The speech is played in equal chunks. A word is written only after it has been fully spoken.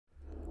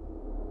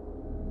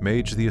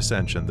Mage the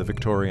Ascension, the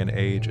Victorian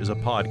Age is a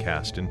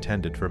podcast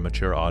intended for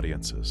mature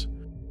audiences.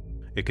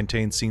 It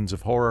contains scenes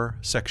of horror,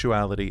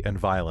 sexuality, and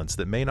violence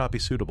that may not be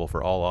suitable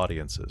for all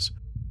audiences.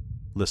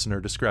 Listener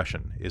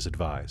discretion is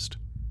advised.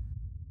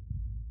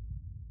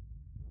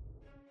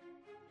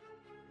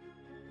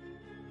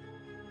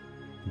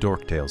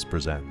 Dork Tales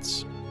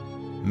presents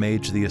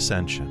Mage the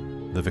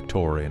Ascension, the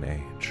Victorian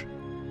Age.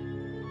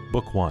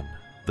 Book 1,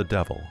 The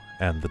Devil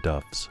and the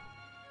Doves.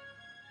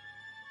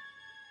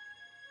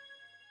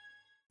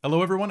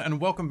 Hello everyone,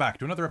 and welcome back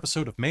to another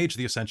episode of Mage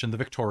the Ascension, the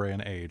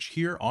Victorian Age,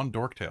 here on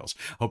Dork Tales.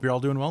 Hope you're all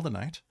doing well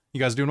tonight. You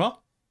guys doing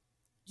well?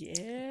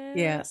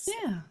 Yes.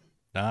 Yeah.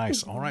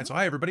 Nice. All right. So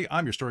hi everybody.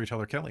 I'm your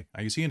storyteller Kelly.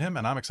 You seeing him,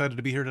 and I'm excited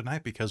to be here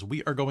tonight because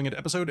we are going into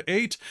episode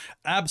 8,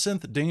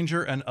 Absinthe,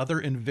 Danger, and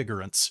Other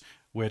Invigorants,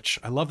 which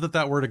I love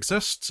that word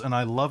exists, and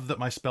I love that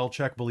my spell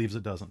check believes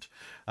it doesn't.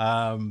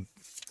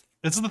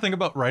 This is the thing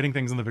about writing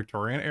things in the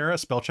Victorian era.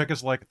 Spell check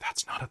is like,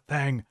 that's not a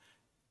thing.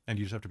 And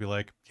you just have to be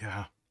like,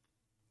 yeah,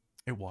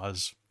 it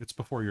was. It's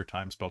before your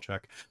time, spell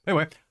check.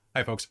 Anyway,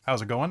 hi folks,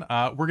 how's it going?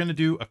 We're going to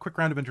do a quick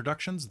round of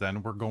introductions,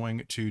 then we're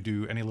going to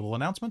do any little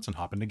announcements and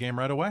hop into game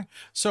right away.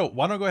 So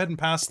why don't I go ahead and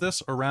pass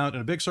this around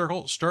in a big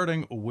circle,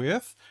 starting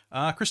with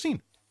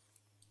Christine.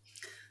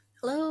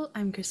 Hello,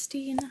 I'm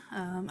Christine.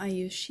 I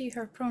use she,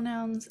 her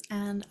pronouns,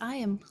 and I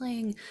am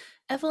playing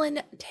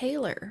Evelyn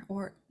Taylor,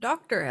 or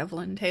Dr.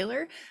 Evelyn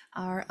Taylor,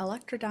 our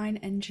Electrodyne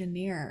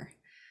engineer.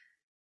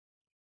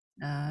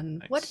 And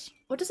Nice.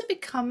 what does it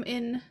become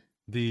in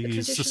The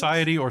traditions?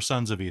 Society or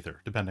Sons of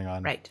Ether, depending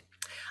on... Right.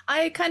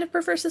 I kind of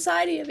prefer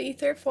Society of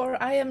Ether,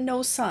 for I am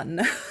no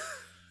son.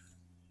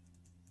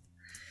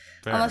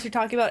 Fair. Unless you're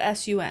talking about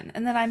SUN,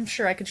 and then I'm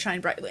sure I could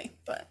shine brightly,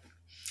 but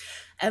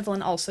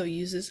Evelyn also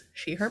uses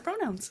she, her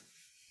pronouns.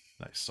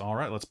 Nice. All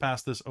right, let's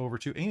pass this over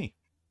to Amy.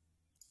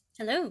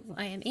 Hello,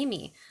 I am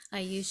Amy. I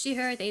use she,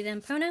 her, they,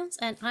 them pronouns,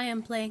 and I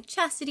am playing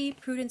Chastity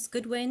Prudence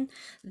Goodwin,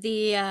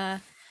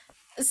 the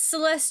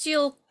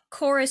celestial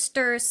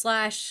chorister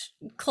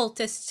 /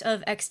 cultist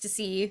of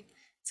ecstasy.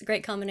 It's a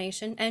great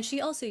combination. And she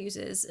also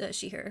uses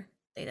she, her,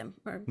 they, them.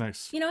 Or,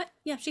 Nice. you know what?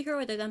 Yeah, she, her,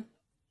 or they, them.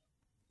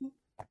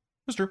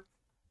 That's true.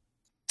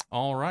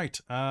 All right,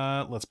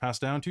 let's pass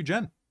down to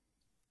Jen.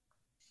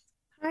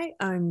 Hi,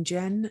 I'm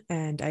Jen,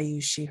 and I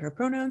use she, her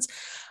pronouns,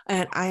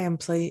 and I am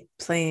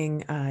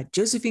playing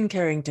Josephine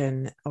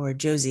Carrington, or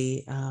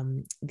Josie,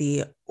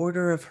 the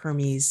Order of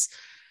Hermes,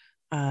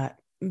 Bene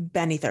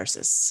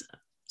Tharsis,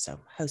 so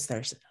House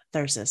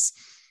Tharsis.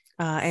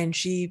 And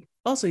she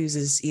also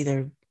uses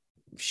either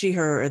she,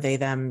 her, or they,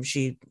 them.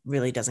 She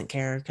really doesn't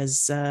care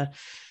because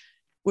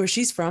where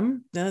she's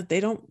from, they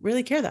don't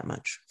really care that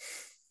much.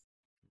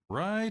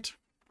 Right.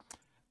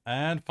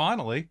 And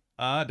finally,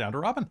 down to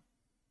Robin.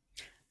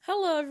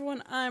 Hello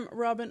everyone, I'm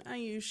Robin. I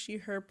use she,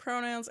 her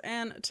pronouns,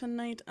 and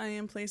tonight I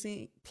am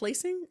playing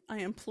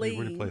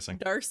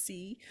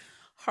Darcy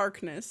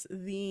Harkness,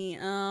 the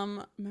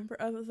member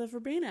of the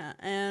Verbena,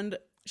 and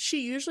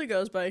she usually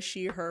goes by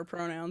she, her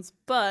pronouns,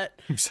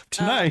 but Except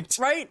tonight.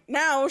 right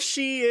now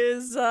she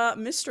is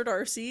Mr.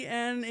 Darcy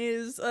and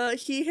is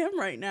he, him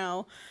right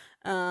now.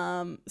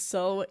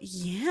 So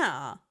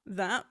yeah,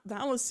 that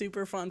was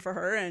super fun for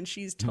her, and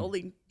she's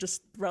totally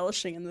just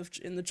relishing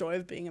in the joy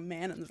of being a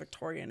man in the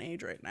Victorian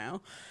age right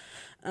now.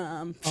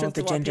 All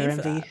the gender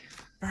envy,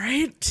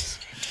 right?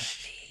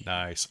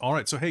 Nice. All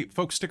right. So, hey,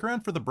 folks, stick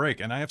around for the break.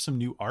 And I have some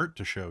new art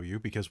to show you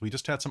because we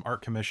just had some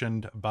art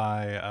commissioned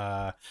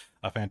by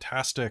a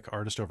fantastic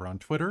artist over on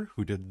Twitter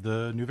who did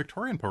the new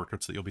Victorian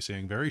portraits that you'll be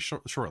seeing very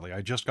shortly.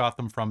 I just got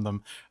them from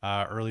them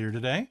earlier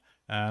today,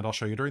 and I'll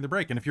show you during the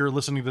break. And if you're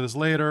listening to this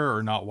later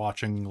or not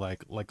watching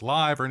like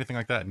live or anything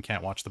like that and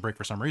can't watch the break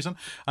for some reason,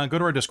 go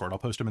to our Discord. I'll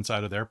post them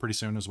inside of there pretty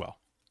soon as well.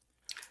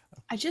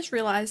 I just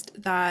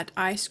realized that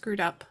I screwed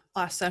up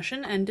last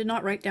session and did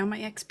not write down my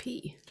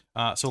XP.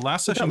 So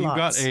last session you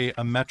got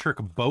a metric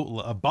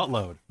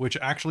buttload, which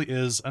actually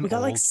is an we got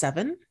old... like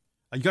 7.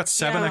 You got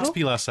 7 Yeah.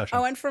 XP last session.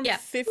 I went from Yeah.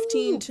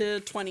 15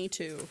 to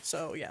 22,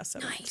 so yeah,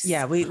 7. Nice.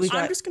 Yeah, we I'm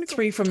got just gonna go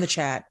 3 from the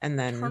chat, and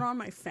then Turn on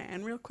my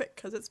fan real quick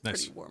because it's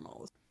Nice. pretty warm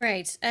all this.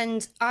 Right,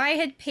 and I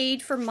had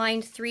paid for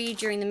mine 3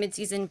 during the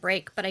mid-season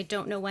break, but I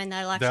don't know when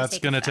that'll actually That's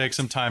take going to effect. take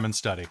some time and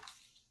study.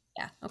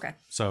 Yeah, okay.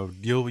 So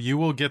you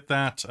will get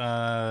that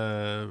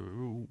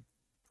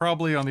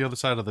probably on the other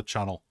side of the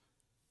channel,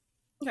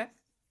 Okay.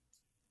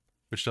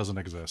 which doesn't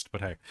exist,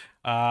 but hey.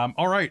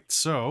 All right,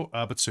 so,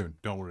 but soon.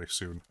 Don't worry,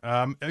 soon.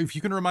 If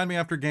you can remind me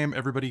after game,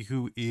 everybody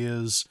who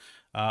is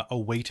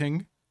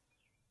awaiting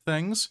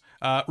things,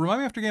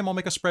 remind me after game, I'll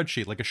make a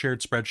spreadsheet, like a shared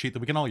spreadsheet that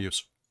we can all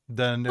use.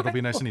 Then it'll Okay,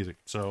 be nice cool. and easy.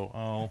 So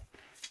I'll...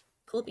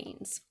 Cool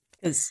beans.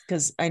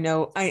 because I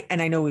know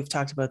we've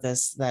talked about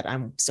this, that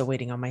I'm still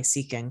waiting on my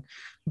seeking,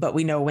 but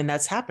we know when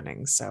that's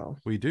happening. So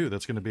We do.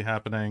 That's going to be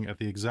happening at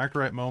the exact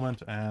right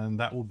moment, and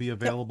that will be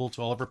available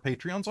to all of our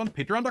Patreons on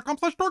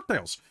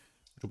patreon.com/dorktales.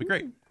 It'll be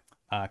great.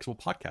 Because we'll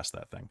podcast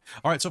that thing.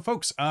 All right, so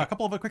folks, a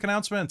couple of quick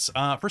announcements.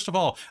 First of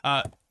all,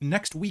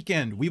 next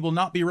weekend, we will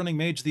not be running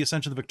Mage the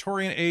Ascension of the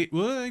Victorian 8.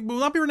 We will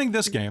not be running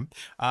this game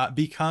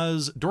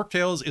because Dork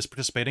Tales is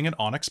participating in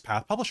Onyx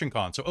Path Publishing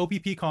Con. So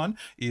OPP Con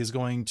is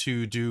going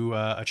to do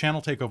a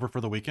channel takeover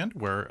for the weekend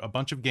where a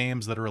bunch of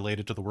games that are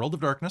related to the World of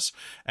Darkness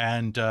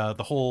and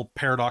the whole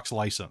Paradox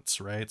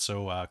license, right?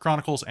 So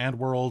Chronicles and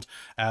World,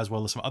 as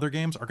well as some other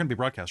games, are going to be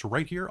broadcast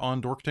right here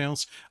on Dork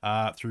Tales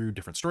through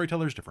different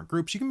storytellers, different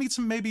groups. You can meet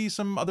maybe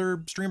some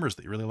other streamers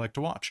that you really like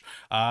to watch.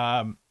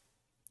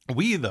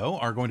 We, though,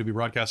 are going to be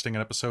broadcasting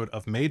an episode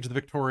of Mage the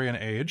Victorian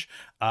Age,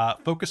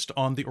 focused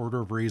on the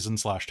Order of Reason /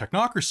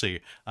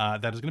 Technocracy.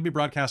 That is going to be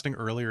broadcasting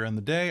earlier in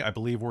the day. I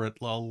believe we're at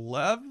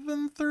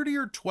 11:30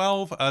 or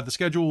 12. The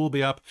schedule will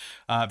be up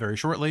very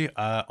shortly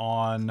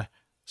on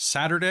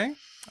Saturday.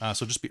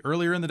 So just be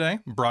earlier in the day,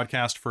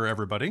 broadcast for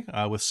everybody,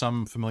 with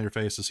some familiar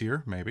faces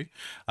here, maybe.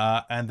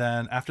 And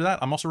then after that,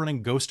 I'm also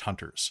running Ghost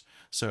Hunters.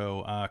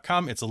 So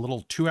it's a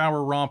little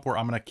 2-hour romp where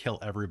I'm going to kill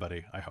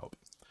everybody, I hope.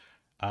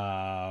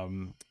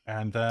 And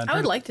then I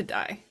would like to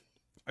die.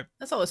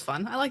 That's always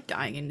fun. I like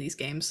dying in these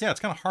games. Yeah, it's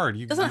kind of hard.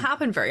 It doesn't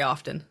happen very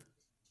often.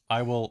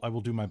 I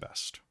will do my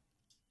best.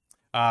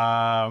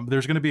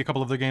 There's going to be a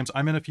couple of other games.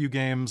 I'm in a few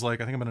games,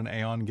 like I think I'm in an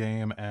Aeon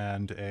game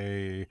and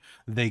a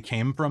They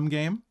Came From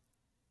game,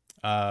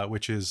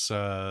 which is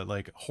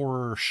like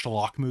horror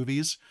schlock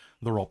movies,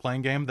 the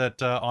role-playing game that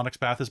Onyx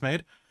Path has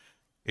made.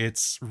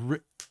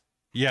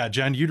 Yeah,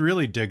 Jen, you'd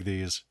really dig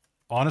these.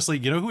 Honestly,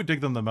 you know who would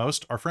dig them the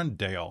most? Our friend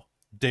Dale.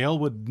 Dale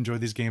would enjoy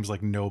these games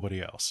like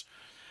nobody else.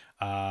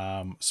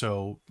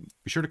 So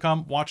be sure to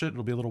come watch it.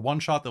 It'll be a little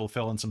one-shot that will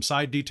fill in some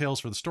side details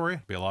for the story.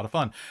 It'll be a lot of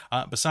fun.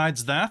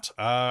 Besides that,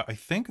 I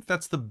think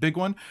that's the big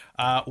one.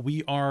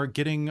 We are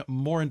getting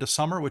more into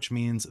summer, which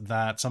means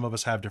that some of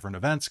us have different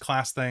events,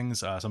 class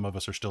things. Some of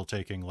us are still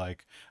taking,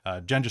 like,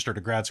 Jen just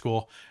started grad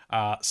school.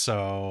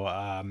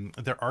 So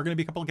there are going to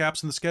be a couple of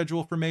gaps in the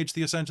schedule for Mage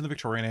the Ascension of the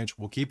Victorian Age.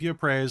 We'll keep you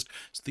appraised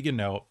so that you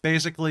know.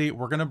 Basically,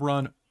 we're going to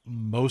run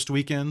most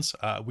weekends.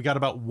 We got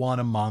about one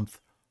a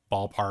month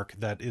ballpark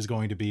that is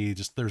going to be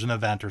just there's an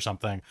event or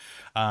something,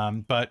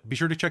 but be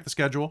sure to check the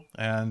schedule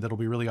and it'll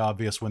be really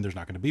obvious when there's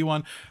not going to be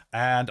one,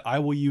 and I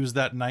will use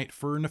that night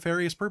for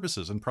nefarious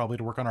purposes and probably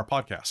to work on our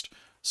podcast.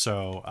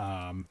 So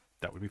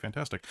that would be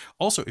fantastic.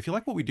 Also, if you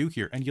like what we do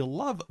here and you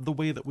love the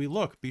way that we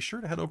look, be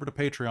sure to head over to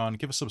Patreon,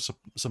 give us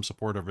some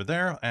support over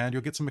there, and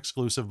you'll get some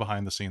exclusive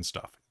behind the scenes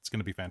stuff. It's going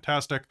to be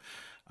fantastic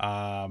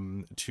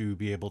to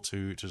be able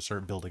to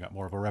start building up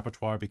more of a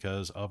repertoire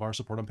because of our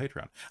support on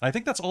Patreon. And I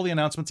think that's all the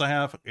announcements I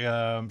have.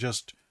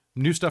 Just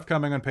new stuff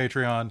coming on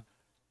Patreon,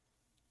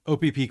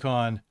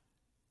 OPPCon,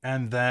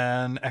 and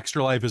then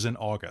Extra Life is in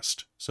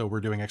August. So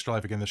we're doing Extra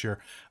Life again this year.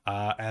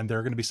 And there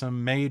are going to be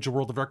some Mage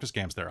World of Darkness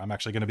games there. I'm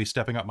actually going to be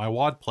stepping up my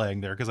WAD playing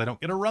there because I don't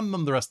get to run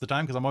them the rest of the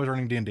time because I'm always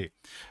running D&D.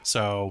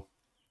 So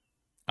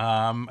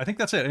I think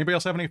that's it. Anybody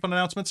else have any fun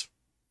announcements?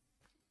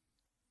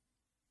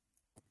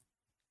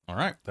 All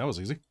right, that was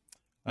easy.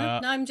 No,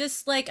 I'm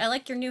just like, I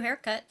like your new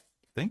haircut.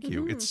 Thank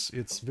you. Mm-hmm.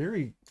 It's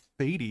very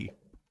fadey.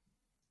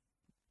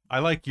 I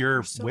like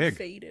your wig.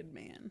 Faded,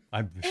 man.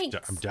 I'm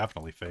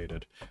definitely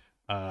faded.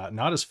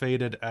 Not as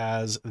faded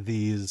as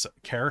these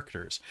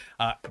characters.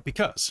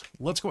 Because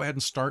let's go ahead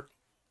and start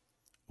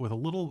with a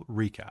little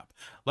recap.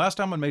 Last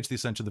time on Mage the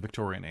Ascension of the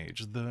Victorian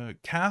Age, the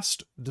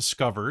cast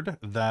discovered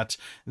that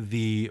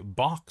the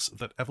box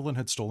that Evelyn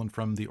had stolen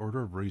from the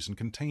Order of Reason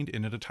contained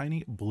in it a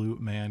tiny blue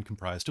man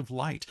comprised of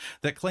light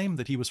that claimed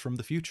that he was from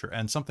the future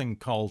and something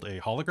called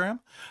a hologram.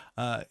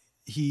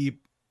 He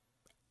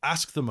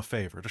asked them a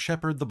favor to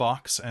shepherd the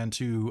box and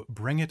to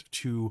bring it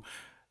to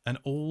an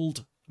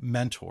old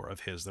mentor of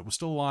his that was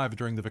still alive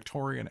during the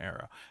Victorian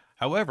era.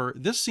 However,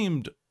 this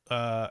seemed,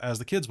 as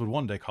the kids would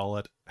one day call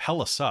it,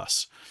 hella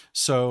sus.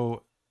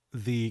 So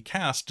the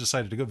cast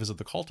decided to go visit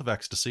the Cult of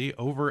Ecstasy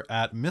over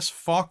at Miss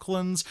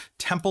Falkland's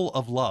Temple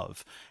of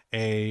Love,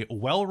 a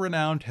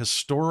well-renowned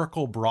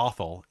historical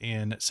brothel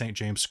in St.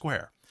 James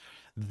Square.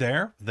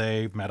 There,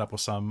 they met up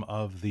with some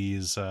of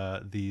these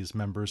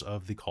members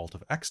of the Cult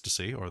of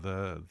Ecstasy, or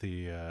that's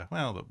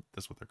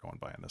what they're going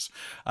by in this,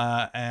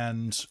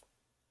 and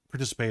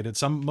participated.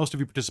 Most of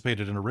you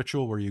participated in a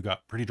ritual where you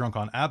got pretty drunk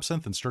on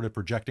absinthe and started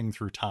projecting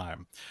through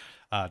time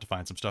to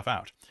find some stuff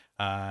out.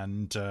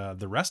 And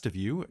the rest of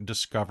you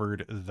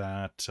discovered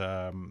that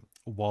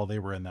while they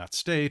were in that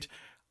state,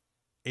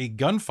 a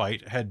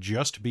gunfight had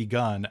just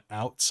begun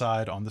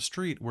outside on the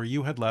street where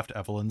you had left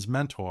Evelyn's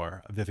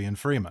mentor, Vivian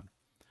Freeman.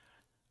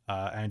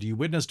 And you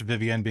witnessed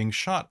Vivian being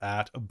shot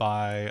at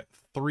by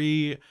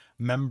 3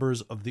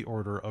 members of the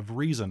Order of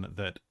Reason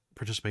that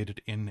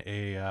participated in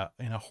a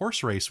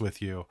horse race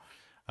with you.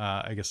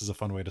 I guess is a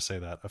fun way to say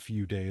that. A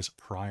few days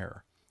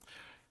prior.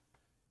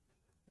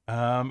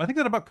 I think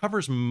that about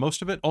covers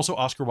most of it. Also,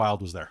 Oscar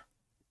Wilde was there.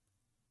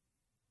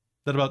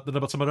 That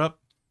about sum it up?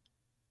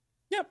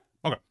 Yep.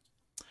 Okay.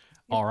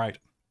 All right.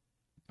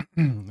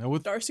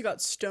 Darcy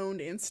got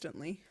stoned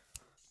instantly.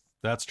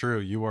 That's true.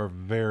 You are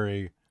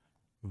very,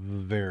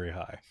 very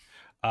high.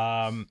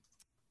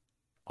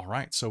 All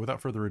right. So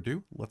without further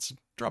ado, let's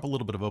drop a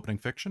little bit of opening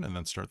fiction and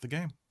then start the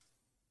game.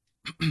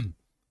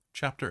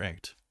 Chapter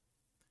 8.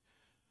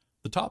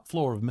 The top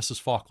floor of Mrs.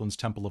 Falkland's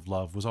Temple of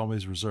Love was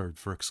always reserved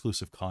for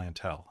exclusive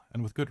clientele,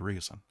 and with good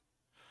reason.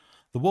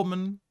 The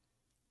woman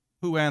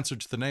who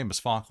answered to the name Miss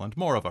Falkland,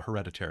 more of a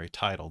hereditary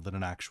title than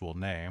an actual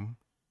name,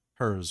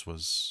 hers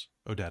was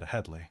Odetta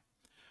Headley,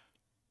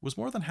 was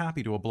more than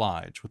happy to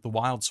oblige with the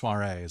wild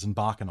soirees and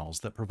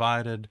bacchanals that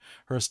provided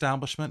her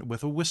establishment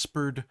with a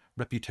whispered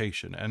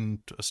reputation and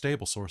a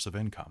stable source of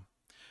income.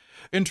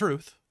 In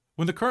truth,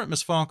 when the current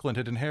Miss Falkland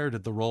had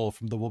inherited the role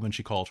from the woman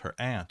she called her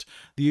aunt,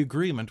 the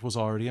agreement was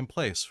already in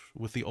place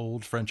with the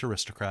old French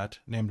aristocrat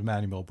named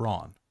Manuel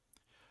Braun.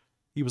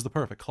 He was the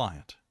perfect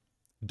client.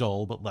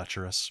 Dull but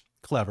lecherous,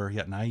 clever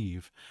yet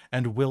naive,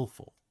 and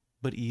willful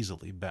but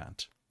easily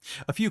bent.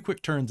 A few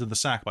quick turns in the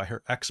sack by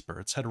her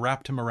experts had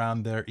wrapped him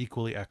around their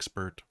equally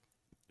expert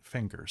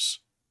fingers.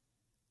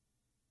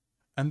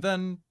 And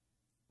then,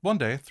 one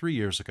day, 3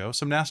 years ago,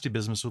 some nasty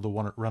business with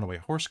a runaway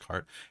horse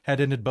cart had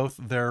ended both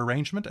their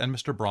arrangement and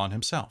Mr. Braun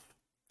himself.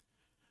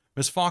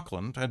 Miss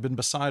Falkland had been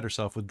beside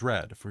herself with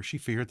dread, for she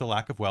feared the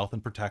lack of wealth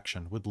and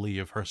protection would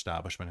leave her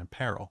establishment in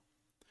peril.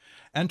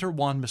 Enter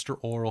one Mr.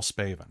 Oral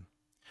Spavin.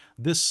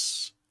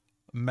 This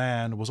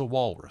man was a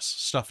walrus,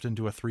 stuffed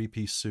into a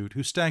three-piece suit,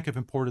 who stank of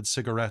imported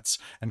cigarettes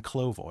and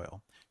clove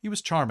oil. He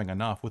was charming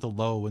enough, with a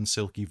low and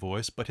silky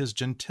voice, but his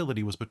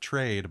gentility was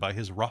betrayed by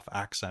his rough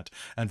accent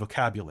and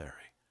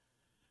vocabulary,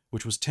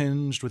 which was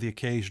tinged with the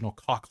occasional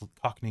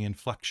Cockney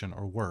inflection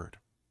or word.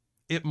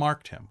 It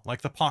marked him,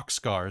 like the pox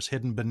scars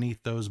hidden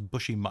beneath those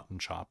bushy mutton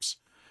chops,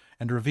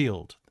 and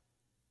revealed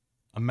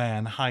a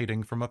man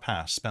hiding from a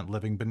past spent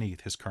living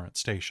beneath his current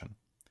station.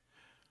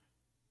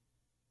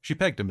 She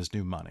pegged him as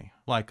new money,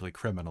 likely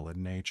criminal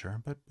in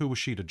nature, but who was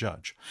she to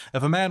judge?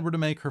 If a man were to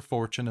make her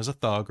fortune as a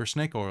thug or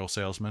snake oil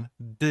salesman,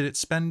 did it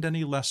spend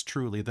any less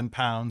truly than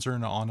pounds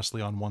earned honestly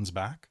on one's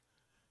back?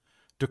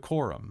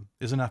 Decorum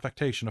is an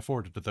affectation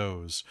afforded to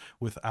those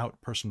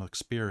without personal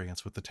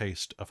experience with the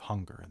taste of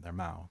hunger in their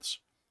mouths.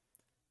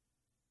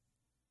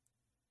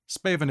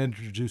 Spavin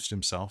introduced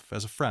himself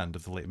as a friend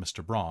of the late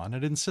Mr. Braun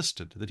and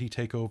insisted that he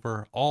take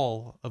over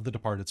all of the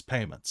departed's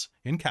payments,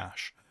 in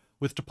cash,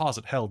 with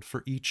deposit held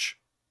for each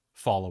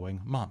following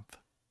month.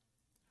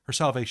 Her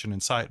salvation in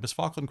sight, Miss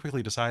Falkland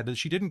quickly decided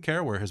she didn't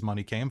care where his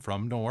money came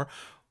from, nor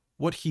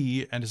what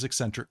he and his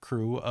eccentric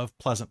crew of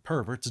pleasant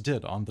perverts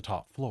did on the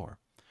top floor.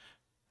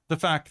 The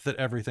fact that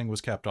everything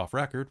was kept off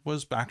record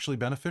was actually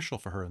beneficial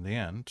for her in the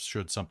end,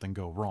 should something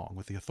go wrong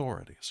with the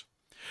authorities.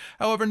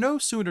 However, no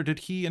sooner did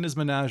he and his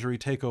menagerie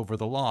take over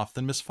the loft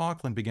than Miss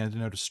Falkland began to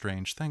notice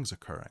strange things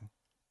occurring.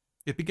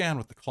 It began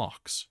with the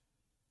clocks.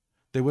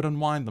 They would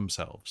unwind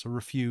themselves or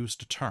refuse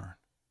to turn.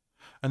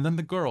 And then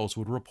the girls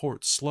would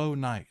report slow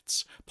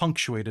nights,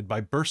 punctuated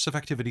by bursts of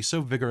activity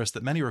so vigorous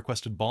that many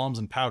requested balms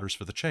and powders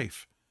for the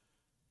chafe.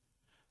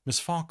 Miss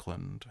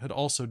Falkland had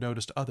also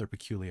noticed other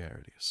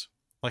peculiarities,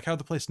 like how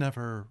the place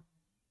never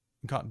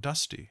got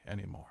dusty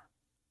anymore,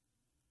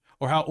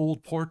 or how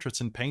old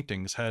portraits and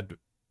paintings had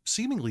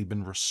seemingly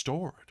been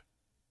restored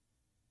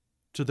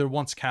to their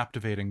once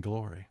captivating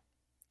glory.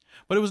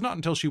 But it was not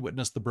until she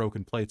witnessed the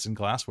broken plates and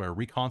glassware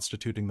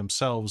reconstituting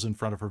themselves in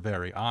front of her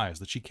very eyes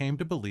that she came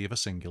to believe a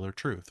singular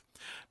truth.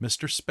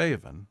 Mr.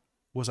 Spavin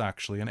was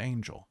actually an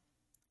angel,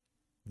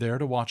 there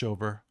to watch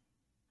over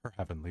her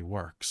heavenly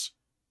works.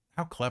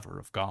 How clever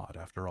of God,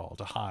 after all,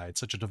 to hide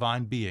such a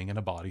divine being in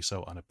a body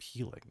so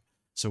unappealing,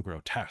 so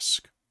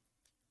grotesque.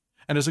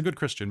 And as a good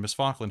Christian, Miss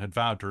Falkland had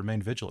vowed to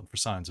remain vigilant for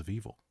signs of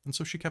evil, and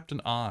so she kept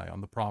an eye on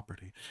the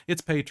property,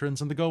 its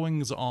patrons, and the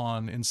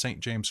goings-on in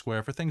St. James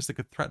Square for things that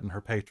could threaten her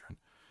patron,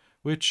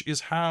 which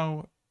is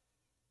how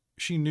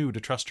she knew to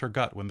trust her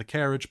gut when the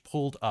carriage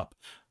pulled up,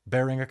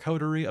 bearing a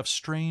coterie of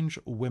strange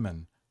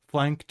women,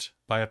 flanked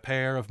by a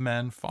pair of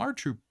men far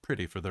too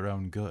pretty for their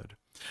own good.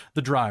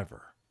 The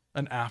driver,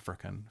 an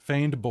African,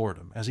 feigned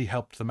boredom as he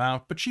helped them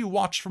out, but she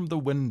watched from the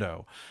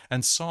window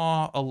and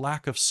saw a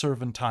lack of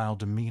servile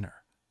demeanor,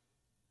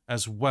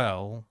 as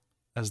well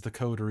as the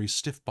coterie's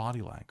stiff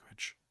body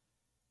language.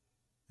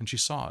 And she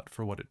saw it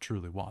for what it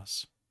truly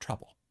was,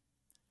 trouble.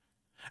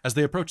 As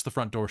they approached the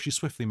front door, she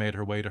swiftly made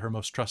her way to her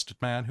most trusted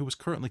man, who was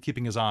currently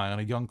keeping his eye on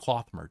a young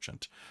cloth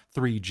merchant,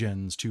 3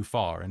 gins too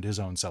far into his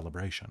own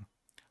celebration.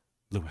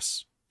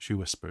 "Lewis," she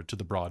whispered to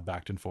the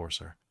broad-backed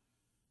enforcer,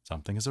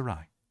 "something is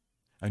awry.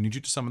 I need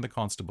you to summon the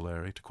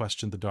constabulary to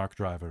question the dark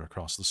driver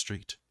across the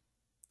street."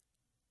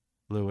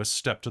 Lewis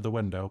stepped to the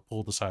window,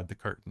 pulled aside the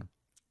curtain.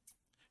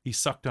 He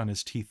sucked on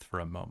his teeth for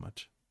a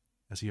moment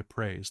as he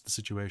appraised the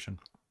situation.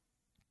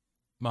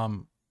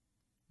 "Mum,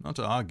 not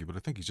to argue, but I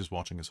think he's just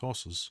watching his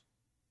horses.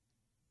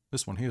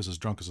 This one here's as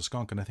drunk as a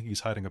skunk, and I think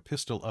he's hiding a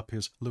pistol up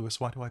his—" "Lewis,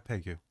 why do I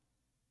pay you?"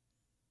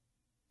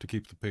 "To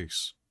keep the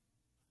peace."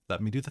 "Let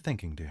me do the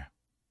thinking, dear.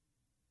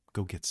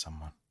 Go get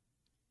someone."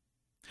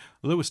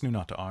 Lewis knew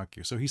not to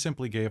argue, so he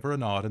simply gave her a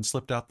nod and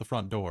slipped out the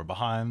front door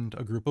behind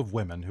a group of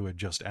women who had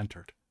just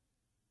entered.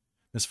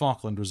 Miss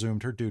Falkland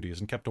resumed her duties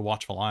and kept a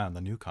watchful eye on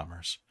the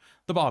newcomers.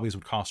 The bobbies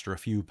would cost her a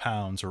few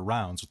pounds or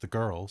rounds with the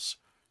girls,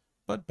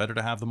 but better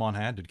to have them on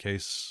hand in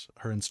case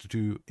her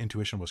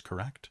intuition was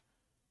correct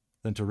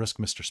than to risk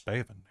Mr.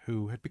 Spavin,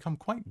 who had become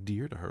quite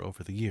dear to her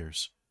over the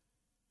years.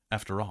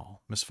 After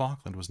all, Miss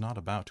Falkland was not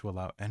about to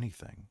allow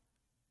anything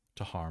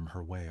to harm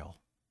her whale.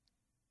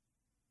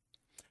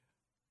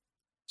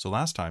 So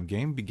last time,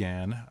 game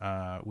began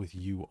with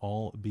you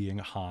all being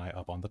high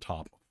up on the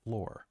top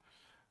floor.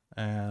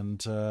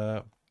 And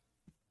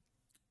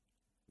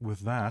with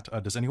that,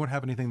 does anyone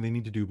have anything they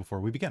need to do before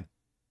we begin?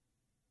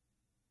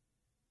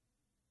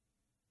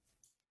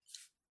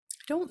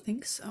 I don't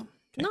think so.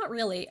 Okay. Not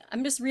really.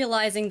 I'm just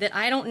realizing that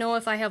I don't know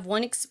if I have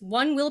one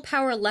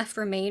willpower left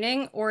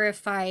remaining or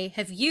if I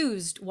have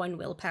used one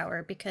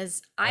willpower,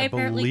 because I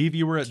apparently believe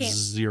you were at can't...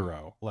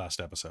 0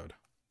 last episode.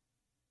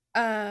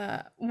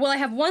 Well, I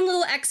have one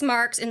little X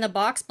marks in the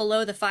box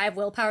below the 5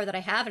 willpower that I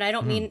have, and I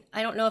don't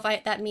know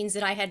if that means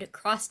that I had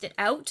crossed it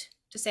out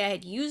to say I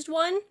had used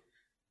one.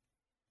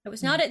 I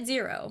was not at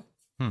 0.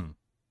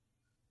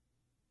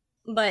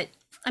 But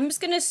I'm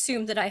just gonna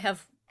assume that I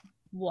have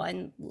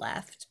one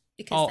left,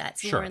 because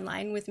that's sure. more in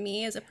line with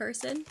me as a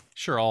person.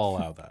 Sure, I'll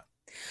allow that.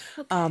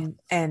 Okay.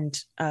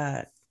 And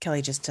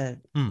Kelly, just to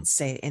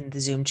say in the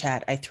Zoom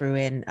chat, I threw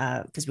in,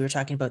 because we were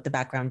talking about the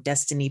background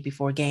Destiny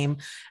before game,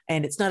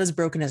 and it's not as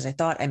broken as I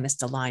thought. I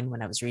missed a line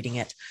when I was reading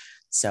it,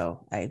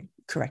 so I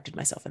corrected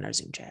myself in our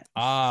Zoom chat.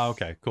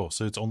 Okay, cool.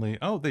 So it's only,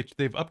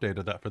 they've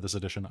updated that for this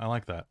edition. I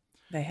like that.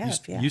 They have,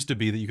 yeah. Used to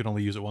be that you could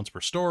only use it once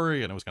per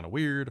story, and it was kind of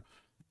weird.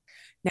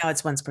 Now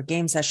it's once per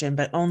game session,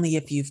 but only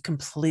if you've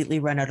completely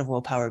run out of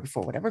willpower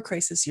before whatever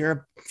crisis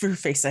you're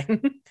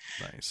facing.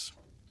 Nice.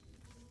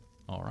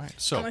 All right.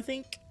 So I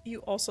think you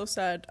also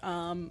said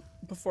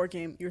before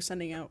game you're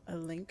sending out a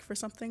link for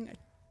something. I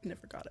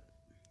never got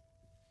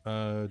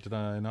it. Did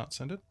I not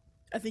send it?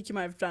 I think you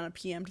might have done a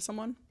PM to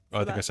someone.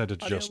 I think I sent it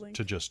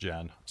to just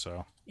Jen.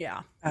 So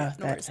yeah, no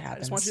worries. Happens. I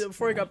just wanted to do that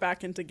before we got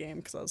back into game,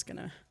 because I was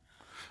gonna.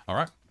 All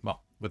right.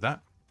 Well, with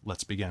that,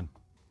 let's begin.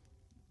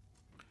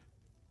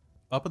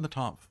 Up on the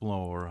top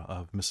floor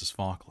of Mrs.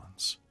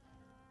 Falkland's,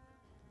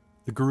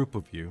 the group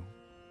of you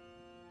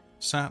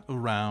sat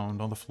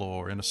around on the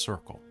floor in a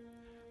circle,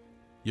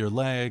 your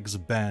legs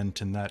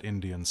bent in that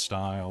Indian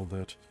style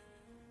that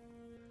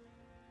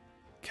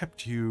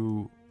kept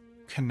you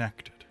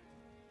connected.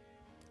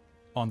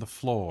 On the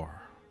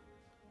floor,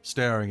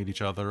 staring at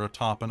each other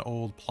atop an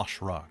old plush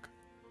rug.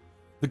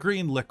 The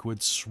green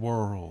liquid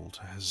swirled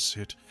as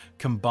it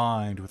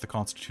combined with the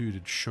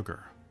constituted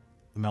sugar,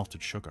 the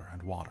melted sugar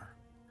and water.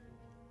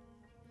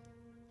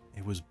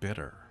 It was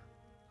bitter,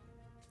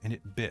 and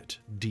it bit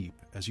deep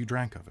as you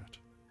drank of it.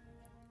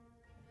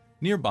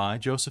 Nearby,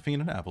 Josephine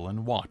and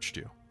Evelyn watched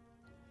you,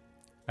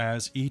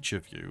 as each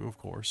of you, of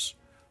course,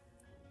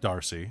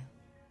 Darcy,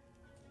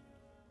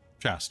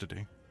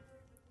 Chastity,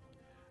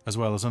 as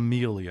well as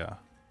Amelia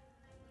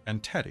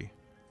and Teddy,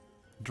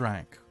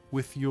 drank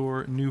with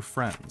your new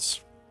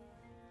friends,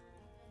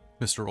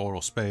 Mr.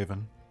 Oral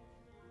Spaven,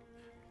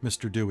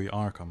 Mr. Dewey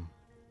Arkham,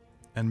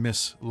 and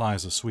Miss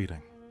Liza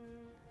Sweeting.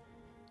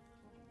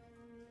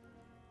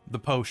 The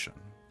potion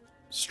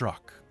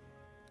struck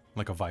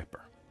like a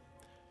viper,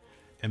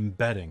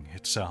 embedding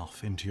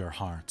itself into your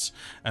hearts,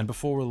 and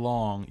before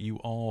long you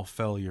all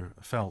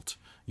felt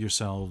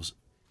yourselves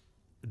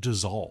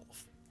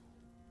dissolve.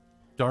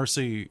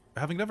 Darcy,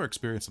 having never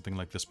experienced something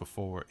like this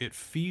before, it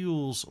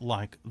feels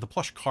like the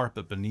plush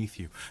carpet beneath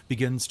you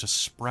begins to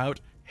sprout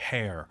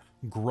hair,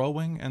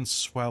 growing and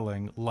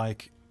swelling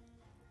like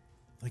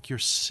you're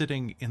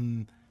sitting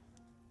in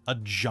a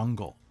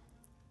jungle,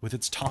 with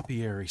its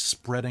topiary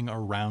spreading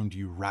around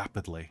you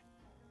rapidly.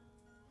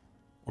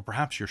 Or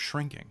perhaps you're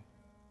shrinking.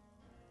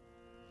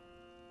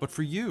 But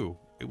for you,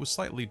 it was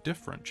slightly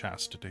different,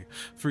 Chastity.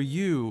 For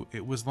you,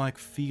 it was like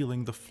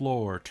feeling the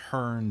floor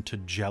turn to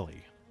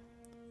jelly.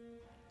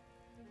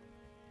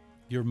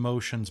 Your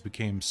motions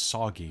became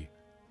soggy.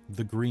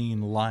 The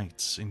green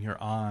lights in your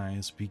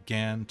eyes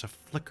began to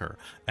flicker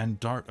and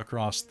dart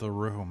across the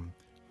room.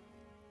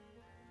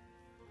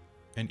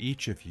 And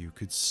each of you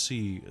could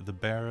see the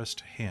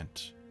barest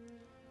hint,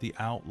 the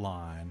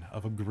outline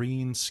of a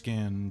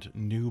green-skinned,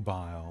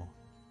 nubile,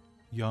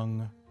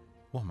 young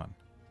woman.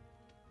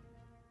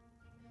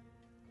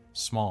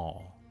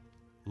 Small,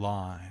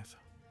 lithe.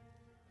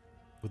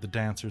 With a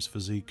dancer's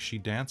physique, she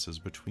dances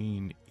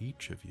between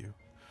each of you,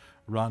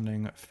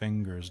 running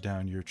fingers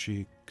down your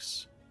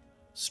cheeks,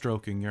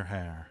 stroking your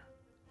hair,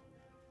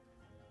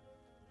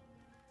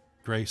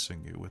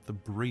 gracing you with the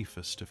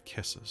briefest of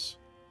kisses.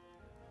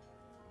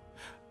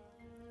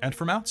 And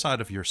from outside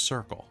of your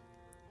circle,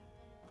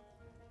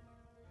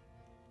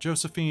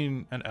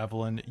 Josephine and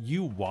Evelyn,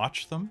 you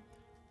watch them.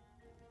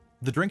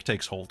 The drink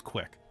takes hold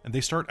quick, and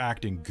they start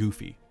acting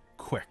goofy,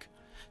 quick,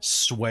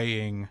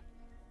 swaying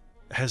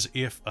as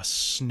if a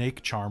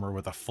snake charmer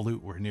with a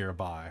flute were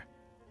nearby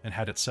and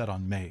had it set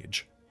on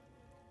Mage.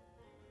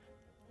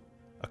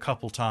 A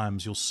couple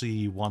times you'll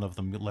see one of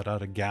them let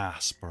out a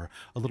gasp, or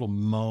a little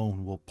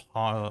moan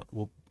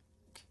will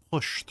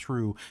push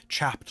through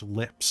chapped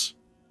lips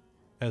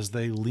as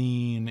they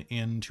lean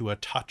into a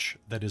touch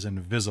that is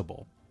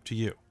invisible to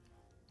you.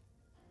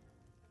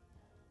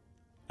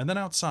 And then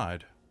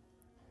outside,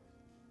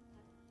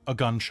 a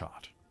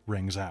gunshot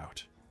rings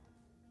out.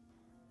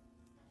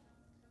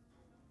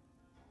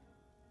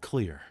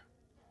 Clear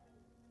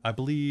I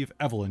believe,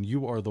 Evelyn,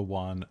 you are the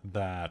one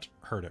that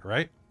heard it,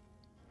 right?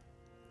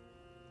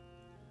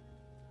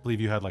 I believe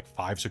you had like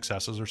 5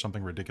 successes or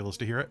something ridiculous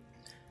to hear it.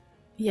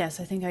 Yes,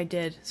 I think I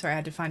did. Sorry, I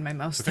had to find my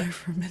mouse there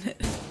for a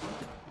minute.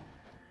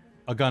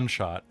 A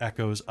gunshot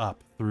echoes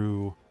up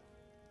through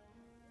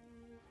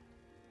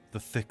the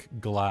thick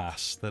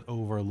glass that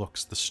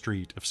overlooks the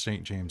street of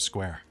St. James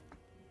Square.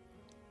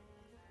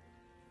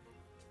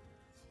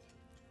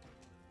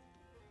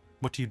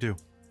 What do?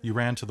 You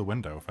ran to the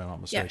window, if I'm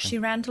not mistaken. Yeah, she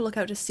ran to look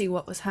out to see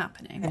what was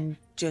happening. And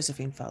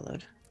Josephine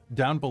followed.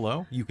 Down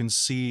below, you can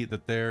see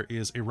that there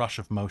is a rush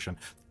of motion.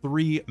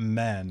 3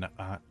 men,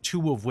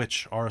 2 of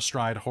which are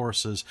astride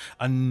horses.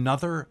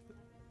 Another,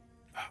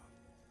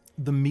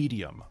 the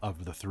medium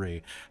of the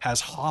 3,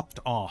 has hopped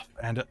off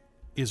and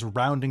is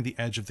rounding the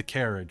edge of the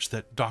carriage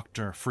that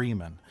Dr.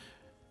 Freeman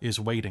is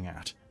waiting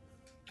at.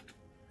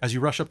 As you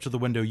rush up to the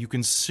window, you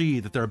can see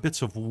that there are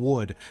bits of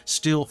wood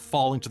still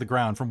falling to the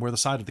ground from where the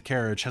side of the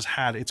carriage has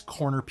had its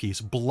corner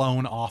piece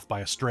blown off by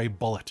a stray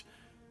bullet.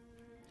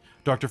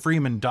 Dr.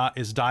 Freeman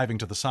is diving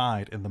to the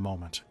side in the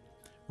moment,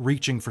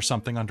 reaching for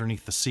something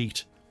underneath the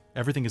seat.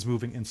 Everything is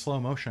moving in slow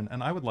motion,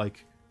 and I would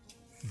like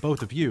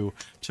both of you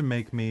to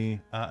make me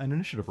an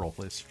initiative roll,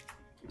 please.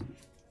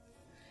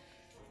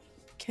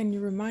 Can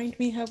you remind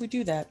me how we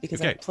do that? Because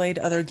Okay. I've played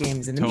other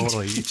games in the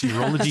Totally. meantime. So you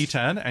roll a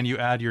d10, and you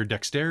add your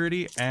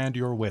dexterity and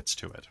your wits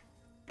to it.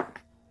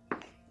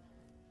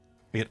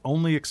 It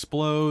only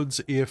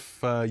explodes if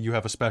you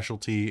have a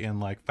specialty in,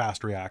 like,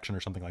 fast reaction or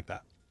something like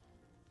that.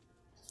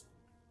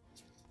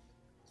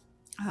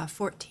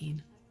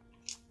 14.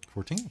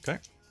 14, okay.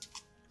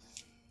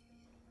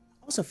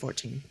 Also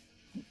 14.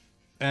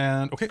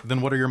 And, okay,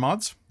 then what are your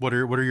mods? What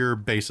are your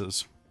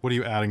bases? What are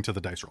you adding to the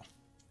dice roll?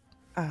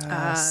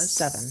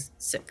 7.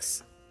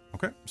 6.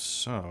 Okay,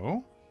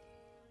 so...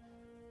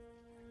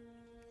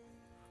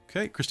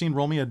 Okay, Christine,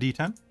 roll me a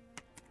d10.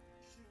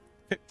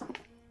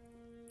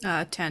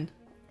 Okay, 10.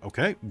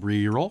 okay,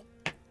 re-roll.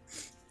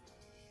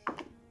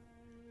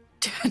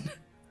 10.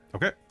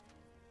 Okay.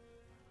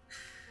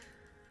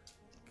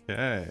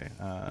 Okay,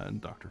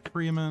 Dr.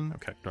 Freeman.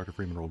 Okay, Dr.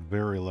 Freeman rolled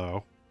very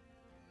low.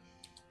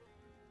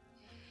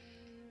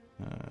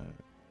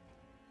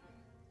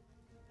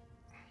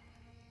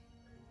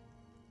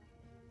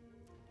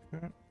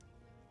 Okay.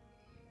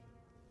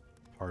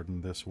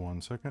 Pardon this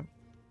 1 second.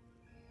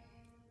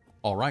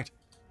 All right.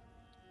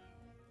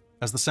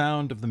 As the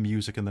sound of the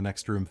music in the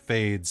next room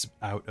fades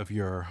out of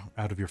your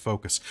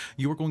focus,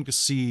 you are going to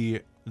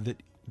see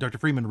that Dr.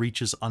 Freeman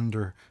reaches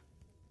under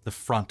the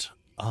front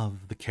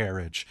of the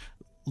carriage,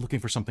 looking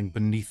for something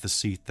beneath the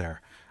seat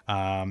there.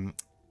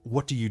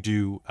 What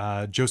do?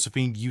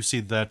 Josephine, you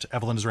see that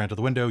Evelyn has ran to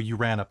the window. You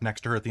ran up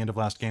next to her at the end of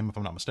last game, if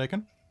I'm not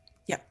mistaken.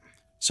 Yep.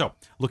 So,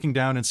 looking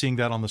down and seeing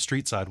that on the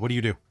street side, what do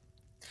you do?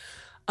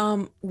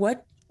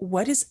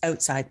 What is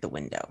outside the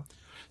window?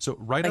 So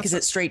right Like, is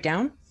it straight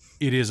down?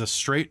 It is a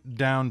straight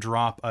down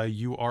drop.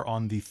 You are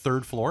on the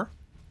 3rd floor.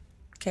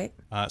 Okay.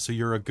 So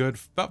you're a good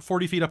about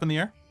 40 feet up in the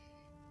air,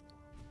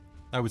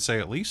 I would say,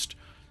 at least.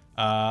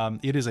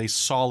 It is a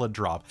solid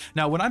drop.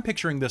 Now, when I'm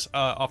picturing this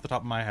off the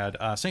top of my head,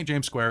 St.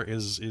 James Square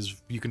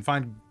is you can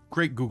find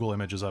great Google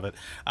images of it,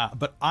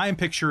 but I'm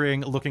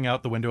picturing looking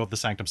out the window of the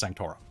Sanctum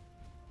Sanctorum.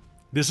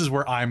 This is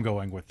where I'm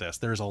going with this.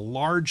 There's a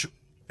large,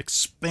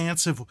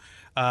 expansive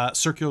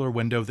circular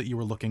window that you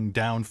were looking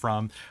down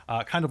from,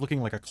 kind of looking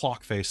like a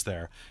clock face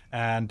there.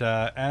 And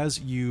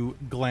as you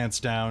glance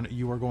down,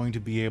 you are going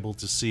to be able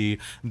to see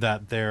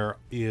that there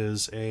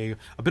is a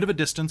bit of a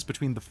distance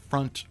between the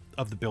front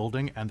of the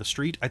building and the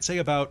street. I'd say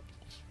about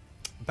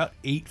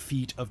 8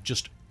 feet of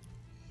just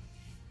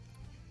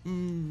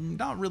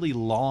not really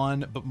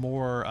lawn, but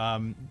more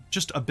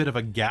just a bit of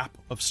a gap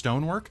of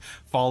stonework,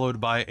 followed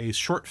by a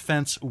short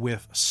fence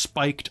with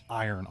spiked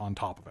iron on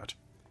top of it.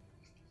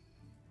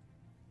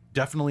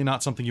 Definitely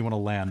not something you want to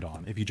land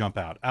on if you jump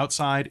out.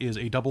 Outside is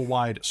a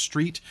double-wide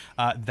street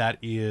that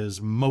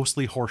is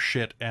mostly horse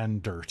shit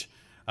and dirt.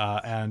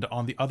 And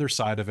on the other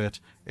side of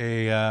it,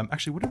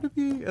 actually, would it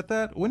be at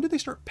that? When did they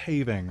start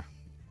paving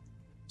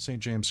St.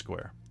 James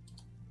Square?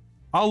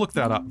 I'll look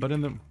that up, but in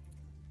the...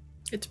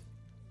 It's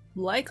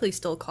likely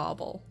still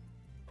cobble.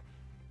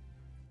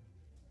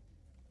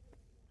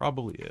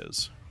 Probably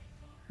is.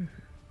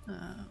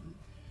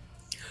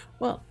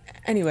 Well,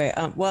 anyway,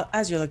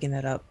 as you're looking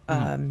that up,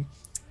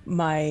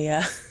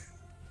 my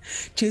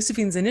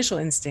Josephine's initial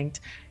instinct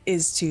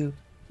is to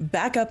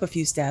back up a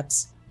few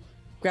steps,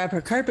 grab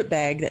her carpet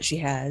bag that she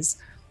has,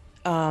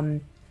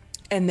 and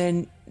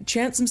then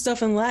chant some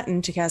stuff in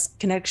Latin to cast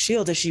Connect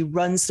Shield as she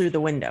runs through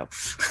the window.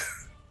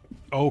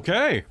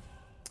 Okay.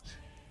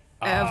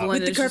 Evelyn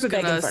With the is just carpet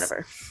bag gonna in front of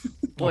her.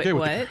 Wait, Okay,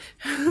 with what?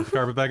 With the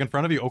carpet bag in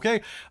front of you.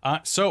 Okay.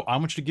 So I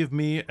want you to give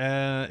me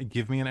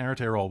an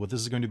arete roll. What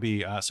this is going to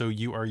be. So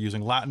you are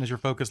using Latin as your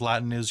focus.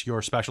 Latin is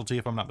your specialty,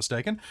 if I'm not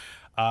mistaken.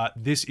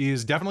 This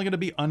is definitely going to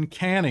be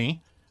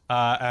uncanny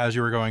as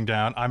you were going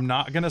down. I'm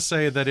not going to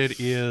say that it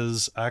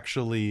is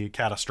actually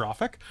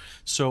catastrophic.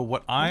 So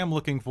what I am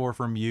looking for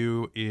from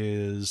you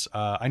is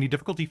I need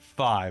difficulty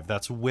 5.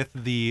 That's with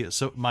the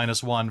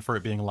 -1 for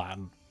it being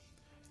Latin.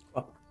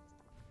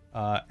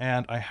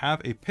 And I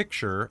have a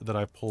picture that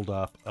I pulled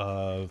up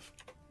of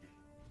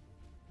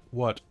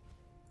what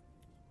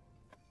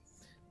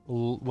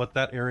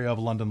that area of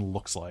London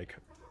looks like.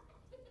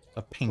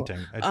 A painting.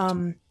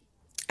 Cool.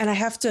 And I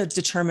have to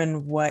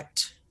determine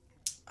what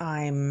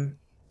I'm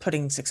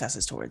putting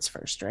successes towards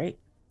first, right?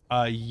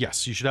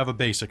 Yes, you should have a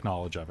basic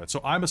knowledge of it. So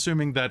I'm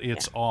assuming that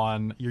it's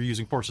on. You're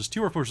using Forces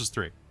 2 or Forces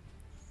 3.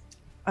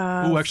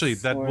 Oh, actually,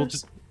 that will.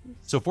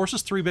 So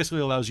Forces 3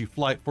 basically allows you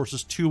flight.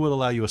 Forces 2 will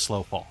allow you a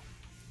slow fall.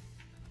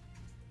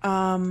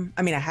 I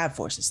mean, I have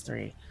Forces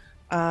 3,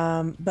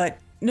 but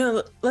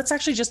no. Let's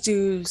actually just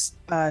do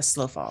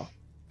slow fall.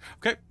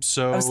 Okay,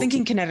 so I was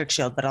thinking kinetic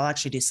shield, but I'll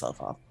actually do slow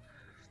fall.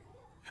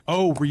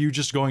 Oh, were you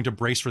just going to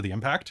brace for the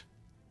impact?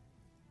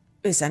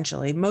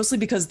 Essentially, mostly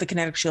because the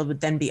kinetic shield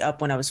would then be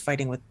up when I was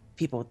fighting with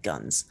people with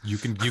guns. You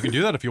can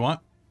do that if you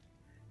want.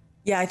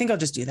 Yeah, I think I'll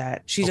just do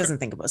that. She doesn't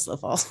think about slow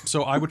fall.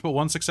 So I would put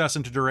 1 success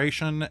into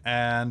duration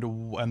and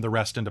the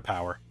rest into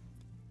power.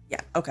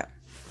 Yeah, okay.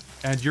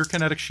 And your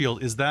kinetic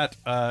shield, is that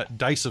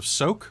dice of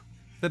soak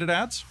that it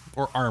adds,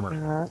 or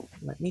armor?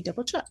 Let me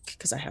double check,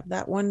 because I have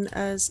that one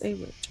as a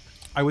root.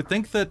 I would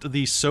think that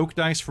the soak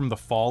dice from the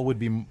fall would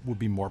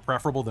be more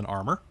preferable than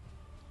armor.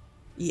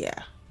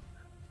 Yeah.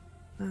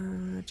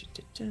 I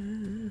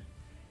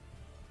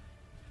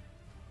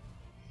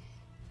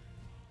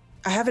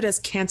have it as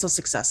cancel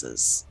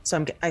successes,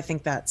 so I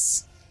think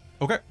that's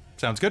okay.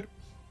 Sounds good.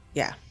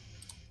 Yeah.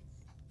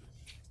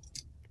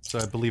 So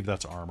I believe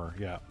that's armor.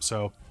 Yeah.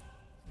 So.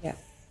 Yeah.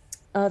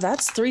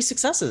 That's 3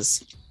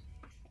 successes.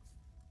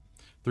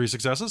 3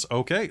 successes.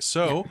 Okay.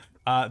 So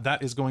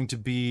that is going to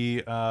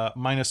be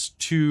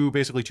 -2,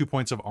 basically 2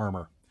 points of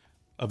armor.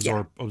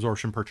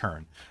 Absorption per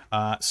turn.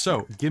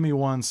 So give me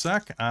 1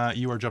 sec.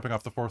 You are jumping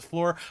off the 4th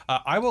floor.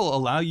 I will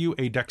allow you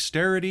a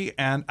dexterity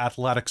and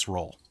athletics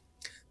roll.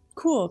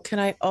 Cool. Can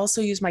I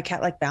also use my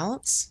cat-like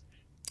balance?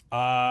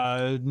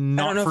 Not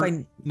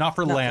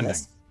for landing.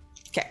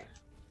 Okay.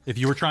 If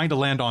you were trying to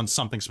land on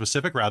something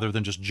specific rather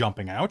than just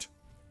jumping out.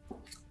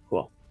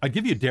 Cool. I'd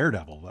give you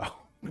Daredevil though.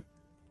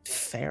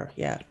 Fair.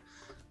 Yeah.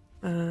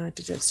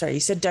 Sorry, you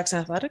said Dex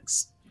and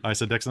Athletics? I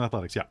said Dex and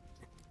Athletics. Yeah.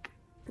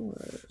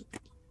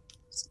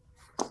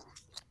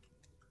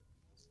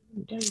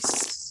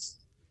 Dice.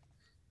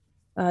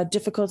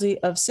 Difficulty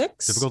of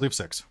 6. Difficulty of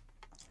 6.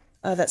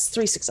 That's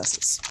 3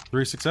 successes.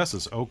 3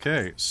 successes.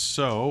 Okay,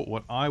 so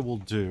what I will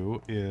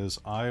do is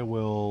I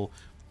will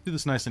do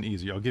this nice and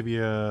easy. I'll give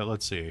you,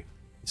 let's see. You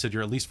said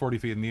you're at least 40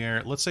 feet in the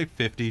air. Let's say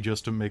 50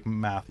 just to make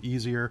math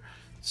easier.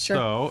 Sure.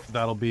 So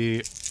that'll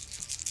be...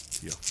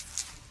 Yeah.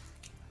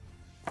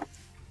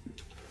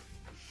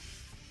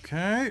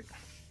 Okay.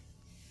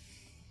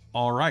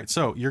 All right,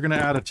 so you're going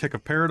to add a tick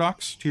of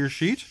paradox to your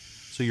sheet.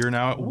 So you're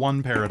now at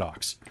 1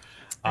 paradox.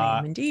 I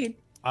am indeed.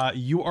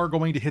 You are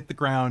going to hit the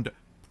ground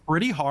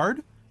pretty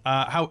hard.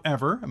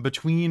 However,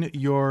 between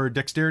your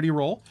dexterity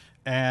roll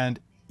and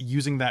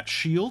using that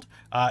shield,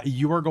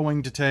 you are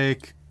going to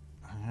take...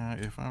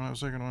 if I'm not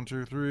mistaken, 1,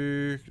 2,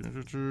 3...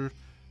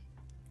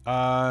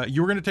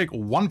 you're going to take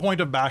 1 point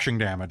of bashing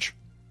damage.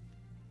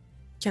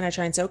 Can I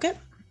try and soak it?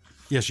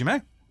 Yes, you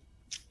may.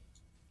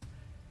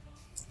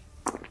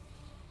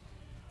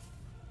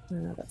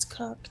 That's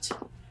cocked.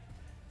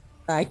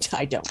 I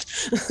don't.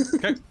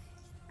 Okay.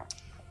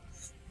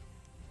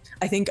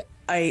 I think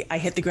I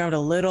hit the ground a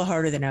little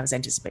harder than I was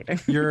anticipating.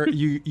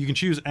 You can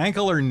choose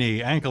ankle or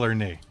knee. Ankle or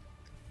knee.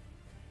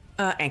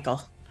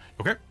 Ankle.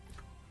 Okay.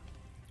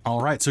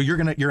 All right. So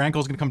your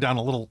ankle's gonna come down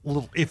a little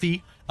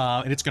iffy,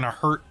 and it's gonna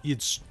hurt.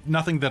 It's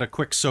nothing that a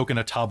quick soak in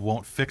a tub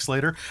won't fix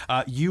later.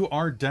 You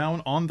are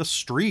down on the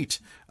street.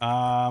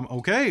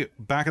 Okay.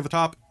 Back at the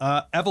top,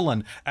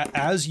 Evelyn.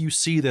 As you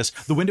see this,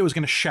 the window is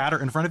gonna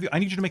shatter in front of you. I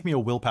need you to make me a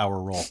willpower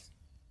roll,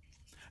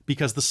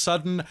 because the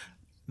sudden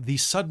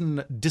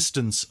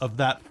distance of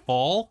that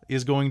fall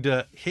is going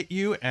to hit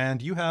you,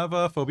 and you have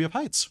a phobia of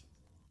heights.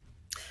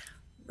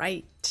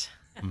 Right.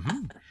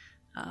 Mm-hmm.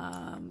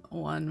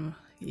 1,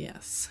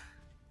 yes.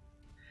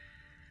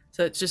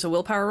 So it's just a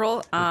willpower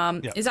roll.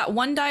 Yeah. Is that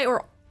 1 die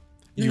or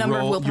number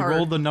of willpower? You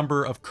roll the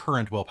number of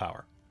current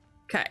willpower.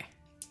 Okay.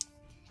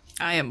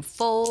 I am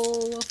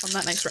full from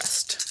that nice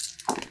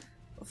rest.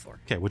 Before.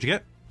 Okay, what'd you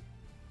get?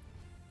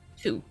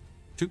 2.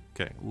 2.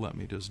 Okay, let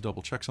me just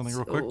double check something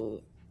real quick.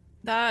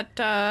 That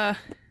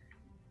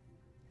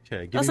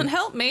Okay, doesn't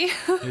help me.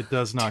 It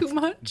does not. Too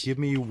much. Give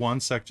me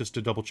 1 sec just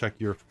to double check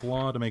your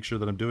flaw to make sure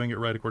that I'm doing it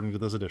right according to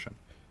this edition.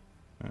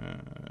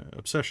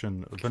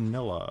 Obsession,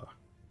 vanilla.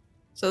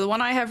 So the one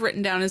I have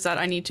written down is that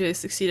I need to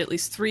succeed at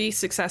least 3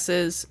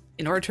 successes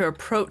in order to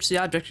approach the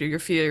object of your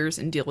fears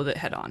and deal with it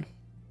head on.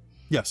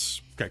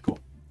 Yes. Okay, cool.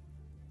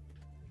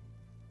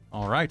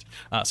 All right.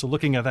 So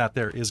looking at that,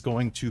 there is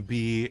going to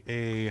be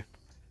a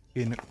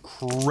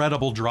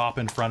incredible drop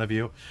in front of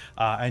you,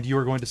 and you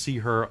are going to see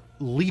her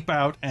leap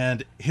out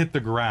and hit the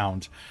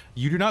ground.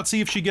 You do not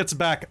see if she gets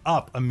back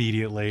up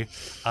immediately,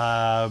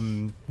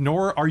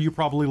 nor are you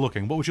probably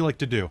looking. What would you like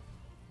to do?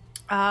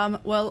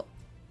 Well,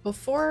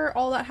 before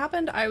all that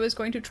happened, I was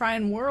going to try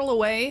and whirl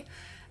away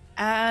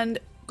and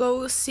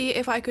go see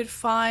if I could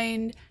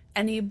find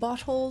any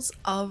bottles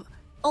of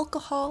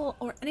alcohol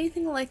or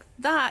anything like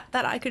that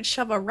that I could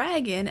shove a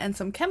rag in and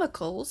some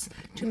chemicals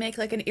to make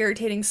like an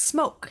irritating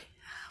smoke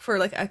for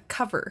like a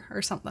cover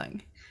or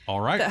something. All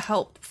right. To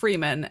help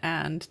Freeman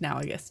and now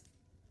I guess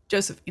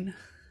Josephine.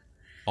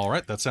 All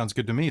right, that sounds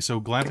good to me. So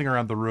glancing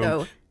around the room.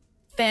 So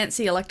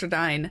fancy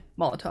Electrodyne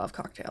Molotov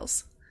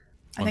cocktails.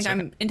 I think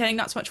I'm intending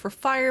not so much for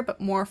fire, but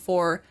more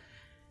for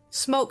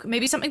smoke.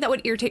 Maybe something that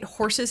would irritate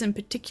horses in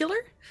particular,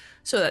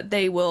 so that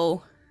they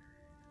will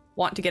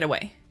want to get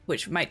away,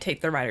 which might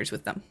take their riders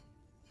with them.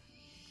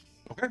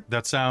 Okay,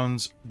 that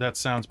sounds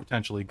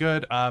potentially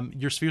good.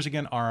 Your spheres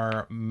again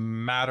are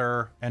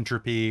matter,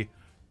 entropy,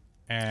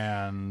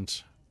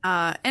 and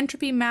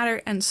Entropy,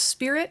 matter, and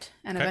spirit,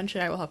 and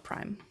eventually I will have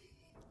prime.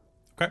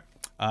 okay.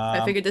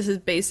 I figured this is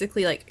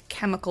basically like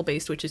chemical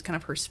based, which is kind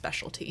of her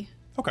specialty.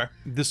 Okay,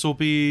 this will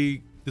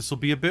be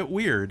a bit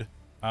weird,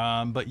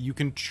 but you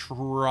can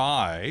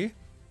try.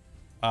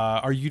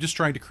 Are you just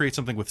trying to create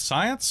something with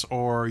science,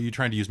 or are you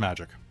trying to use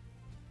magic?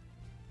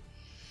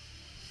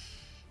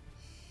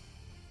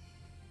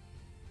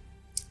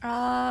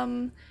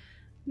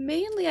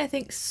 Mainly I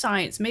think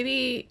science.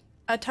 Maybe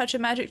a touch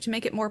of magic to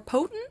make it more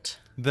potent.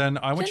 Then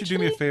I want you to do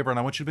me a favor, and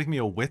I want you to make me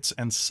a wits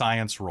and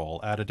science roll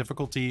at a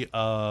difficulty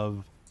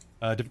of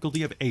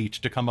 8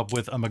 to come up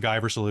with a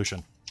MacGyver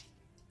solution.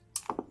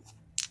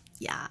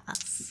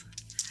 Yes.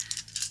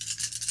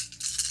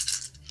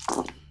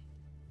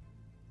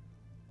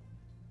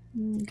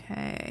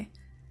 Okay.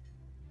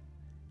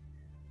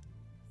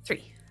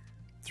 3.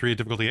 3 at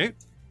difficulty 8.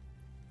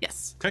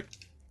 Yes. Okay.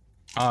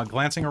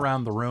 Glancing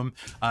around the room,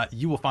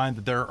 you will find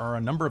that there are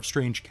a number of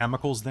strange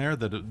chemicals there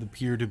that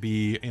appear to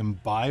be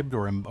imbibed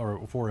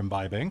or for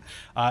imbibing.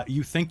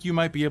 You think you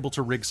might be able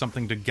to rig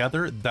something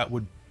together that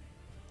would...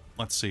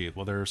 Let's see.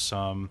 Well, there's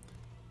some...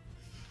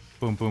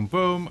 Boom, boom,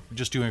 boom.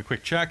 Just doing a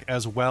quick check,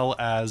 as well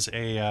as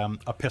a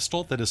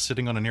pistol that is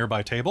sitting on a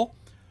nearby table.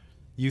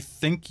 You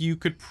think you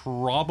could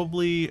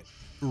probably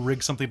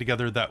rig something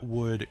together that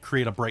would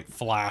create a bright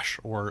flash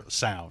or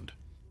sound.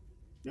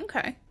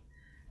 Okay.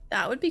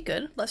 That would be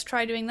good. Let's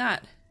try doing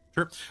that.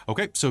 Sure.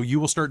 Okay, so you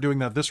will start doing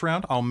that this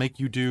round. I'll make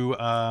you do...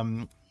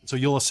 so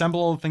you'll assemble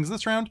all the things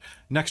this round.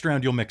 Next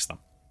round, you'll mix them.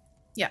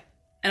 Yeah.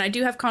 And I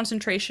do have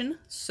concentration,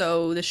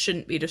 so this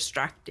shouldn't be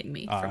distracting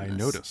me from this. I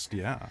noticed,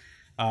 yeah.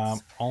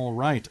 All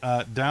right.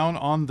 Down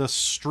on the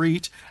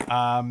street,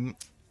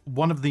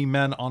 one of the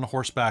men on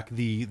horseback,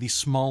 the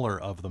smaller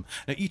of them.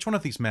 Now, each one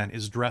of these men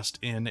is dressed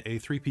in a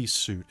 3-piece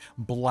suit,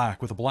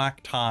 black, with a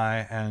black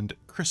tie and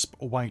crisp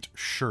white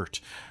shirt.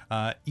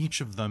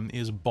 Each of them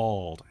is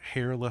bald,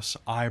 hairless,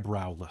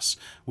 eyebrowless,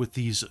 with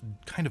these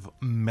kind of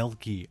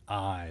milky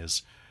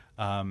eyes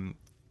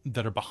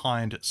that are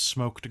behind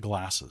smoked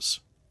glasses.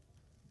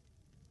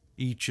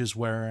 Each is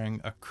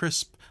wearing a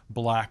crisp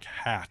black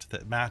hat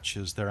that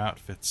matches their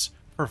outfits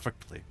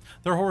perfectly.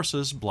 Their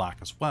horses, black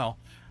as well,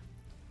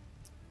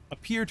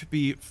 appear to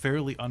be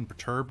fairly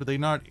unperturbed. They're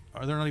not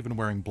even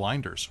wearing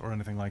blinders or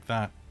anything like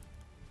that.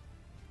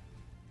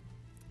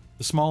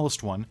 The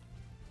smallest one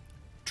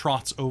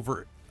trots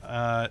over,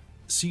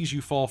 sees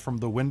you fall from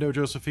the window,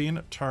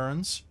 Josephine,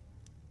 turns.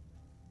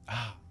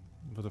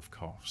 But of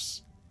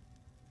course.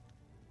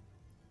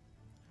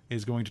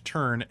 Is going to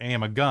turn,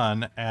 aim a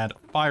gun, and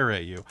fire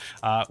at you.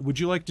 Would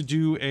you like to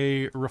do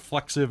a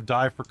reflexive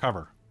dive for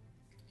cover?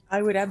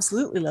 I would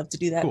absolutely love to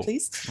do that, Cool.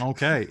 please.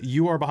 Okay,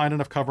 you are behind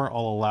enough cover. I'll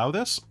allow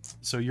this.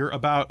 So you're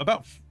about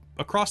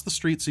across the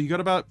street. So you got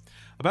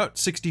about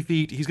 60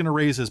 feet. He's going to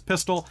raise his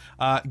pistol.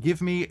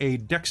 Give me a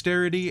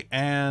dexterity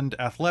and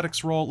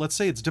athletics roll. Let's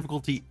say it's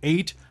difficulty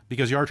 8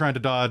 because you are trying to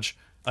dodge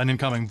an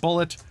incoming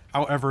bullet.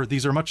 However,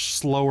 these are much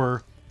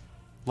slower,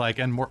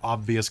 and more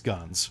obvious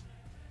guns.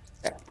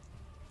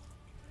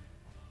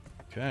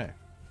 Okay.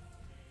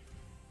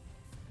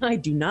 I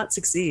do not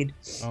succeed.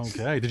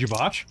 Okay. Did you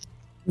botch?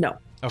 No.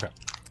 Okay.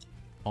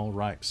 All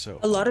right. So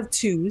A lot of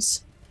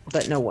 2s,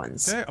 but no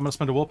 1s. okay, I'm gonna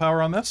spend a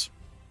willpower on this.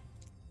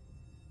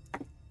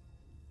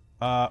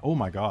 Oh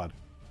my god.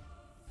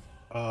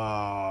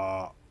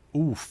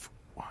 Oof.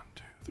 1,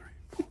 2, 3,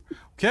 4.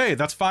 Okay,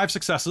 that's 5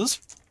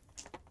 successes.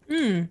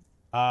 Good.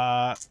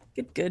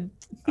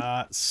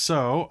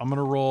 So I'm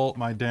gonna roll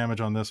my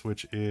damage on this,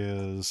 which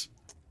is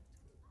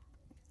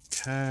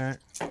okay.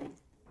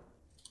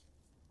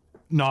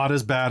 Not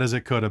as bad as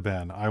it could have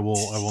been. I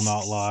will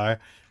not lie.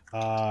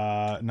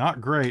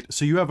 Not great.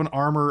 So you have an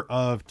armor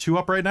of 2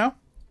 up right now?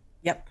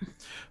 Yep.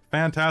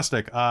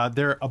 Fantastic.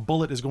 A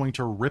bullet is going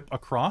to rip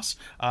across.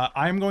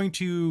 I'm going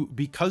to,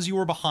 because you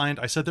were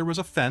behind, I said there was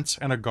a fence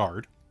and a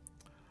guard.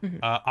 Mm-hmm.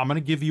 I'm going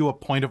to give you a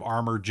point of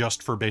armor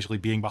just for basically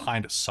being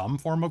behind some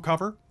form of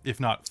cover, if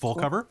not full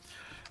cover.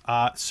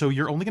 So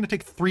you're only going to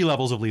take 3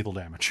 levels of lethal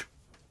damage.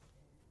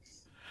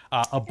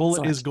 A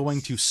bullet is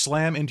going to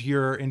slam into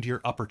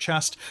your upper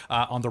chest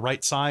on the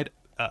right side,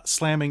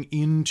 slamming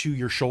into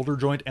your shoulder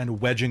joint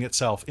and wedging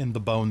itself in the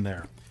bone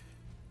there.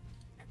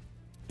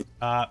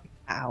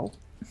 Ow.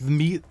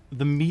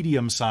 the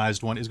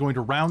medium-sized one is going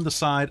to round the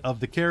side of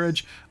the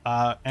carriage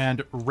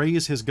and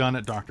raise his gun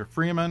at Dr.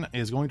 Freeman,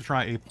 is going to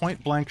try a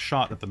point-blank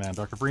shot at the man.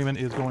 Dr. Freeman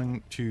is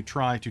going to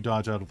try to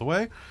dodge out of the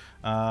way.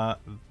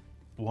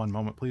 One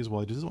moment, please,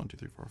 while I do this. 1, 2,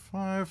 3, 4,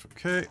 5.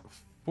 Okay,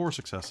 4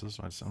 successes.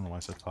 I don't know why I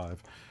said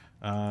 5.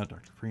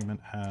 Dr. Freeman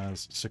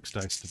has 6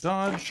 dice to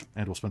dodge,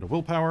 and will spend a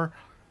willpower.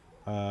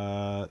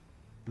 That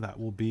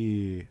will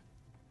be...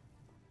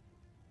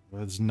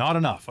 It's not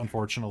enough,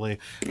 unfortunately.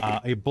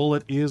 A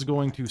bullet is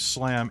going to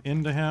slam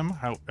into him.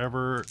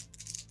 However...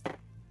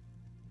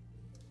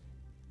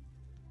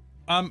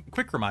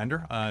 quick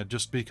reminder,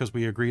 just because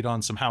we agreed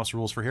on some house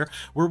rules for here.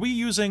 Were we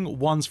using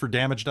 1s for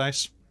damage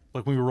dice?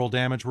 Like when we roll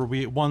damage, were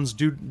we 1s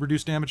do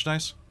reduce damage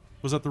dice?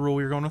 Was that the rule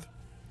we were going with?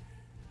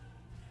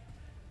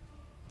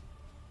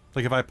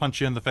 Like if I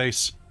punch you in the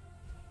face?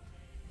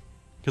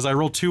 Because I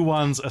rolled 2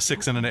 1s, a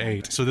 6, and an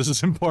 8, so this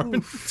is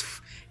important.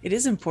 Oof. It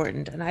is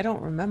important, and I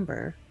don't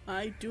remember.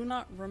 I do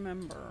not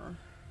remember.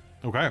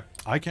 Okay,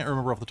 I can't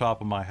remember off the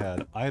top of my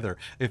head either.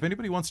 If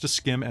anybody wants to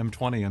skim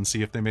M20 and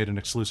see if they made an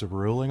exclusive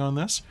ruling on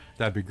this,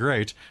 that'd be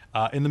great.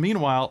 In the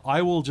meanwhile,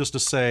 I will just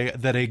say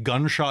that a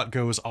gunshot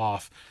goes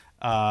off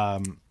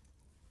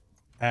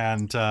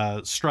and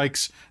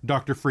strikes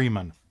Dr.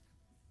 Freeman.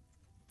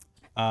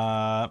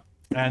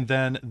 And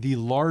then the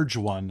large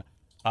one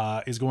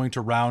is going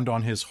to round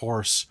on his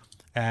horse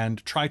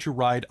and try to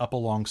ride up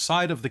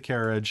alongside of the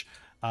carriage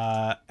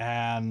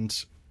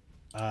and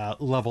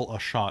level a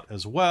shot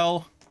as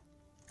well.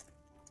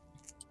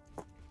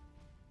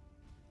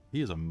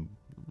 He's an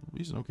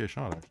okay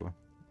shot, actually.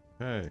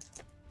 Okay.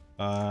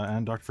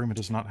 And Dr. Freeman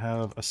does not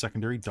have a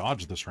secondary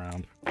dodge this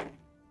round.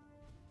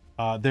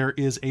 There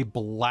is a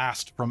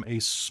blast from a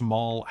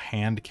small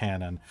hand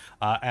cannon.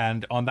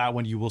 And on that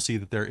one, you will see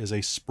that there is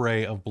a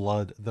spray of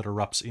blood that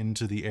erupts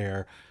into the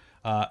air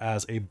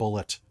as a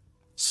bullet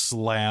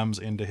slams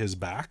into his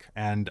back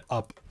and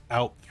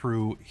out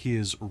through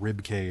his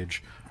rib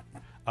cage.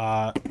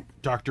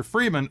 Dr.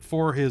 Freeman,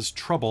 for his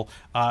trouble,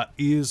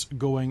 is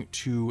going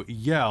to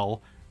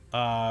yell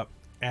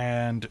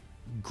and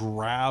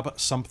grab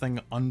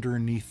something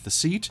underneath the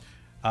seat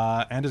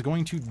and is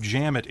going to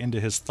jam it into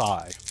his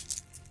thigh.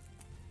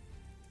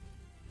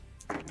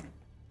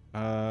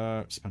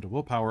 Spend a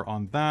willpower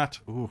on that.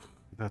 Ooh,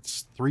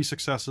 that's 3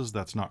 successes.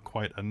 That's not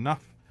quite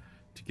enough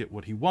to get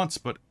what he wants,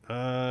 but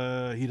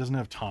he doesn't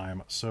have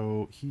time,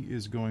 so he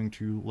is going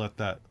to let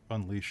that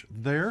unleash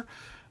there.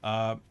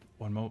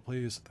 One moment,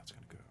 please. That's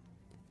gonna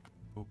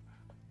go.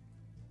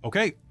 Oh.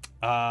 Okay.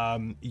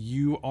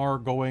 You are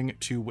going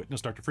to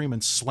witness Dr.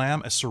 Freeman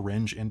slam a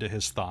syringe into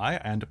his thigh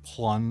and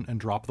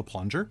drop the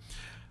plunger.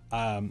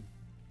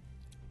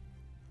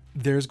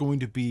 There's going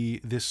to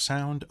be this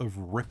sound of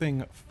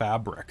ripping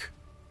fabric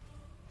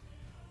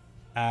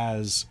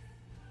as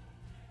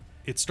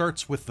it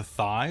starts with the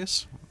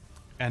thighs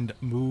and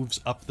moves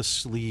up the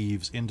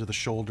sleeves into the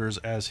shoulders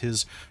as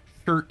his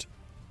shirt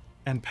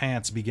and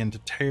pants begin to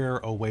tear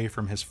away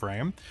from his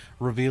frame,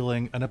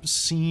 revealing an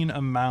obscene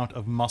amount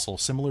of muscle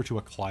similar to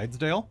a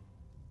Clydesdale.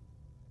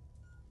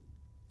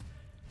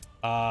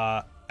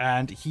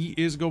 And he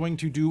is going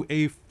to do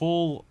a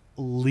full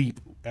leap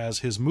as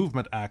his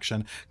movement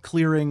action,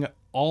 clearing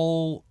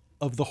all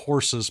of the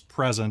horses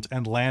present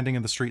and landing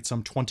in the street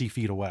some 20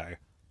 feet away.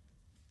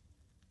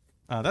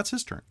 That's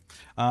his turn.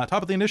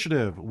 Top of the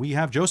initiative, we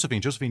have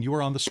Josephine. Josephine, you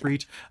are on the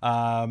street.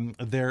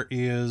 There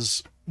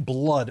is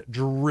blood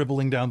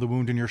dribbling down the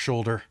wound in your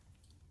shoulder.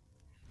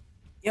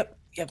 Yep,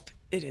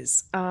 it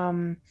is.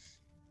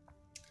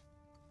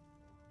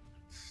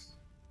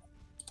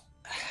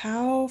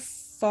 How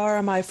far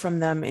am I from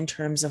them in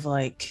terms of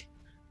like...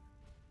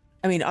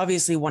 I mean,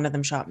 obviously one of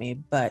them shot me,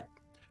 but...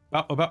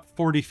 About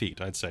 40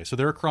 feet, I'd say. So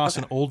they're across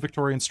an old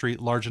Victorian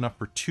street large enough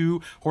for 2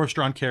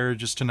 horse-drawn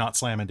carriages to not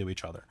slam into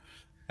each other.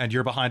 And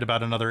you're behind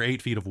about another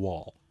 8 feet of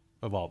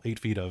 8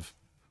 feet of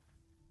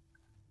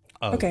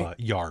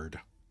yard.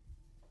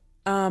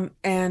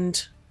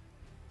 And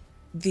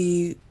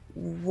the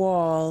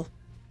wall,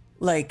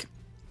 like,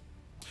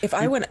 if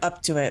I went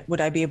up to it, would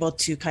I be able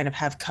to kind of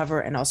have cover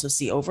and also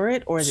see over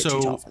it, or is it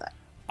too tall for that?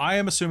 I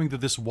am assuming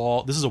that this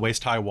is a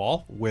waist-high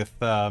wall with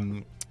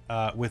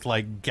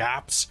like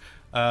gaps,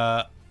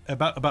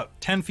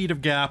 about 10 feet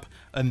of gap,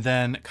 and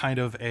then kind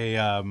of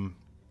a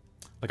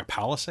like a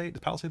palisade. Is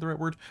palisade the right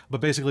word? But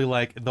basically,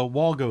 like the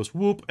wall goes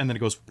whoop, and then it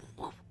goes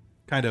whoop,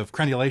 kind of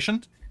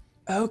crenulation.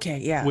 Okay,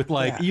 yeah. With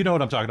like, you know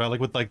what I'm talking about,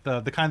 like with like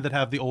the kind that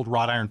have the old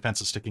wrought iron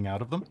fences sticking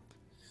out of them.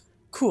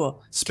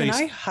 Cool. Space.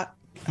 Can I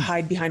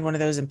hide behind one of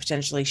those and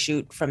potentially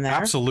shoot from there?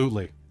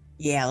 Absolutely.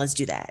 Yeah, let's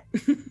do that.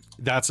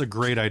 That's a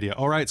great idea.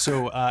 All right,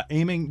 so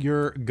aiming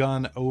your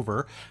gun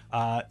over,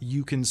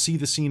 you can see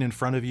the scene in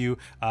front of you.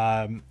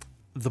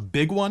 The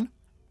big one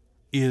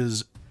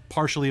is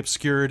partially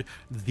obscured.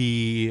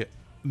 The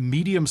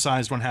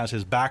medium-sized one has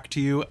his back to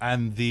you,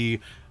 and the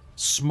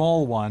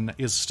small one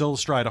is still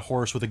astride a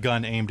horse with a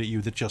gun aimed at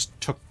you that just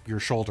took your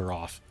shoulder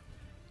off.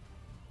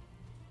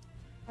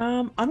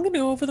 I'm going to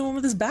go over the one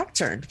with his back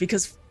turned,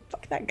 because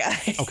fuck that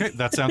guy. Okay,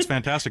 that sounds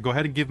fantastic. Go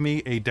ahead and give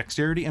me a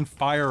dexterity and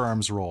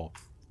firearms roll.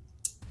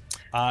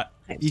 Are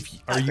you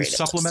great at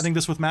supplementing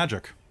this with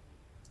magic?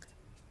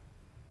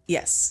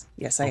 Yes,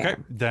 I Okay,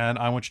 am. then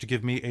I want you to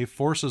give me a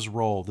forces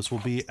roll. This will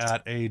be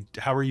at a.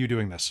 How are you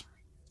doing this?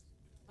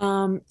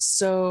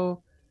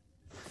 So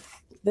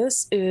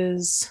this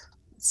is.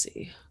 Let's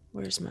see.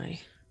 Where's my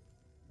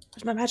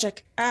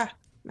magic?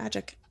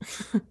 Magic.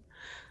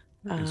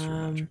 Where is your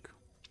magic?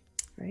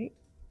 Right.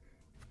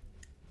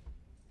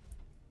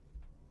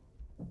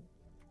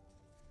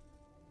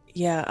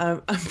 Yeah,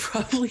 I'm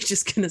probably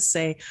just gonna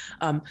say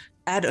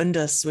ad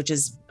undus, which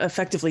is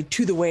effectively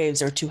to the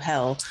waves or to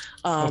hell.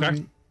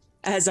 Okay.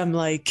 As I'm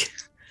like,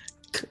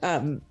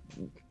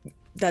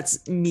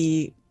 that's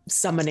me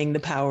summoning the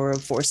power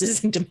of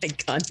forces into my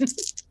gun.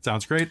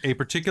 Sounds great. A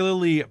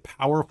particularly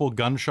powerful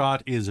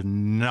gunshot is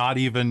not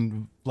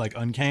even like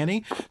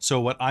uncanny. So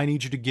what I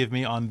need you to give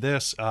me on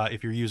this,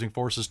 if you're using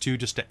forces 2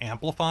 just to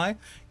amplify,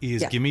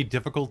 is give me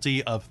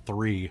difficulty of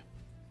 3.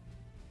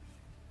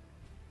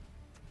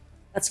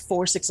 That's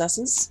 4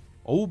 successes.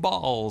 Oh,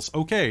 balls.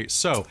 Okay,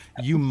 so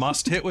you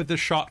must hit with this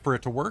shot for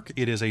it to work.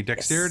 It is a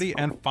dexterity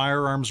and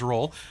firearms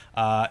roll.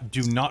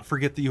 Do not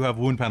forget that you have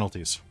wound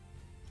penalties.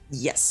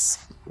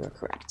 Yes, you're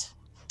correct.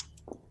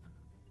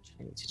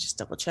 I need to just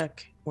double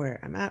check where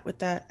I'm at with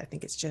that. I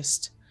think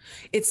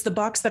it's the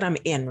box that I'm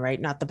in, right?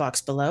 Not the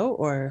box below,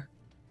 or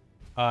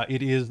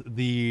it is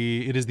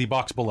the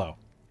box below.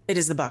 it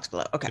is the box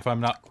below. Okay. If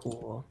I'm not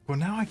Cool. Well,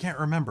 now I can't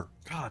remember.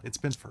 God, it's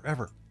been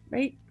forever.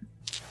 Right?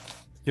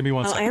 Give me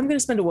one I second. am going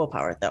to spend a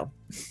willpower though.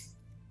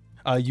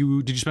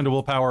 Did you spend a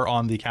willpower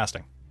on the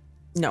casting?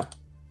 No,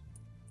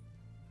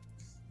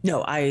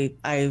 I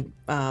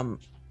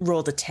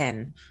rolled a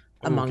 10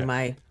 among Okay.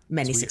 my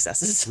many So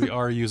successes. We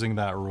are using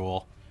that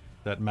rule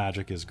that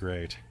magic is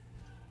great.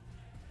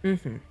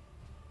 Mm-hmm.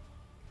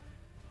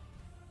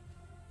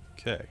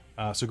 Okay,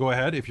 so go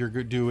ahead if you're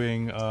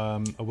doing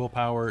a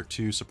willpower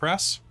to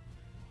suppress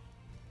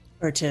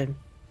Or to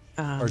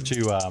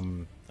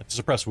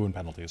suppress wound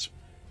penalties.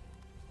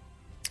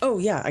 Oh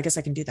yeah, I guess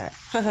I can do that.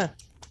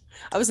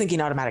 I was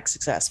thinking automatic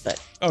success,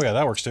 but Oh yeah,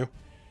 that works too.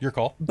 Your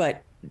call.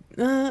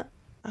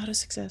 auto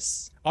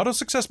success. Auto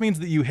success means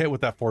that you hit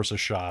with that forces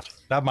shot.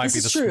 That might This be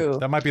is true.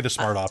 That might be the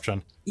smart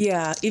option.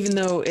 Yeah, even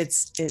though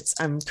it's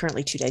I'm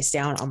currently 2 dice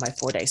down on my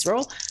 4 dice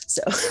roll.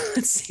 So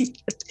let's see.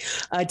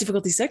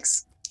 Difficulty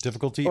 6.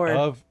 Difficulty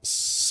of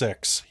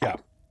 6. Yeah,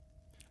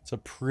 it's a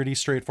pretty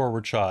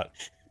straightforward shot.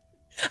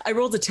 I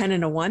rolled a 10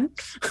 and a 1.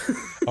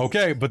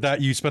 Okay, but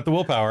that you spent the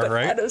willpower,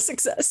 right? Auto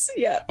success.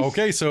 Yeah.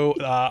 Okay, so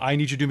I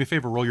need you to do me a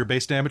favor. Roll your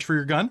base damage for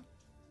your gun.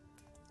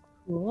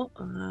 Cool.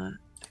 I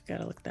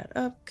gotta look that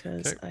up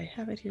because I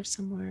have it here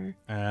somewhere.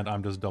 And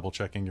I'm just double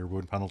checking your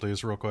wound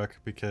penalties real quick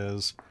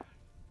because,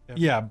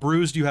 yeah,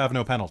 bruised, you have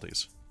no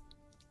penalties.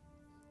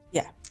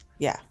 Yeah.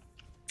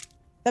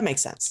 That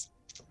makes sense.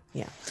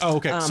 Yeah. Oh,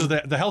 okay. So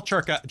the health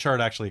chart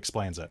actually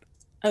explains it.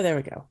 Oh, there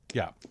we go.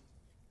 Yeah.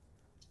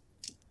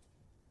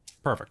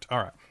 Perfect. All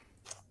right.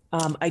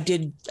 I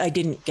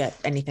didn't get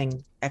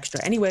anything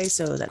extra anyway,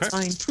 so that's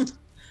fine.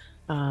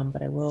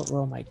 But I will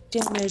roll my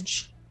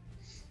damage.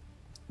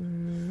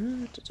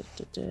 And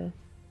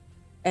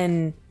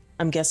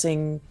I'm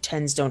guessing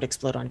 10s don't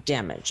explode on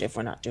damage if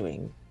we're not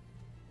doing.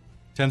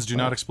 10s do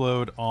not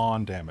explode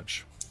on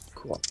damage.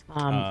 Cool.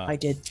 I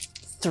did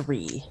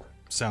 3.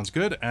 Sounds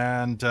good.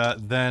 And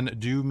then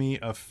do me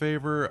a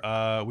favor.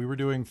 We were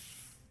doing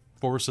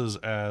forces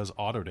as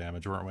auto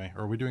damage, weren't we?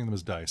 Or are we doing them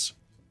as dice?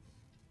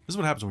 This is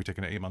what happens when we take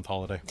an 8-month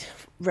holiday.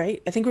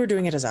 Right? I think we were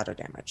doing it as auto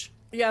damage.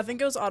 Yeah, I think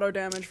it was auto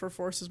damage for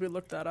forces. We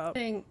looked that up. I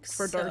think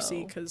For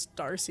Darcy, so. because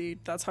Darcy,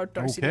 that's how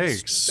Darcy Okay, does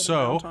stupid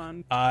so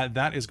amount on.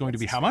 that is going to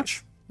be how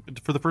much?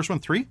 For the first one,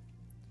 3?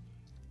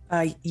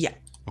 Yeah.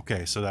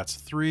 Okay, so that's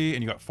 3,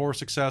 and you got 4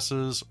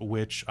 successes,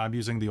 which I'm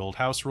using the old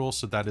house rule,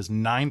 so that is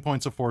 9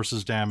 points of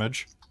forces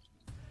damage.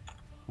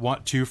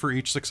 2 for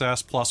each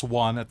success, plus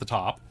 1 at the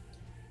top.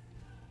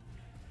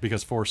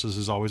 Because forces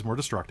is always more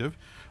destructive,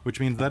 which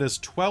means that is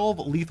 12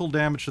 lethal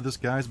damage to this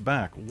guy's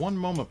back. One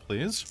moment,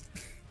 please.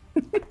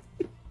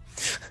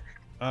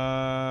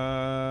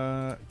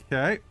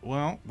 Okay,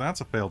 well,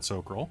 that's a failed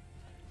soak roll.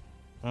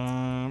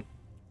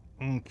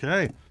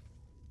 Okay.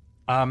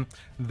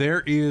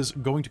 There is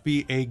going to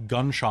be a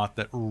gunshot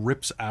that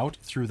rips out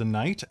through the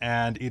night,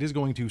 and it is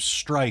going to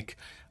strike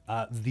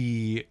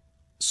the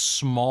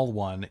small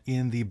one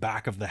in the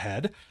back of the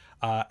head.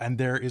 And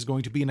there is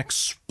going to be an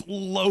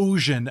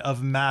explosion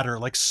of matter,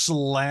 like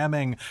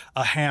slamming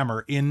a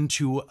hammer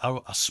into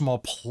a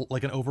small,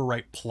 like an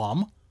overripe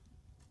plum.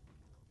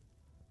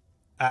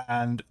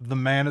 And the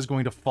man is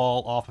going to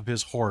fall off of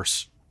his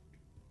horse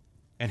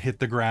and hit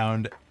the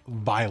ground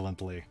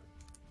violently.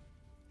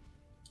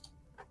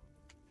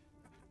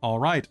 All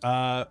right.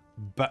 And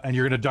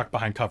you're going to duck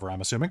behind cover, I'm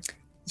assuming?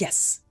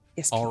 Yes.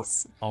 Yes,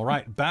 please. All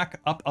right.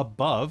 Back up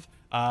above.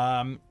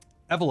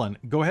 Evelyn,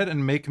 go ahead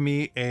and make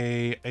me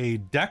a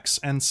dex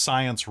and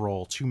science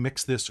roll to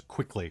mix this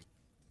quickly.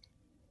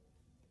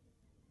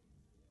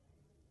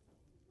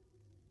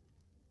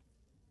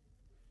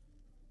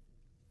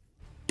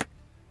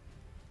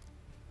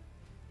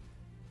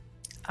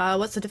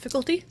 What's the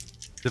difficulty?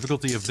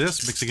 Difficulty of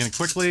this, mixing it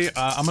quickly.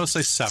 I'm going to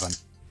say 7.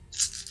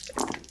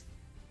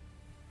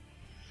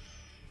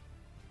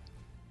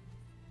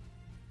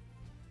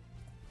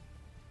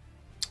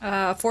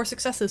 Four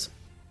successes.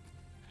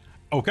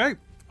 Okay.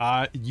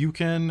 You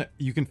can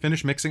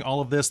finish mixing all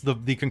of this.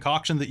 The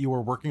concoction that you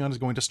are working on is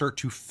going to start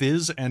to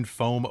fizz and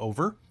foam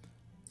over.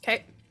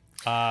 Okay.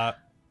 And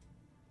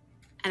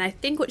I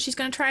think what she's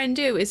going to try and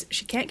do is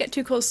she can't get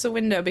too close to the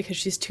window because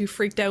she's too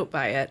freaked out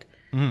by it,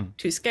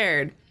 too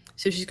scared.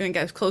 So she's going to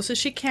get as close as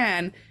she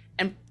can.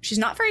 And she's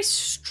not very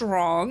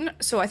strong,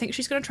 so I think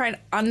she's going to try and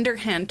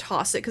underhand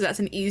toss it because that's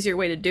an easier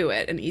way to do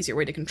it, an easier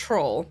way to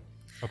control.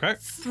 Okay.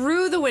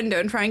 Through the window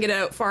and try and get it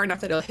out far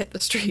enough that it'll hit the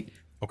street.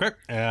 Okay.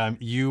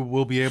 You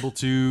will be able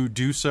to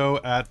do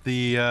so at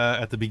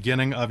the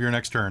beginning of your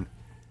next turn.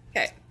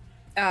 Okay.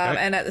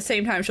 And at the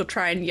same time, she'll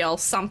try and yell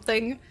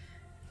something.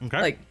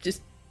 Okay. Like,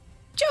 just,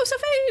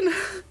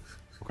 Josephine!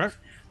 Okay.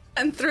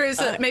 And through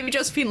so that maybe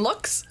Josephine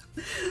looks.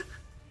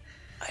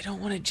 I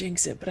don't want to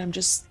jinx it, but I'm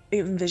just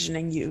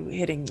envisioning you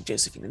hitting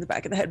Josephine in the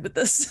back of the head with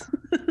this.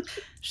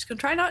 She's going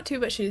to try not to,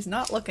 but she's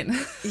not looking.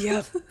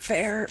 Yep,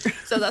 fair.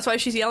 So that's why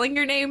she's yelling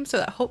your name, so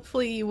that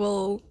hopefully you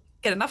will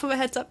get enough of a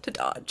heads up to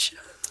dodge.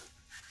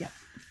 Yep.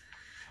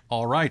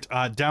 All right.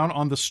 Down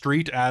on the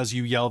street, as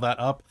you yell that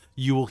up,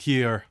 you will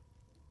hear,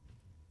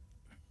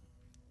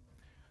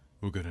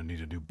 "We're going to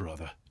need a new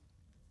brother."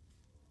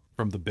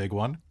 From the big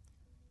one.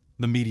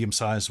 The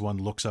medium-sized one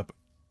looks up.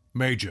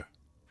 "Major.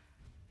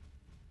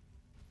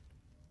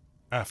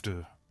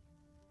 After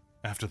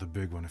the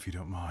big one, if you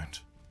don't mind."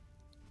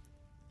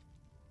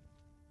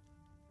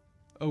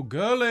 "Oh,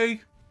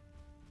 girly!"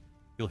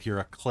 You'll hear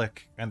a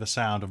click and the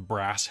sound of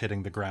brass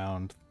hitting the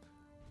ground.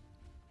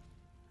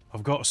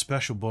 "I've got a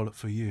special bullet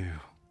for you."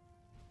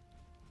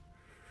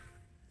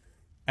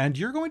 And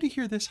you're going to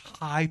hear this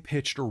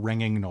high-pitched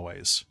ringing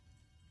noise.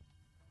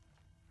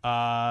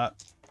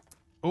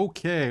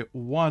 Okay,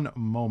 one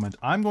moment.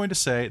 I'm going to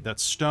say that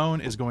Stone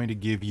is going to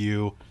give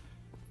you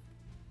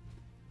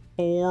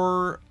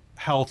 4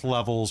 health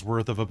levels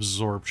worth of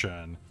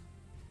absorption.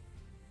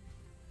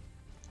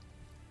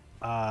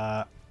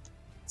 Let's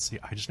see,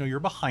 I just know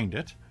you're behind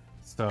it.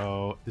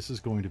 So this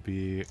is going to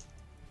be,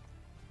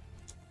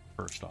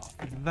 first off,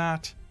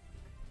 that.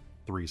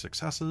 3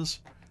 successes.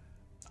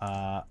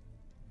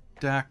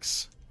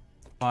 Dex,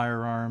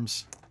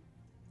 firearms.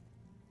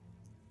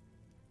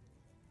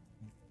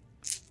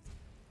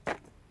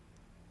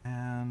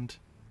 And,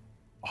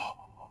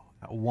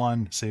 that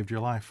 1 saved your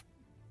life.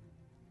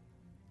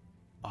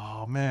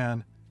 Oh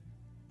man.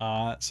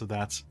 So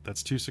that's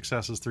 2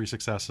 successes, 3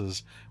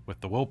 successes with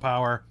the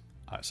willpower.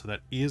 So that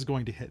is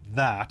going to hit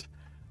that.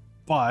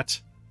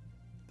 But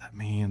that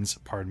means,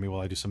 pardon me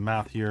while I do some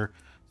math here.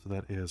 So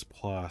that is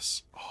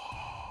plus.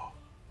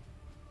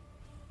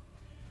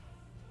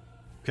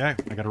 Okay,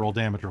 I gotta roll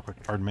damage real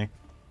quick. Pardon me.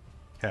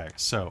 Okay,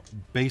 so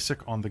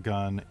basic on the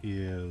gun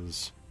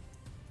is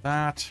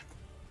that.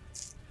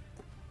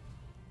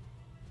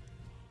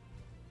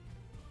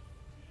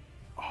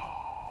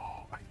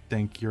 I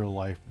think your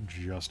life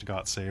just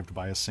got saved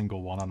by a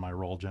single one on my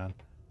roll, Jen.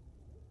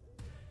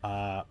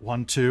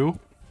 1, 2.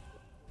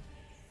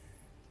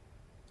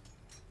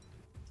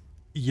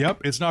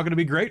 Yep, it's not going to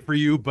be great for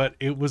you, but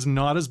it was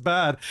not as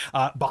bad.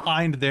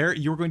 Behind there,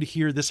 you're going to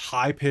hear this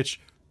high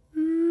pitch,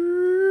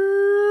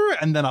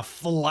 and then a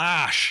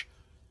flash,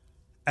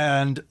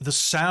 and the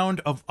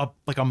sound of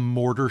like a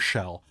mortar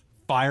shell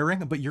firing,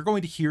 but you're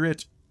going to hear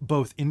it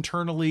both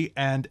internally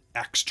and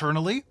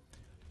externally.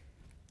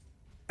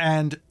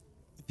 And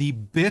the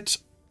bit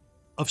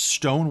of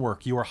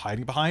stonework you are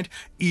hiding behind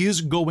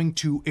is going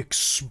to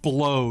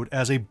explode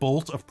as a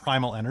bolt of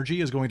primal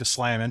energy is going to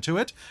slam into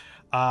it.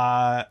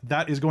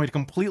 That is going to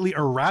completely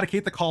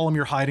eradicate the column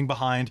you're hiding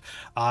behind.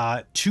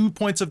 2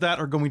 points of that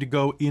are going to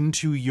go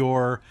into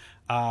your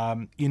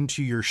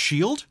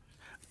shield.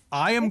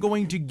 I am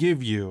going to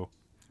give you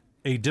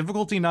a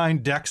difficulty 9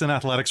 dex and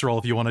athletics roll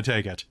if you want to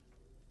take it.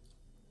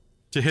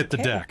 To hit the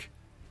deck.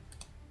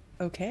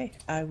 Okay,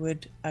 I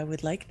would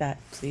like that,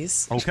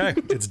 please. Okay,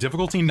 it's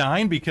difficulty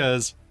 9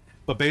 because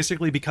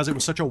it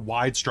was such a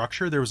wide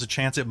structure, there was a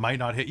chance it might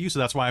not hit you, so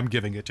that's why I'm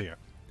giving it to you.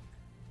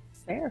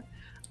 Fair.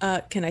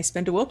 Can I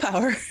spend a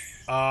willpower?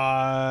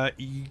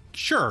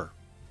 Sure.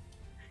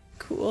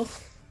 Cool.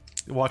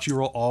 Watch you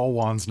roll all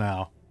ones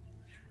now.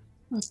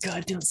 Oh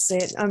God, don't say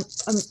it.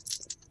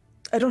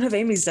 I don't have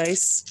Amy's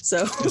dice,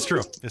 so. It's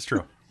true. It's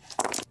true.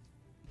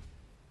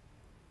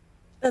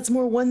 That's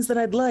more ones than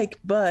I'd like,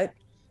 but.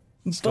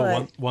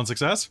 Still one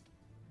success?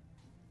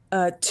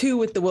 2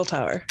 with the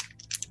willpower.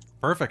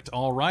 Perfect.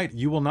 All right.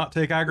 You will not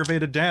take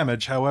aggravated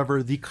damage.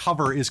 However, the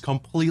cover is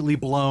completely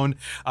blown.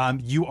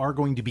 You are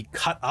going to be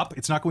cut up.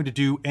 It's not going to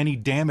do any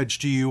damage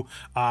to you,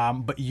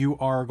 but you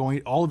are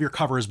going. All of your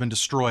cover has been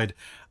destroyed.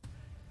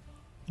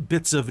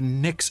 Bits of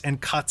nicks and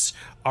cuts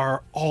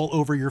are all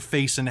over your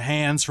face and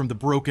hands from the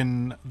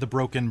broken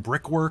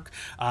brickwork.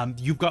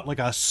 You've got like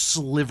a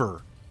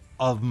sliver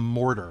of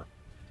mortar,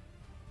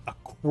 a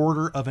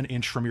quarter of an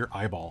inch from your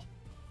eyeball,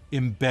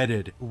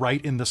 embedded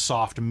right in the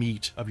soft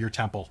meat of your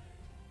temple.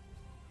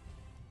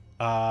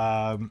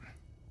 All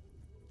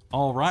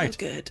right. So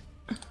good.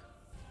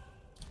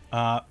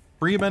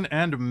 Freeman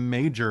and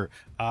Major.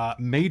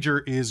 Major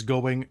is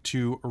going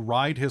to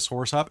ride his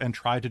horse up and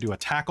try to do a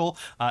tackle.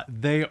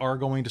 They are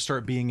going to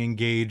start being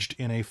engaged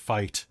in a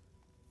fight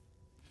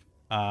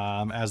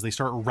as they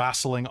start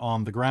wrestling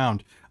on the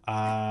ground.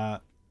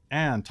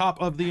 And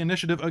top of the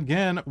initiative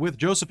again with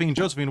Josephine.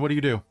 Josephine, what do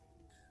you do?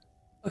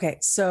 Okay,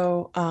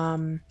 so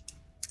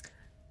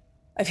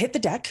I've hit the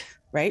deck,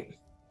 right?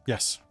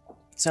 Yes.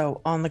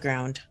 So on the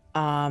ground,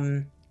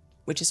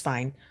 which is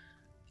fine.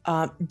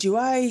 Do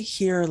I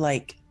hear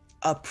like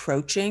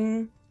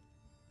approaching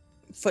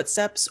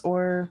footsteps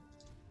or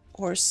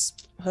horse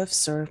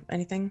hoofs or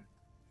anything?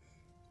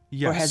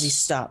 Yes. Or has he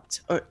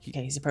stopped? Or,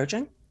 okay, he's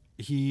approaching?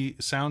 He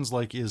sounds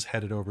like is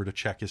headed over to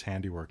check his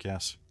handiwork,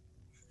 yes.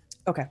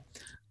 Okay.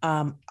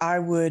 I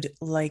would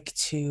like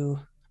to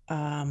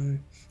try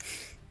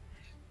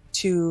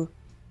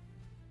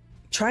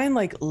and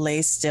like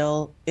lay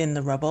still in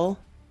the rubble.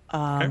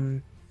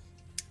 Okay.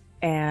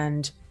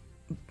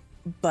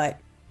 But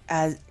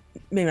as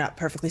maybe not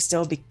perfectly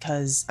still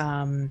because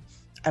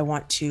I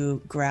want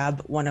to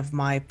grab one of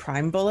my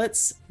prime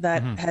bullets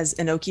that has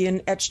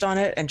Enochian etched on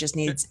it and just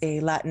needs a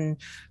Latin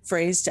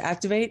phrase to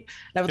activate.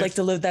 And I would like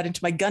to load that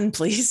into my gun,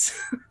 please.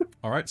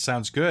 All right,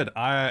 sounds good.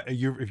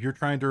 If you're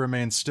trying to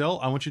remain still,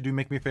 I want you to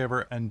make me a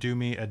favor and do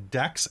me a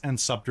dex and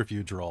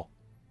subterfuge roll.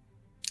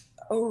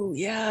 Oh,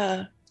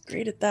 yeah.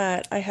 Great at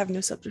that. I have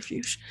no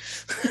subterfuge.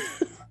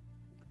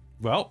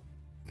 Well,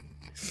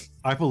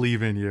 I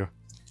believe in you.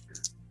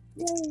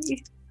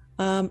 Yay.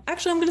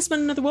 Actually, I'm going to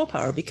spend another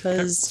willpower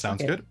because...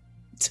 Sounds good.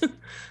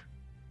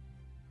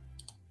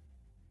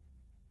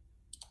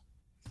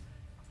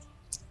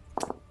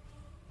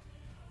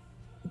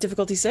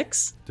 Difficulty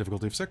 6.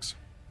 Difficulty of 6.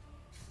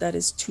 That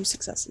is 2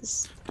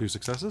 successes. 2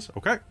 successes.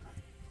 Okay.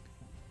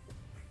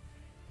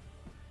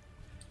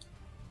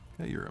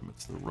 Okay, you're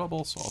amidst the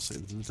rubble, so I'll say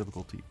this is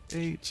difficulty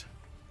 8.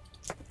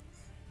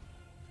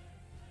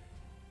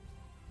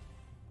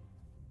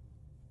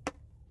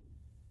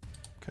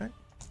 Okay. All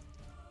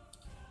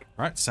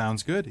right,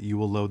 sounds good. You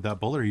will load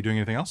that bullet. Are you doing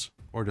anything else?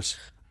 Or just...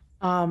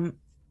 I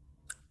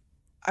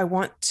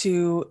want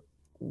to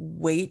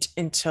wait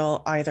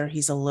until either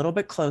he's a little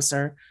bit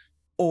closer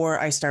or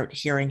I start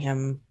hearing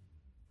him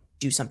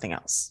do something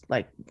else,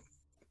 like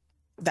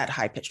that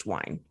high-pitched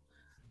whine.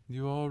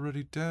 You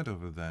already dead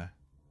over there.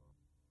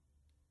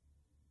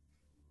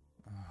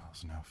 Oh,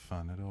 it's no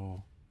fun at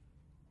all.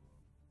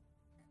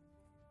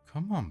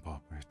 Come on,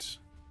 Bobbert.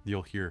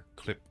 You'll hear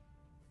clip,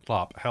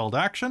 clop, held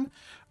action.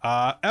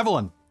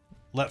 Evelyn,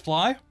 let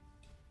fly.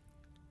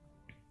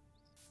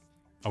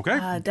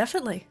 Okay.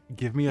 Definitely.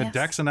 Give me a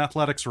dex and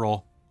athletics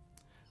roll.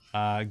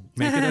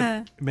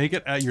 Make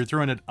it. You're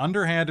throwing it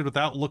underhanded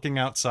without looking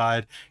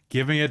outside.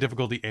 Give me a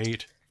difficulty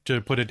 8 to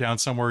put it down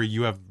somewhere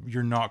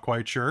you're not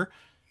quite sure.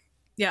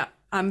 Yeah,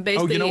 I'm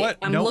basically. You know what?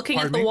 I'm No, looking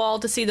at pardon the me. wall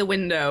to see the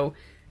window.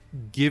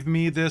 Give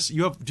me this.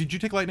 Did you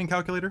take lightning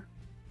calculator?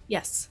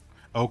 Yes.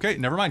 Okay,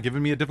 never mind.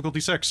 Giving me a difficulty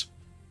 6.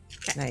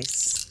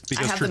 Nice.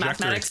 Because I have the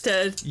mathematics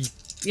to.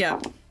 Yeah.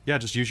 Yeah,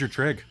 just use your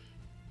trig.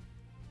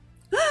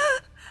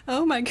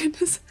 Oh my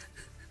goodness.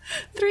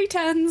 3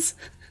 10s.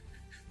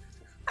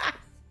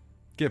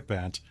 Get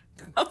bent.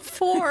 A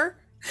 4.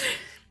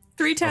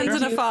 3 10s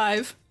and a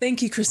 5.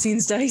 Thank you,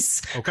 Christine's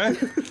dice. Okay.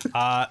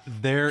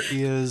 There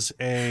is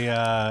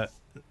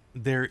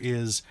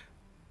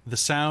the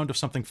sound of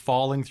something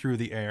falling through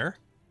the air,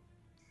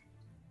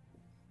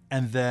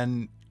 and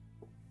then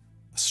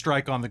a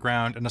strike on the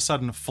ground and a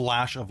sudden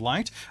flash of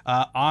light.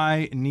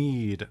 I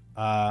need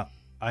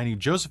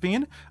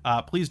Josephine.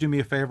 Please do me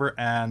a favor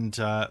and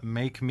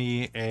make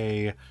me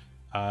a.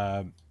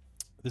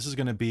 This is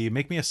going to be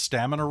make me a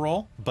stamina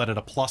roll, but at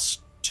a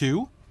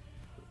 +2.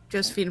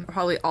 Josephine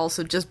probably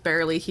also just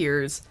barely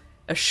hears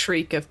a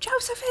shriek of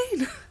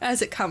Josephine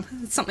as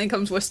something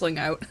comes whistling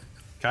out.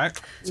 Okay,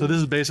 so this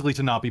is basically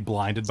to not be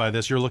blinded by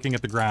this. You're looking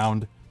at the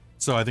ground,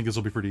 so I think this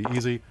will be pretty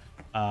easy.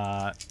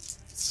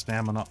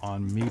 Stamina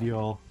on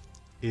medial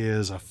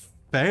is a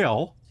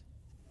fail.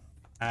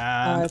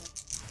 And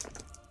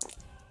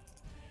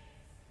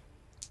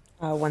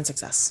 1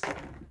 success.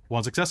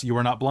 1 success. You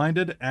are not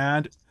blinded.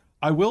 And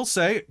I will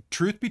say,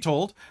 truth be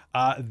told,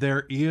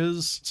 there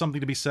is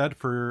something to be said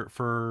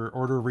for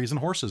order of reason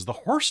horses. The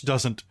horse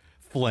doesn't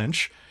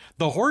flinch.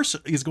 The horse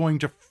is going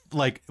to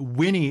like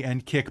whinny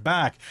and kick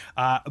back,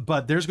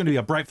 but there's going to be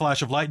a bright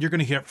flash of light. You're going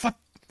to hear,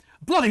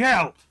 bloody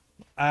hell!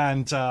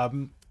 And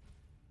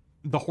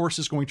the horse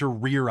is going to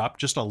rear up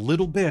just a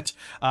little bit.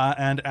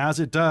 And as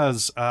it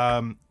does,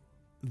 the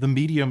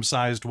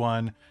medium-sized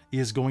one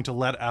is going to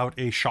let out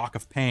a shock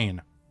of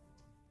pain.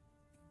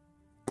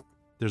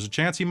 There's a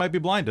chance he might be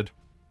blinded.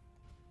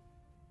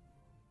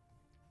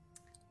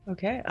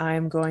 Okay,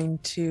 I'm going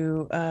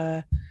to,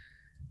 I'm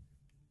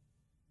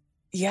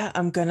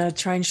going to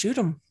try and shoot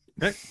him.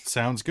 Okay,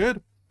 sounds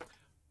good.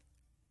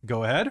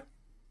 Go ahead.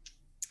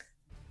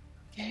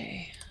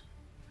 Okay.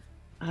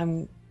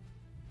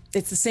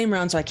 It's the same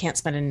round, so I can't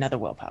spend another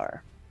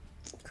willpower.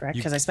 Correct?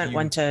 Because I spent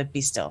 1 to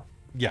be still.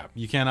 Yeah,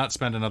 you cannot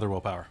spend another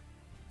willpower.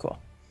 Cool.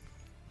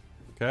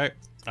 Okay.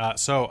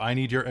 So I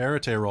need your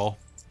Arete roll.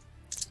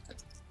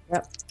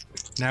 Yep.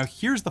 Now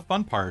here's the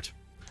fun part.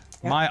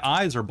 Yep. My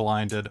eyes are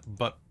blinded,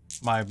 but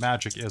my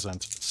magic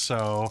isn't.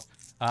 So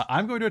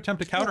I'm going to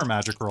attempt a counter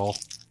magic roll.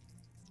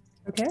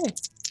 Okay.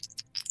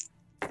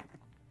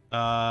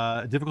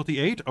 Difficulty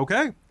 8.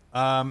 Okay.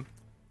 How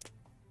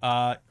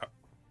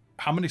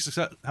many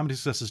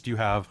successes do you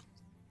have?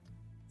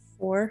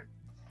 4.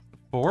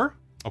 4?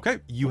 Okay.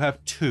 You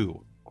have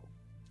 2.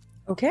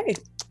 Okay.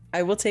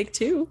 I will take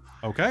 2.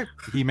 Okay.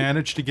 He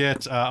managed to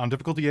get on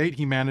difficulty 8.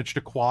 He managed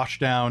to quash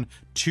down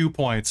 2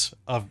 points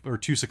or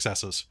 2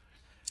 successes.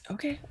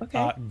 Okay.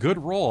 Okay. Good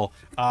roll.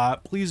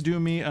 Please do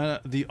me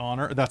the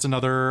honor. That's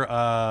another.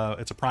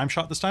 It's a prime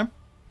shot this time.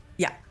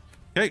 Yeah.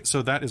 Okay,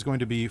 so that is going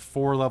to be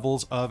 4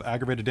 levels of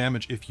aggravated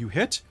damage if you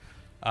hit.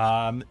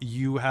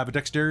 You have a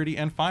dexterity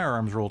and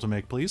firearms roll to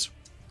make, please.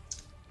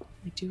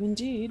 I do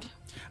indeed.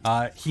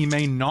 He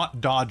may not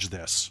dodge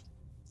this.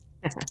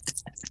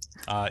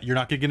 You're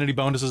not going to get any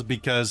bonuses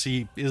because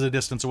he is a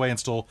distance away and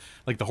still,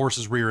 like, the horse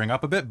is rearing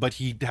up a bit, but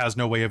he has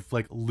no way of,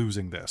 like,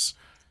 losing this.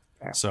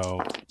 Fair.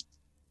 So.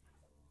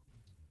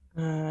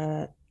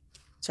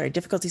 Sorry,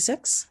 difficulty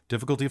 6?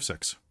 Difficulty of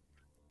 6.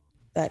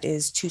 That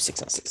is 2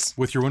 successes.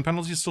 With your win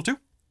penalty still 2?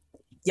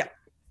 Yeah.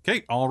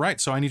 Okay, all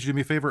right. So I need you to do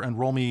me a favor and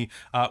roll me.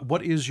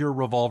 What is your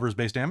revolver's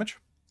base damage?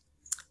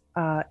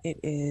 It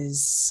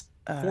is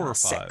 4 or 5?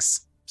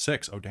 6.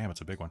 6. Oh, damn,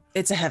 it's a big one.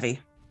 It's a heavy.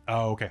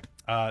 Oh, okay.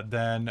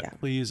 Then Yeah.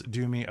 please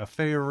do me a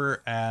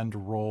favor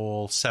and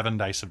roll 7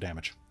 dice of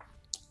damage.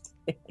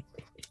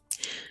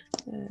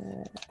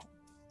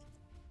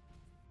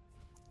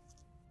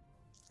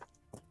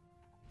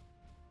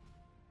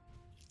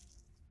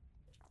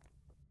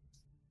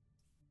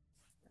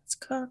 That's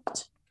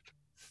cocked.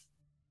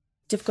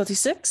 Difficulty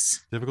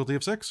 6. Difficulty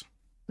of 6.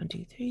 1,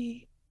 2,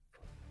 3.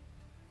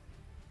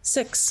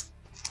 6.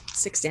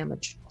 6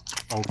 damage.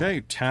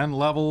 Okay, 10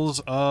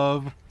 levels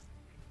of...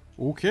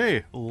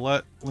 Okay,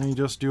 let me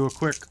just do a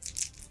quick...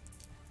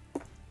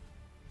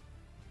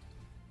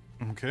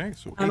 Okay,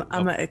 so... I'm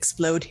gonna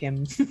explode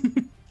him.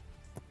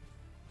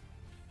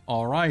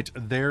 All right,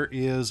 there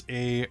is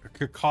a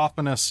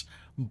cacophonous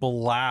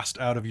blast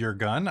out of your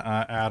gun.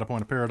 Add a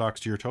point of paradox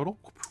to your total.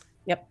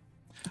 Yep.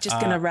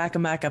 Just gonna rack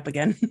him back up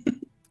again.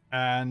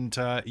 And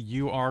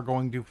you are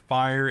going to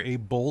fire a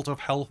bolt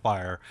of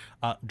hellfire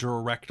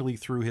directly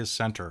through his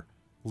center,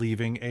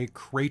 leaving a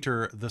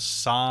crater the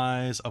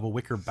size of a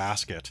wicker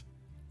basket.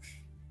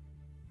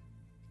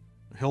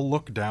 He'll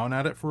look down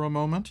at it for a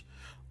moment.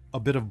 A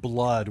bit of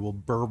blood will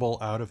burble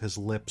out of his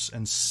lips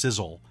and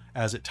sizzle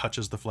as it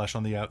touches the flesh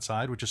on the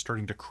outside, which is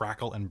starting to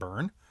crackle and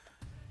burn.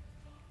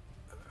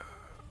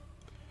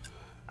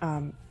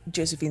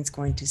 Josephine's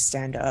going to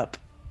stand up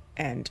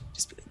and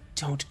just be like,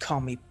 "Don't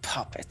call me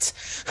puppet."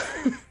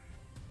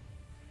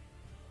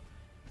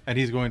 And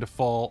he's going to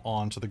fall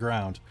onto the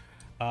ground.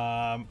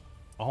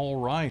 All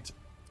right.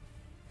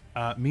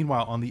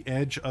 Meanwhile, on the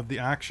edge of the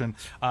action,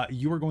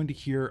 you are going to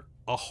hear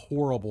a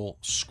horrible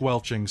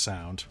squelching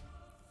sound.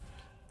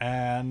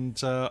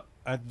 And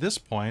at this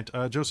point,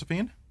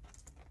 Josephine,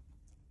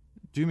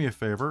 do me a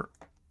favor.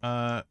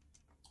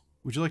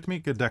 Would you like to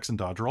make a Dex and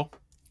Dodge roll?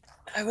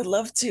 I would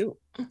love to.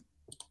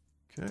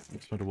 Okay,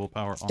 let's put a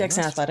willpower on Dex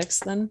this. and athletics,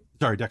 then.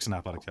 Sorry, Dex and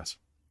Athletics, yes.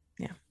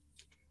 Yeah.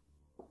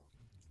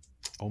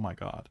 Oh my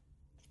god.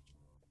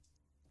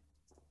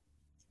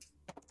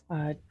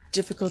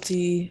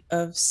 Difficulty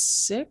of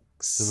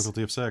 6.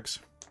 Difficulty of 6.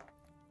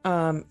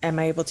 Am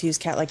I able to use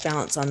cat-like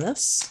balance on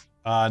this?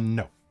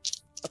 No.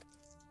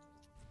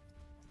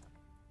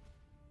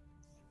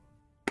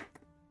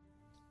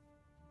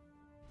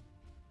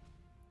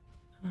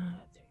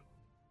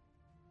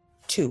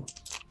 Two.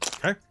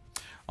 Okay.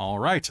 All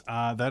right.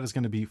 That is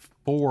going to be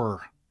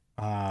 4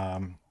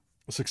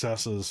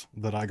 successes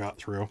that I got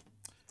through.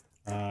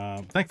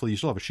 Thankfully, you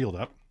still have a shield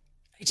up.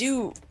 I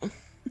do.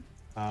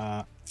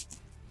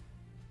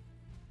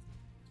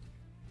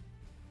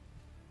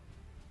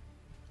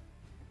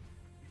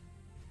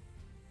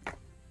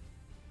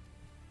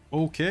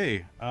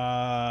 Okay.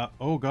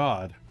 Oh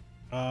god.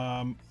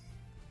 One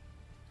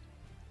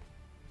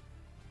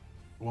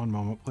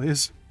moment,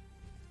 please.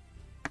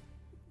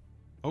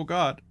 Oh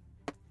god.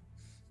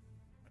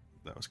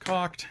 That was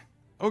cocked.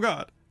 Oh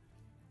god.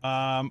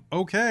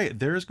 Okay,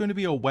 there's going to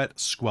be a wet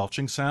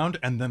squelching sound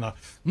and then a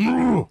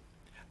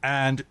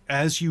and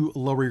as you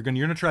lower your gun,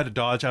 you're going to try to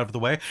dodge out of the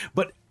way,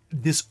 but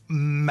this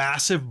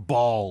massive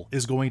ball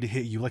is going to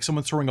hit you like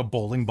someone's throwing a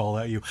bowling ball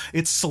at you.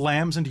 It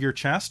slams into your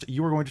chest.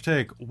 You are going to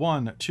take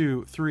 1,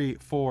 2, 3,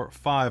 4,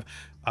 5,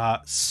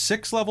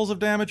 6 levels of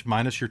damage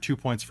minus your 2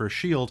 points for a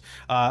shield.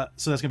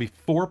 So that's going to be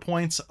 4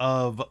 points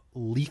of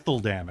lethal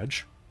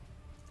damage.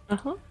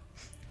 Uh-huh.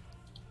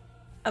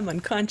 I'm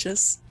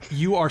unconscious.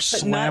 You are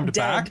slammed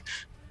dead. back,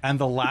 and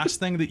the last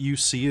thing that you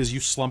see as you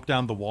slump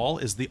down the wall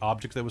is the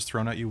object that was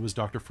thrown at you was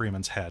Dr.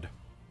 Freeman's head,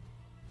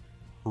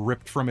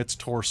 ripped from its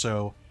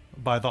torso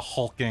by the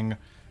hulking,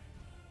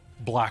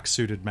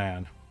 black-suited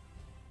man.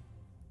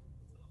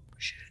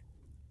 Shit.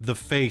 The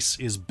face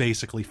is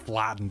basically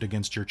flattened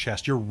against your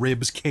chest. Your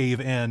ribs cave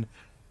in.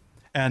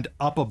 And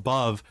up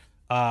above,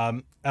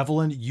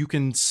 Evelyn, you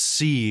can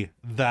see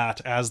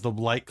that as the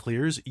light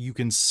clears, you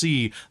can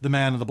see the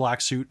man in the black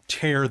suit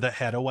tear the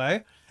head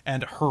away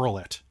and hurl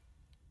it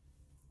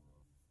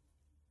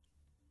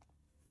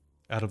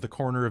out of the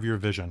corner of your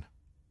vision.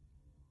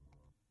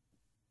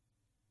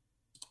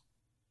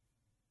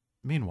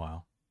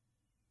 Meanwhile,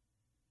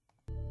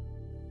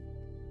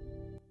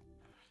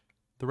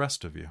 the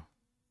rest of you.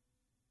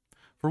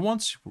 For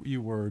once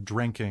you were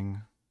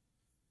drinking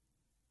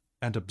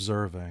and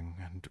observing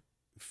and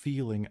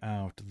feeling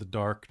out the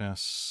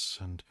darkness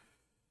and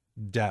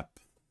depth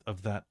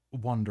of that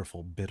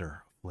wonderful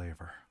bitter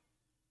flavor.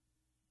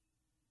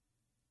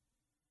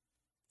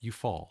 You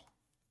fall.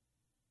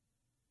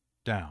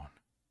 Down.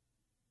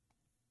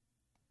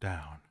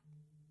 Down.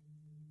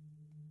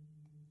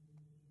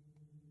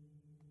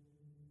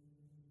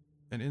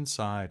 And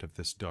inside of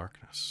this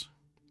darkness,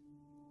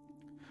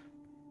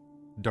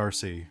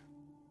 Darcy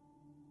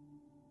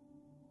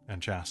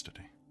and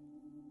Chastity.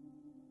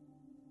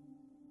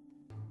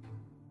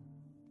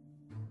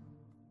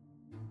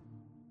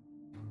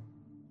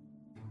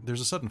 There's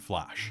a sudden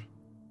flash,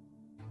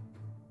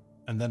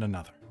 and then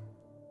another.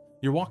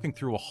 You're walking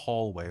through a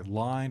hallway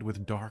lined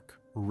with dark,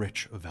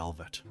 rich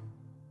velvet.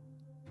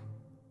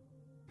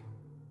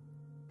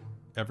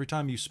 Every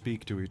time you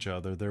speak to each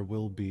other, there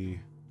will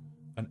be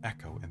an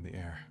echo in the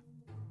air.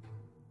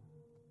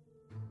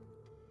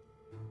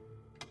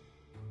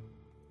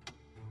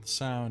 The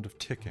sound of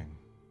ticking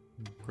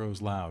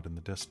grows loud in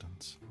the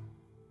distance.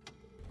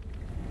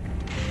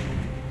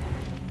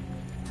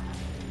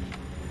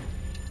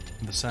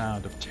 The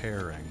sound of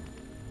tearing,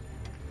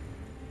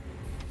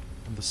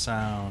 and the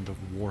sound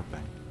of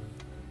warping.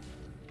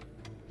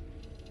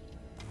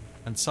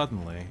 And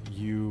suddenly,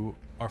 you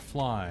are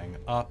flying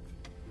up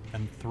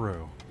and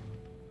through.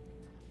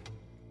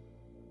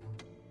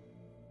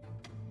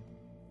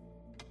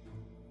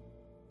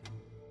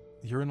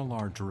 You're in a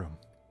large room.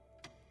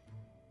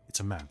 It's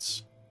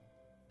immense.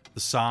 The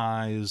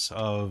size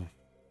of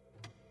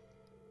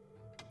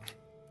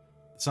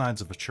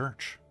a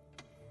church,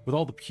 with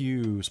all the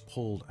pews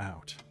pulled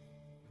out.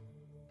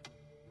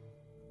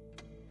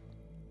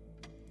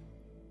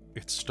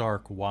 It's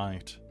stark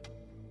white.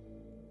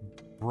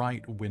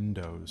 Bright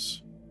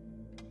windows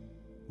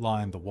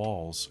line the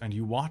walls, and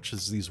you watch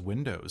as these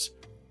windows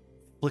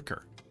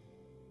flicker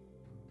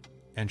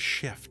and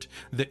shift.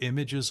 The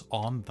images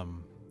on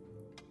them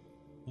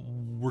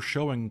were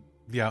showing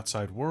the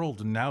outside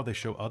world, and now they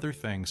show other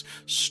things.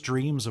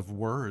 Streams of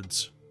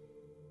words.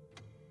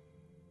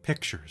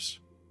 Pictures.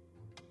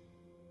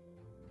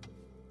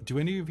 Do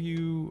either of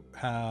you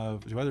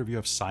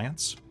have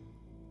science?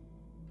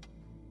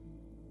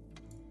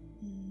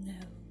 No.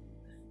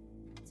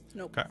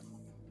 Nope. Okay.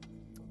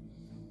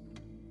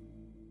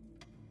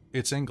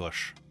 It's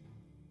English.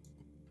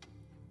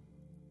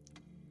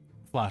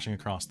 Flashing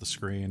across the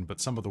screen, but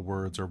some of the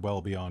words are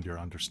well beyond your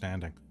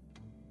understanding.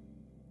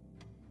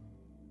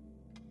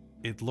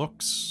 It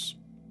looks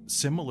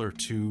similar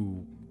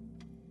to,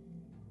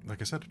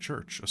 like I said, a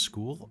church, a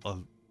school,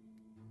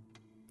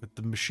 but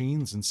the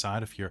machines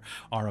inside of here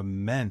are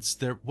immense.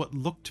 They're what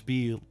look to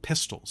be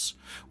pistols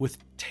with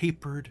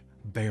tapered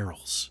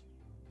barrels.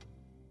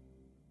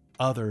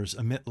 Others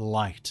emit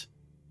light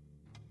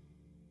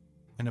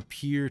and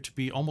appear to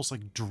be almost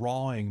like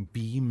drawing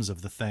beams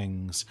of the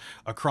things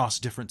across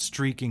different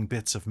streaking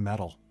bits of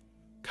metal,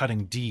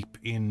 cutting deep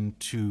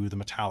into the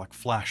metallic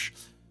flesh.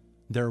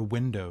 There are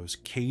windows,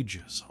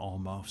 cages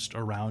almost,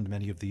 around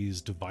many of these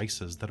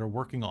devices that are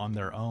working on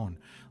their own,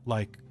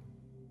 like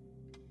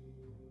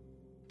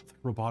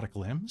robotic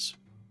limbs?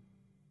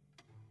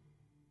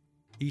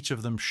 Each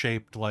of them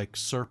shaped like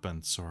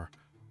serpents or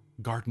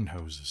garden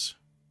hoses.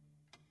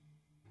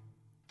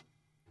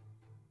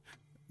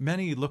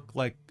 Many look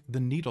like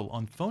the needle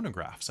on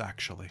phonographs,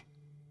 actually,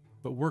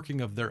 but working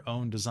of their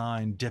own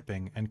design,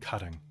 dipping and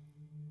cutting.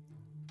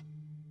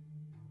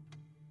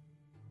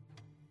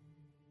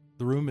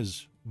 The room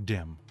is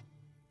dim.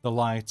 The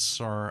lights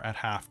are at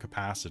half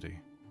capacity.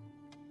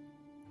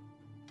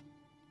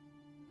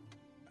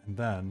 And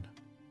then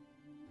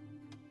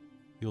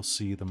you'll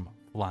see them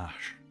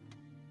flash.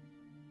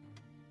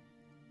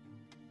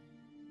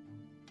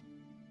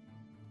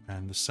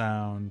 And the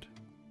sound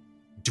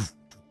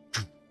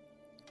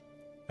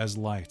as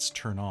lights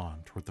turn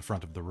on toward the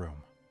front of the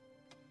room.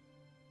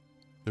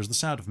 There's the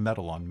sound of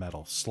metal on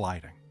metal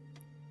sliding.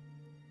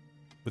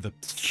 With a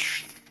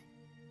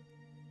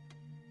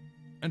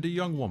and a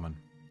young woman.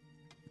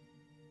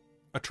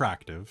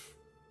 Attractive.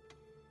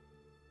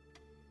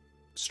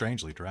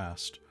 Strangely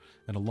dressed.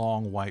 In a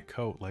long white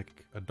coat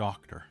like a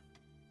doctor.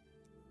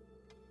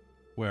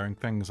 Wearing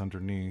things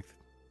underneath.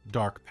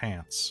 Dark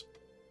pants.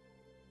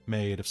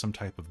 Made of some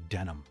type of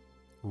denim.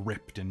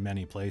 Ripped in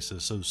many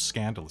places so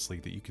scandalously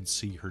that you can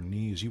see her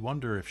knees. You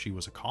wonder if she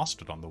was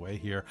accosted on the way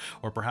here,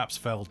 or perhaps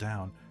fell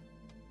down.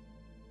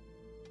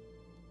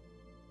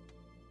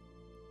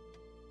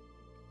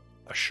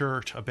 a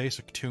shirt, a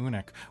basic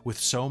tunic with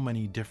so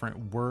many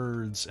different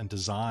words and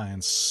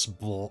designs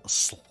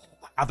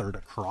slathered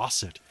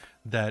across it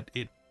that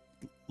it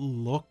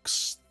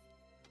looks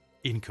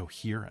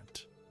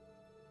incoherent.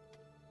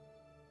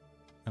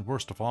 And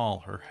worst of all,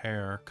 her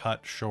hair,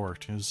 cut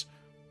short, is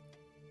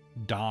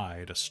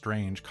dyed a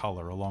strange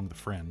color along the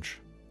fringe.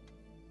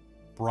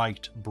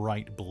 Bright,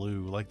 bright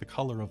blue, like the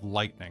color of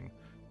lightning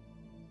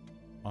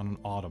on an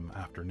autumn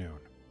afternoon.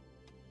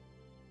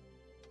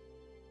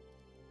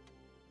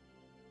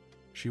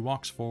 She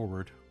walks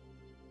forward.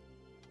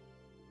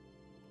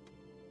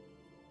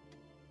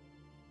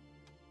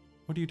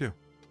 What do you do?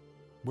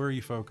 Where are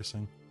you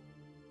focusing?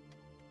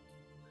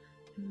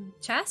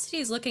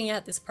 Chastity's looking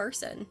at this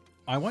person.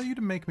 I want you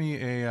to make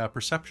me a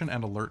perception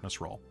and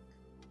alertness roll.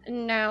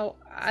 Now,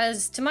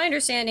 as to my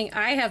understanding,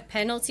 I have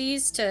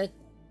penalties to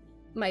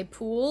my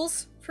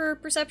pools for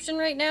perception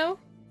right now.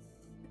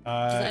 We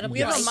have a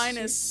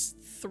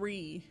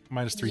 -3.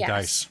 -3 Yes.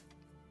 dice.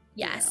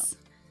 Yes.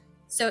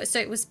 So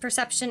it was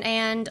perception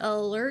and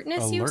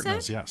alertness, you said?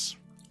 Alertness, yes.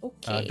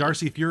 Okay.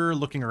 Darcy, if you're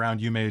looking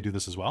around, you may do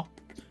this as well.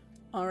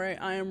 All right,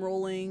 I am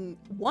rolling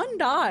 1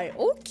 die.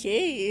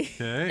 Okay.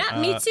 Okay. Yeah,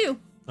 me too.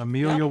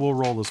 Amelia will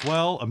roll as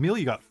well.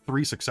 Amelia got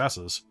 3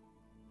 successes.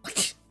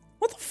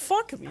 What the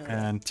fuck, Amelia?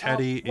 And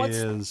Teddy what's-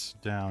 is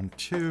down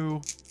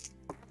 2.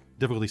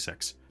 Difficulty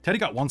 6. Teddy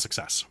got 1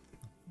 success.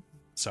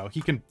 So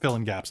he can fill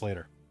in gaps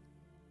later.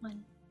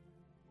 1.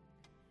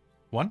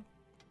 1?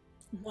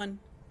 1.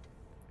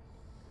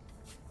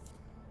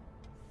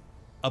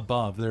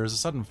 Above, there is a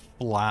sudden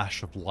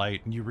flash of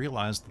light, and you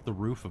realize that the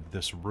roof of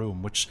this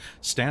room, which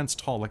stands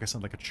tall, like I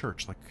said, like a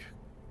church, like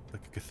a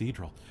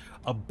cathedral,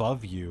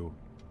 above you,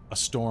 a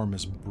storm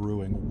is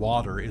brewing.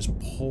 Water is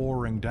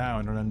pouring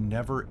down in a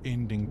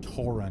never-ending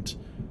torrent.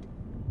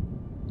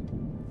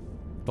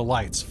 The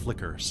lights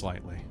flicker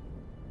slightly.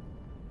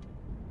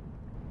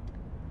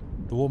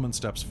 The woman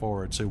steps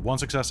forward. So 1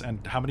 success,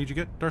 and how many did you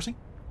get, Darcy?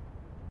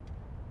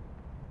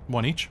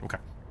 1 each? Okay.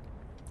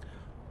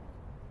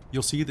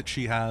 You'll see that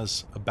she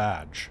has a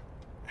badge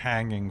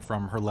hanging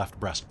from her left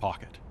breast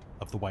pocket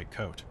of the white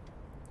coat.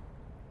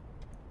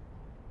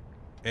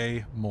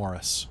 A.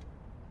 Morris.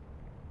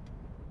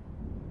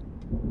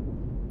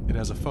 It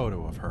has a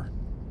photo of her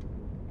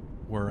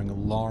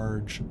wearing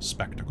large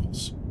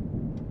spectacles.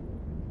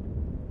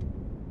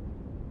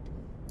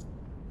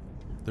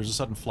 There's a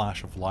sudden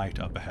flash of light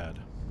up ahead.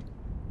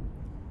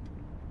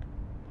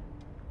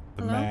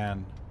 The Hello?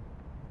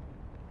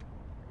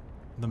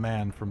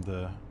 man from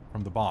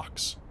the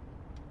box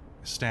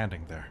is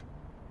standing there.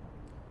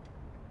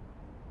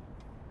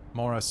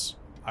 Morris,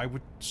 I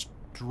would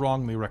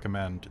strongly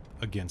recommend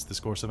against this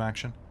course of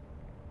action.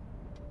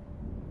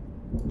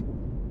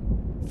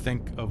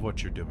 Think of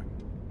what you're doing.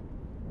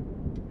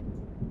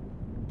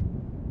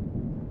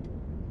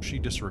 She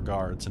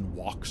disregards and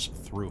walks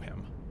through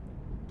him.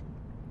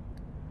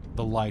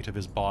 The light of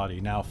his body,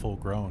 now full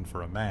grown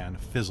for a man,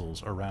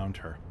 fizzles around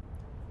her.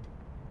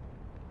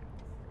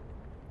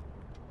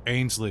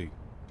 Ainsley,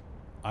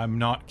 I'm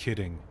not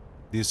kidding.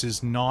 This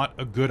is not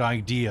a good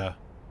idea.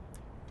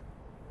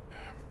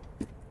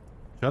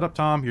 Shut up,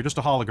 Tom. You're just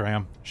a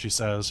hologram, she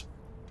says,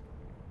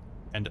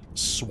 and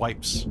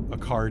swipes a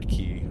card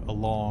key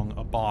along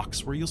a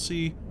box where you'll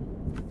see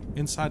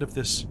inside of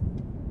this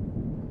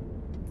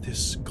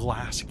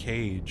glass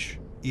cage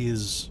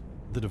is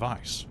the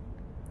device.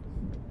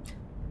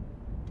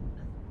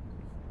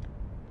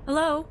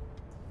 Hello?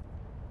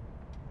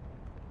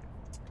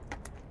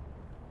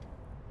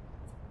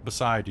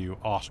 Beside you,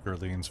 Oscar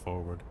leans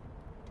forward.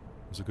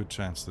 There's a good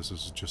chance this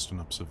is just an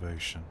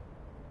observation.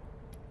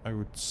 I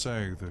would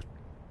say that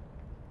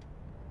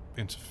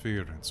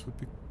interference would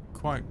be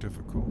quite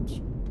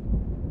difficult.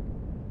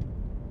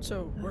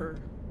 So we're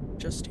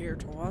just here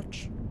to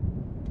watch?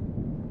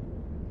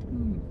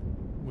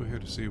 We're here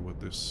to see what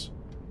this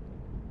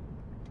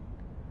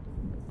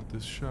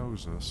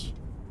shows us.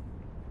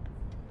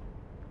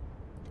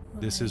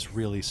 This is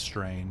really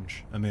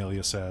strange,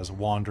 Amelia says,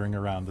 wandering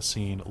around the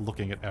scene,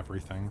 looking at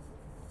everything.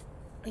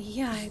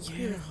 Yeah, I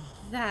agree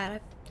with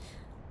that.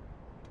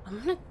 I'm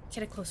gonna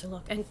get a closer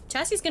look. And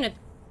Chassie's gonna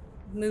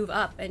move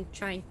up and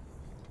try and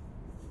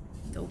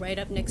go right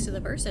up next to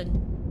the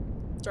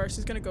person.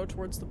 Darcy's gonna go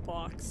towards the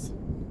box.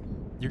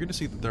 You're going to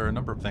see that there are a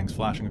number of things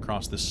flashing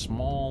across this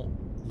small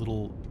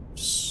little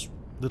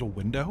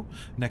window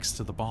next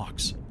to the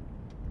box.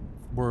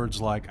 Words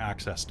like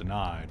access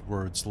denied,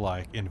 words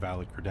like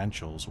invalid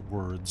credentials,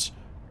 words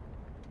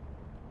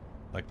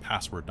like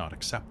password not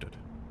accepted.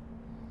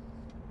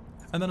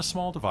 And then a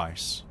small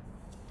device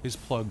is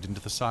plugged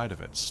into the side of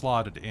it,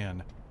 slotted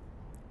in.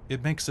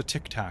 It makes a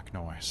tic-tac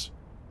noise.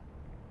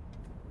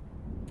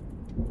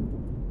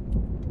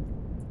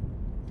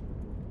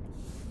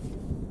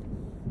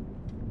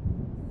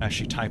 As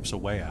she types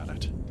away at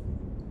it.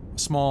 A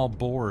small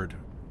board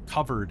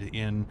covered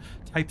in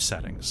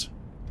typesettings.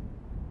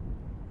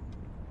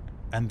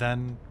 And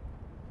then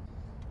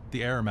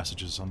the error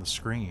messages on the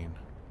screen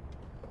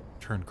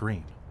turn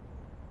green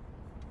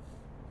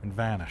and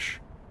vanish.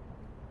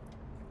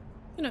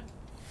 I'm gonna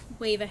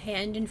wave a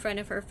hand in front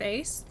of her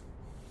face.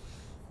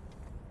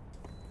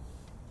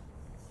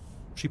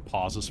 She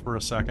pauses for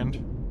a second.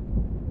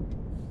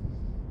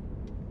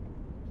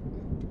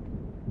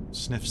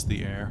 Sniffs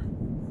the air.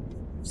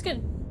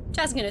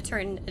 Chad's gonna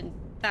turn and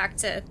back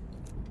to,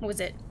 what was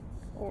it?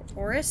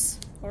 Oris?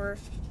 Or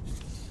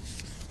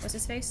what's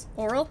his face?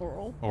 Oral?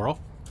 Oral?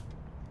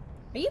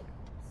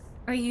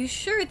 Are you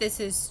sure this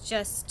is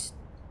just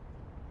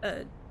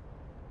a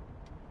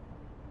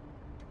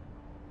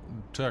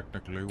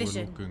Technically,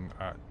 vision? we're looking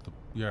at the...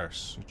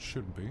 Yes, it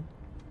should be.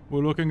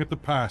 We're looking at the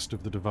past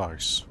of the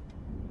device.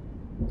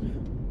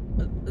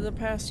 The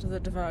past of the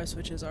device,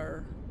 which is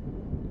our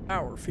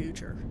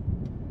future.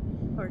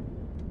 Or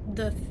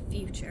the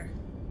future?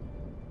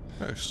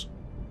 Yes.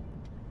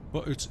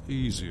 But it's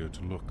easier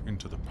to look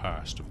into the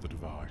past of the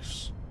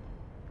device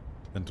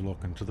than to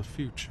look into the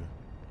future.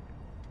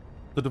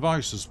 The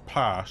device's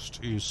past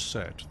is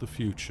set, the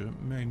future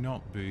may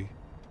not be.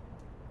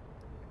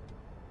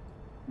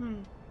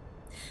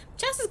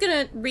 Jess is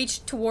gonna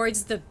reach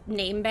towards the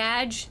name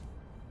badge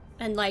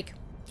and, like,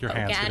 Your poke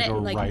hand's at gonna it go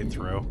and, like, right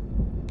through.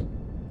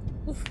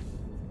 Oof.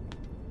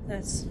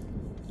 That's...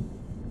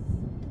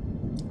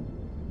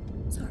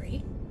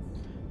 Sorry.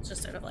 It's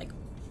just sort of like...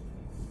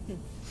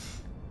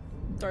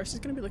 Darcy's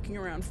gonna be looking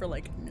around for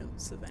like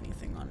notes of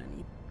anything on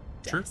any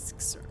Sure.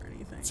 desks or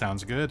anything.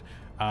 Sounds good.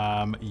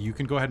 You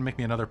can go ahead and make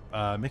me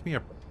make me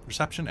a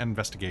perception and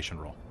investigation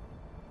roll.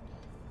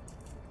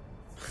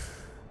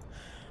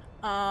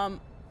 I'm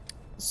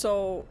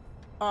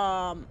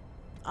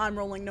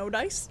rolling no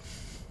dice.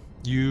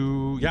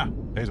 Yeah,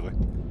 basically.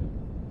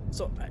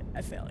 So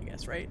I fail, I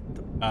guess, right?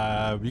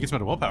 You can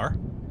spend a willpower.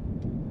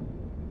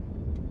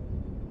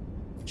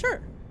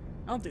 Sure.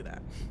 I'll do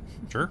that.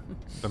 Sure.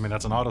 I mean,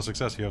 that's an auto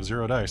success. You have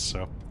 0 dice,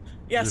 so.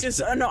 Yes, There's-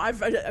 yes. No,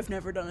 I've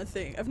never done a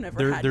thing. I've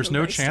never had There's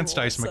no dice to chance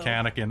roll, dice so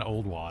mechanic in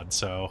Old Wad,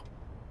 so.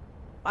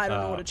 I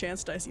don't know what a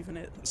chance dice even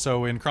is.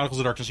 So in Chronicles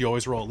of Darkness, you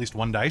always roll at least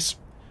 1 dice,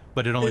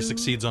 but it only Ooh.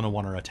 succeeds on a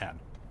 1 or a 10.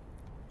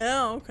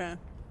 Oh, okay.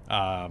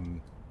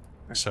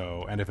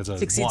 So, and if it's a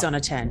Succeeds 1, on a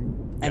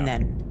 10, and Yeah.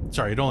 then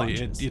Sorry, it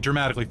launches.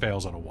 dramatically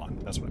fails on a 1.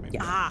 That's what I mean.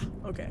 Yeah. Ah,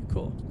 okay,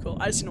 cool.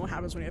 I just know what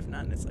happens when you have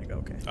none. It's like,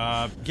 okay.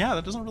 Yeah,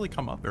 that doesn't really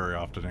come up very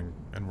often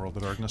in World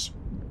of Darkness.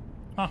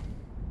 Huh.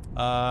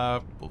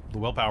 The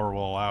willpower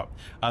will allow.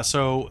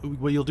 So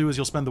what you'll do is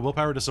you'll spend the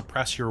willpower to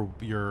suppress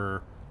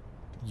your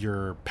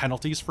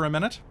penalties for a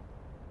minute.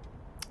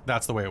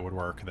 That's the way it would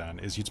work then,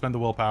 is you'd spend the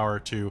willpower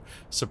to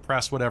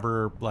suppress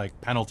whatever, like,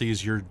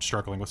 penalties you're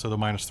struggling with, so the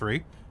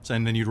 -3, so,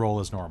 and then you'd roll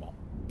as normal.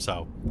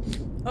 So,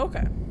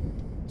 Okay.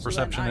 So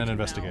perception then I and can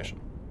investigation.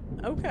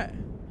 now- Okay.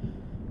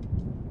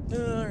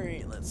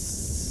 Alright,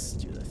 let's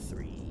do the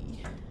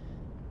 3.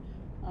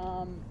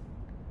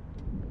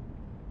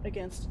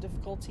 Against a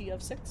difficulty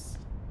of 6.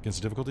 Against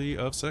a difficulty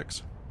of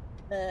 6.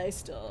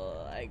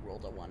 I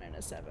rolled a 1 and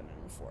a 7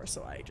 and a 4,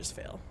 so I just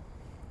fail.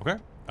 Okay.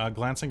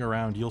 Glancing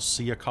around, you'll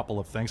see a couple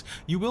of things.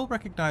 You will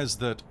recognize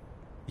that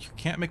you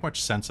can't make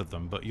much sense of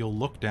them, but you'll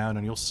look down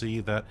and you'll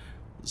see that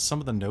some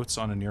of the notes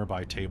on a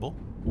nearby table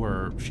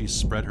where she's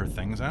spread her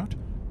things out,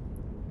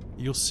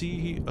 you'll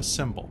see a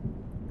symbol,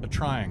 a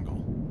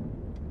triangle.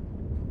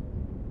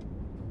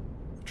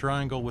 A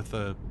triangle with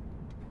an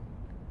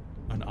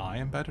eye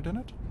embedded in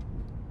it.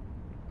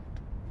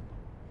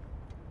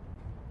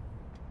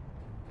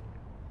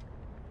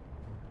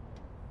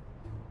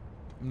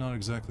 I'm not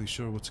exactly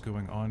sure what's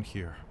going on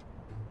here.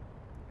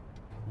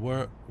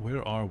 Where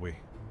are we?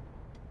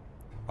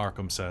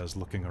 Arkham says,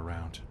 looking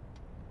around.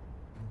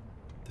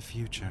 The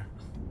future,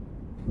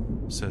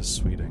 says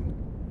Sweeting.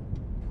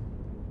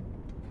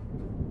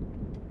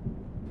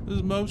 This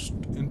is most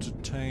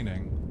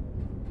entertaining.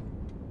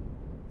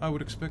 I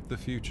would expect the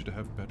future to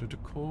have better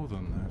decor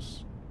than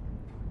this,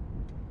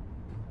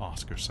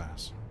 Oscar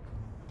says.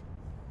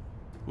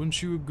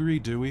 Wouldn't you agree,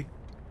 Dewey?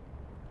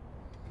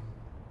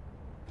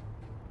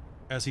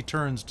 As he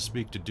turns to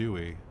speak to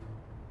Dewey,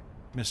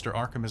 Mr.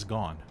 Arkham is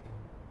gone.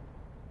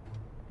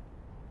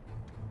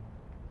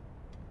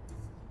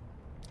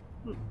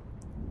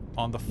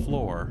 On the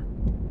floor,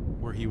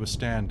 where he was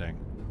standing,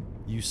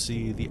 you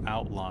see the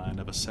outline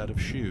of a set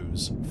of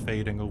shoes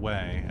fading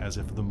away as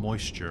if the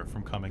moisture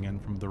from coming in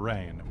from the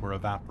rain were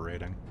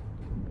evaporating.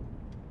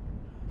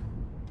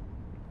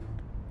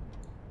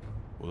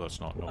 Well, that's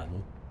not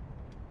normal.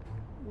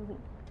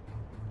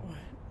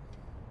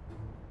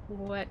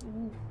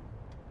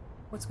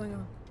 What's going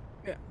on?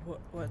 Yeah,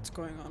 what's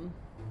going on?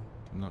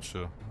 I'm not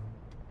sure.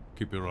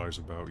 Keep your eyes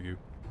about you,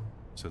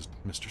 says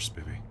Mr.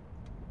 Spivvy.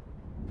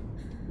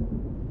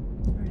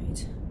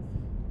 Right.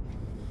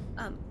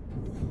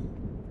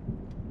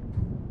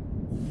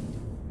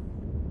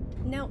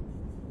 Now,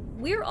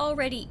 we're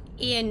already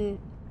in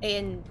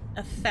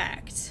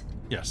effect.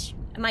 Yes.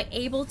 Am I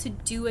able to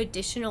do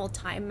additional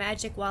time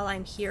magic while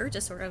I'm here to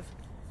sort of,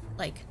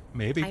 like,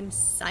 Maybe. time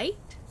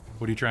sight?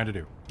 What are you trying to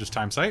do? Just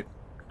time sight?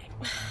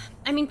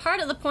 I mean, part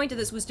of the point of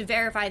this was to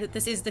verify that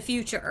this is the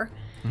future,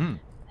 and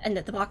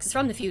that the box is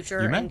from the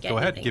future. You may. And get Go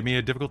ahead. anything. Give me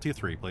a difficulty of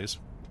 3, please.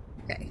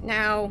 Okay,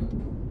 now,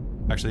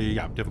 Actually,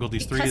 yeah, difficulty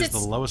 3 Because is the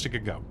it's- lowest it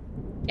could go.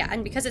 Yeah,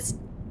 and because it's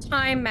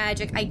time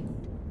magic, I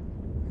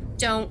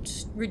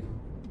don't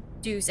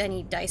reduce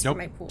any dice Nope. for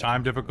my pool.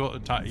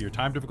 Your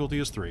time difficulty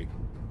is 3.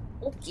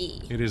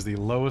 Okay. It is the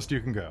lowest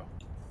you can go.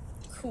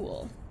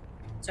 Cool.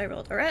 So I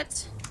rolled a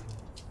ret.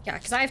 Yeah,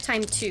 because I have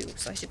time 2,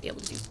 so I should be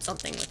able to do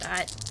something with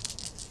that.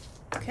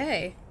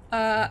 Okay.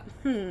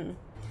 And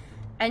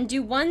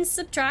do 1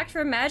 subtract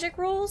from magic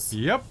rolls?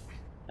 Yep.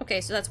 Okay,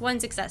 so that's 1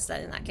 success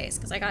then in that case,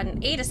 because I got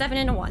an 8, a 7,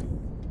 and a 1.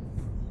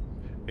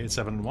 8,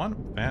 7, and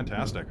 1.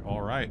 Fantastic.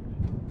 All right.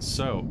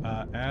 So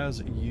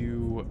as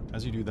you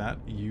do that,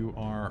 you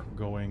are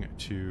going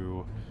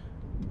to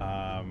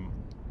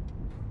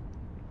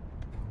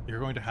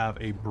have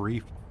a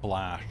brief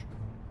flash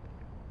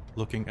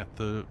looking at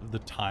the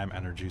time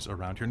energies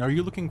around here. Now, are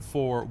you looking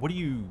for, what are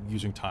you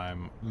using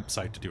time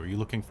sight to do? Are you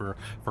looking for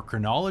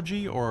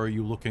chronology, or are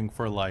you looking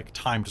for like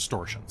time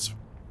distortions?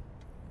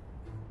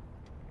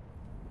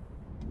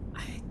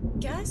 I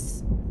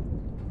guess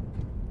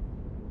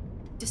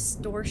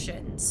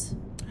distortions.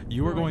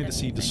 You are More going than to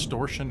see anything.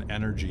 distortion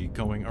energy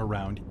going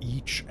around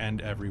each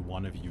and every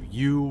one of you.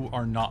 You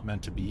are not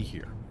meant to be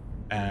here.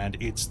 And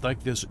it's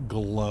like this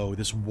glow,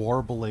 this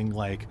warbling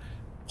like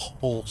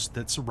pulse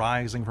that's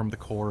rising from the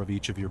core of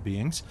each of your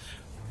beings.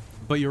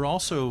 But you're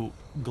also,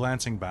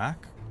 glancing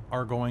back,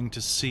 are going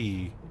to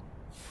see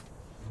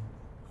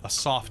a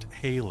soft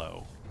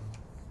halo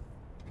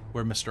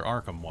where Mr.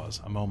 Arkham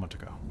was a moment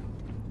ago.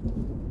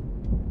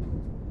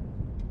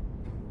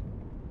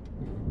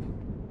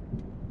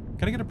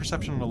 Can I get a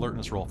perception and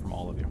alertness roll from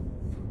all of you?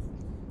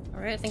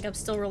 Alright, I think I'm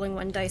still rolling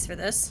 1 dice for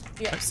this.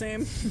 Yeah,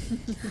 same.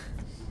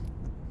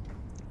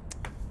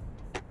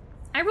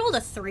 I rolled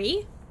a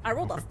 3. I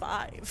rolled a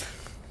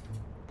 5.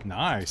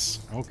 Nice.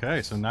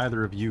 Okay, so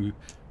neither of you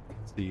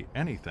see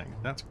anything.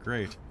 That's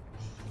great.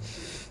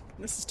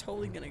 This is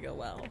totally gonna go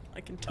well.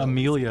 I can tell.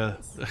 Amelia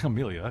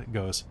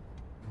goes,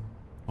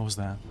 "What was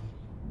that?"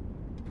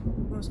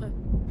 What was that?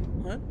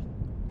 What?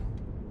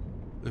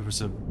 There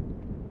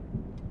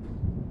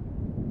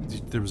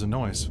was a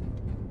noise.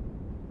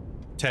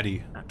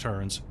 Teddy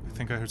turns. I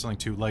think I heard something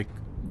too, like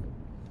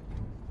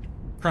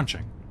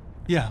crunching.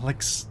 Yeah,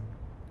 like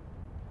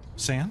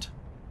sand?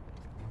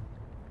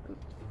 I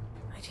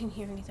didn't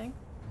hear anything.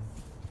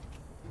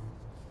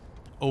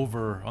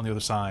 Over on the other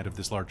side of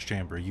this large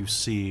chamber, you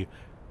see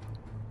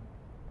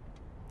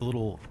the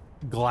little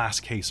glass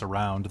case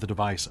around the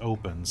device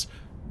opens,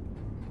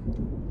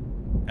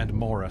 and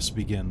Morris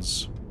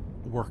begins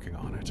working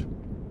on it.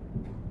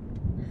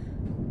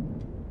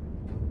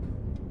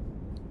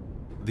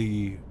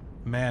 The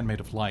man made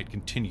of light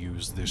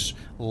continues this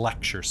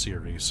lecture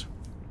series.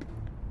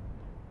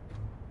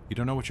 You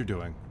don't know what you're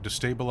doing.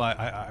 Destabilize.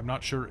 I'm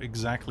not sure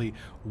exactly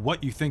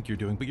what you think you're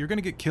doing, but you're going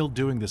to get killed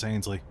doing this,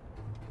 Ainsley.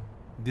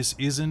 This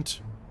isn't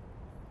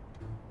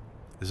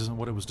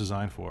what it was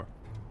designed for.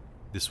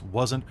 This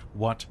wasn't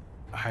what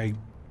I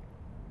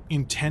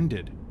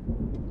intended.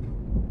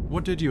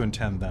 What did you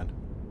intend then?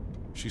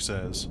 She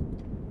says,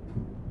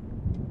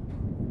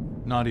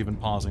 not even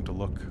pausing to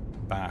look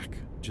back,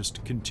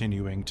 just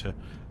continuing to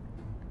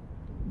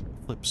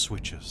flip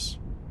switches,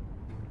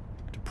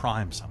 to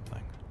prime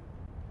something.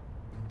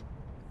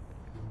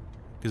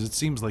 Because it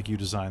seems like you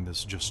designed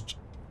this just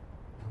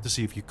to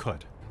see if you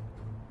could.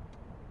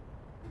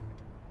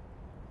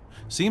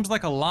 Seems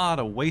like a lot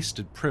of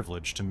wasted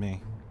privilege to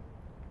me.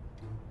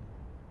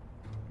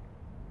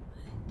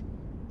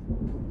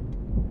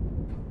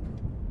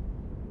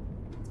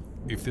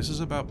 If this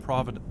is about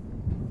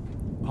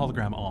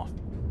hologram off.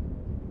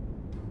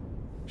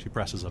 She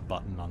presses a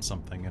button on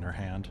something in her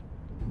hand.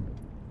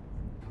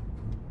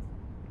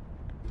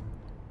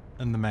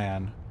 And the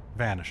man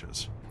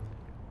vanishes.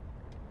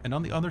 And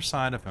on the other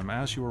side of him,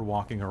 as you were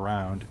walking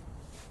around,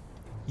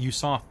 you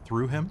saw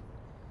through him.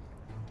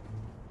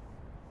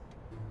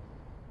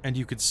 And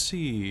you could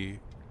see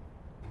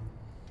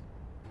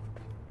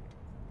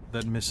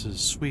that Mrs.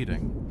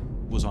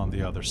 Sweeting was on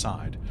the other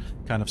side,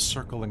 kind of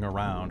circling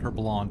around, her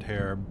blonde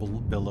hair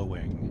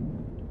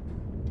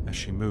billowing as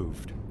she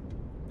moved.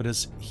 But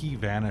as he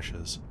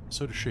vanishes,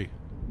 so does she.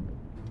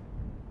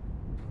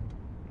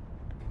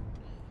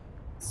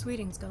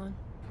 Sweeting's gone.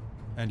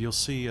 And you'll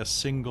see a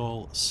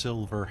single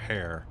silver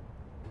hair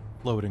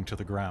floating to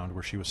the ground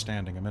where she was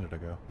standing a minute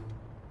ago.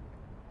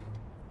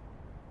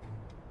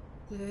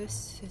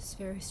 This is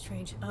very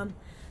strange.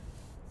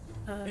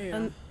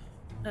 Yeah.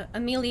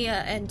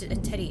 Amelia and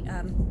Teddy,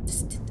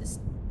 just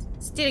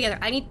stay together.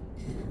 I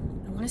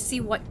want to see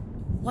what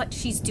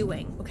she's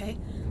doing, okay?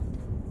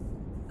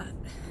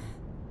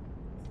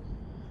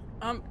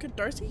 Could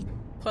Darcy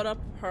put up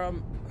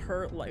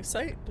her life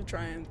sight to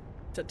try and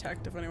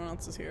detect if anyone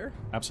else is here?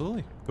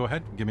 Absolutely. Go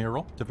ahead. Give me a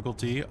roll.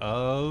 Difficulty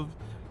of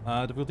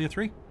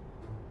 3.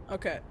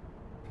 Okay.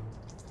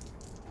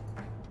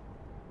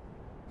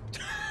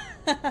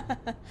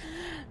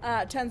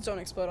 Tens don't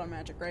explode on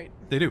magic, right?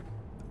 They do.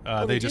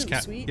 They they just do?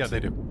 can't. Sweet. Yeah, they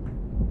do.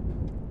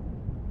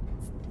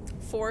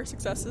 4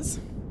 successes.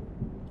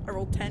 I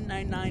rolled 10,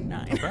 9, 9,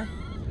 9. Okay.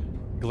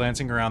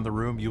 Glancing around the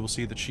room, you will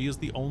see that she is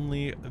the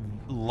only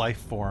life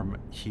form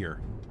here.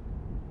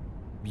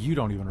 You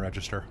don't even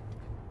register.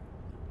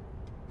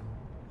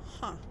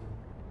 Huh.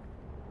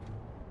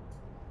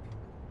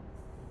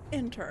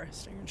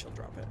 Interesting, and she'll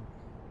drop it.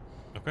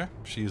 Okay,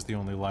 she is the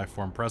only life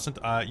form present.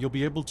 You'll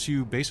be able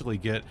to basically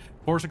get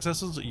 4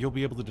 successes. You'll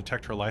be able to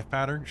detect her life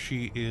pattern.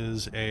 She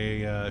is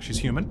she's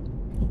human.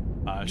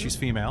 She's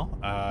female.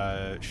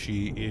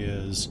 She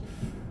is,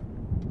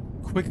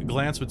 quick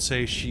glance would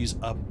say she's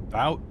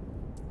about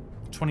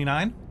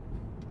 29.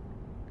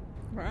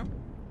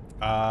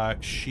 Okay.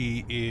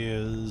 She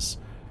is,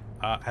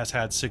 has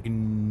had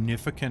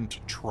significant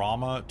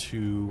trauma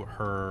to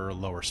her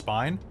lower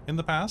spine in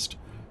the past.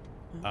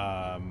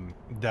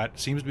 That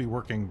seems to be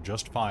working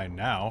just fine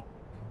now.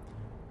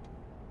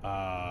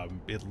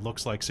 It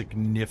looks like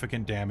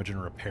significant damage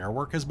and repair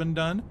work has been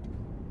done,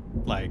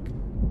 like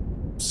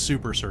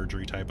super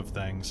surgery type of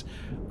things.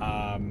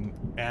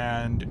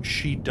 And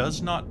she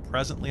does not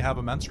presently have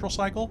a menstrual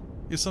cycle,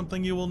 is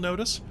something you will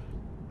notice.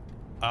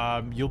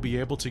 You'll be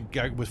able to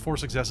get, with 4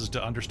 successes,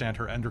 to understand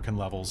her endocrine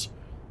levels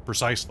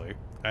precisely,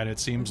 and it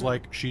seems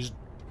like she's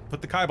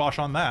put the kibosh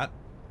on that.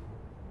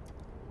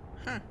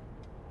 Huh.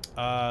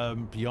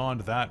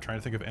 Beyond that, trying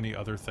to think of any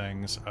other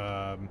things.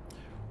 And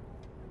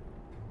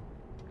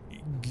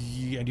do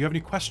you have any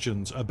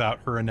questions about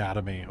her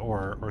anatomy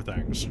or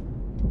things?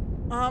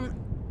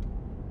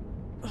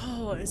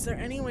 Oh, is there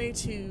any way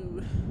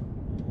to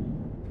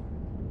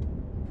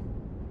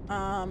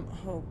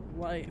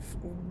life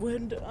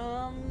would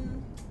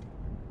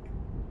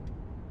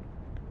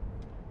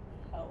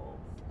help.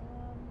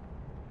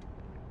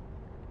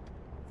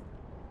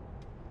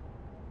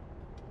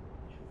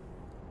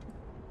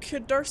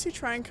 Could Darcy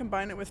try and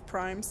combine it with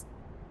primes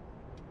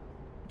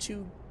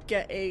to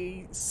get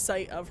a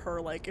sight of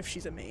her, like, if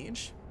she's a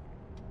mage?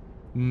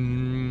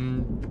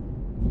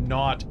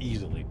 Not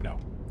easily, no.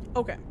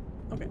 Okay.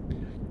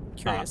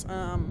 Curious.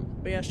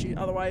 But yeah,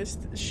 otherwise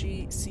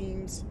she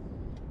seems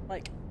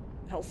like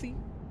healthy.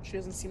 She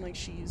doesn't seem like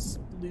she's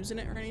losing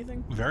it or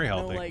anything. Very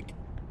healthy.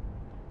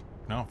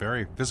 No,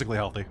 very physically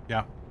healthy.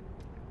 Yeah.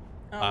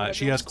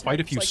 She has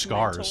quite a few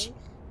scars.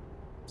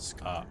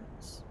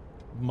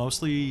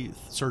 Mostly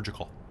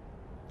surgical.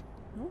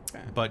 Okay.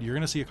 But you're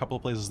going to see a couple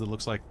of places that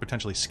looks like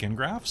potentially skin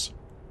grafts.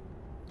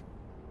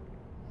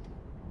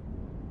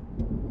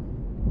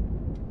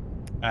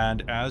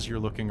 And as you're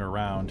looking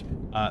around,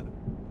 I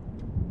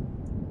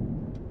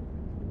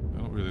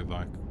don't really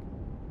like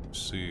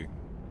seeing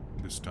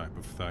this type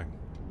of thing.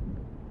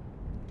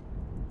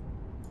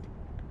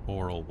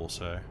 Oral will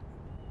say.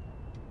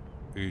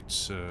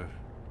 It's a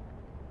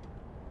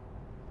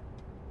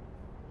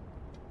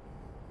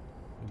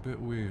bit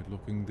weird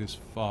looking this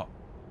far.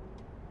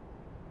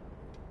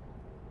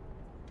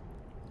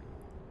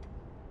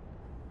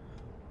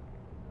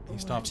 He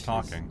stops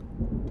talking.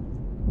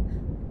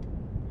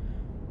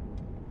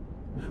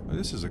 Well,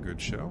 this is a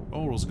good show.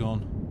 Oral's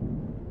gone,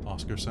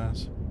 Oscar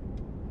says.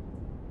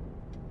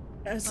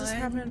 Has this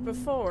happened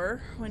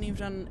before, when you've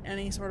done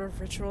any sort of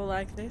ritual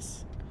like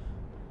this?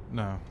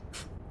 No.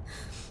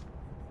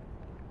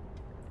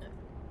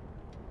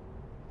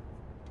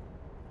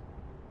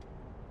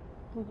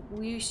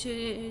 We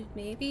should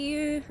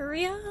maybe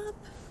hurry up.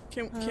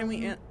 Can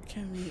we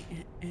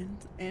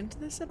end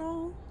this at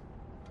all?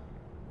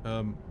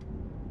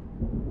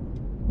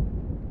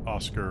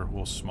 Oscar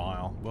will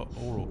smile. Well,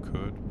 Oral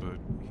could, but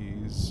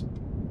he's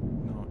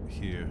not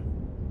here.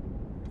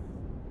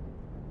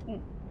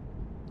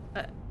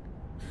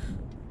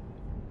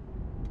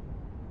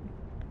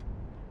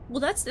 Well,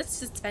 that's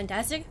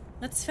fantastic.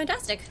 That's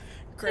fantastic.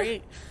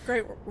 Great.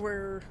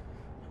 We're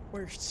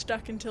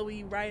stuck until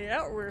we ride it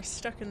out, or we're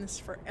stuck in this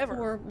forever.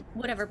 Or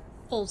whatever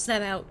pulls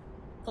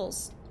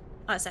us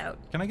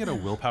out. Can I get a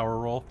willpower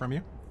roll from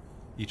you?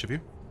 Each of you?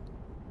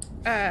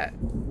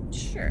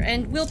 Sure.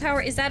 And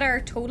willpower, is that our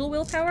total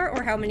willpower,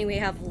 or how many we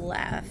have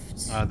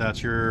left?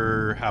 That's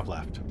your have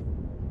left.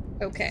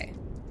 Okay.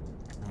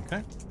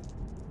 Okay.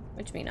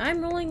 Which means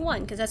I'm rolling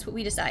 1, because that's what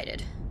we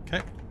decided.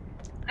 Okay.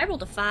 I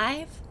rolled a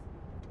 5.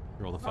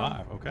 You rolled a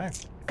 5. Okay.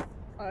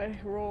 I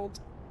rolled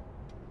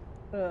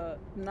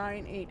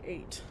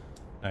 988.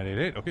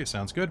 988. Okay,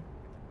 sounds good.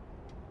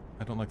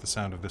 I don't like the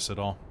sound of this at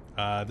all.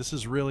 This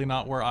is really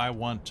not where I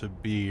want to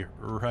be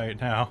right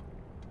now.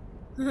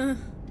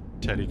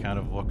 Teddy kind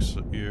of looks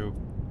at you.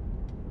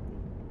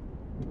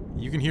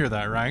 You can hear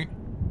that, right?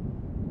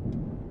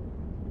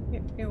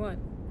 Hear what?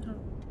 Oh.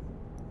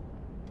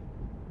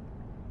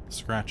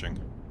 Scratching.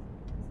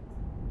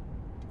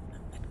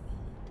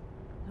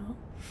 No?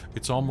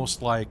 It's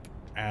almost like,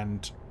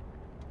 and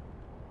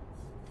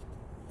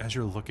as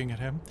you're looking at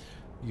him,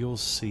 you'll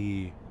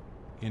see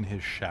in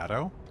his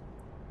shadow.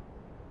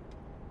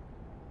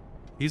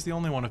 He's the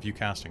only one of you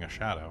casting a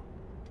shadow,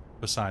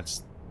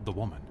 besides the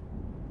woman.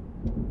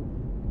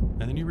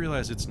 And then you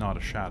realize it's not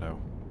a shadow.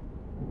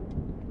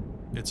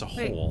 It's a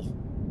hole.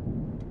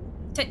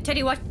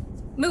 Teddy, what?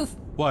 Move!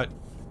 What?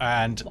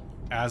 And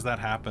as that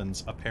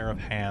happens, a pair of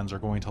hands are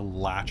going to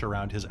latch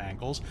around his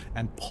ankles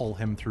and pull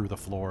him through the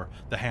floor.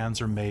 The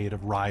hands are made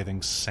of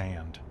writhing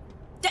sand.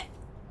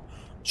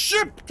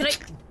 Shit! Can I...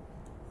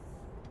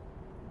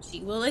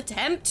 she will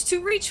attempt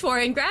to reach for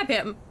and grab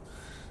him.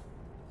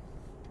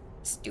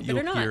 Stupid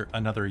or not. You'll hear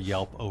another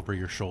yelp over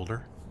your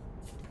shoulder.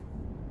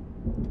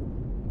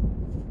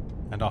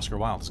 And Oscar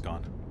Wilde is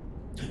gone.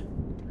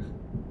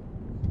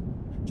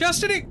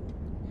 Chastity!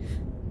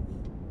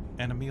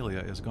 And Amelia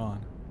is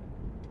gone.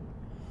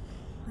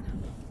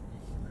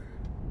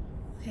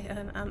 Okay,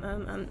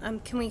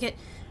 can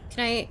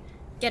I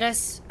get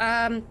us,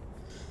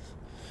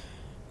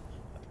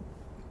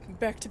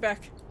 Back to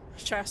back.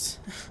 Chess.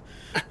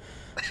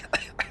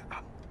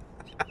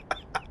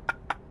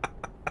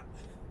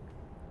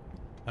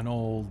 An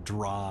old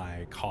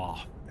dry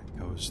cough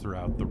goes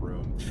throughout the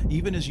room,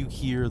 even as you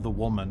hear the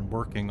woman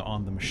working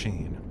on the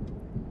machine.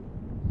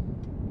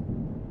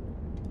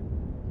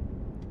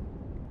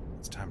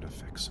 It's time to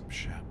fix some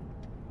shit,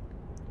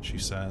 she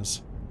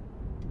says.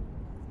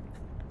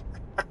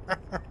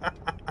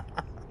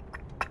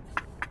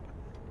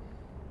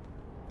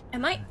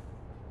 am I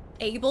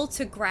able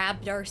to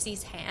grab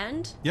Darcy's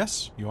hand?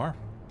 Yes, you are.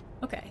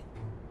 Okay.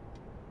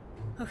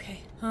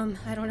 Okay,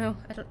 I don't know.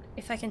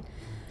 If I can...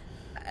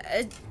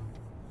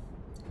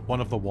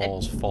 One of the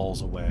walls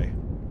falls away.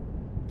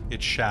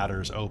 It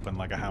shatters open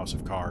like a house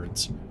of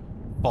cards,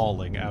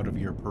 falling out of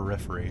your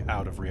periphery,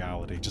 out of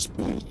reality. Just...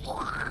 Get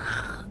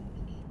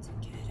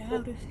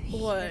out of here.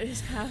 What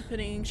is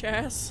happening,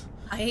 Chas?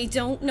 I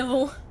don't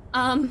know.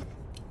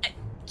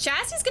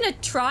 Chassie's gonna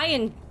try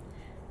and...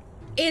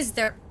 Is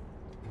there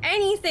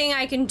anything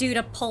I can do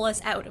to pull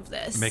us out of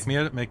this? Make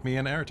me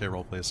an arete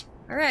roll, please.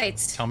 Alright.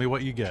 Tell me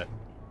what you get.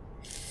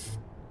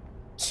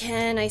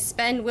 Can I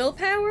spend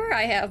willpower?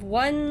 I have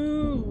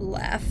one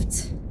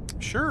left.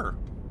 Sure.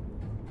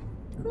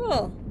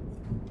 Cool.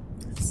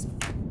 It's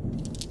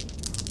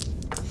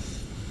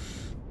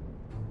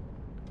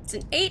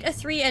an 8, a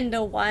 3, and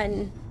a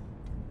 1.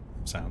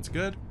 Sounds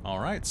good. All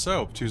right,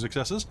 so 2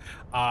 successes.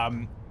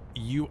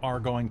 You are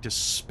going to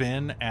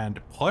spin and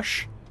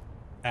push,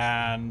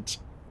 and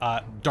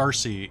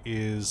Darcy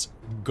is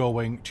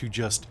going to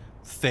just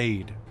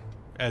fade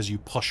as you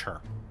push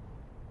her.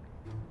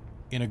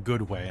 In a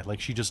good way, like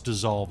she just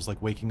dissolves,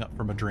 like waking up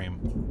from a dream.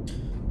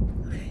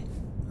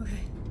 Okay.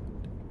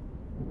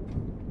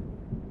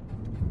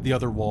 The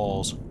other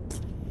walls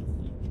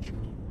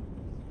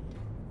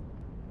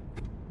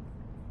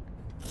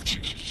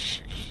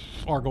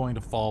are going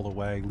to fall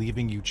away,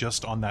 leaving you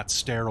just on that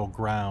sterile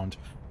ground.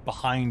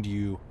 Behind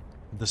you,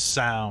 the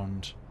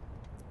sound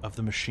of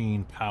the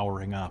machine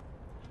powering up.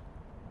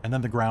 And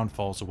then the ground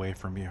falls away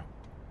from you.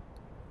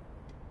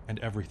 And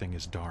everything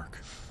is dark.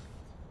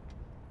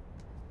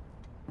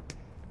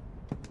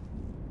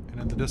 And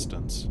in the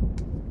distance,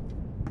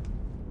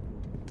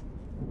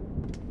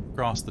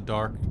 across the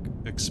dark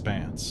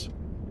expanse,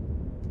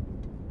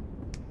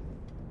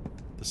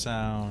 the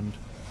sound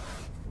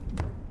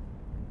of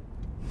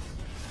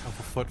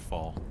a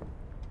footfall,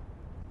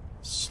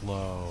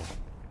 slow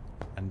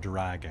and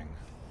dragging,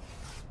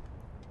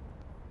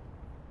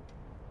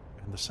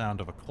 and the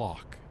sound of a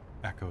clock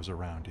echoes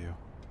around you.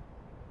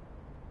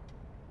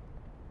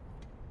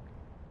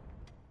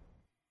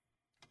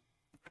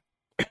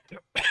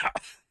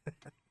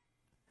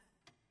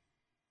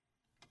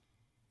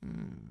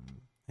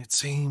 It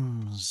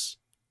seems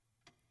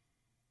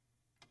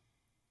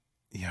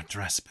you're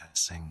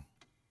trespassing.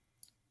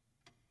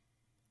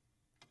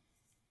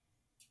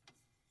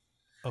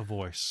 A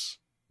voice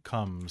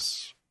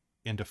comes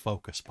into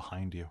focus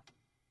behind you.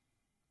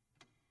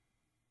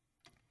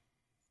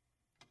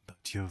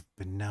 But you've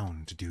been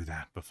known to do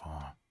that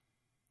before,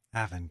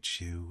 haven't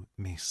you,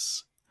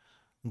 Miss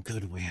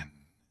Goodwin?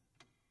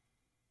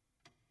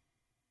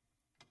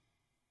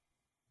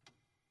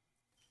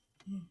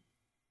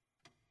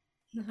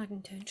 Not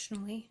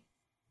intentionally.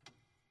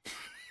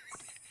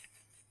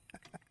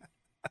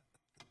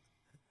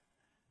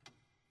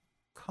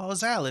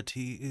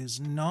 Causality is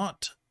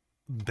not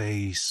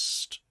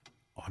based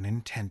on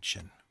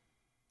intention.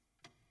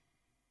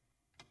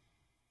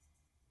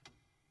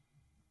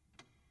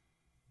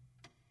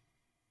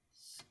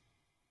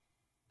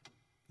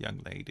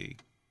 Young lady.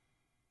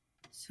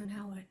 So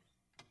now what?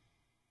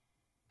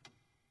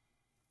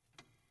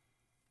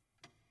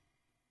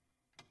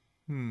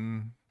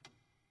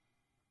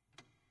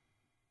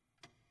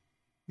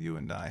 You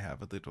and I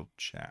have a little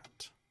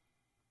chat.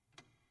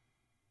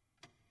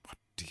 What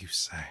do you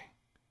say?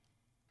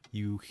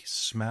 You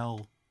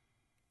smell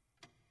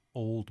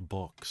old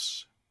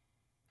books,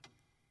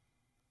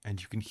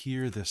 and you can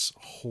hear this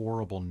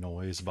horrible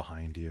noise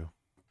behind you.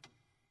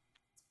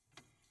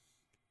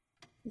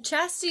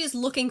 Chastity is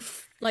looking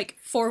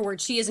forward.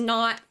 She is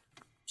not.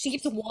 She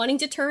keeps wanting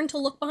to turn to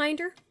look behind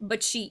her,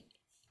 but she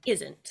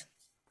isn't.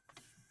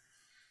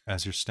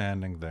 As you're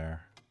standing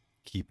there,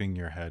 keeping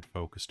your head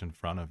focused in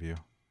front of you,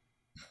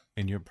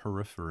 in your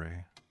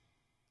periphery,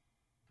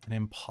 an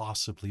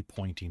impossibly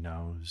pointy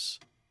nose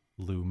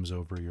looms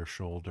over your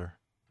shoulder.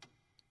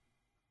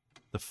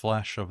 The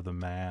flesh of the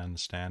man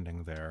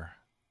standing there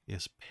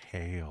is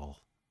pale.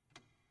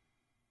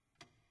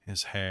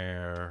 His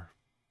hair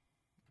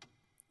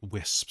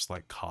wisps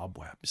like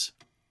cobwebs.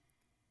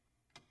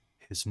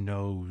 His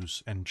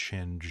nose and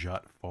chin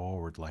jut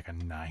forward like a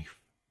knife.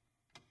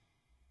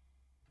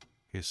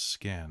 His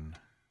skin,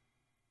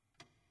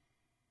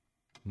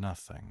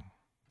 nothing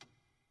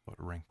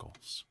but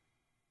wrinkles.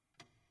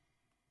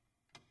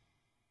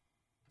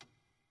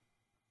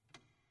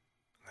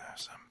 There are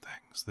some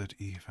things that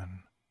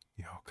even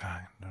your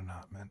kind are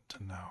not meant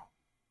to know.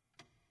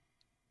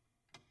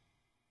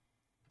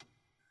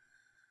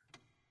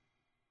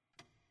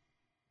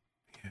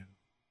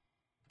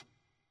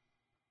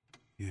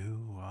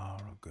 You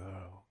are a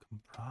girl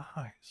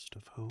comprised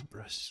of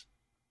hubris.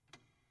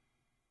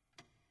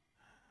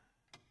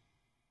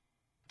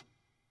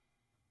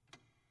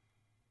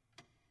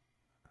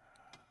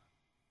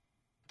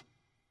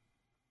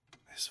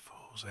 This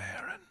fool's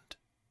errand.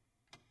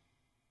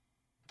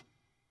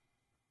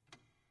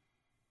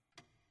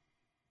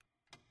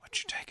 Would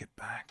you take it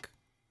back?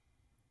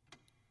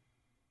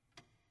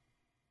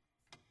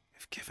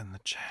 If given the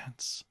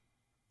chance.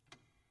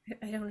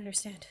 I don't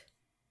understand.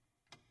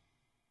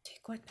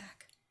 Take what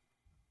back?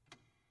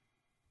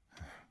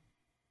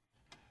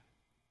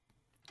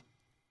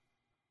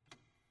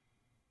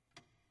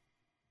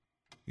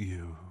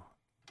 You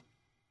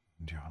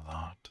and your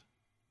lot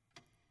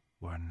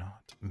were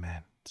not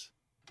meant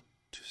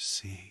to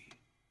see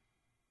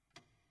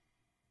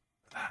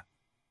that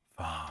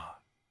far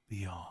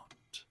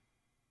beyond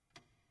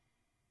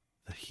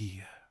the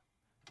here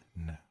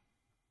and now.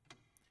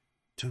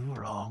 Two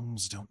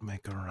wrongs don't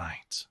make a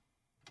right.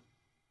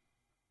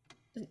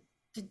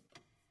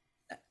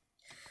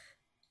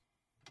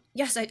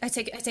 Yes, I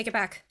take it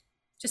back.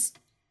 Just...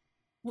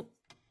 There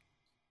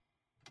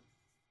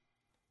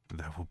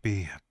will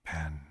be a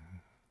penalty.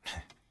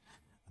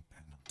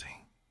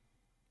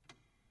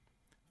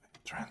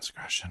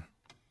 Transgression.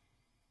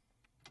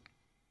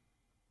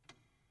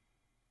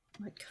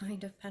 What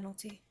kind of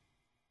penalty?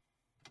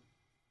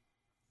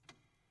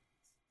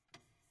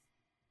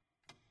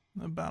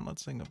 The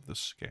balancing of the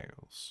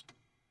scales.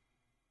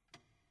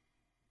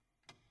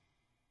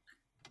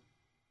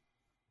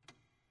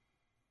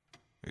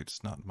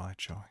 It's not my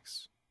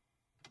choice.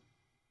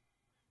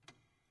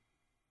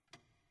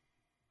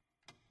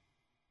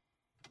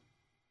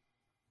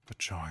 The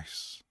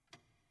choice.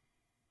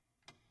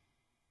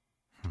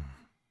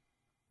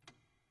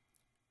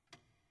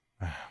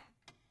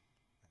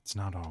 It's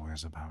not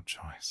always about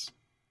choice.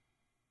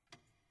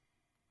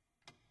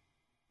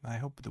 I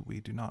hope that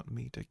we do not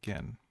meet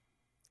again,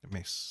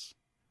 Miss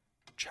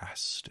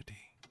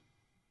Chastity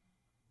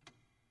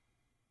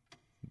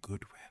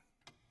Goodwin.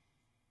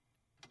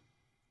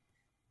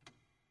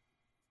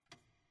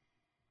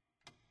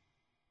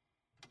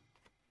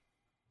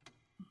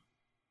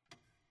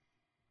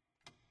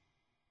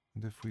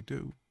 And if we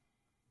do,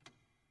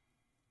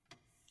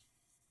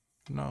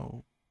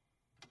 know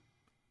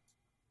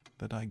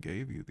that I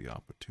gave you the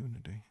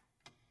opportunity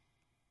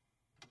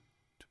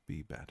to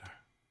be better.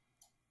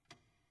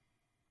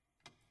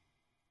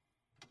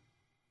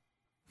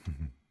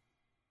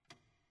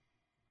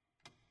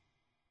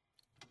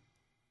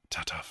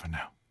 Ta-ta for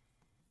now.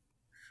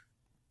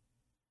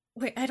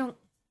 Wait, I don't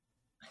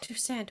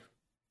understand.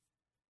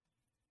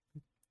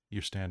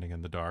 You're standing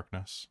in the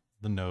darkness.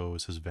 The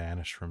nose has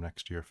vanished from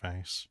next to your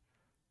face.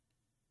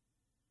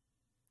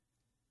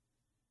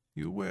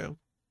 You will.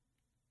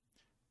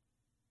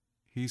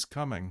 He's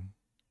coming.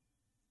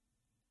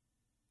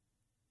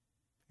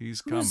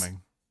 He's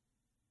coming.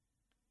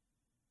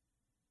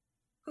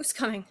 Who's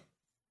coming?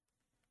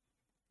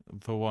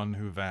 The one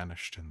who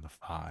vanished in the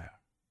fire.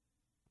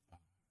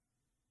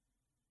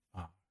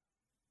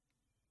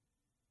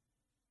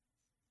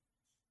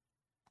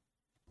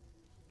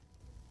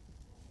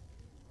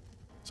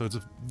 So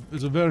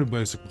it's a very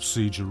basic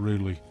procedure,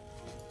 really.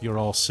 You're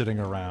all sitting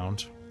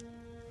around.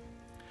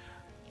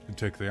 You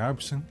take the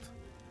absinthe,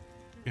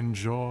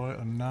 enjoy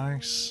a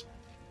nice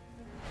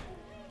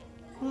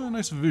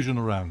vision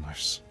around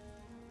this.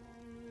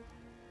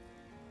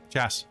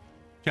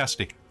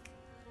 Chastity.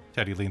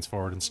 Teddy leans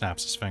forward and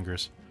snaps his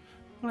fingers.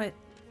 What?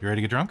 You ready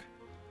to get drunk?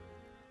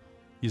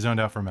 You zoned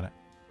out for a minute.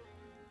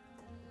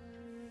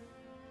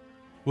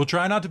 We'll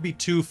try not to be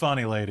too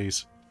funny,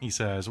 ladies, he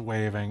says,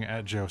 waving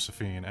at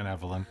Josephine and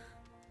Evelyn.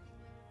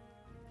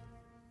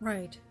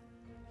 Right,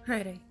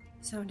 I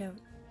zoned out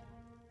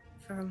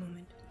for a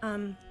moment.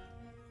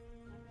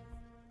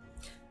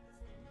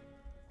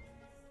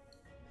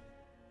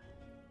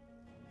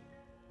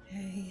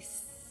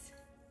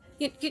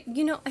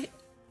 You know, I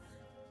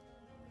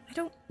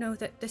don't know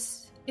that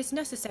this is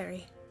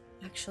necessary,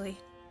 actually.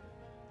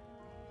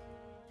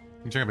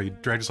 You're talking about you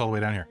dragged us all the way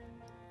down here.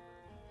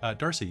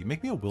 Darcy,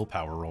 make me a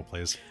willpower roll,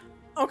 please.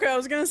 Okay, I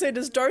was gonna say,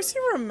 does Darcy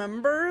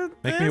remember this?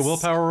 Make me a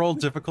willpower roll,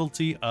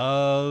 difficulty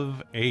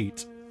of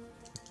 8.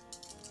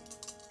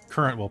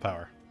 Current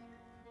willpower.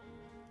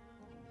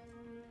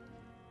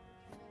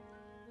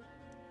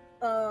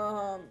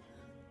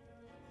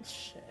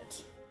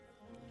 Shit.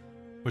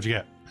 What'd you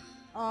get?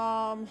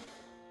 I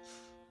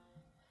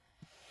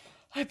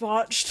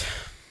botched.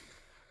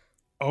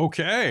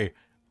 Okay.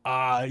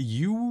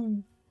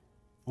 Oh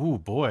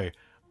boy.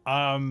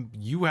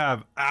 You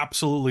have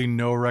absolutely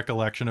no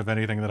recollection of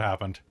anything that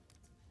happened.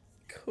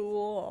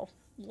 Cool.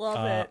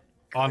 Love it.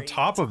 On Great.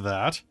 top of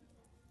that,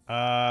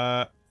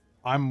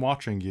 I'm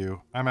watching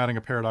you. I'm adding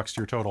a paradox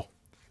to your total.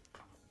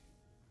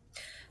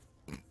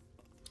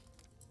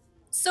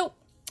 So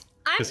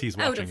I'm Because he's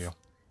out watching of you.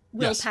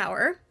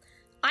 willpower.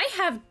 I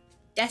have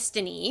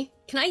destiny.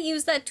 Can I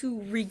use that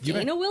to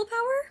regain a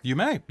willpower? You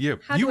may.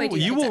 How do I do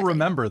that you will exactly?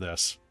 remember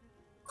this.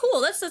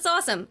 Cool, that's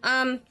awesome.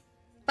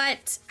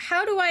 But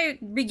how do I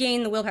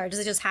regain the willpower? Does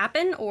it just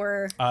happen,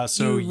 or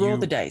So you roll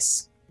the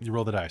dice. You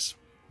roll the dice.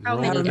 You How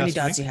roll many the However many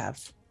destiny. dots you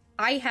have.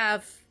 I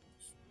have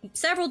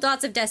several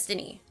dots of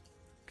destiny?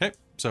 Okay,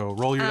 so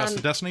roll your dice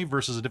of destiny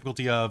versus a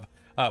difficulty of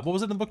what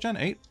was it in the book, Jen?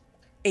 8?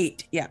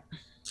 8, yeah.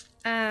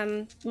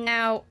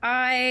 Now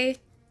I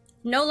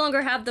no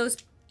longer have those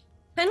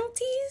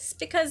penalties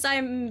because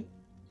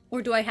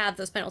or do I have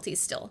those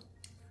penalties still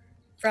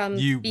from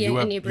being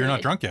inebriated? You're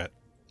not drunk yet.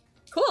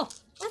 Cool,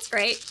 that's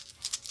great.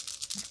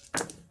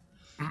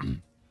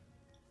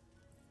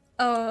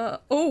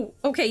 Oh,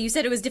 okay. You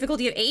said it was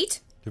difficulty of 8.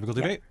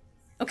 Difficulty of 8.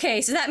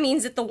 Okay, so that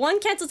means that the 1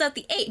 cancels out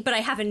the 8, but I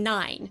have a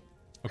 9.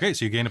 Okay,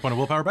 so you gain a point of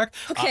willpower back.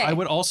 Okay. I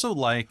would also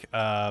like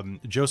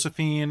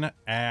Josephine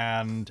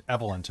and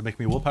Evelyn to make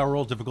me a willpower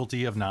roll,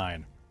 difficulty of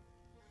 9.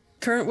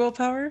 Current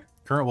willpower?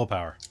 Current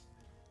willpower.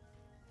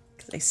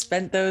 Because I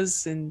spent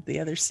those in the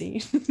other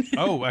scene.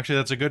 Oh, actually,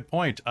 that's a good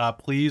point.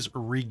 Please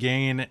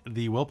regain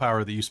the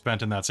willpower that you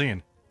spent in that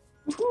scene.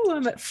 Ooh,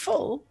 I'm at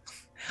full.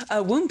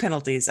 Wound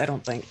penalties, I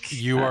don't think.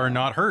 You are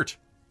not hurt.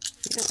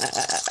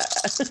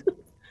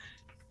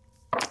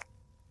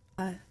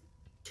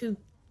 2.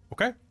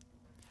 Okay.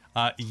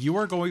 You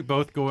are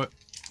both going.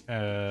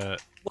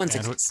 One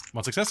success.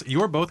 One success.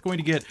 You are both going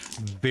to get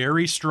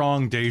very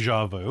strong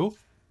deja vu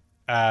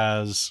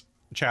as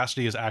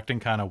Chastity is acting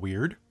kind of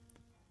weird,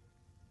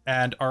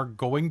 and are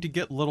going to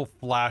get little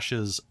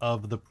flashes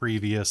of the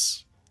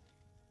previous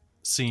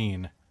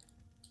scene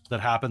that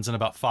happens in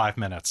about 5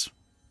 minutes.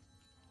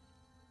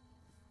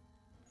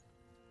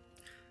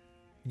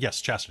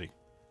 Yes, Chastity.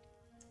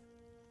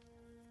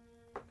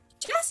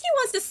 Chastity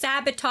wants to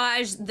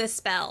sabotage the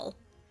spell.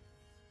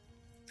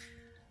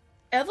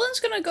 Evelyn's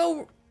gonna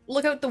go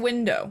look out the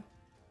window.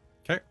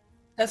 Okay.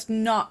 That's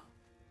not.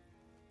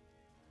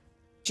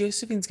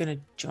 Josephine's gonna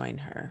join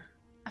her.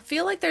 I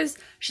feel like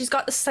she's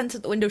got the sense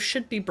that the window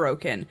should be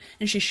broken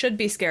and she should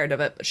be scared of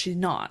it, but she's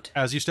not.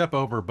 As you step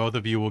over, both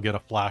of you will get a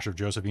flash of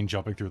Josephine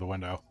jumping through the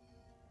window.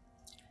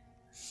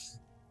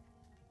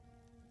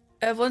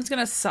 Evelyn's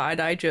gonna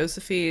side-eye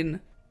Josephine,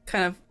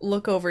 kind of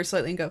look over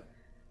slightly and go,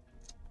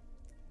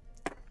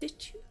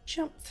 "Did you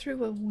jump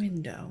through a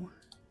window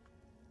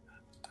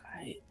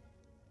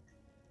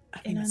I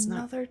in think it's not.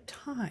 another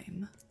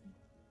time?"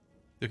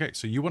 Okay,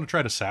 so you want to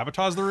try to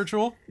sabotage the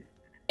ritual?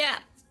 Yeah.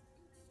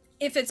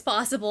 If it's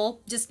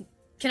possible, just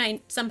can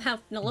I somehow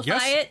nullify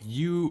Yes, it?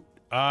 you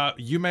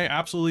may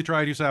absolutely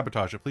try to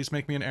sabotage it. Please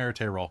make me an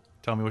arete roll.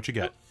 Tell me what you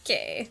get.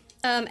 Okay.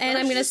 And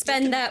I'm gonna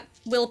spend that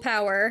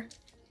willpower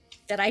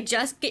that I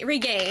just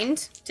regained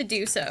to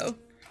do so.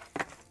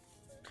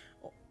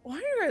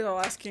 Why are you all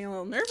asking a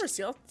little nervous?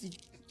 Y'all,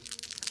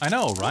 I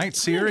know, right?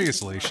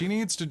 Seriously, she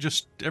needs to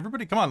just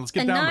everybody. Come on, let's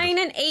get A down to 9,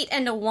 this. an 8,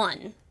 and a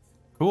 1.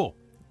 Cool,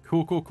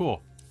 cool, cool,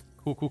 cool,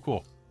 cool, cool,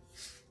 cool.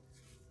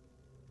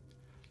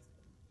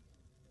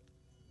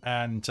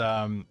 And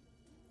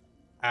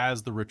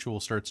as the ritual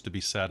starts to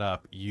be set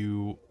up,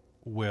 you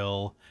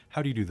will.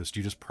 How do you do this? Do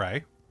you just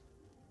pray?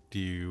 Do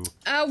you?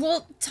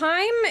 Well,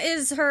 time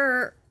is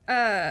her.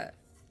 I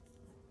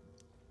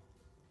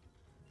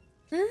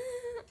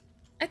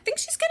think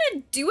she's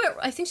gonna do it.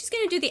 I think she's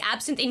gonna do the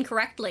absinthe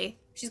incorrectly.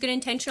 She's gonna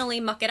intentionally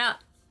muck it up.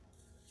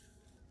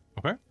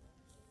 Okay.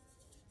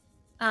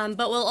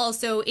 But will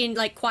also,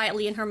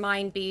 quietly in her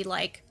mind, be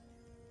like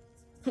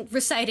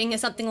reciting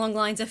something along the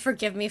lines of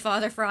 "Forgive me,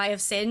 Father, for I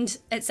have sinned,"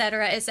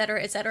 etc.,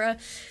 etc., etc.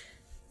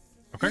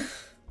 Okay.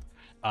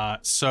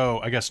 So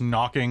I guess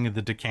knocking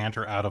the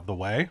decanter out of the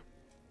way,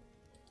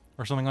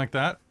 or something like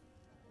that,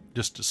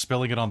 just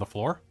spilling it on the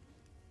floor.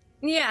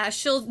 Yeah,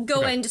 she'll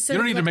go Okay. in just You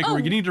don't need to make. "Oh,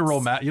 You need to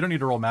roll. You don't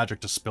need to roll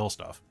magic to spill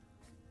stuff.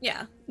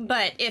 yeah,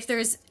 but if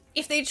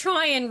they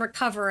try and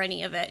recover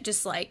any of it,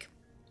 just like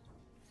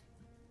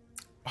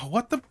Oh,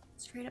 what the?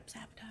 straight up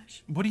sabotage.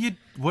 What are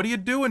you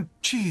doing?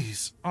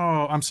 Jeez.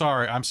 Oh, I'm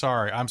sorry.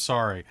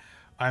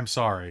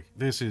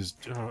 This is.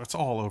 It's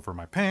all over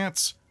my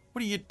pants. What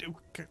do you do?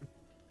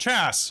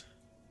 Chas,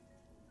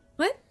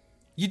 What?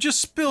 you just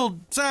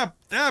spilled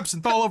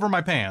absinthe all over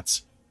my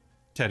pants.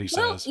 Teddy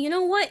Well, says. you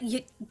know what?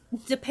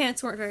 The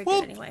pants weren't very Well,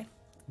 good anyway.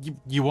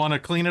 You want to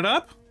clean it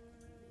up?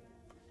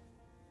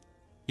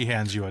 He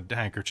hands you a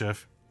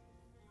handkerchief.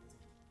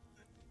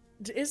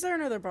 is there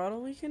another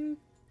bottle we can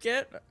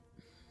get?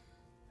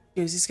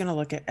 Josie's gonna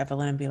look at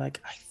Evelyn and be like,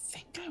 I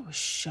think I was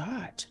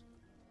shot.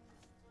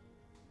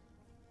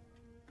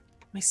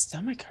 My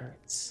stomach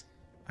hurts.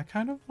 I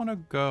kind of want to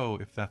go,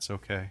 if that's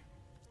okay,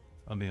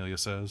 Amelia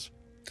says.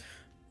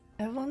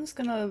 Evelyn's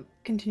gonna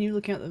continue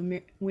looking out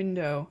the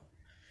window.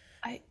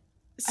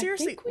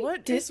 Seriously, think we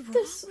what did is wrong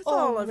this with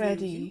all of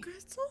already. you? You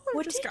guys all are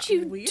What just did gotten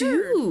you weird.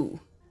 do?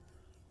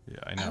 Yeah,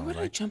 I How know, would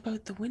I right? jump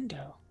out the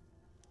window?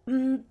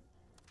 Freeman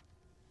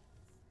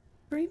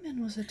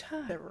was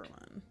attacked.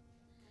 Everyone.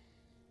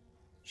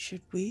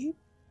 Should we?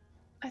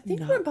 I think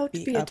not we're about to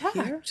be be up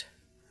here? attacked.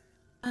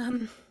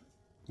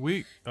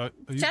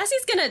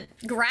 Chassie's gonna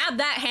grab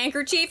that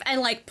handkerchief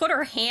and like put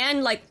her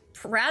hand like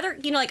rather,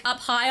 like up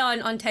high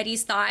on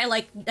Teddy's thigh,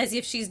 like as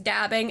if she's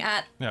dabbing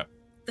at Yeah,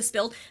 the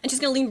spill, and she's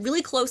gonna lean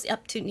really close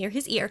up to near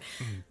his ear.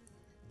 a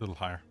little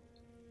higher.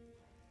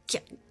 Yeah,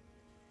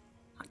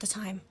 not the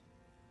time.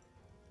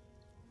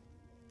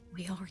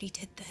 We already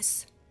did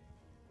this.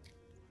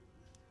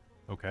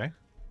 Okay.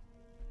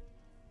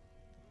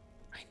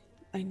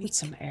 I need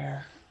some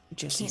air.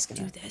 Josie's can't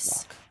gonna do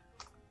this. walk.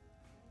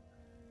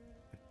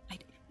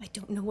 I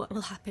don't know what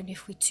will happen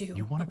if we do.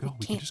 You wanna but go?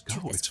 We can can't just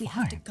do go. this. It's we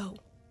have to fine.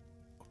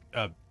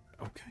 go.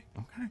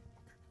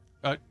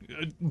 Okay.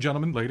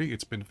 Gentlemen, lady,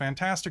 it's been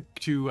fantastic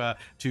to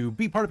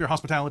be part of your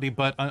hospitality,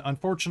 but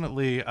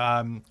unfortunately,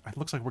 it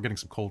looks like we're getting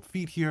some cold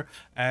feet here,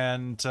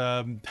 and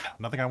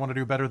nothing I want to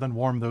do better than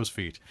warm those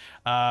feet.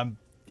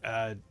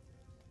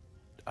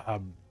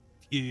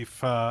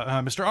 If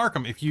Mr.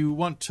 Arkham, if you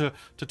want to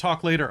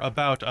talk later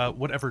about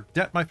whatever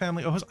debt my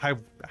family owes,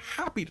 I'm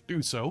happy to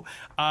do so.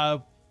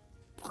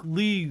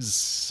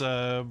 Please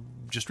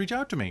just reach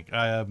out to me.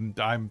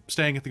 I'm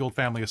staying at the old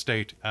family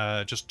estate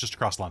just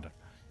across London.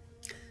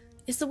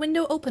 Is the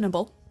window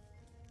openable?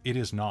 It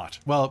is not.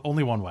 Well,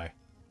 only one way.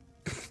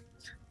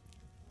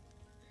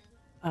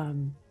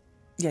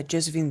 Yeah,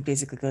 Josephine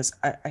basically goes,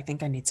 I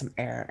think I need some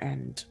air,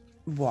 and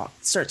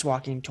starts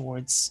walking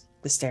towards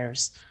the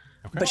stairs.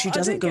 Okay. But she Well, I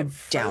doesn't didn't go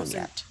get down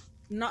frozen. yet.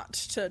 Not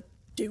to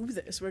do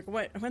this. I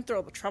went through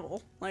all the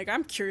trouble. Like,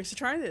 I'm curious to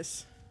try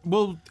this.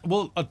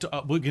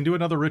 We can do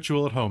another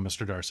ritual at home,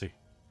 Mr. Darcy.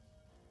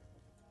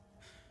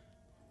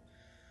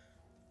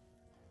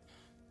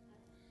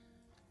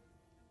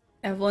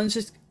 Evelyn's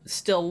just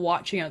still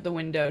watching out the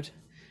window.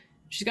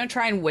 She's gonna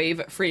try and wave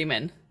at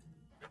Freeman.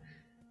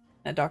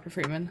 At Dr.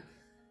 Freeman.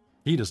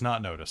 He does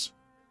not notice.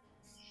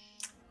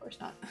 Of course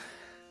not.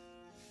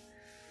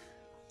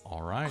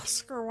 All right.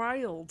 Oscar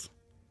Wilde.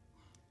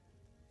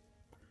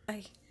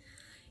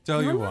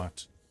 Tell you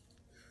what.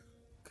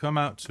 Come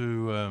out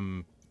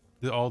to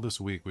all this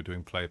week. We're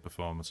doing play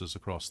performances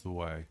across the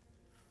way.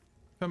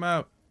 Come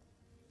out.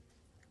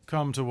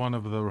 Come to one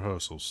of the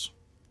rehearsals.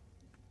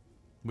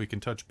 We can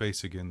touch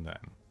base again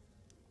then.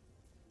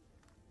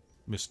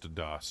 Mr.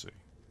 Darcy.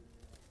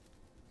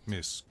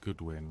 Miss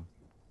Goodwin.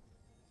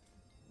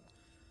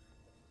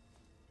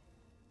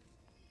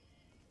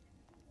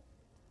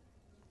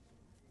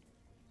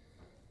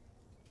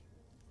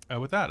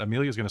 With that,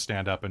 Amelia's going to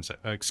stand up and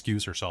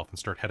excuse herself and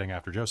start heading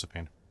after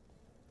Josephine.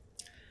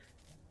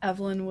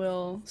 Evelyn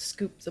will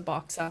scoop the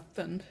box up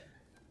and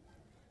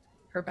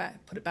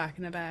put it back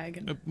in a bag.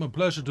 And A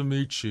pleasure to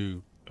meet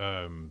you,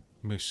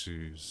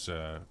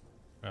 Mrs.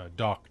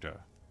 Doctor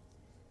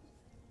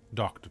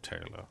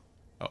Taylor.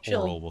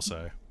 She'll- Oral will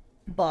say.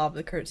 Bob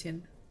the curtsy.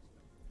 It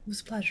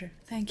was a pleasure.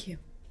 Thank you.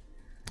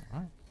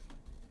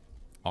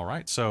 All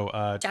right,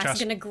 so Jack's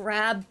gonna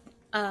grab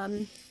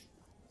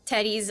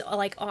Teddy's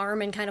like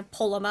arm and kind of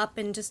pull him up,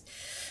 and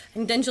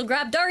then she'll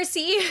grab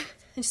Darcy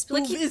and just be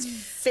like, Who is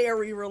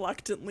very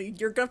reluctantly.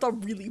 You're gonna have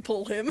to really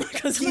pull him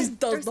because he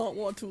does not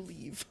want to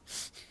leave.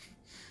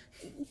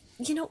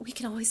 we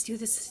can always do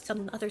this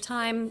some other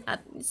time.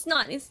 It's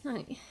not.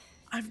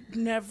 I've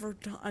never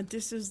done.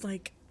 This is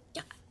like.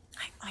 Yeah,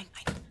 I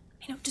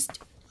know. Just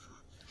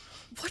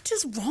What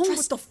is wrong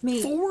with the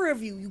me. four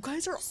of you? You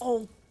guys are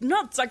all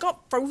nuts. I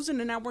got frozen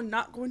and now we're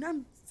not going.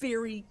 I'm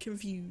very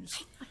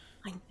confused.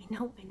 I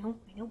know.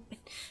 But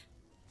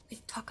we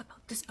can talk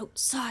about this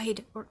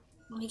outside or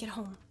when we get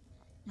home.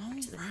 All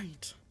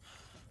right.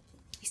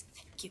 Please,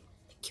 thank you.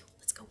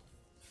 Let's go.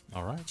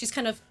 All right. She's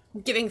kind of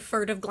giving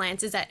furtive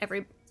glances at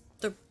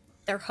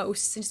their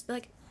hosts and just be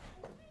like,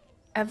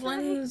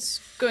 Evelyn's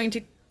going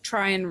to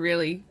try and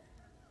really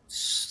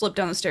slip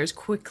down the stairs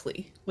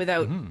quickly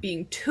without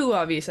being too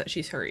obvious that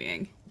she's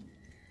hurrying.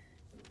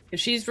 Because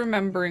she's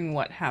remembering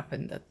what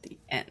happened at the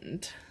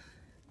end.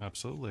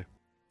 Absolutely.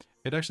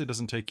 It actually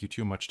doesn't take you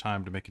too much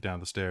time to make it down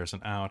the stairs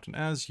and out, and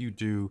as you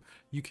do,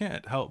 you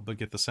can't help but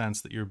get the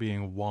sense that you're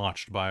being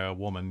watched by a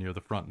woman near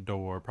the front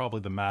door, probably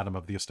the madam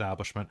of the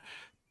establishment,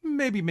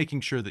 maybe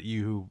making sure that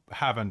you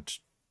haven't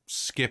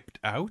skipped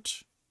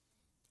out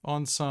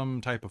on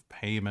some type of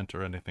payment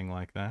or anything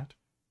like that.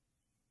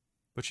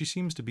 But she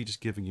seems to be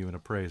just giving you an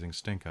appraising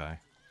stink eye.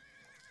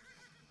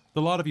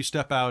 The lot of you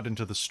step out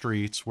into the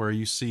streets where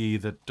you see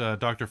that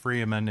Dr.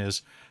 Freeman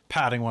is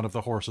patting one of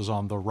the horses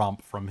on the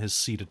rump from his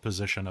seated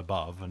position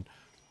above and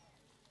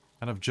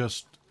kind of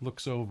just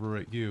looks over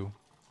at you.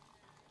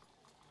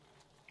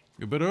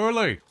 You're a bit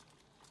early.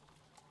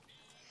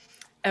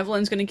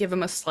 Evelyn's going to give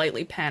him a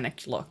slightly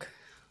panicked look.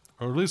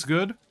 Early's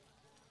good.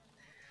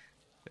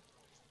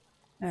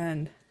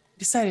 And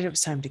Decided it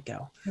was time to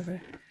go.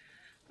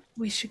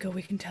 we should go.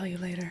 We can tell you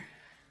later.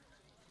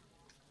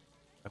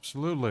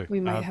 Absolutely. We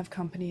might have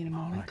company in a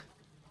moment.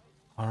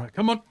 All right,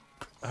 come on.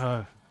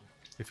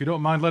 If you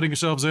don't mind letting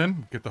yourselves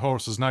in, get the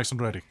horses nice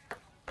and ready.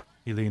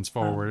 He leans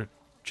forward,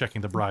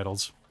 checking the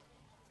bridles.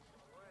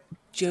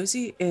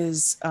 Josie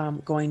is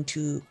going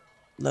to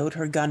load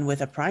her gun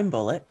with a prime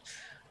bullet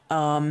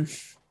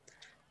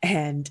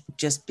and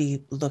just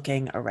be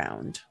looking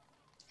around.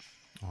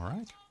 All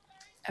right.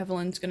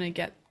 Evelyn's gonna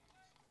get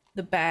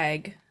the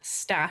bag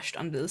stashed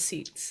under the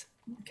seats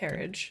in the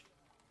carriage,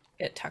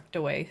 get tucked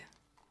away,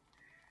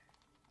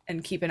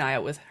 and keep an eye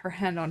out with her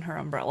hand on her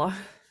umbrella.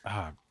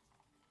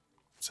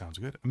 Sounds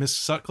good. Miss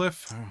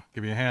Sutcliffe,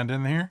 give you a hand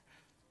in here.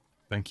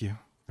 Thank you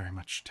very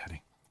much,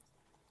 Teddy.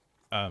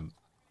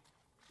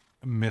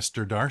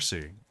 Mr.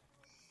 Darcy.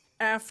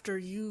 After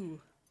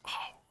you,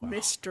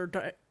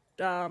 Mr.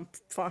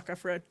 Fuck, I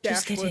forgot.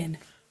 Just get Dashwood. in.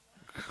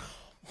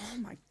 Oh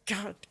my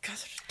god,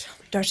 tell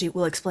me. Darcy,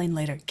 we'll explain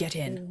later. Get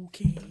in.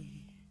 Okay.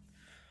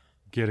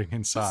 Getting What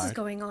inside. is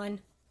going on?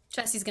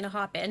 Jesse's gonna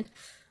hop in.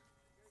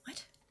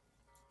 What?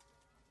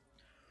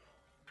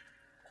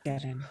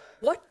 Get in.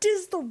 What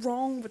is the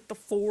wrong with the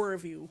four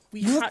of you?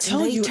 We'll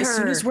tell you as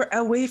soon as we're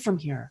away from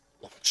here.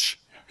 Shh.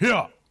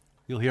 Yeah.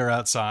 You'll hear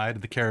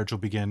outside. The carriage will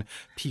begin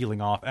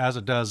peeling off, as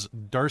it does.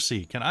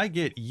 Darcy, can I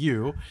get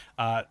you,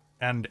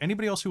 and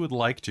anybody else who would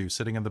like to,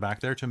 sitting in the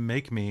back there, to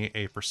make me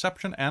a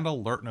perception and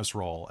alertness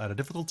roll at a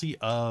difficulty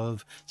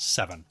of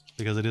 7,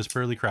 because it is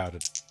fairly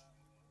crowded.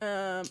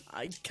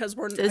 Because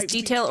we're Does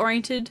detail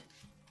oriented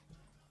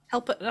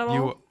help at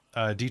all?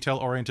 You detail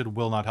oriented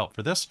will not help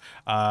for this.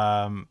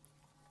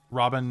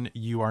 Robin,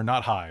 you are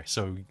not high,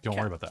 so don't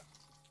worry about that.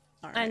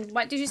 And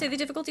what did you say the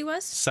difficulty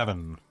was?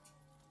 7.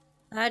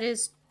 That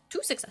is 2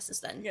 successes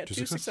then. Yeah, 2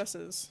 two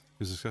successes? successes.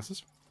 2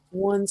 successes?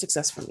 1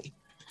 success for me.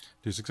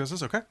 2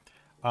 successes, okay.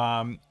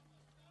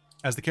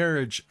 As the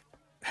carriage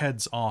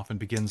heads off and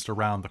begins to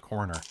round the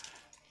corner,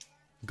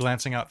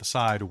 glancing out the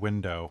side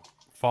window,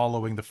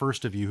 following the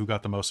first of you who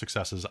got the most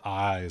successes'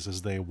 eyes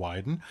as they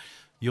widen,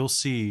 you'll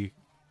see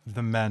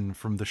the men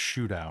from the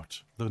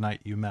shootout the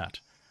night you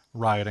met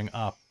riding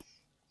up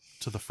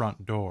to the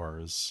front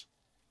doors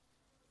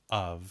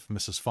of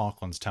Mrs.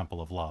 Falkland's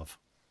Temple of Love.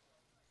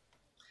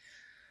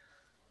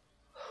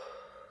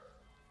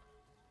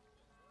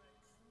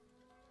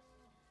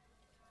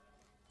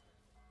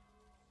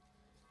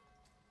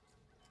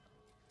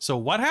 So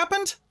what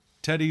happened?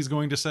 Teddy's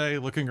going to say,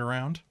 looking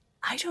around.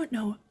 I don't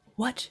know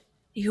what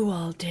you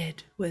all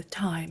did with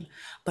time,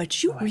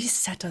 but you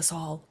reset us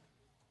all.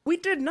 We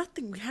did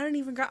nothing. We hadn't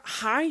even got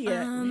high yet. We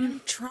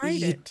hadn't tried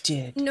You it.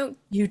 did. No,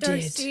 You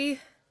Darcy.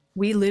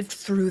 We lived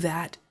through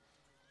that.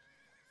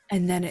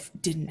 And then it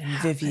didn't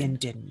happen. Vivian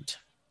didn't.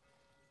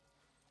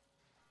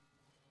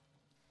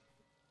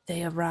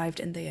 They arrived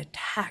and they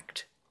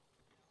attacked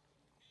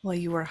while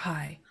you were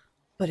high,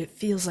 but it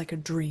feels like a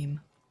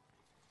dream.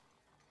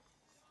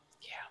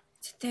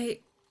 Did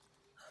they?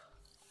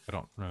 I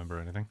don't remember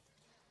anything.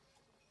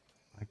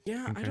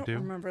 Yeah, think I don't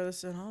remember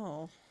this at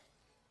all.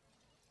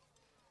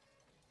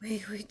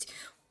 Wait.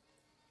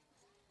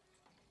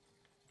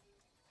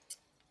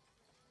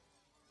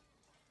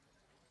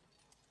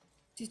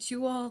 Did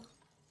you all?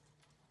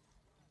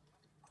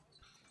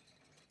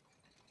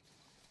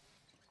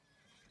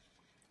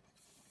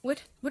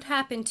 What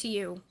happened to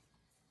you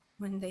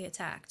when they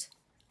attacked?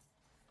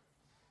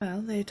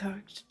 Well, they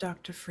talked to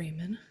Dr.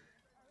 Freeman.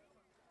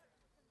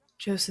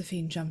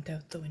 Josephine jumped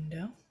out the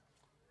window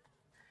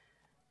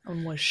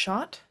and was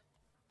shot.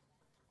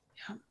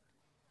 Yeah.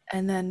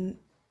 And then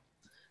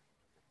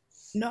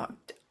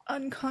knocked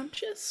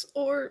unconscious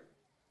or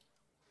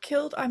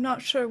killed, I'm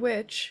not sure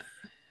which,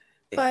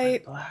 It by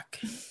went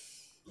black.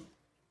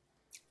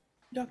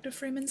 Dr.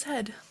 Freeman's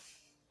head.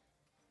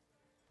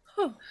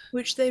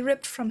 Which they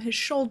ripped from his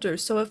shoulder,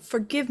 so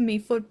forgive me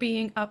for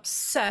being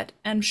upset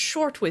and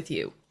short with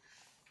you.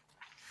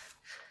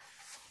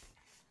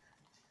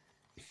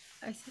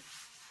 I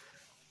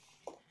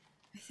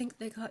think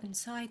they got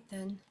inside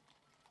then.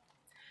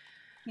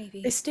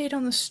 Maybe. They stayed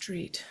on the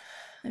street.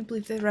 I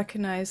believe they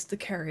recognized the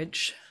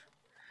carriage.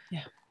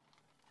 Yeah.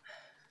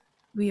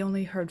 We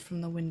only heard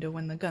from the window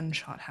when the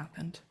gunshot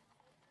happened.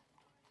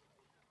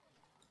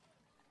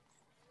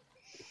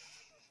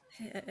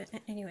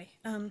 Anyway,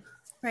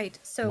 right.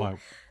 So Why?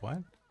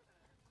 What?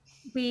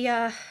 we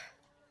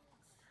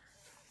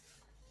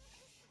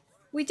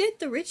did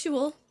the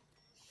ritual.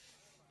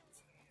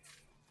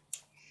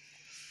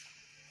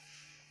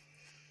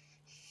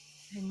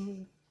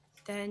 And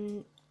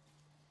then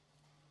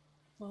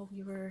while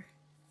we were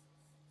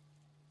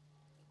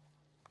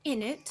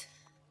in it,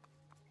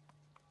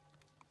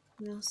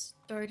 we all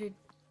started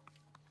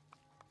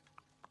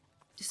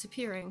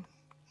disappearing.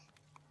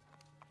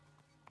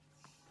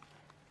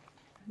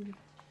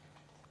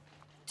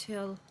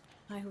 Till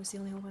I was the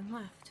only one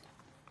left.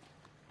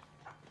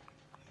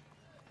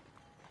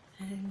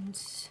 And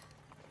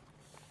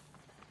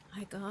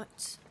I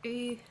got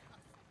a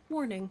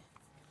warning.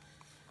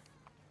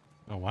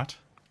 A what?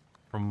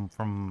 From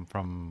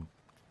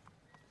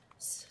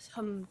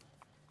Some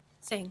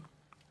thing.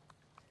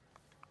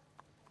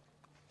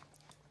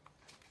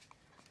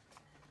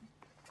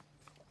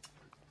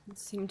 It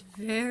seemed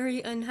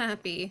very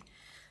unhappy.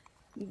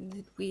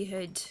 that we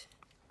had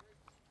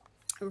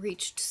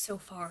reached so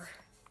far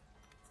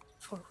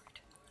forward.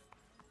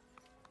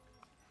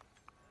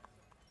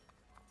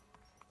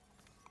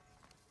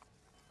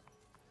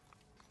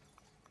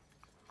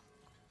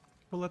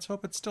 Well, let's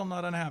hope it's still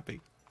not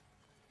unhappy.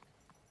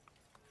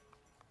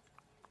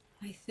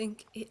 I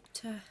think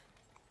it will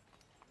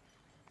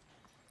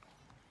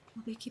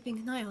be keeping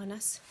an eye on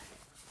us.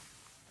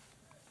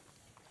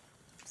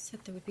 Said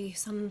there would be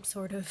some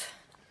sort of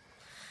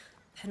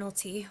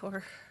penalty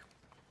or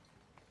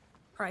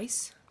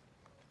price.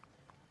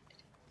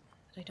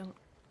 But I don't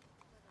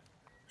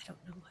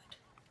know what.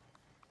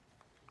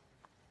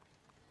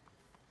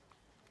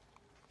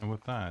 And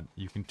with that,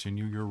 you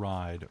continue your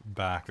ride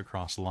back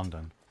across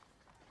London,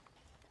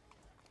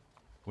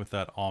 with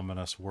that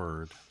ominous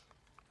word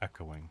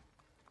echoing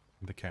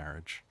in the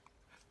carriage.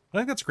 I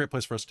think that's a great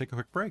place for us to take a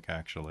quick break,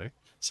 actually.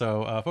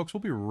 So, folks,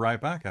 we'll be right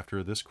back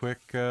after this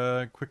quick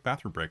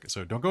bathroom break.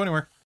 So don't go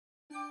anywhere.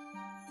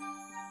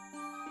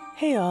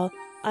 Hey y'all,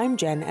 I'm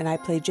Jen and I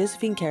play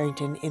Josephine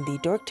Carrington in the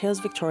Dork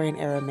Tales Victorian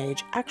Era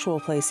Mage actual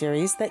play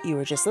series that you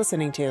were just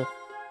listening to.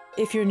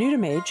 If you're new to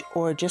Mage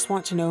or just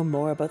want to know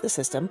more about the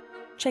system,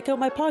 check out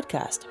my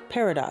podcast,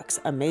 Paradox,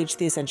 a Mage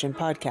the Ascension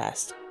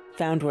podcast,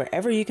 found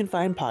wherever you can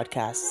find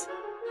podcasts.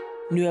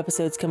 New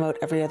episodes come out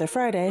every other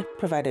Friday,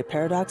 provided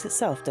Paradox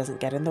itself doesn't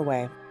get in the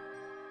way.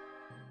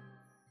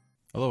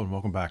 Hello and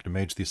welcome back to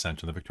Mage the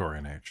Ascension, the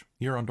Victorian Age,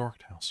 here on Dork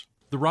Tales.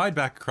 The ride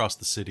back across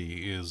the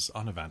city is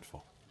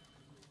uneventful.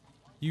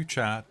 You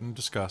chat and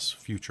discuss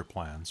future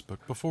plans,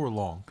 but before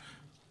long,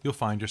 you'll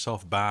find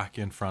yourself back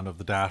in front of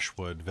the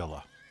Dashwood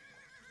Villa.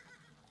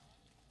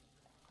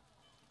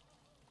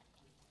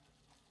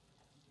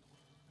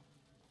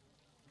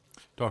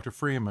 Dr.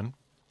 Freeman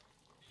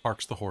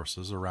parks the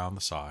horses around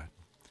the side,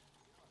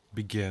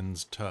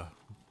 begins to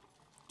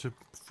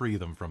free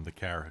them from the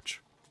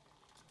carriage.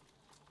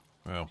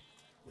 Well,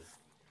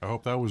 I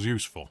hope that was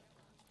useful,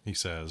 he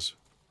says,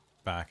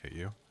 back at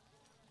you.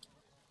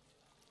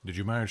 Did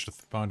you manage to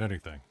find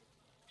anything?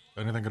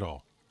 Anything at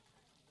all?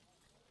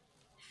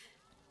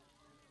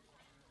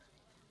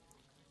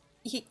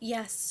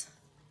 Yes,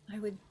 I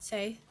would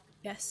say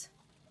yes.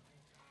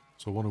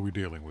 So what are we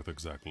dealing with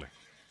exactly?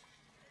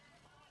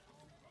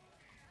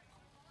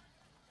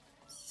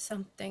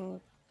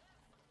 Something,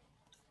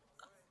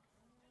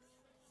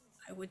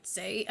 I would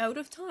say, out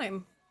of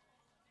time.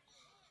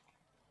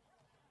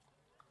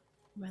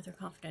 I'm rather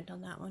confident on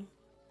that one.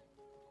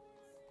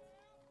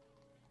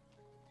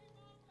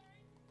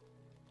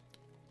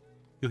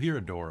 You'll hear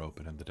a door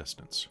open in the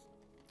distance.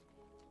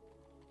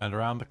 And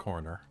around the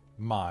corner,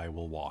 Mai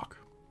will walk.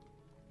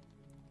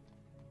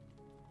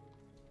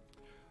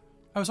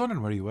 I was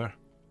wondering where you were.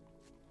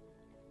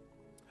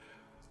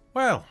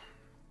 Well,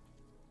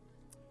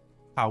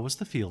 how was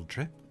the field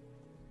trip?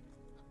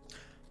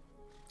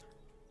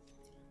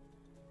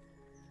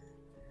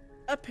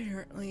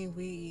 Apparently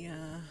we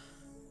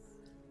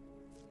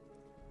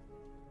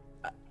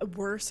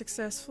were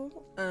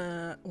successful,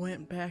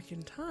 went back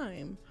in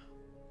time,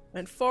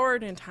 went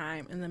forward in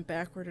time, and then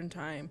backward in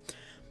time.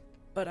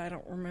 But I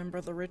don't remember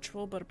the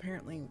ritual, but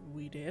apparently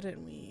we did,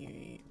 and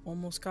we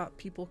almost got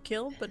people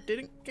killed, but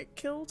didn't get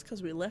killed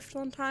because we left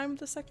on time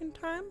the second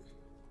time.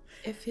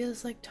 It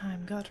feels like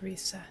time got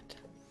reset.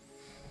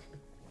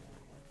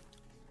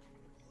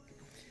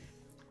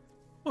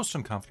 Most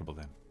uncomfortable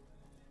then.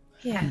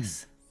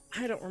 Yes.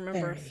 I don't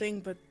remember a Very. thing,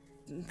 but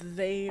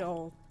they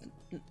all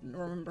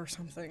remember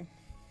something.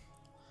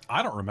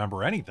 I don't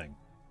remember anything.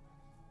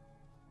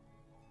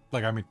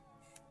 Like, I mean,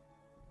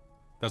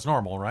 that's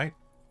normal, right?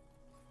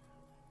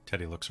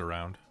 Teddy looks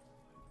around.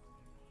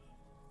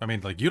 I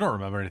mean, like, you don't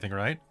remember anything,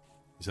 right?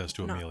 He says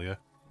to No. Amelia.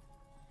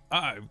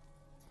 I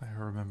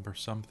remember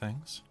some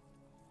things.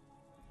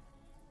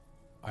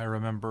 I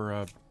remember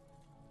a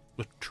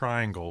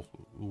triangle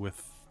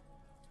with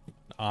an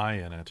eye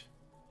in it.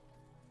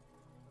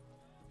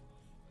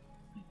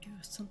 I do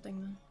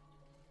something then.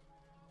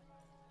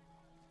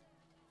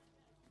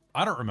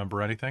 I don't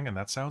remember anything, and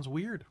that sounds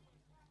weird.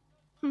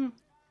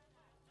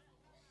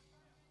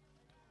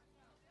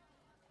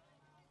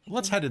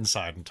 Let's head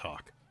inside and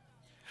talk.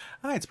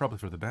 It's probably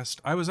for the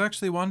best. I was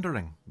actually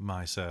wondering,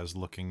 Mai says,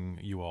 looking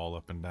you all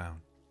up and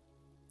down.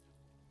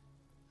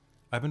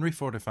 I've been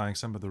refortifying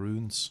some of the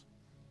runes.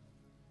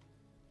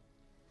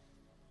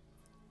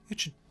 It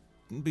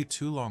shouldn't be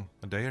too long,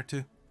 a day or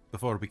two,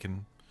 before we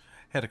can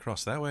head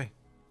across that way.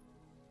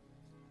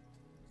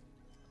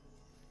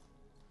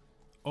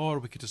 Or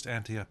we could just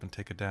ante up and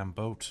take a damn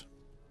boat.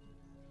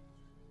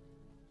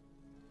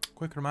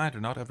 Quick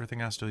reminder, not everything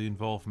has to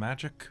involve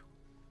magic.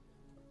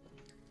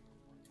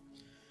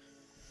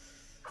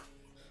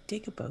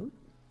 Take a boat?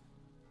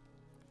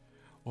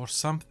 Or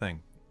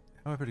something.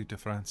 However you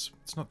difference.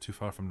 It's not too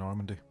far from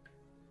Normandy.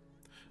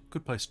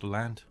 Good place to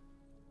land.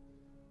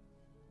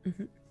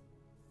 Mm-hmm.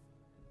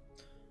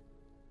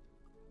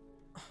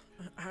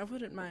 I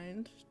wouldn't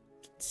mind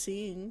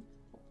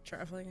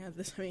traveling at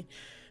this. I mean,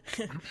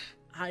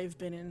 I've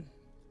been in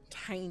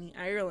tiny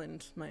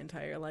Ireland my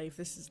entire life.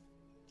 This is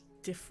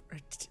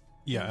different.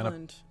 Yeah,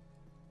 England.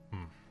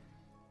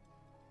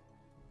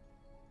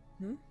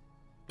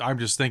 I'm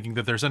just thinking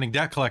that they're sending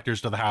debt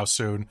collectors to the house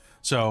soon,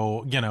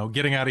 so, you know,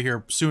 getting out of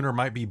here sooner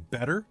might be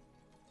better.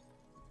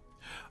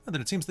 Well,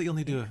 then it seems that you'll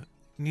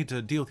need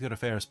to deal with your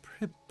affairs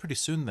pretty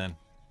soon then.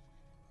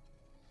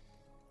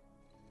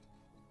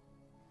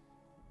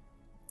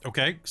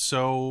 Okay,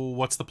 so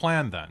what's the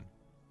plan then?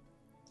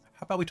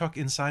 How about we talk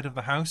inside of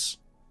the house?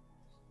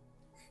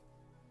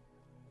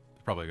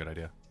 Probably a good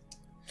idea.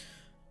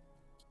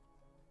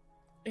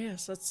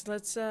 Yes,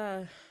 let's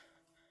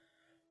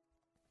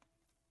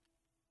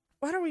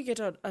why don't we get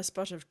a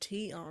spot of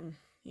tea on?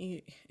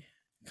 You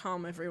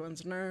calm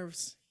everyone's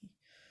nerves.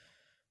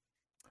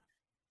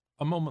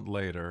 A moment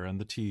later,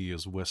 and the tea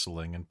is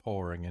whistling and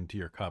pouring into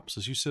your cups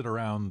as you sit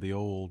around the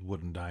old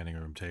wooden dining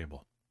room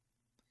table.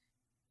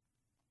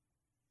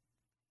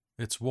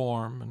 It's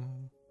warm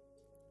and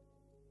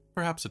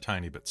perhaps a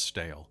tiny bit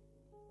stale,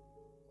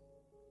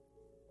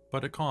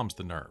 but it calms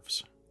the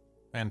nerves.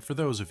 And for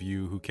those of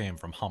you who came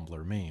from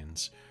humbler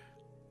means,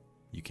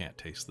 you can't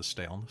taste the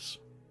staleness,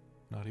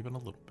 not even a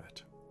little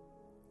bit.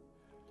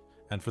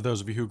 And for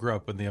those of you who grew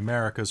up in the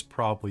Americas,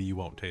 probably you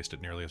won't taste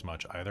it nearly as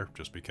much either,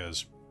 just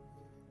because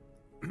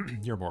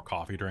you're more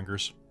coffee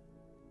drinkers.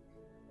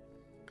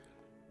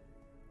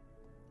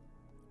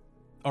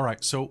 All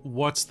right, so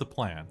what's the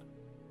plan?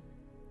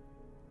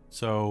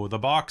 So the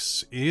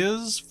box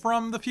is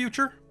from the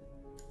future,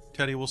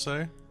 Teddy will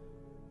say.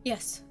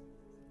 Yes.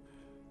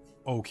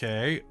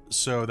 Okay,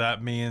 so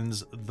that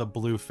means the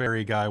blue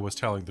fairy guy was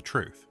telling the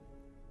truth.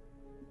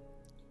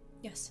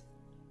 Yes.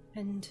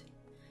 And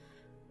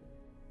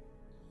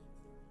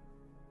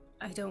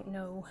I don't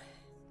know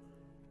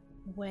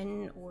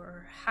when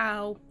or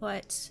how,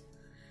 but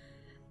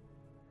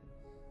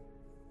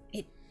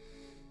it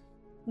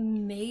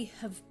may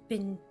have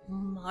been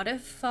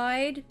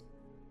modified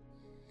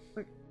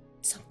or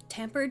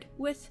tampered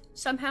with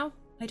somehow.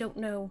 I don't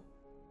know.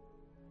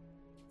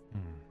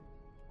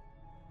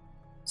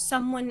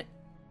 Someone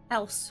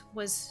else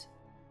was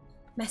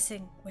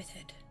messing with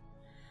it.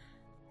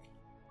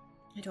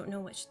 I don't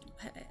know what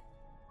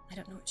I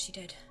don't know what she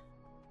did.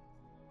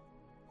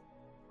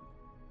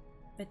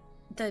 But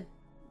the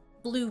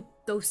blue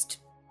ghost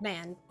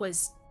man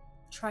was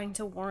trying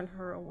to warn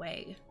her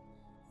away.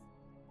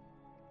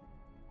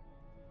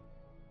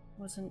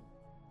 Wasn't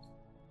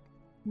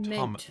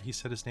meant. He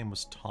said his name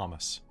was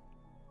Thomas.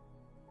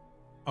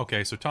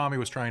 Okay, so Tommy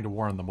was trying to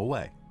warn them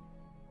away.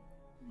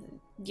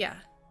 Yeah.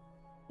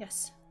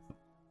 Yes.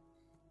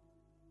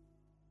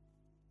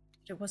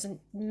 It wasn't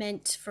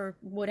meant for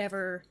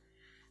whatever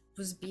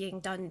was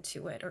being done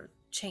to it or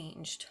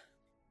changed.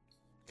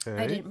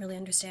 Okay. I didn't really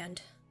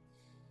understand.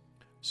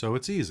 So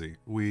it's easy.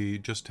 We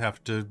just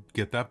have to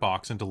get that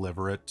box and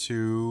deliver it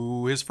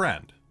to his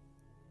friend.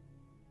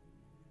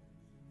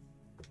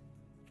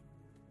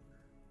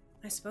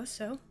 I suppose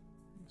so.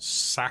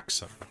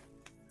 Saxon.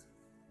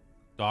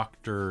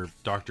 Dr.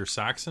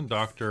 Saxon?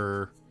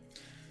 Dr.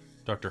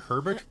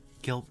 Herbert?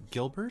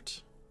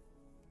 Gilbert?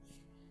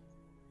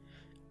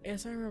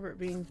 Yes, I remember it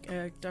being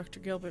Dr.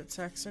 Gilbert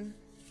Saxon.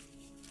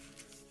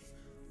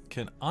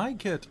 Can I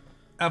get...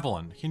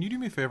 Evelyn, can you do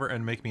me a favor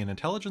and make me an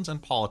intelligence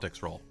and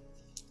politics roll?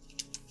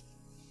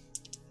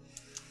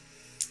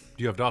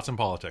 Do you have dots in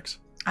politics?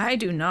 I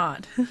do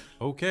not.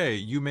 Okay,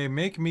 you may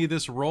make me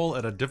this roll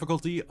at a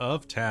difficulty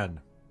of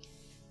 10.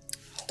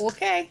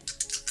 Okay.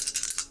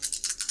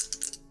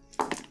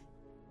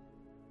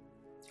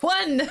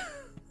 1.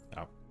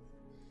 Oh.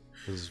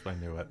 I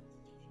knew it.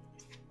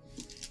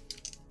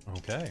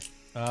 Okay.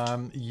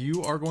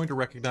 You are going to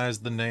recognize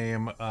the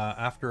name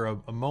after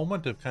a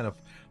moment of kind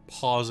of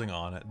pausing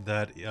on it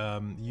that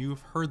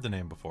you've heard the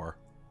name before.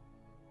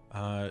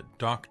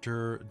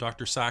 Dr.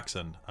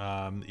 Saxon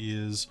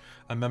is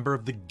a member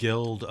of the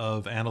Guild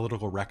of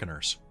Analytical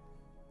Reckoners.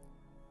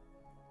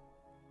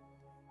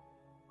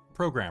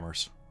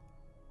 Programmers.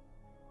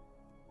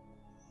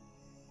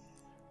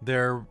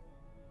 They're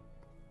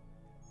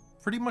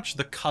pretty much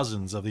the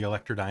cousins of the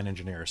Electrodyne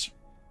engineers.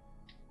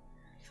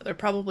 So they're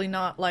probably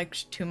not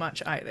liked too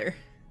much either.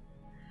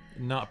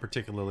 Not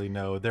particularly,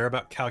 no. They're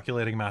about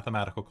calculating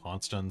mathematical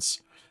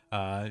constants,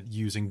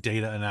 using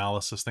data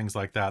analysis, things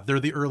like that. They're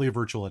the early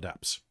virtual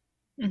adepts.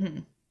 Mm-hmm.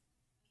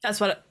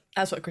 That's what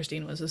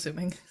Christine was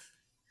assuming.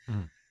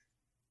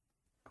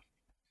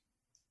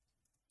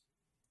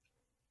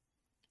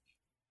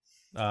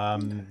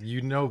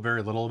 You know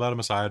very little about him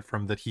aside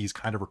from that he's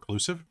kind of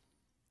reclusive,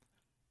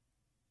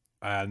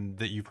 and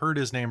that you've heard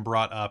his name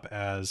brought up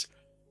as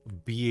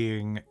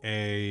being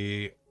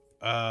a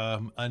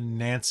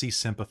Nancy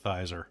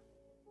sympathizer.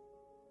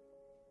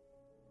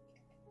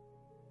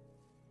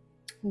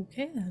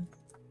 Okay then.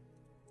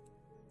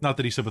 Not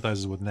that he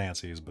sympathizes with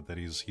Nancy's, but that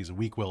he's a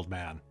weak-willed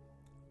man.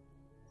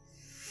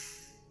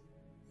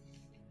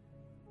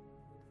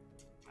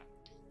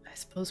 I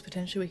suppose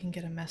potentially we can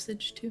get a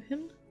message to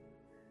him.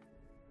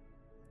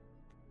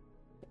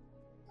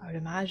 I would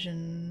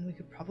imagine we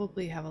could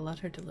probably have a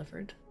letter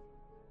delivered.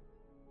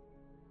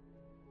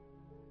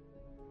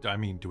 I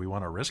mean, do we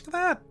want to risk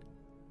that?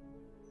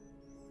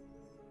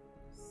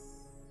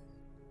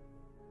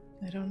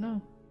 I don't know.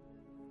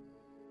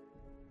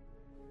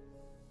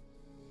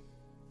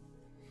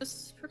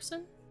 this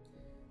person?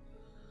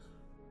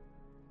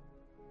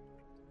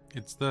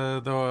 It's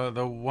the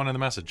one in the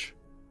message.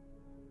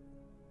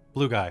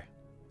 Blue guy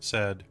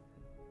said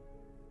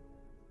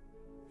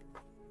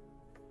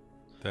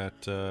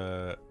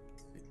that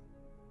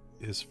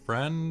his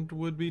friend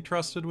would be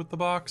trusted with the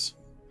box.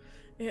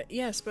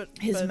 Yes, but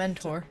His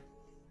mentor.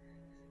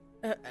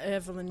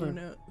 Evelyn,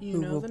 you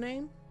who know will the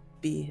name?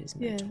 Be his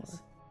mentor.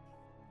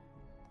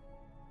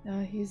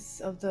 Yes.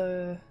 He's of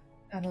the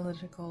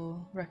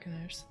analytical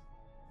reckoners.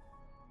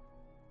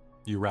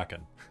 You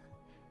reckon?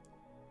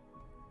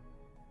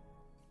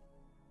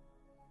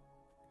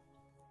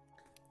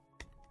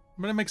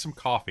 I'm gonna make some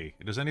coffee.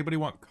 Does anybody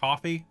want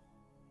coffee?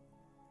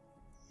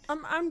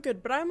 I'm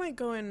good, but I might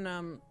go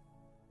and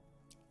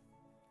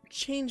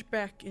change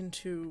back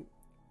into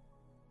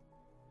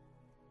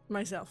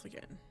myself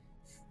again.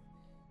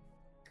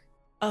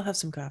 I'll have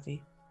some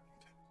coffee.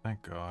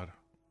 Thank God.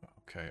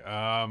 Okay.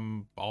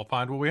 I'll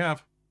find what we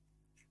have.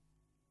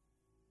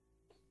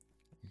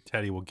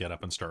 Teddy will get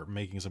up and start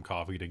making some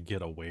coffee to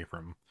get away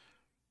from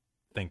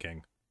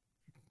thinking.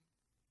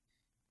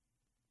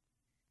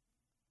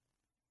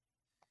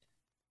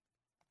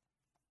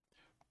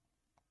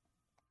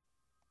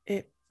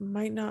 It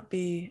might not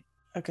be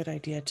a good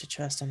idea to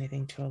trust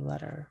anything to a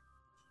letter.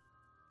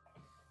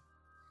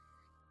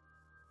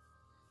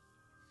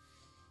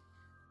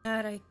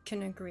 That I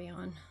can agree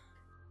on.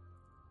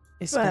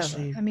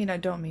 Especially, Well, I mean, I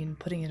don't mean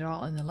putting it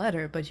all in the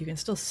letter, but you can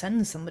still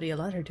send somebody a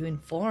letter to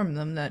inform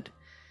them that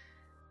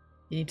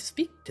you need to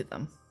speak to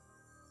them.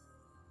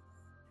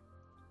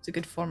 It's a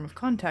good form of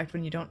contact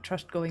when you don't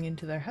trust going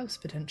into their house,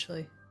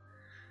 potentially.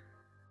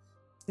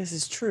 this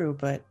is true,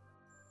 but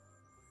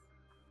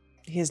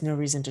he has no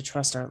reason to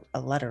trust a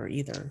letter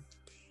either.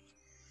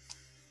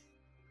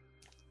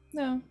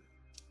 No.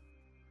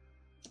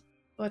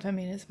 But, I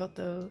mean, it's about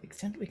the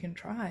extent we can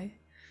try.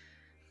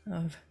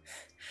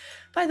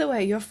 By the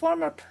way, your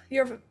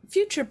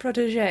future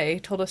protege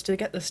told us to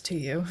get this to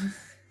you.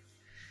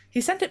 He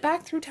sent it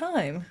back through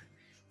time.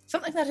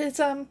 Something that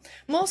is,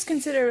 most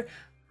consider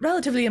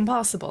relatively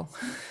impossible.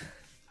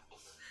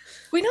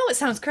 We know it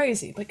sounds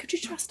crazy, but could you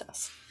trust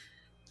us?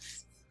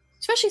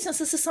 Especially since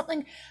this is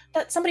something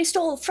that somebody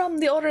stole from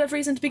the Order of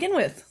Reason to begin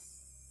with.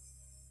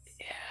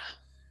 Yeah.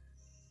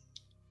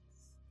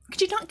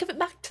 Could you not give it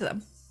back to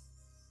them?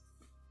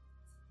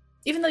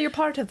 Even though you're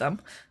part of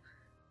them.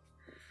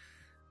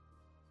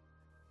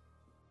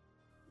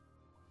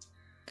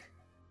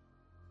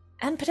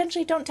 And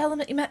potentially don't tell them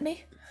that you met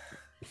me.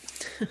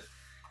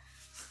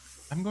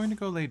 I'm going to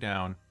go lay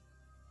down,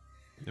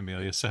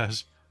 Amelia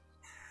says.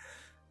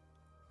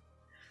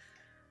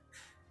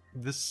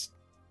 This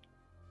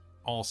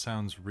all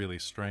sounds really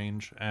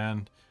strange,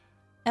 and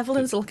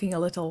Evelyn's looking a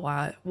little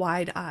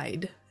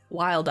wild-eyed.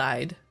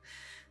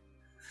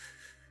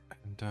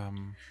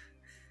 And,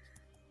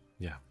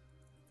 yeah.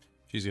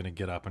 She's gonna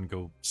get up and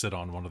go sit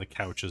on one of the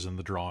couches in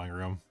the drawing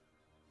room.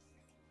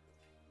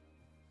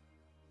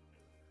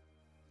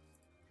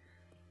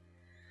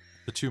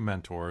 The two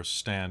mentors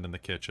stand in the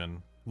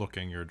kitchen,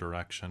 looking your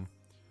direction.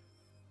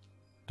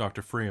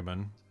 Dr.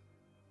 Freeman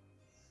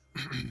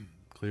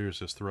clears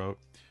his throat.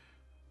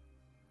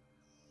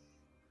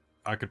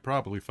 I could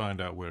probably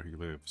find out where he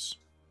lives.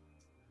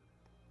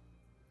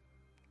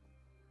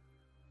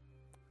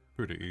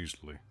 Pretty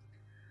easily.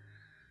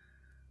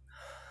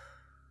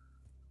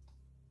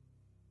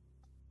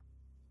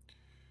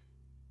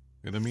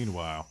 In the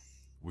meanwhile,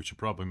 we should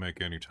probably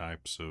make any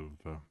types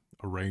of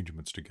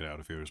arrangements to get out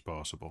of here as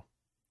possible.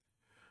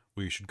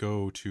 We should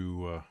go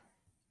to,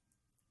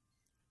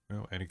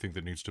 anything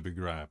that needs to be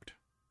grabbed.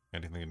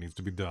 Anything that needs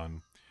to be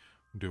done,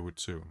 do it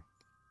soon.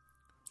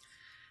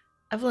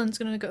 Evelyn's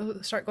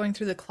gonna start going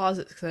through the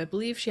closets, because I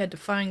believe she had to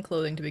find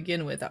clothing to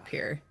begin with up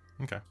here.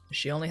 Okay.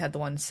 She only had the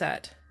one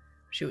set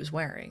she was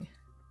wearing.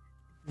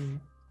 Mm.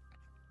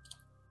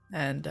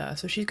 And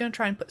so she's gonna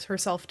try and put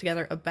herself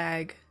together a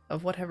bag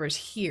of whatever's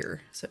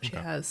here, so she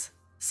Okay. has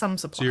some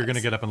supplies. So you're going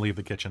to get up and leave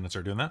the kitchen and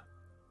start doing that?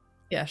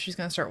 Yeah, she's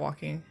gonna start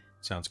walking.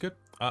 Sounds good.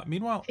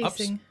 Meanwhile,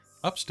 Pacing.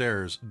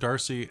 upstairs,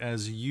 Darcy,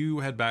 as you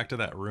head back to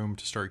that room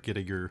to start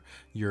getting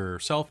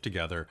yourself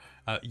together,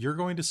 you're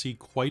going to see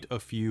quite a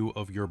few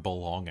of your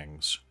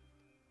belongings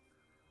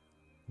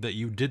that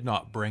you did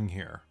not bring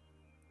here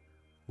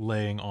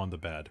laying on the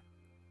bed,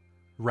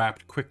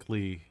 wrapped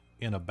quickly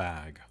in a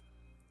bag.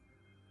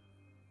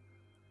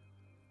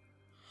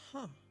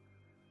 Huh.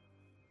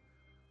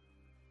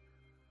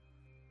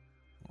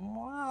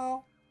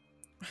 Wow.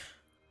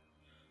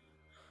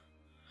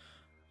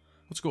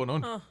 What's going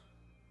on? Oh.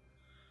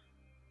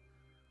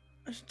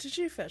 Did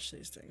you fetch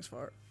these things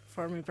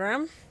for me,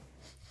 Bram?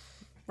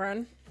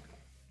 Bran?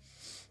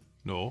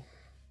 No,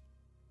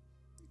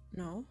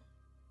 No.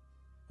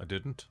 I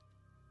didn't.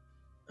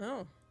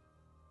 Oh.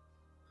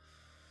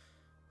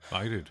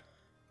 I did.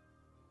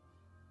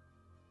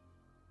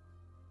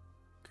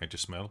 Can't you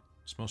smell?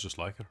 Smells just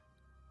like her.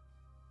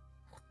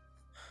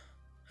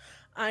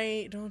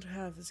 I don't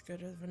have as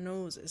good of a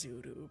nose as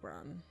you do,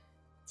 Bran.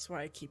 That's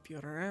why I keep you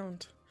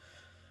around.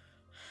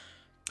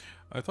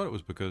 I thought it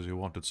was because you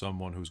wanted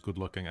someone who's good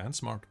looking and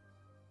smart.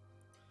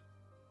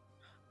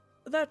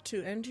 That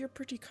too, and you're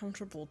pretty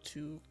comfortable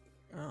to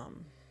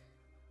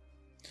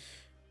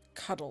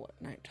cuddle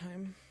at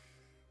nighttime.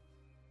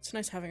 It's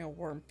nice having a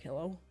warm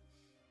pillow.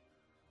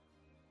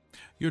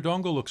 Your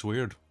dongle looks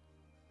weird.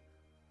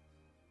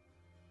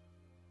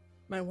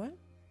 My what?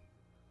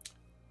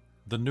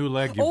 The new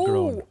leg you've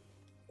grown.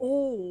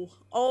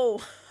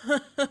 Oh.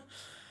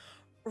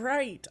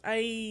 Right.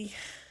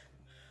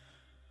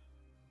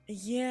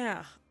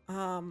 Yeah.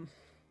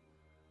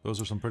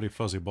 Those are some pretty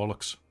fuzzy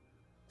bollocks.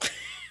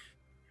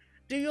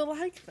 Do you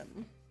like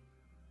them?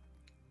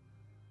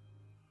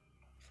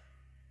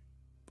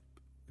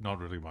 Not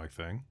really my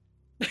thing.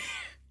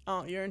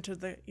 Oh, you're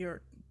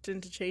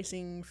into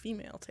chasing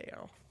female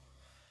tail.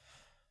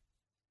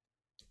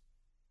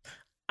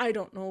 I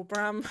don't know,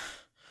 Bram.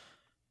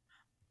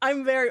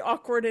 I'm very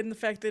awkward in the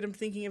fact that I'm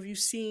thinking of you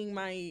seeing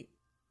my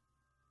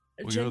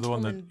Well,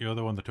 gentleman. you're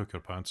the one that took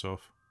your pants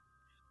off.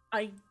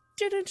 I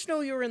didn't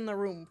know you were in the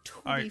room, to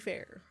be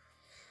fair.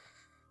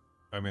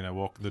 I mean,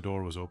 the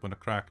door was open a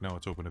crack, now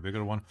it's open a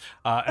bigger one.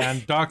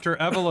 And Dr.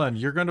 Evelyn,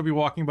 you're going to be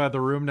walking by the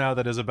room now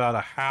that is about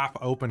a half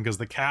open because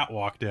the cat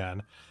walked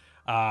in.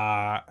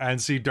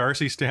 And see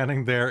Darcy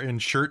standing there in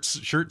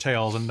shirt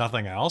tails and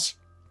nothing else.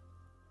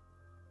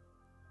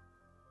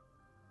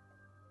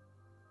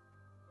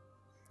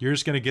 You're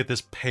just going to get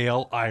this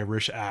pale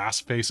Irish ass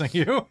facing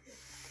you.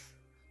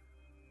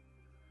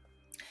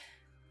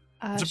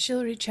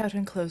 She'll reach out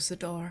and close the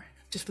door,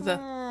 just with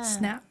a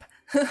snap.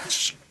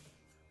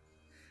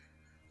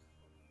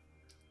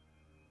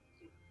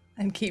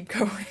 And keep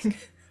going.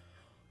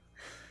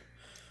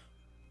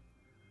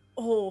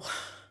 Oh,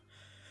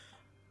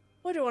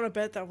 I do want to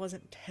bet that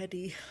wasn't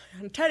Teddy.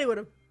 And Teddy would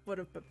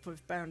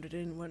have bounded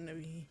in, wouldn't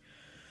he?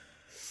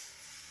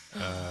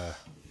 The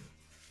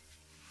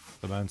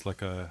man's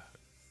like a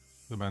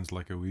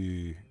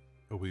wee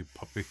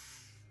puppy.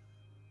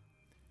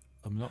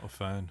 I'm not a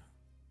fan.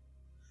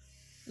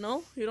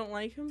 No, you don't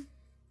like him?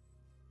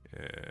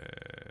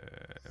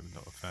 I'm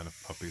not a fan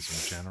of puppies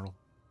in general.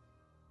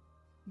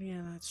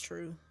 Yeah, that's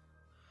true.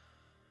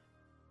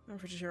 I'm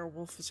pretty sure a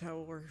wolf is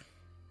how our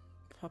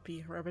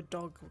puppy rabbit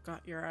dog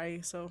got your eye,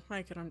 so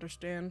I can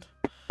understand.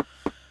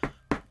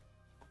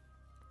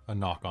 A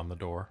knock on the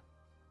door.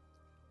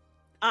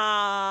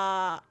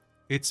 It's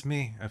It's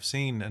me. I've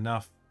seen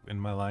enough in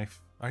my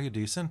life. Are you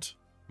decent?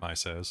 Mai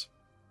says.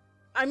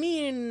 I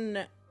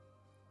mean,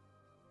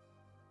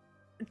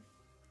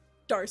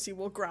 Darcy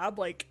will grab,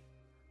 like,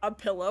 a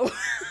pillow,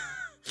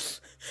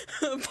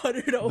 put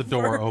it over. The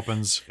door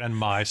opens and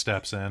Mai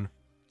steps in.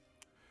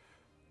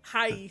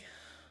 Hi.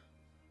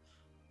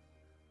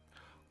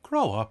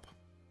 Grow up.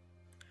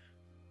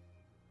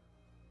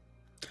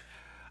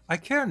 I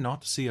care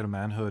not to see your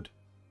manhood.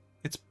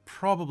 It's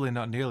probably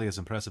not nearly as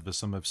impressive as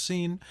some I've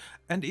seen,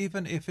 and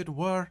even if it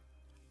were,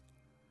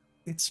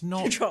 it's She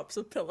not drops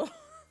a pillow.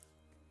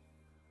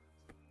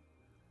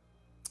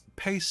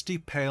 pasty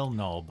pale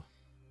knob.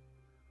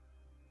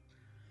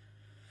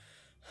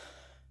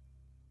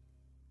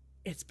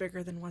 It's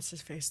bigger than what's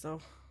his face,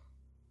 though.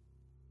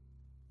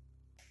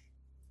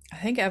 I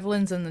think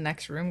Evelyn's in the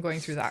next room going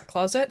through that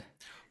closet.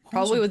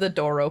 Probably with the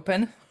door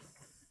open.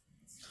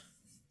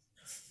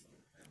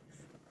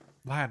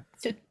 Lad,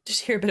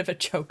 Just hear a bit of a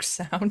choke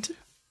sound.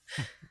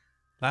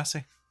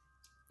 lassie,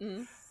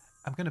 I'm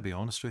going to be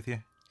honest with you.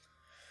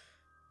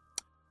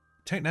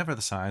 Tain't never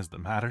the size that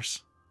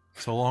matters,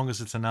 so long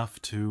as it's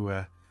enough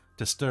to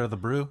stir the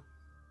brew.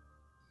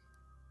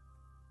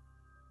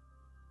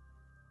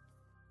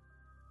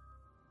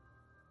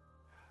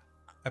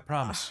 I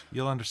promise,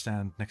 you'll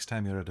understand next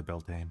time you're at a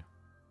Beltane.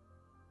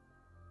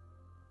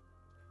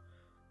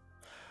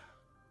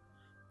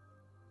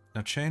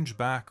 Now change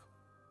back,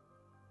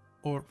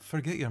 or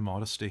forget your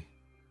modesty,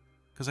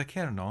 because I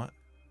care not.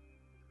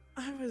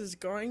 I was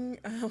going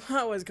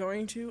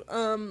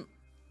to.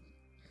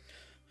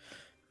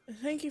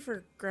 Thank you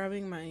for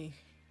grabbing my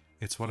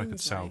It's what I could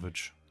Things I-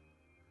 salvage.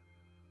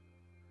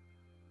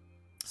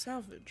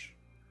 salvage.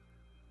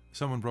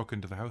 Someone broke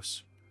into the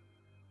house.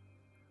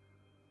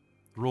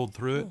 Rolled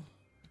through it. Oh.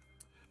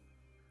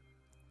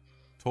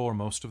 Tore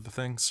most of the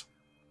things.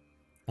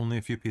 Only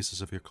a few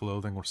pieces of your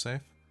clothing were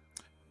safe.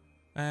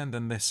 And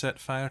then they set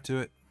fire to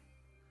it.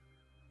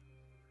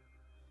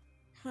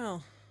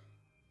 Well,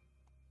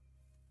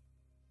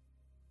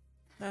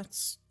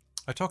 that's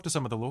I talked to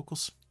some of the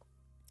locals.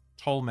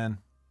 Tall men.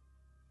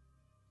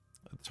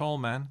 A tall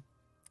man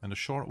and a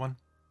short one.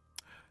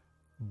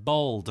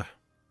 Bald.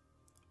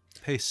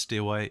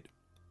 Pasty white.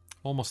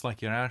 Almost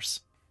like your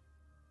arse.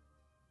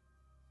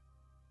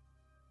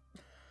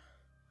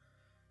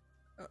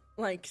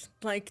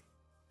 like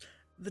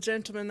the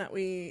gentleman that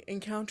we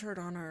encountered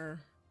on our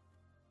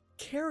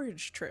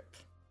carriage trip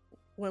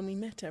when we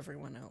met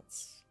everyone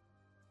else.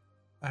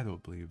 I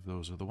don't believe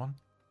those are the one.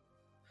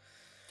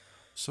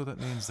 So that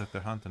means that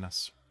they're hunting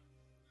us.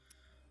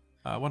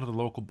 One of the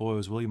local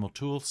boys, William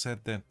O'Toole,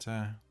 said that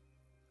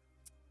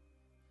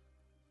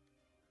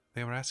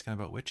they were asking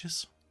about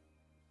witches.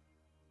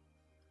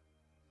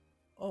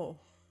 Oh.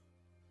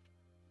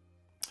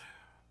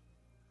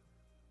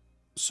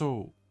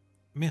 So,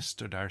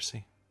 Mr.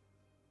 Darcy,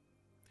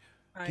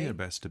 do your I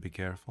best to be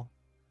careful.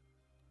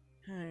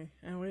 I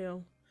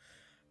will.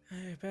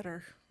 I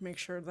better make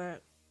sure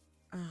that.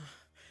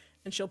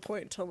 And she'll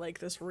point to like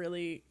this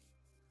really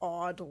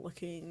odd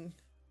looking,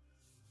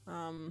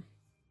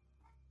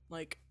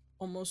 like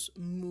almost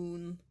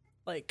moon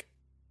like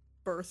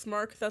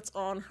birthmark that's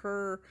on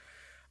her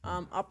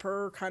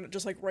upper, kind of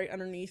just like right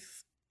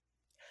underneath,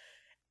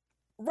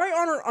 right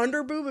on her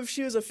under boob if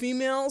she was a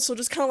female. So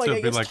just kind of like So I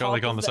it'd be guess like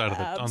top on of the side of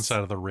the abs.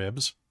 side of the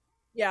ribs.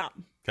 Yeah.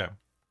 Okay.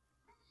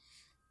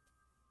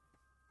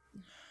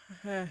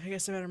 I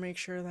guess I better make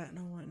sure that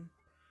no one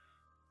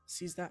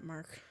sees that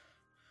mark.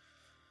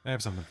 I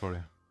have something for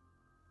you.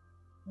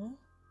 Well,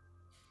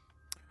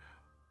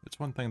 It's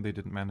one thing they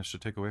didn't manage to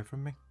take away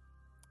from me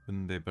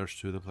when they burst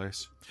through the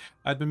place.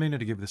 I'd been meaning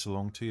to give this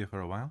along to you for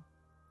a while.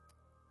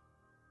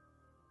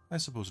 I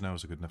suppose now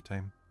is a good enough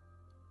time.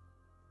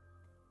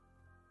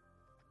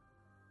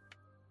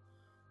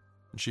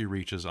 She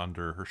reaches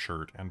under her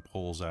shirt and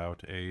pulls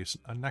out a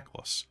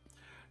necklace.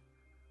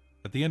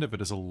 At the end of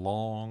it is a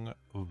long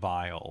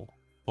vial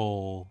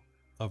full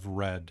of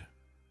red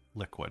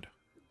liquid.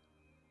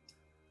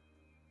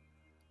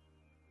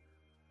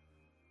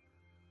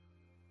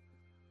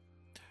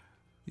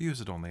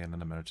 Use it only in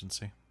an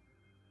emergency.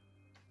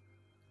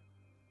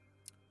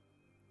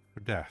 For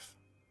death,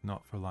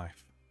 not for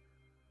life.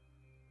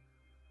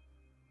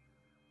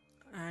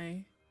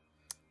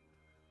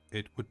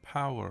 It would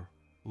power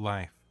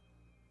life.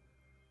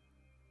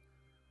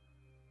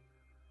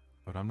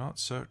 But I'm not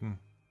certain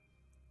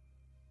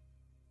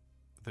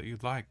that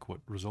you'd like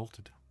what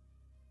resulted,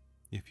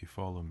 if you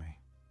follow me.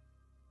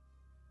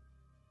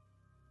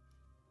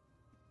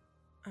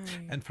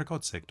 And for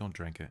God's sake, don't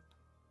drink it.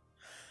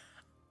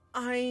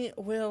 I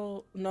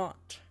will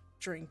not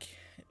drink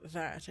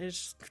that. It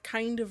just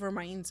kind of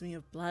reminds me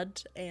of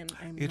blood, and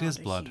It not is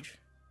a blood. huge-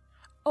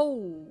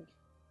 Oh,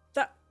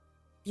 that...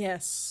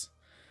 Yes.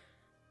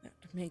 That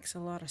makes a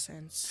lot of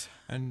sense.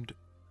 And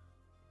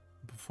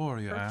before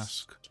you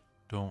ask, First.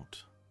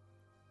 don't.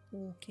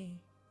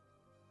 Okay.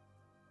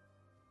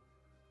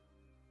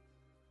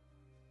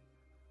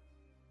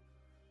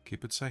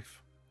 Keep it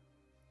safe.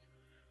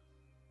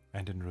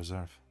 And in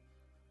reserve.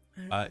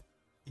 Uh,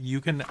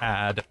 You can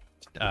add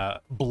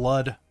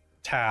blood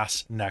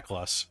tass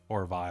necklace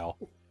or vial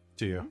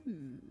to you.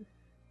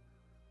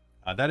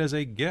 That is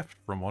a gift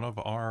from one of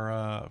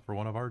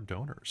our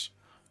donors,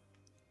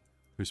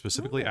 who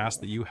specifically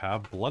asked that you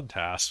have blood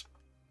tass.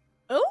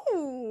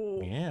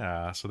 Oh!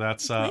 Yeah, so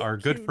that's Thank our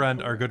good you, friend,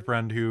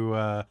 Donor. who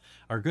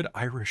our good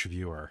Irish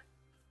viewer.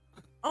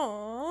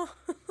 Aw,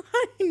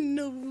 I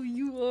know who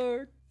you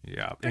are.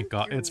 Yeah, Thank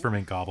it's you. from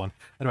Ink Goblin.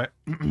 Anyway,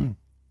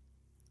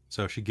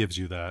 so she gives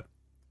you that.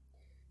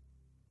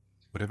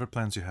 Whatever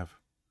plans you have,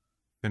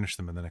 finish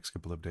them in the next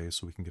couple of days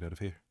so we can get out of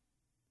here.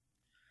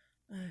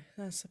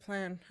 That's the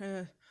plan.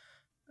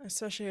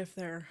 Especially if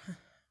they're...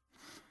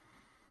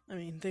 I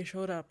mean, they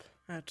showed up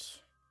at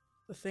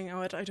the thing.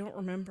 I don't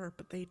remember,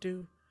 but they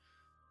do.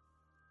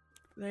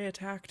 They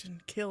attacked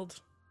and killed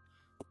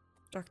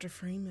Dr.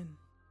 Freeman.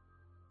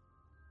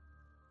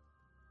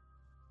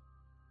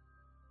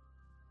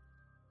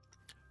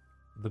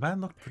 The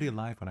man looked pretty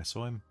alive when I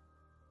saw him.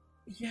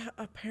 Yeah,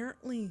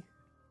 apparently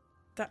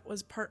that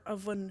was part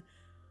of when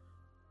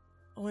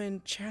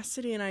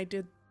Chastity and I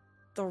did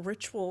the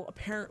ritual.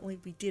 Apparently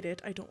we did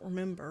it. I don't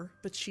remember,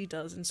 but she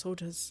does, and so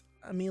does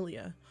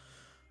Amelia.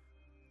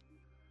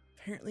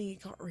 Apparently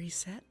it got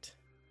reset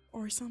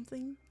or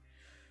something.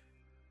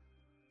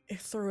 It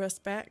threw us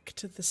back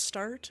to the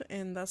start,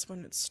 and that's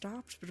when it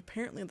stopped. But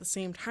apparently at the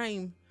same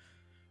time,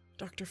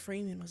 Dr.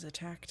 Freeman was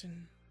attacked,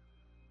 and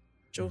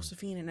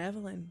Josephine and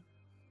Evelyn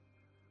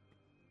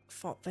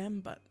fought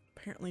them, but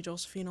apparently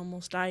Josephine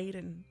almost died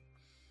and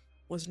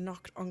was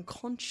knocked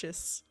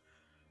unconscious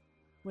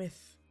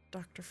with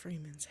Dr.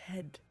 Freeman's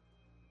head.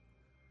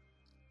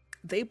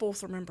 They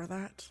both remember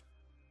that.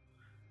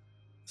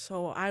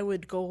 So I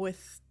would go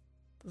with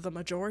the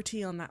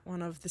majority on that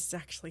one of this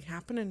actually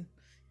happening.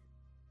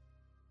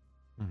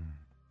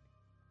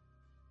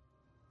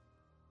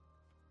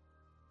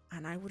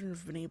 And I wouldn't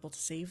have been able to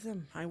save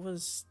them. I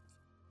was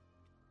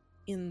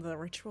in the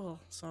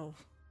ritual, so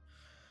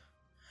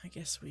I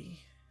guess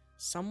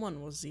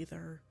someone was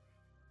either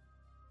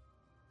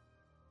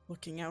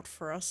looking out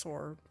for us,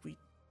 or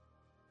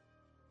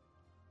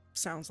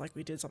sounds like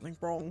we did something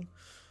wrong.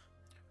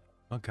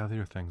 Well, gather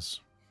your things.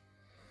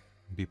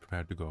 Be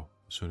prepared to go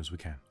as soon as we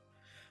can.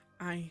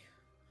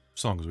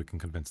 As long as we can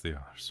convince the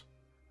others.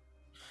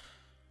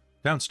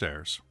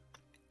 Downstairs,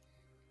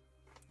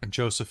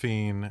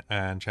 Josephine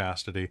and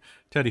Chastity.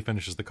 Teddy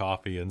finishes the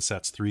coffee and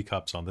sets 3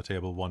 cups on the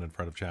table, one in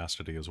front of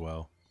Chastity as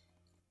well.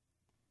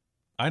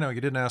 I know, you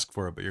didn't ask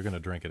for it, but you're going to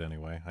drink it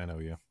anyway. I know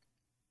you.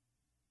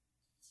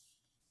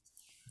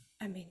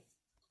 I mean,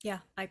 yeah,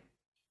 Are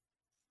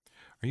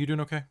you doing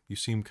okay? You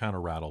seem kind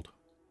of rattled.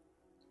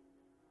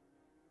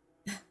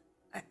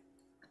 I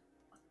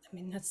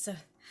mean, that's a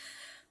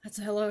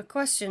hell of a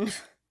question.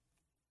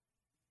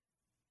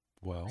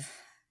 Well,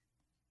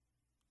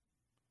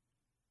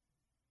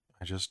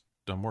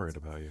 I'm worried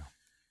about you.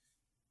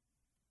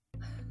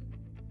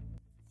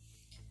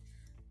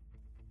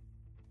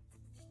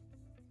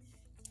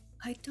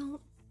 I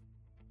don't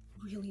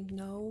really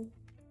know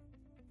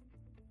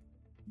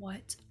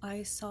what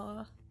I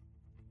saw,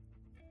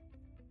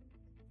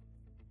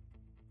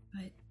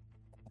 but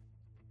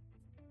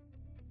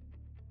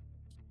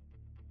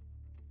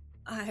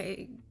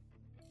I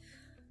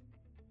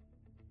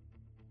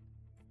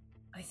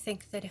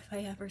think that if I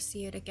ever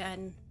see it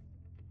again,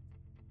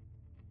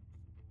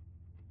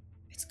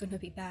 it's gonna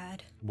be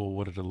bad. Well,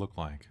 what did it look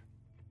like?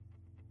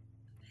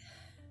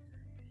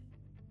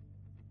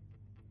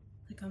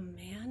 Like a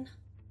man?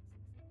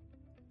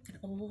 An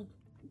old,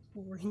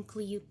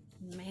 wrinkly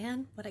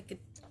man? But I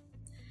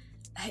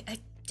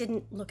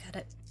didn't look at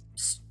it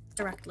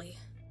directly.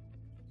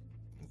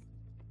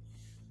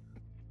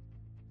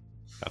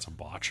 That's a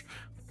botch.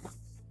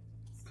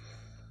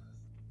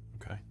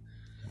 Okay.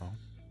 Well.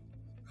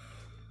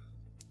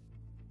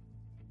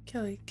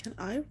 Kelly, can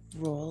I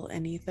roll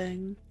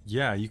anything?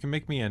 Yeah, you can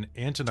make me an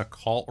int and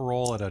occult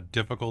roll at a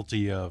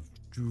difficulty of...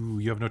 Ooh,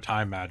 you have no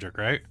time magic,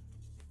 right?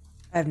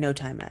 I have no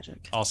time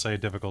magic. I'll say a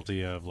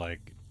difficulty of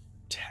like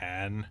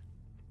 10.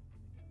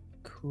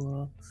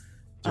 Cool.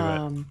 Do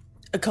it.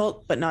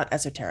 Occult, but not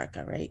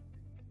esoterica, right?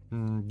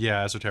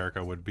 Yeah,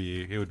 esoterica would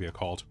be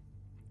occult.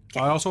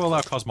 Okay. I also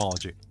allow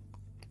cosmology.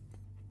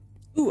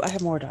 Ooh, I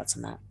have more dots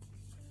on that.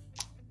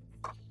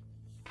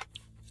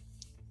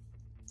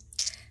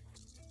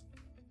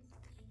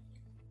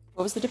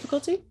 What was the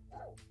difficulty?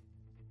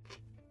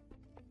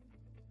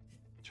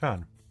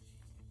 10.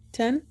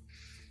 10.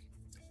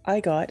 I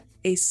got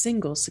a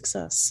single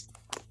success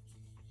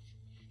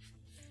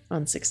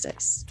on 6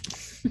 dice.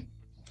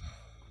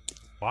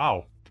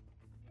 Wow.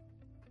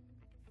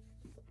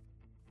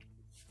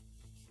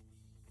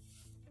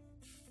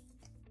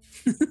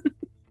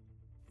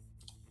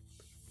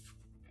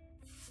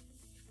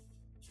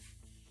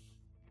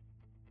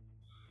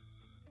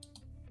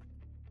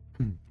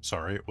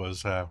 Sorry, it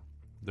was the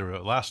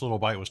last little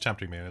bite was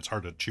tempting me, and it's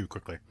hard to chew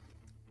quickly.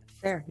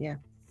 Fair, yeah.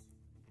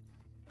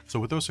 So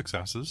with those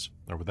successes,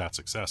 or with that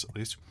success at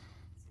least,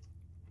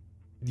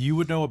 you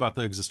would know about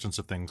the existence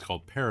of things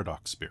called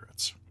paradox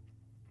spirits.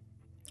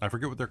 I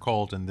forget what they're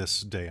called in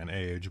this day and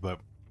age,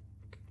 but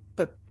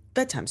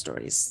Bedtime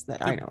stories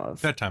that I know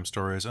of. bedtime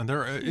stories, and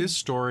there is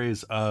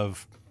stories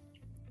of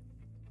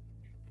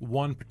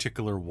one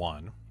particular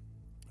one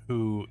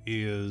who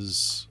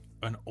is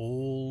an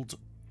old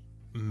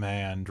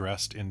man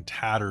dressed in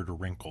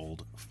tattered,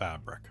 wrinkled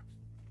fabric,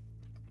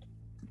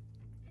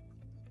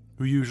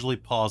 who usually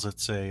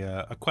posits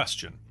a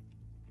question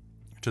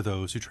to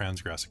those who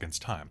transgress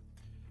against time,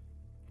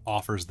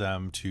 offers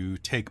them to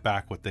take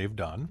back what they've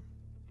done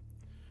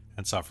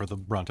and suffer the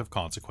brunt of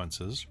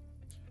consequences,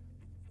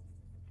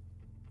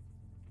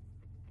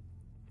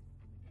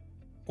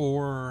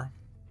 or,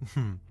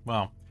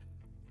 well,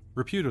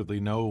 reputedly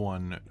no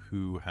one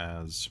who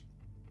has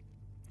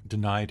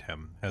denied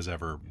him has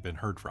ever been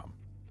heard from.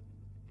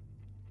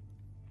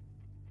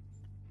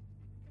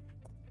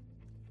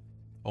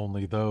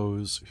 Only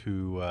those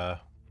who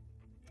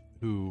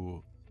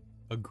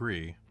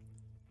agree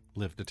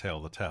live to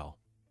tell the tale.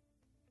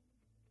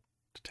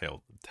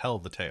 To tell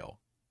the tale,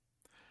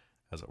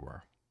 as it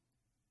were.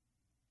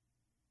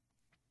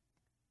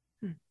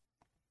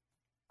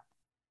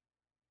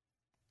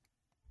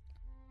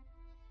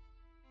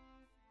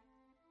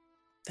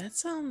 That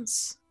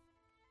sounds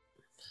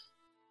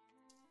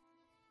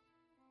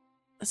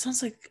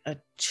like a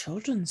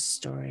children's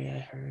story I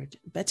heard.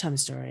 Bedtime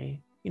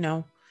story, you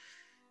know.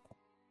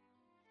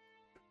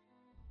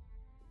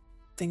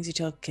 Things you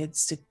tell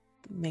kids to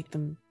make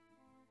them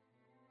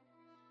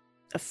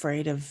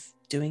afraid of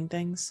doing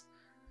things.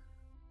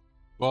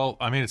 Well,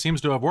 I mean, it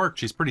seems to have worked.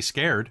 She's pretty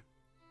scared.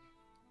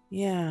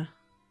 Yeah.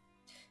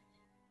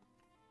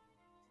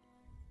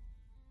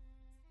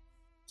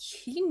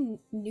 He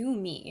knew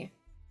me.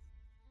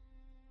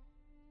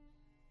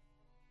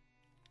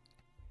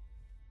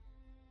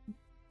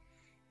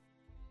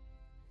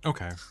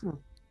 Okay.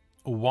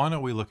 Why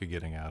don't we look at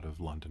getting out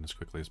of London as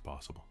quickly as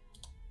possible?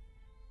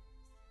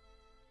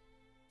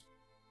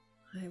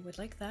 I would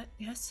like that,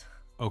 yes.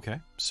 Okay,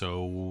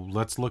 so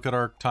let's look at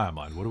our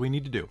timeline. What do we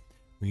need to do?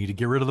 We need to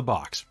get rid of the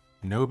box.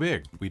 No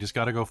big. We just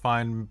got to go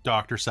find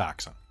Dr.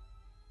 Saxon.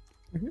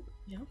 Mm-hmm.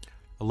 Yeah.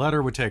 A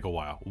letter would take a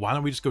while. Why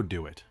don't we just go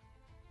do it?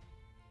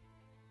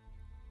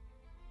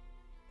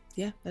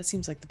 Yeah, that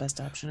seems like the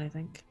best option, I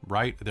think.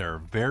 Right? There are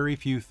very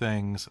few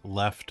things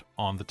left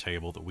on the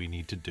table that we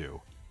need to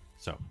do.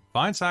 So,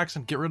 find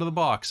Saxon, get rid of the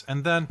box,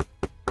 and then...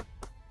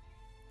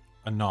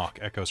 A knock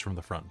echoes from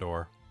the front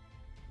door.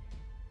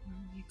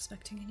 Are you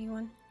expecting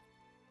anyone?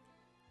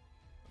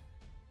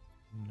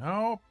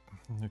 Nope.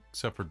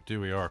 Except for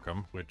Dewey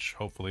Arkham, which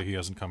hopefully he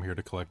hasn't come here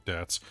to collect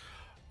debts.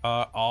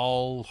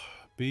 I'll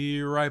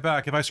be right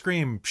back. If I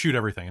scream, shoot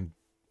everything.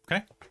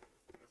 Okay?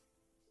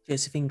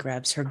 Josephine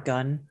grabs her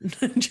gun,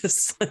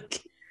 just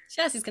like...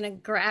 Jesse's gonna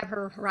grab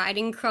her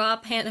riding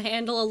crop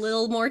handle a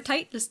little more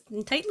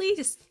tightly.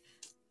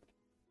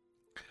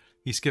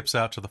 He skips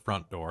out to the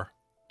front door.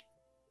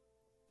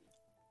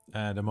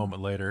 And a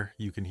moment later,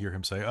 you can hear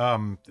him say,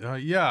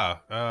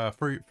 yeah,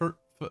 for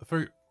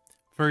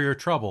your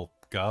trouble,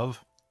 Gov.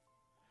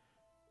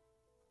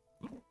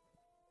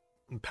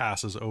 And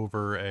passes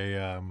over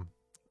a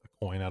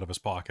coin out of his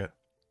pocket.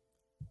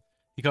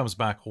 He comes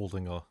back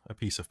holding a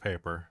piece of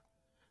paper.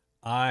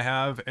 I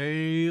have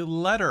a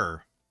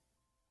letter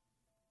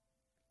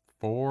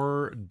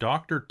for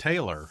Dr.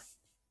 Taylor.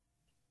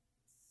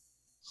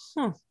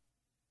 Huh.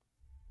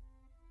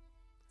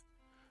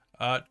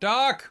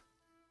 Doc!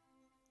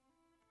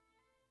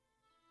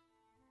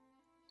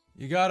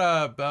 You got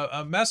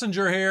a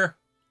messenger here.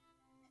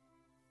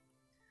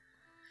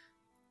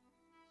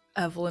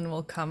 Evelyn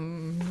will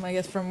come, I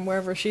guess, from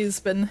wherever she's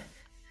been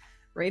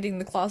raiding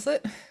the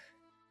closet.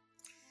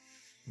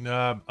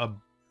 A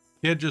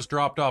kid just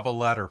dropped off a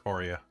letter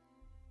for you.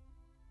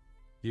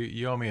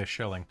 You owe me a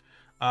shilling.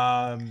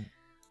 How?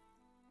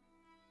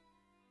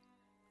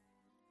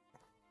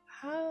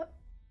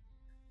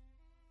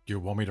 Do you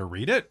want me to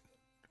read it?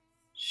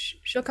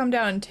 She'll come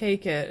down and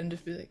take it and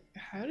just be like,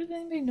 how did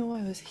anybody know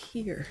I was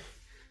here?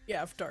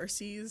 Yeah, if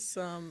Darcy's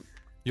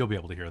You'll be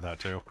able to hear that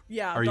too.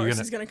 yeah, Are you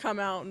Darcy's gonna come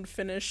out and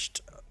finished.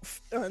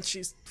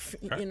 She's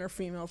in her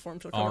female form.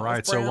 So All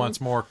right, so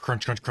once more,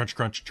 crunch, crunch, crunch,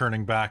 crunch,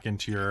 turning back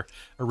into your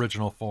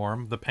original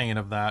form. The pain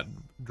of that,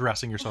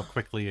 dressing yourself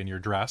quickly in your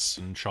dress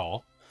and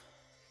shawl.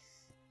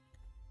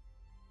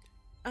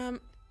 How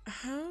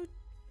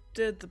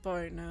did the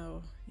boy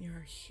know you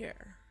were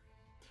here?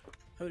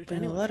 How did In the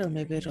anyone letter, know you were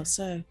maybe it'll here?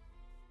 say.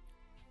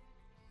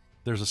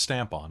 There's a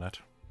stamp on it,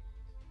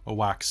 a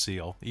wax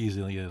seal,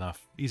 easy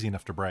enough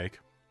to break.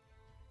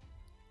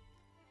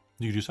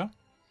 You do so?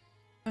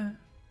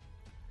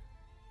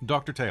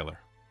 Dr. Taylor.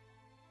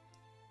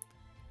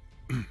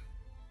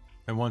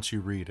 And once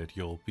you read it,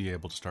 you'll be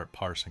able to start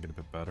parsing it a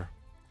bit better.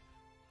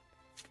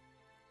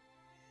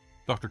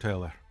 Dr.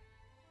 Taylor,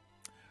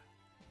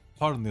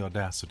 pardon the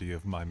audacity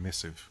of my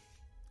missive.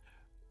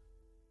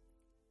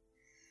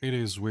 It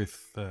is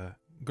with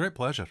great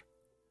pleasure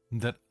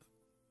that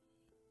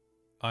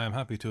I am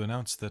happy to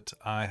announce that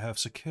I have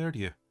secured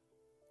you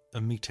a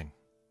meeting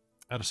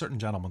at a certain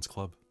gentleman's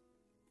club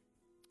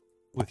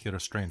with your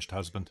estranged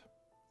husband.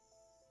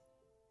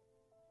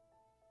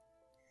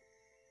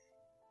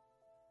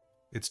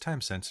 It's time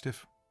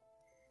sensitive,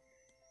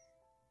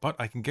 but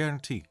I can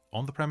guarantee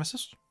on the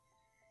premises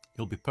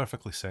you'll be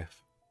perfectly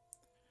safe.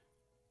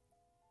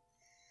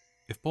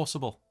 If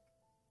possible,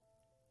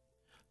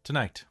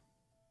 tonight,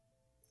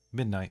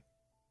 midnight,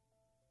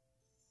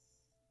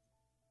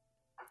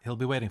 he'll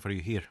be waiting for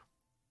you here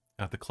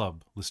at the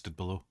club listed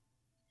below.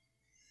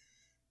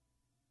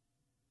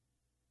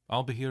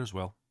 I'll be here as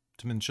well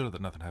to ensure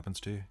that nothing happens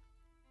to you.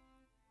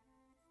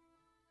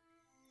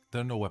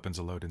 There are no weapons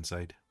allowed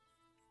inside.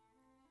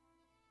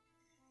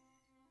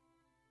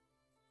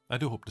 I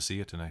do hope to see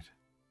you tonight.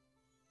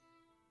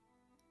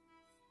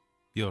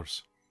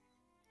 Yours.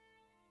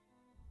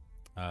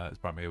 It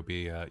would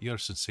be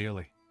yours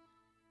sincerely,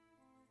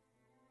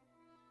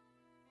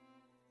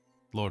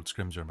 Lord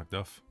Scrimger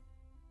Macduff.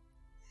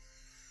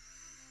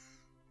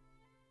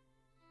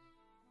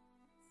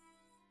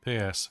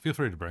 P.S. Feel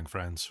free to bring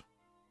friends.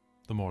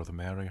 The more the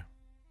merrier.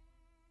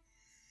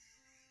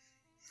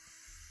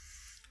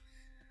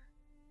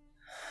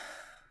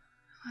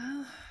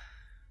 Well,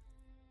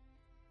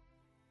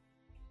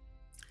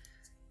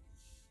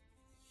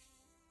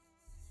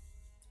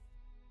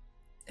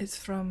 it's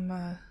from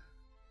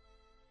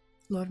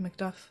Lord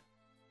Macduff.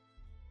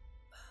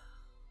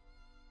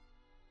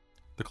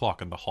 The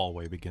clock in the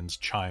hallway begins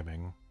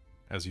chiming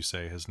as you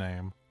say his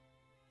name.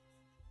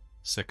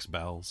 6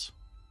 bells.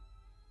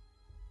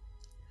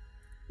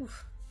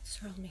 Oof,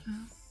 startled me.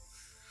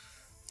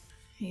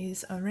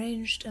 He's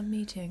arranged a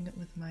meeting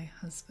with my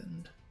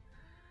husband.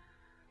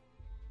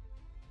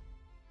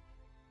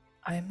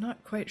 I am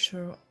not quite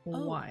sure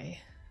why.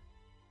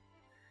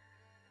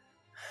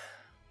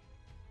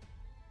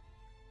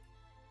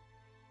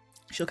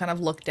 She'll kind of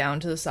look down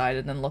to the side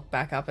and then look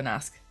back up and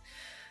ask,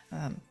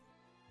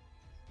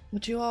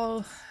 would you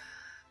all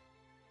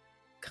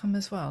come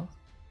as well?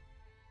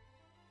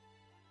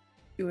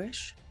 You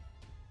wish?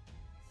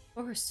 Of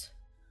course.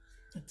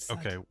 It's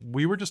Okay,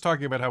 we were just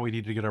talking about how we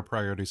need to get our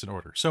priorities in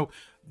order. So,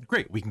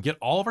 great, we can get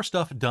all of our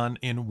stuff done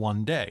in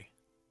one day.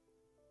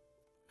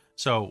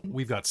 So,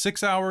 we've got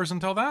 6 hours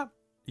until that?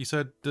 You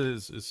said,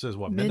 it says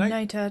what, midnight?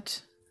 midnight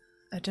at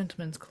a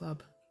gentleman's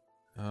club.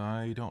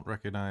 I don't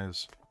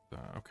recognize...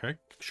 okay,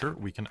 sure,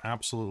 we can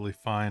absolutely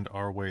find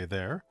our way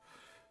there.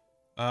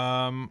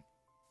 That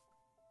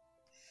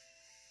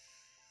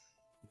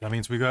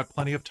means we've got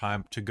plenty of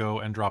time to go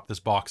and drop this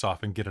box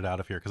off and get it out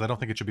of here, because I don't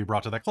think it should be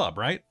brought to that club,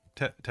 right?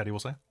 Teddy will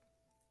say.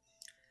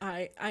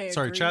 I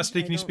Sorry, agree.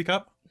 Chastity, can you don't- speak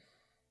up?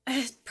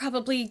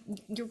 Probably,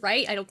 you're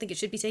right. I don't think it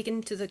should be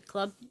taken to the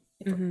club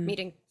if we're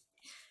meeting.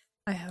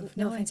 I have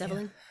No no offense, idea.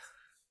 Evelyn.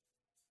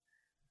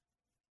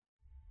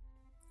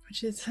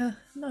 Which is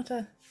not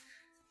a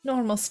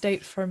normal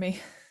state for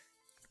me.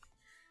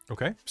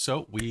 Okay,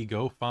 so we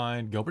go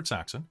find Gilbert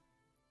Saxon,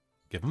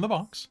 give him the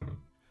box.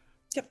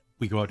 Yep.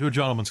 We go out to a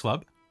gentleman's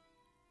club,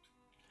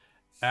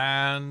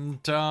 And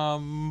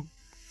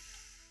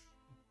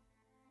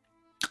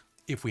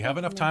if we have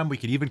enough time, we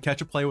could even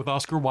catch a play with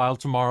Oscar Wilde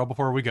tomorrow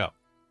before we go.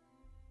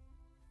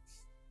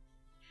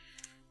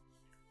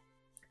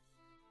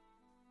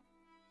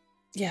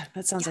 Yeah,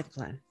 that sounds like a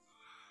plan.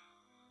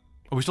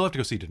 Oh, we still have to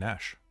go see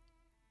Dinesh.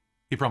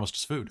 He promised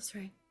us food. That's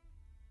right.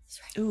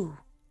 That's right. Ooh,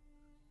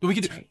 We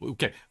could do, right.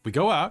 okay. We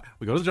go out.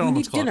 We go to the we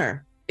gentleman's need club.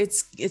 dinner.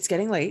 It's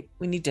getting late.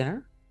 We need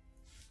dinner.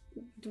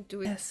 Do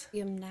we Yes. see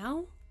him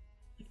now?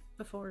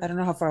 Before I don't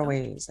know how far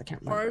away it is. I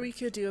can't remember. Or we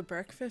could do a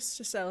breakfast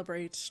to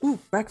celebrate Ooh,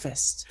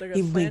 breakfast. the He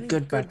planning made good a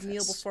good breakfast.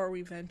 meal before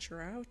we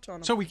venture out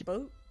on a So we-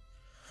 boat.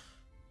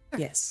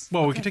 Yes.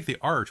 Well, we can take the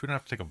arch. We don't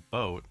have to take a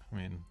boat. I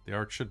mean, the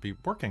arch should be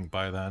working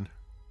by then.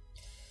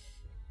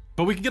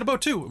 But we can get a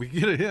boat too. We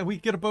can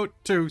get a boat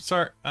too.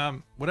 Sorry.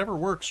 Whatever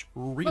works,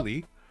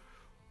 really.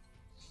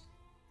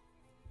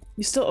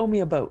 You still owe me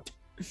a boat.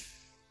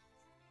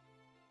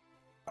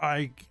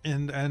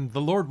 And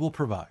the Lord will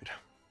provide.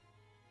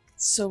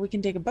 So we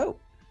can take a boat.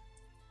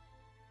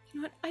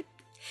 You know what?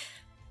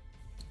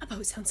 A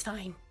boat sounds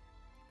fine.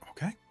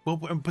 Okay. Well,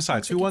 and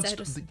besides, who Looks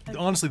wants? like it's out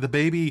of- Honestly, the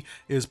baby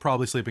is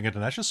probably sleeping at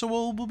Dinesh's, so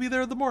we'll be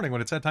there in the morning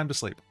when it's had time to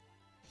sleep.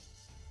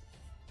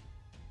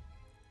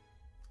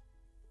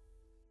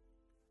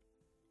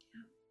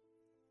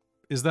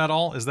 Is that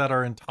all? Is that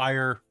our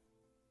entire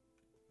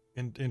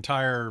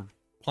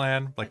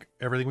plan? Like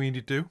everything we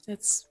need to do?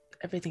 That's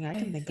everything I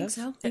can think of.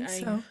 so. Think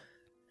so.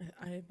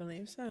 I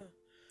believe so.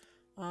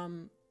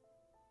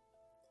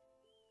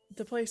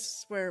 The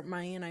place where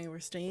Maya and I were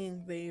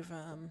staying, they've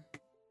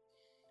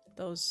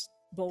those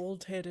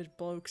bold-headed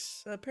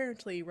blokes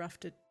apparently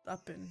roughed it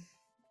up and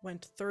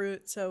went through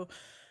it. So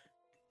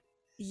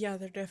yeah,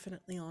 they're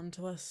definitely on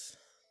to us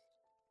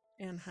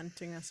and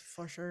hunting us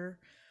for sure.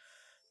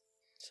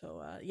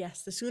 So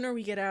yes, the sooner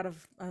we get out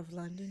of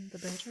London, the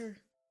better.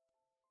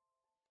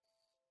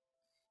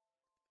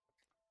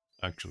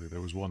 Actually,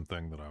 there was one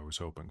thing that I was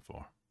hoping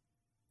for.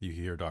 You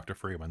hear Dr.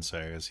 Freeman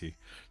say as he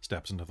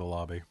steps into the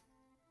lobby.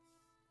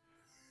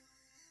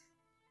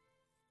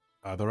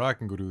 Either I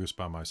can go do this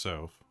by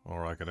myself,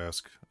 or I could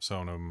ask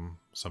some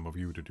of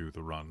you to do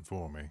the run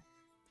for me.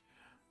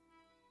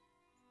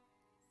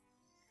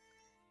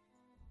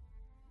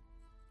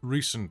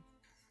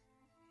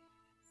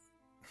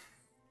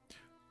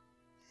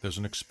 There's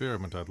an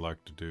experiment I'd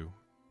like to do.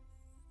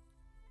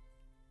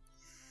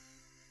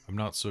 I'm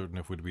not certain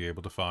if we'd be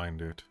able to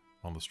find it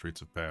on the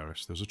streets of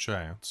Paris. There's a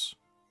chance.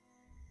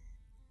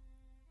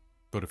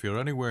 But if you're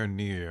anywhere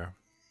near...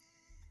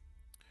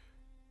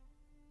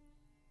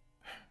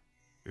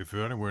 If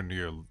you're anywhere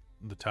near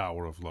the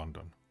Tower of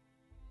London,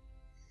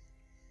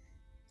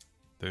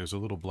 there's a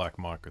little black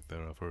market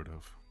there I've heard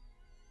of.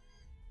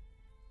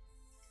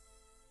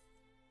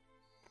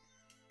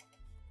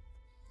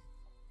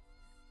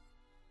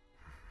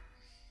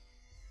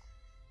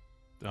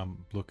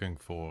 I'm looking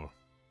for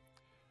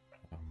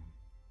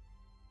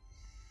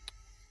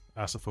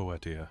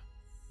Asafoetida.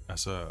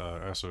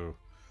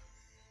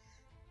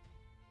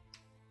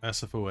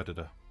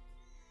 Asafoetida.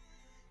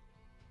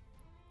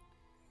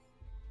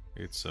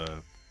 It's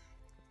a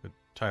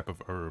type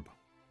of herb.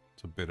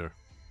 It's a bitter.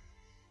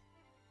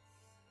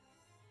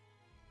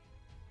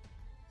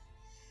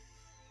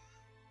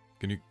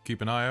 Can you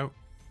keep an eye out?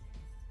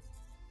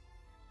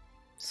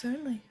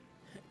 Certainly.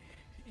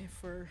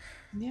 If we're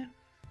Yeah.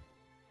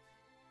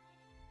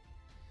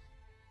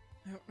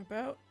 out and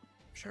about,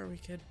 sure we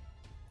could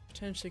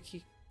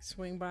potentially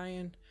swing by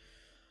and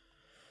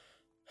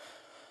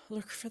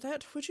look for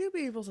that. Would you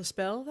be able to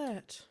spell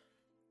that?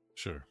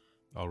 Sure.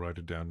 I'll write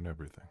it down and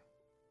everything.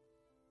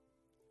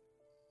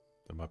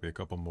 There might be a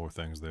couple more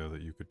things there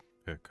that you could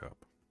pick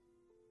up.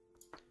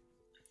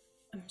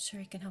 I'm sure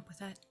he can help with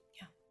that.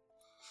 Yeah.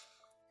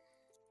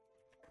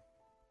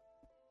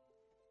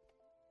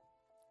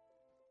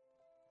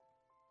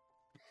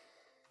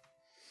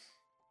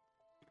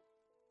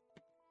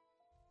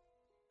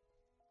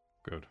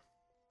 Good.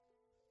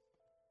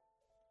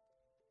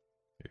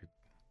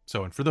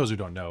 So, and for those who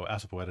don't know,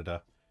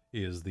 Asafoetida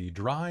is the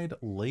dried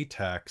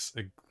latex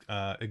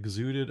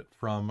exuded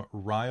from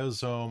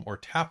rhizome or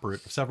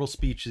taproot of several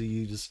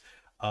species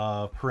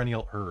of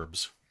perennial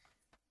herbs,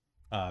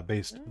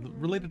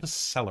 related to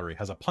celery.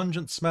 Has a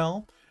pungent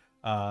smell,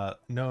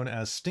 known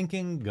as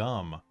stinking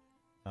gum,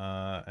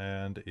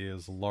 and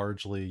is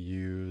largely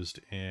used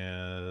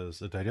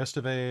as a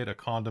digestive aid, a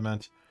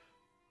condiment,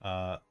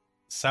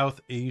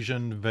 South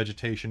Asian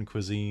vegetation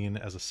cuisine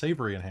as a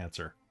savory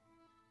enhancer,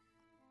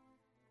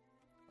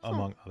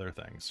 among other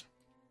things.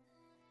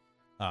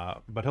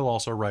 But he'll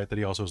also write that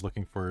he also is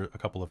looking for a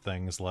couple of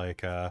things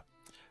like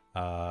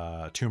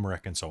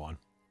turmeric and so on.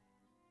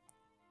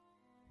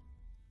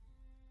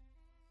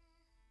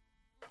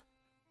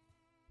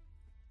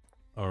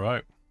 All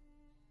right.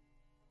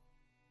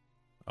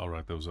 I'll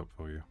write those up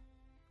for you,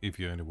 if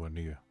you're anywhere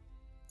near.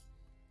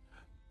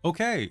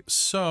 Okay,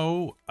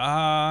 so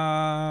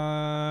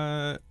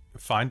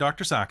find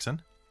Dr.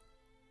 Saxon.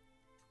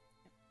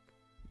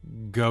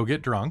 Go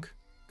get drunk.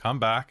 Come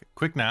back.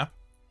 Quick nap.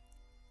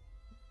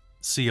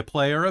 See a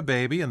play or a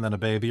baby, and then a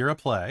baby or a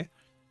play.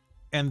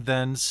 and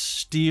then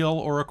steal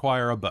or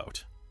acquire a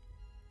boat.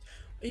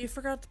 You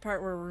forgot the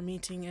part where we're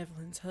meeting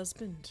Evelyn's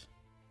husband.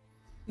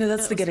 No,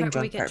 that's That the was getting the part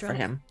where we drunk get part for drunk.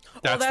 him.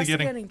 That's the the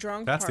getting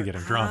drunk That's the part.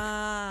 getting drunk.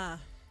 Ah.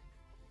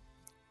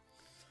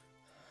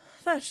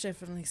 That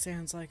definitely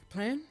sounds like a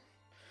plan.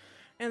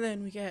 And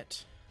then we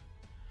get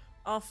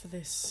off of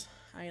this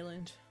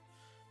island.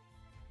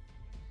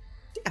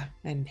 Yeah,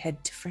 and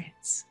head to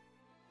France.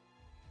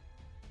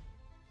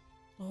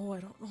 Oh, I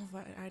don't know if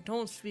I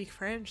don't speak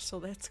French, so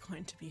that's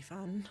going to be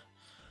fun.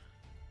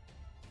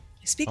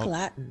 I speak Oh.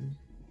 Latin.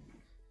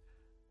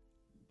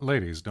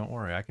 Ladies, don't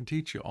worry. I can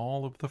teach you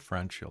all of the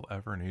French you'll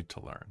ever need to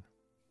learn.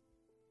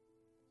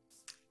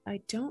 I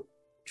don't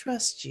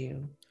trust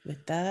you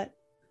with that.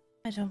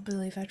 I don't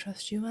believe I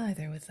trust you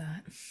either with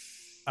that.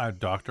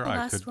 Doctor, The I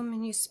last could...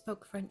 woman you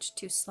spoke French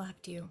to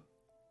slapped you.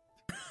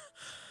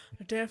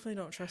 I definitely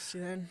don't trust you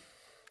then.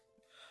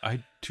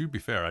 To be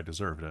fair, I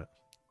deserved it.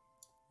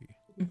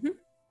 Mm-hmm.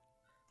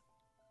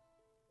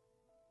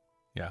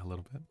 Yeah, a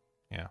little bit.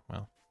 Yeah,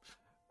 well.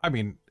 I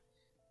mean,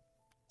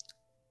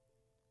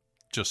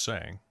 just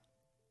saying.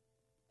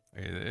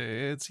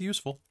 It's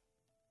useful.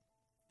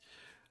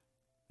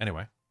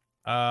 Anyway.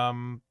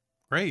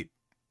 Great.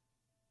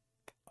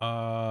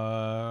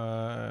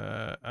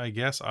 I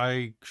guess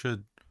I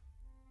should...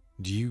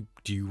 Do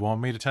you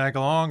want me to tag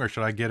along, or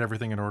should I get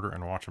everything in order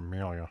and watch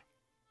Amelia?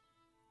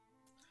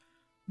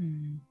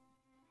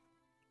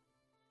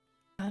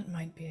 That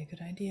might be a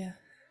good idea.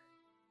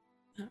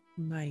 That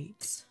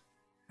might.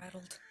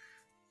 Rattled.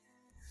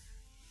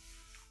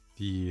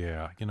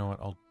 Yeah, you know what?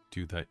 I'll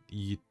do that.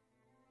 You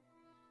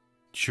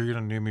sure you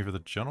don't need me for the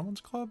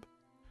gentleman's club?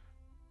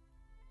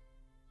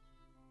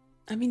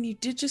 I mean, you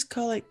did just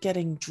call it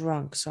getting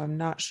drunk, so I'm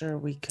not sure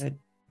we could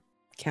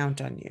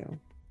count on you.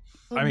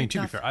 Lord I mean, to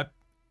be Macduff- fair, I've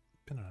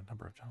been in a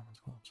number of gentlemen's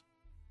clubs.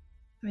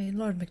 I mean,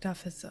 Lord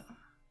Macduff has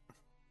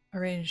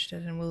arranged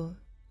it, and will.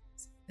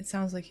 It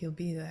sounds like he'll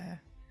be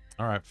there.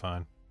 All right,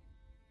 fine.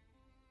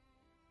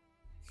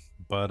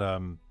 But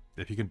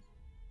if you can,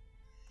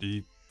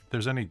 if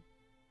there's any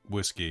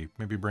whiskey,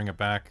 maybe bring it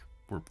back.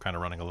 We're kind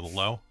of running a little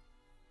low.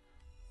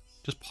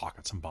 Just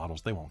pocket some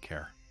bottles; they won't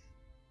care.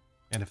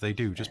 And if they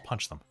do, just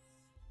punch them.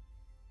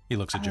 He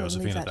looks at I'll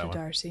Josephine leave at that that to one.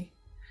 Darcy.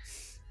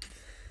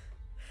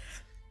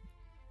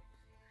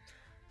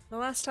 The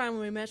last time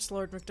we met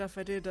Lord Macduff,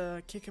 I did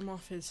kick him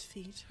off his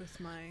feet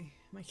with my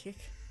kick.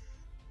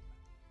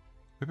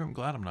 Maybe I'm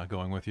glad I'm not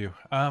going with you.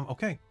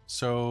 Okay,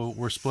 so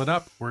we're split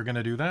up. We're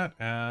gonna do that.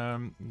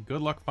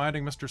 Good luck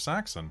finding Mr.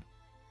 Saxon.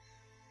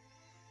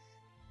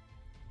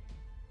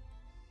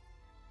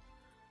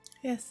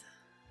 Yes,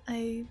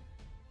 I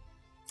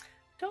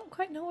don't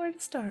quite know where to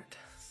start.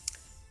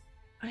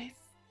 I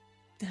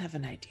have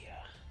an idea.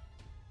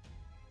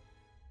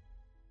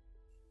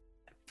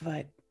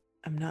 But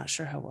I'm not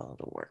sure how well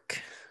it'll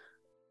work.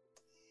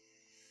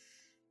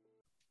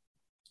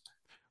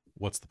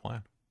 What's the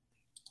plan?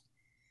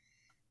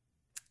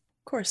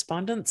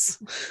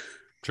 Correspondence.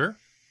 Sure.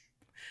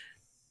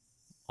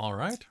 All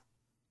right.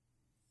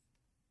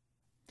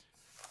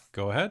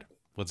 Go ahead.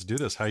 Let's do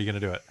this. How are you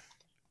going to do it?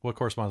 What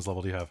correspondence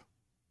level do you have?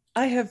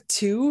 I have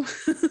 2.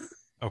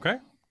 Okay.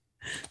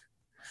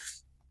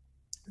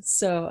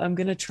 So I'm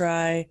going to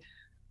try.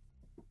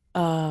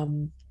 I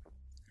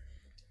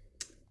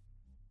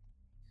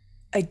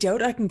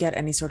doubt I can get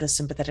any sort of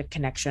sympathetic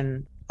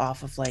connection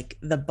off of like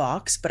the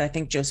box, but I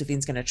think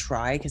Josephine's going to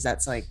try because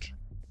that's like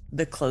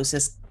the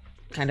closest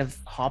kind of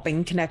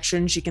hopping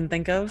connection she can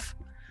think of.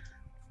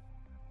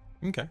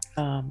 Okay.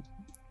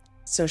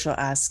 So she'll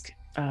ask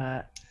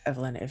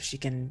Evelyn if she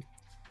can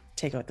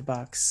take out the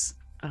box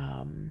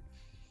and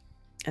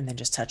then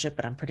just touch it,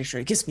 but I'm pretty sure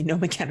it gives me no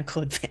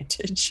mechanical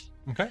advantage.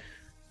 Okay.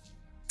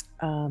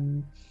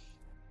 And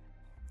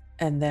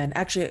then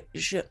actually,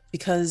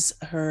 because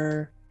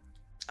her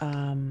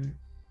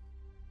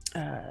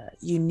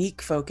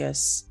unique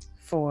focus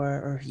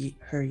her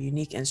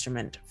unique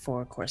instrument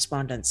for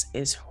correspondence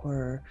is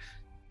her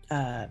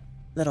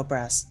little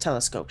brass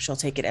telescope. She'll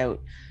take it out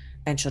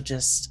and she'll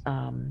just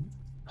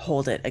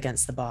hold it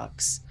against the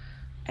box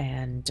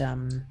and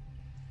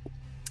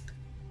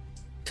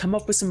come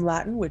up with some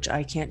Latin, which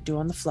I can't do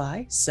on the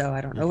fly, so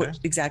I don't know Okay.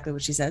 exactly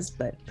what she says,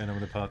 but And I'm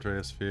the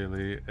Patris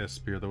Fili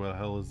Espir the well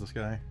hell is this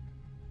guy.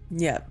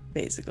 yeah,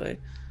 basically.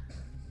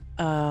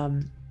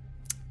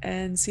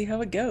 And see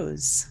how it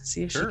goes.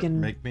 See if Sure. she can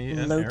Make me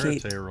an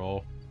locate arete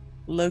roll.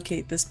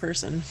 this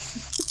person.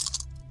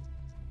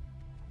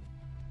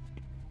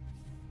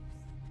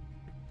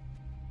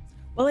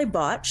 Well, I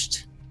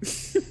botched.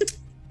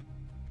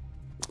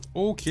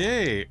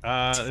 Okay.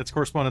 It's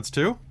correspondence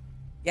 2.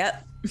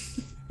 Yep.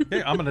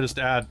 Okay, I'm gonna just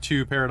add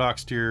 2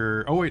 paradox to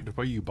your. Oh wait,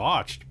 but you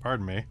botched.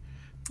 Pardon me.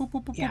 Boop,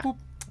 boop, boop, Yeah. boop,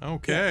 boop.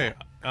 Okay.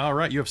 All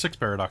right, you have 6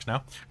 paradox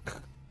now.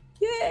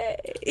 Yay.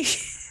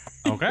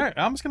 Okay,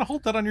 I'm just gonna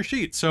hold that on your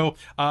sheet. So,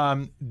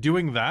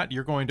 doing that,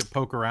 you're going to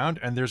poke around,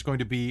 and there's going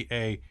to be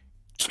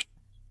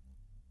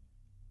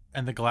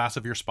and the glass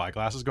of your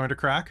spyglass is going to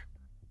crack.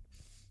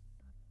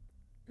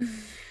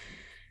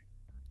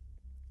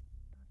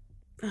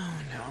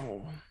 Oh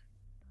no.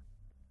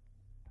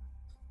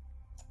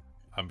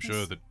 I'm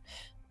sure that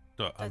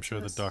That's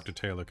nice. Dr.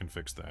 Taylor can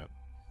fix that.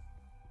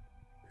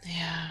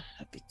 Yeah,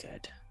 that'd be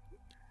good.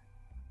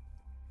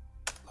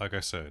 Like I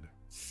said,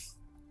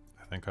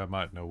 I think I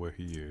might know where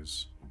he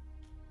is.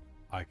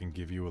 I can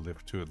give you a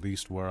lift to at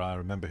least where I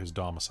remember his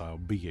domicile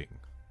being.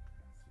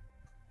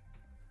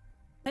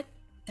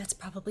 That's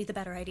probably the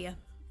better idea.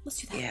 Let's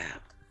do that. Yeah.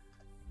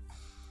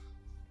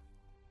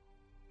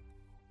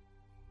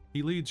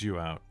 He leads you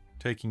out,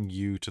 taking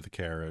you to the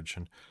carriage,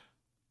 and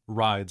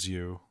rides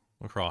you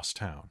across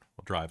town.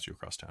 Well, drives you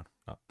across town.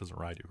 Doesn't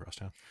ride you across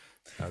town.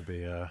 That'd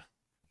be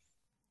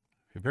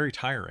very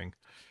tiring.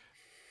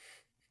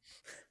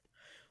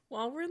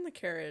 While we're in the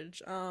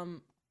carriage,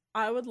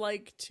 I would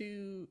like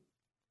to,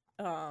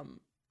 I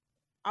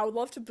would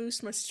love to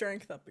boost my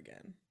strength up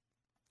again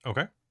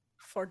Okay,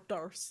 for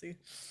Darcy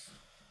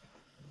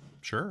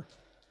sure.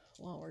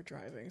 while we're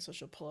driving. So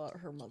she'll pull out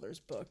her mother's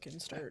book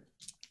and start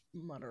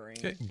muttering.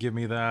 Okay, give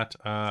me that.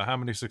 How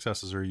many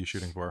successes are you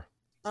shooting for?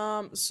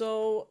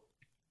 So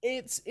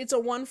it's a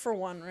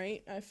 1-for-1,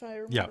 right? If I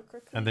remember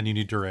correctly. And then you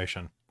need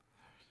duration.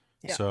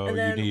 Yeah. So and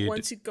then you need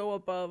once you go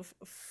above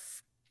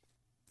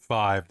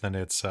 5, then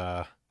it's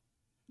then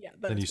you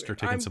it's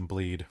start weird. taking some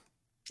bleed.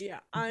 Yeah,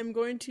 I'm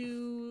going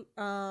to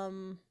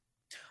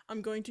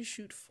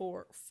shoot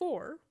for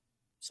 4,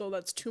 so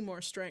that's 2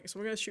 more strength. So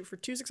we're going to shoot for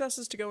 2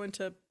 successes to go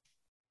into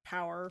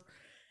power,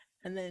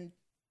 and then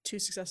 2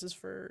 successes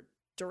for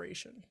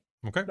duration.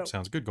 Okay, No.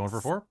 sounds good. Going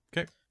for 4.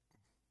 Okay.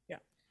 Yeah.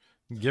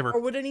 Give her.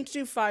 Or would I need to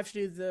do 5 to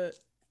do the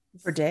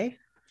For day?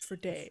 for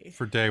day?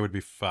 For day would be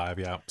 5,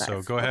 yeah. So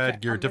 5. go ahead. Okay,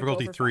 Your I'm gonna go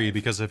difficulty for 3 5.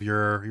 because of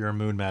your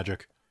moon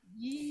magic.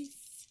 Yes.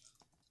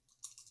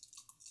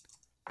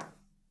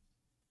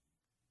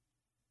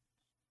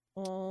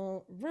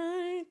 All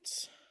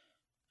right.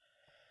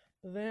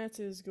 That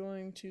is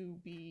going to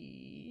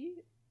be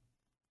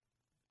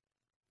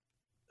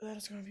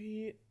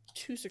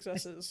 2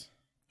 successes.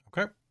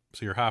 Okay.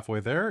 So you're halfway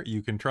there.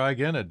 You can try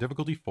again at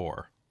difficulty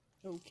 4.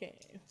 Okay.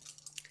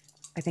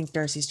 I think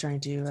Darcy's trying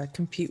to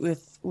compete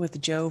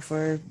with Joe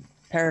for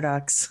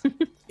Paradox.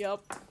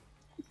 Yep.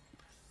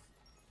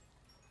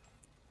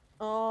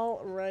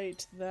 All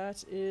right.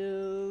 That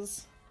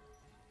is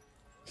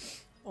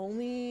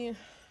only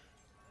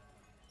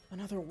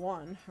another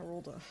 1. I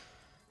rolled a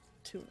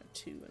 2 and a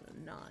 2 and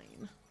a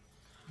 9.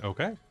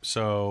 Okay.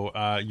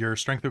 So your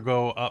strength will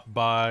go up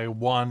by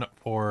 1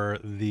 for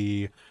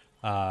the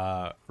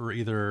or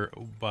either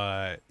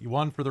by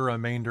 1 for the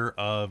remainder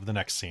of the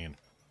next scene.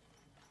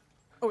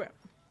 Okay.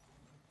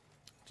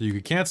 So you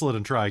could cancel it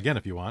and try again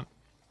if you want.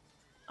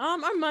 I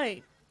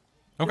might.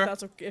 Okay. If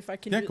that's okay. If I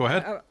can. Yeah, do go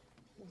ahead.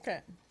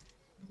 Okay.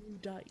 New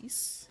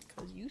dice,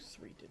 because you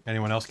 3 did.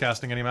 Anyone else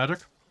casting any magic?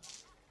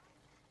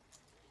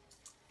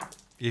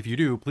 If you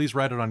do, please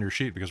write it on your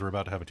sheet because we're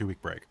about to have a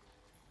 2-week break.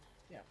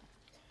 Yeah.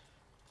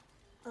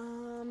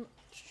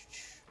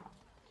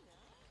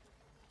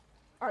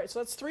 All right, so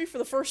that's 3 for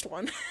the first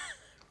one.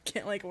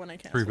 Can't like when I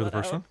cancel 3 for the that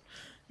first out. one?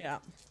 Yeah.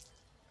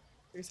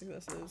 3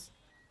 successes.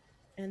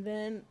 And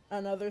then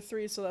another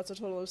 3, so that's a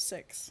total of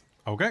 6.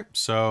 Okay,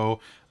 so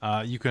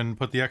you can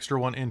put the extra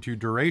 1 into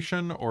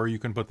duration, or you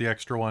can put the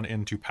extra 1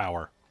 into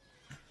power.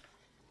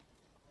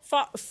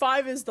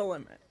 5 is the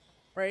limit,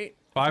 right?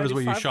 5 If I is do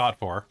what you 5 shot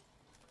for.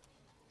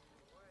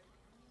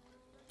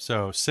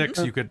 So 6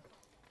 you could,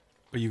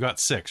 but you got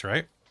 6,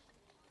 right?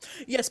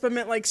 Yes, but I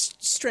meant like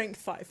strength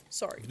 5.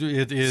 Sorry.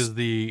 It is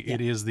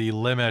the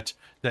limit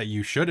that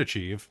you should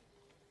achieve.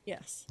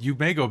 Yes. You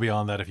may go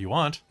beyond that if you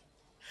want.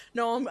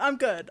 No, I'm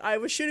good. I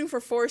was shooting for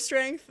 4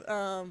 strength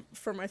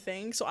for my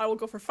thing, so I will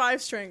go for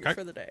 5 strength Okay.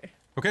 for the day.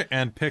 Okay,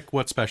 and pick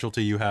what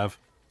specialty you have.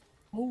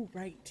 Oh,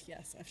 right.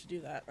 Yes, I have to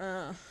do that.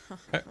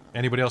 Okay.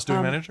 Anybody else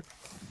doing magic?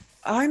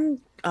 I'm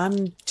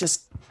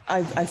just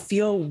I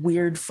feel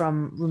weird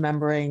from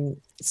remembering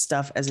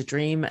stuff as a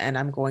dream, and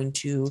I'm going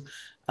to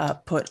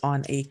put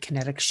on a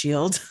kinetic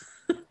shield.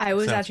 I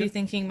was Sounds actually good.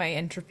 thinking my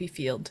entropy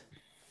field,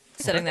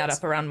 setting that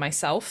up around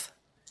myself.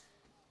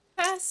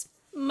 Cass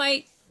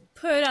might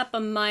put up a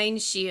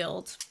mind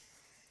shield.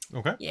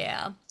 Okay.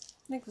 Yeah. I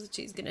think that's what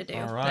she's gonna do.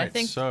 All right.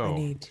 think I So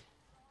need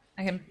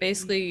I can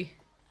basically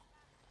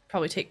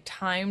probably take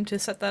time to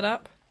set that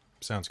up.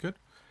 sounds good.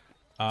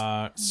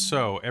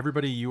 So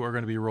everybody, you are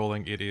going to be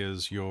rolling. It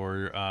is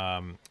your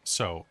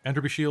so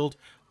entropy shield,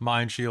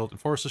 mind shield, and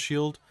forces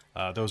shield.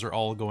 Those are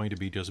all going to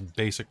be just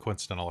basic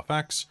coincidental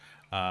effects,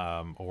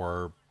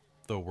 or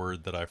the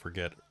word that I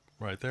forget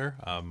right there,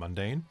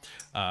 mundane.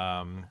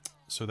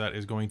 So that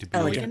is going to be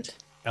Elegant.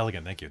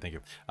 Elegant. Thank you. Thank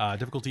you.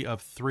 Difficulty of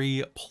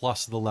 3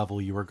 plus the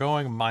level you are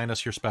going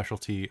minus your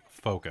specialty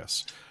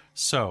focus.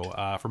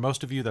 So for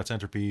most of you, that's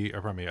entropy.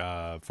 Or pardon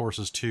me,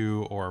 forces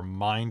 2 or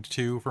mind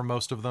 2 for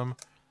most of them.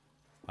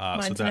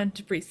 Mine's an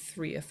entropy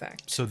 3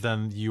 effect. So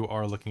then you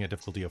are looking at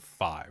difficulty of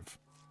 5.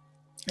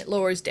 It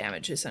lowers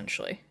damage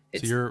essentially.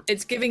 you're-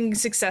 It's giving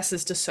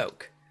successes to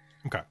soak.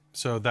 Okay,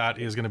 so that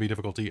is going to be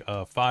difficulty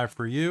of 5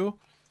 for you.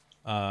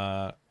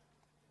 Okay.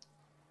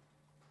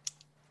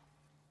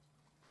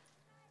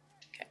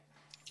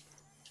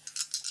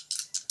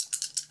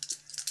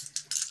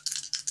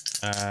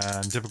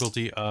 And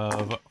difficulty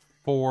of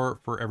 4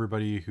 for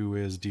everybody who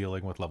is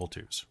dealing with level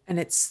 2s. And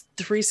it's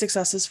 3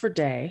 successes for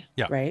day,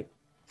 Yeah. right?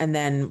 And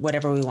then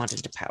whatever we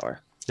wanted to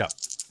power. Yeah.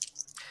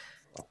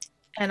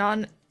 And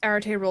on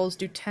Arate rolls,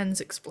 do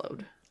 10s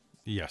explode?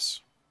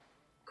 Yes.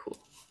 Cool.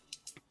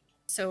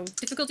 So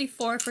difficulty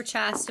 4 for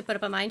Chas to put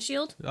up a mind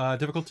shield.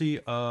 Difficulty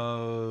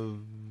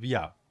of...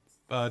 Yeah.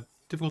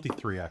 Difficulty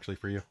 3, actually,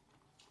 for you.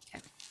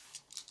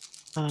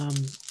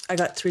 I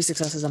got 3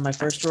 successes on my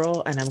first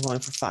roll, and I'm going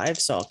for 5,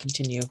 so I'll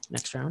continue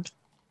next round.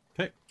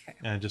 Okay.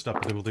 And just up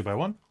the difficulty by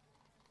 1.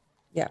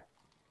 Yeah.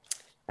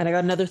 And I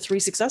got another 3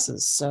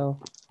 successes, so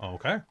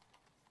Okay.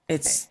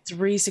 it's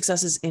 3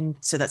 successes in,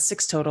 so that's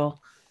 6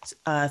 total,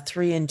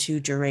 3 into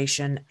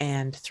duration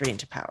and 3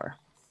 into power.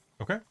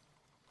 Okay.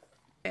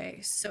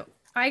 Okay, so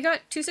I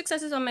got 2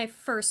 successes on my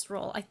first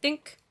roll. I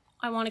think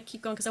I want to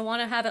keep going because I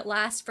want to have it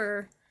last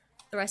for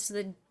the rest of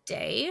the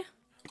day.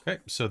 Okay,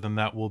 so then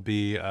that will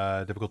be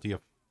difficulty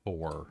of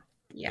 4.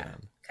 Yeah.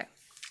 then. Okay.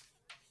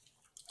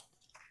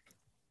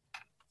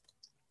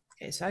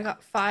 Okay, so I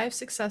got 5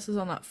 successes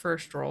on that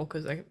first roll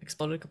because I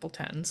exploded a couple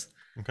 10s.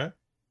 Okay.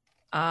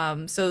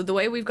 So the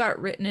way we've got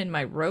written in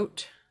my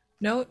rote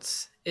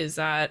notes is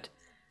that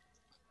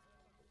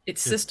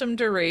it's system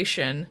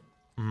duration,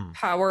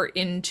 power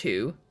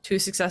into 2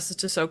 successes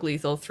to soak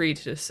lethal, 3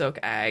 to soak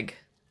ag,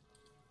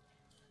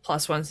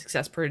 plus 1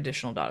 success per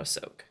additional dot of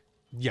soak.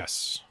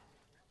 Yes.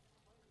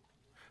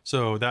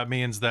 So that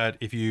means that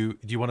if do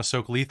you want to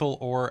soak lethal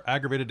or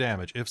aggravated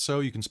damage? If so,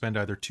 you can spend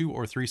either 2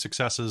 or 3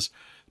 successes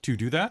to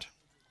do that.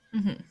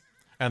 Mm-hmm.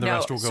 And the Now,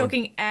 rest will go.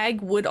 soaking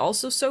ag would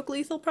also soak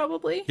lethal,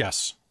 probably?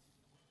 Yes.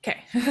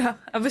 Okay.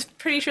 I was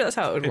pretty sure that's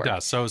how it would It work.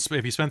 does. So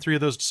if you spend 3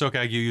 of those to soak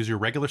ag, you use your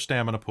regular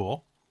stamina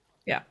pool.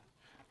 Yeah.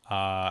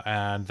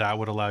 And that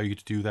would allow you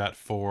to do that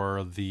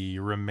for the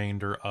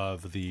remainder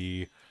of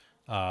the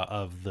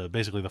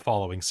basically the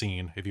following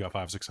scene if you got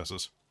 5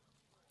 successes.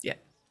 Yeah.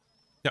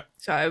 Yep.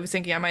 So I was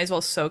thinking I might as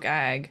well soak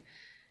ag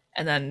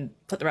and then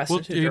put the rest Well,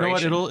 into you know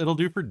duration. what? It'll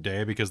do for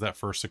day because that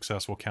first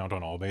success will count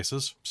on all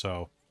bases.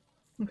 So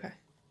Okay.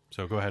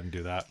 go ahead and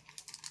do that.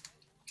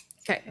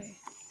 Okay.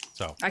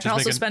 So I just can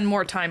also making- spend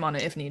more time on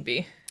it if need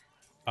be.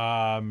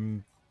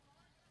 No,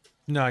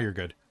 you're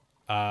good.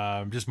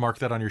 Just mark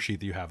that on your sheet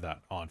that you have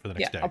that on for the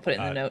next Yeah, day. I'll put it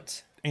in the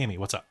notes. Amy,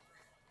 what's up?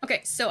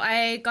 Okay, so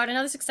I got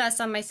another success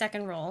on my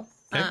second roll.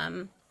 Okay.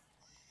 Trying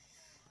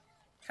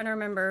to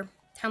remember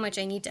how much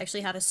I need to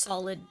actually have a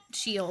solid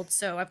shield.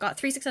 So I've got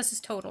 3 successes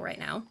total right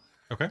now.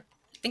 Okay.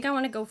 I think I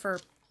want to go for,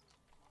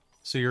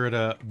 So you're at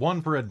a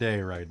 1 for a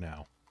day right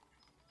now.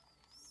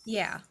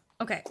 yeah.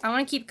 Okay, I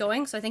want to keep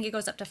going, so I think it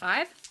goes up to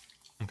 5.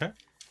 Okay.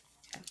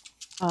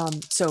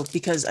 So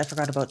because I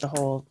forgot about the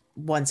whole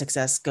 1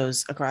 success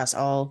goes across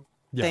all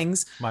Yeah.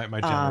 things. My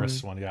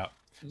generous one, yeah.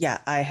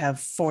 Yeah, I have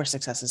 4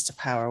 successes to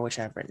power, which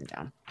I've written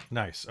down.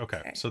 Nice. Okay.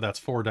 Okay. So that's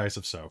 4 dice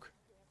of soak.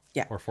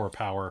 Yeah. Or 4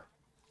 power.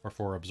 Or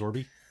 4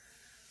 absorby.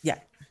 Yeah.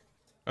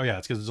 Oh yeah,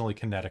 it's because it's only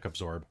kinetic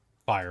absorb.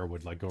 Fire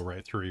would like go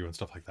right through you and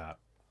stuff like that.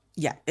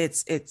 Yeah,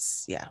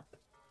 it's yeah.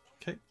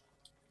 Okay.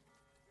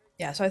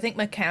 Yeah, so I think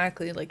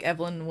mechanically, like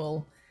Evelyn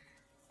will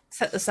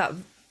set this up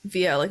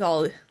via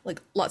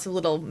lots of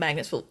little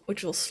magnets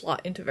which will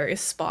slot into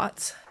various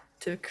spots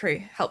to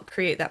help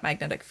create that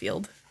magnetic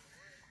field.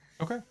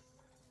 Okay.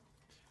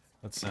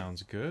 That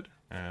sounds good.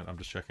 And I'm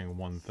just checking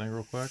one thing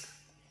real quick.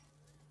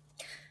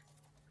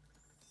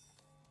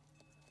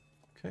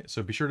 Okay,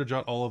 so be sure to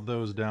jot all of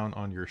those down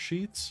on your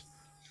sheets.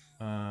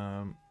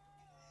 Okay.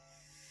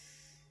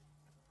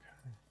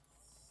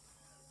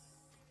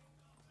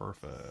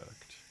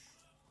 Perfect.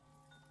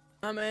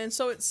 And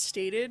so it's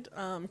stated,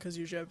 because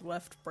usually I've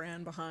left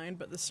Bran behind,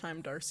 but this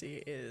time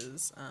Darcy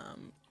is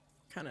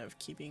kind of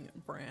keeping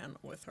Bran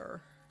with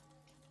her.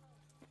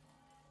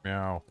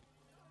 Meow.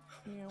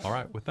 All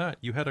right, with that,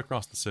 you head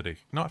across the city,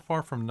 not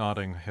far from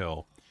Notting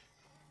Hill.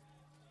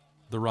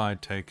 The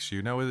ride takes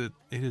you. Now, it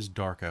is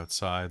dark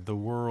outside. The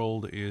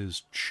world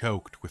is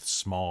choked with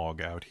smog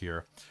out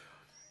here.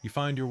 You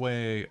find your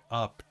way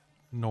up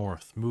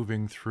north,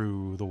 moving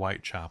through the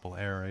Whitechapel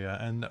area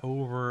and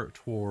over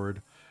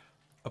toward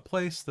a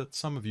place that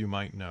some of you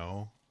might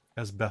know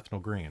as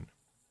Bethnal Green.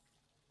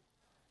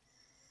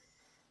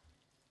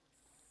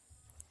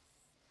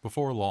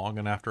 Before long,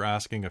 and after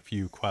asking a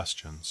few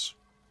questions,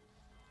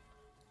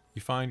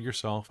 you find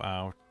yourself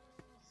out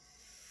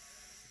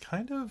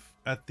kind of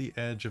at the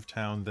edge of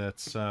town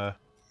that's a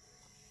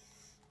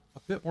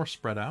bit more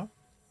spread out,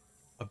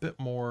 a bit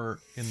more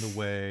in the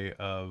way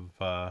of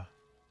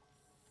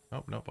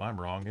nope, I'm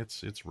wrong.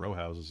 It's row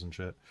houses and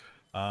shit.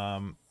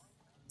 Out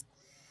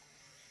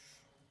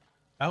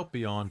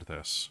beyond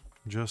this,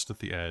 just at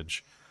the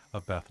edge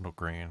of Bethnal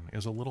Green,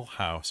 is a little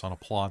house on a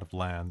plot of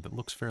land that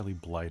looks fairly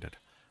blighted.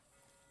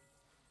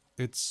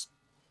 It's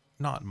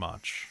not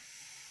much.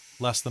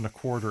 Less than a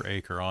quarter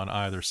acre on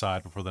either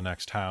side before the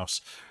next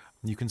house.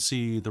 You can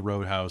see the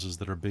roadhouses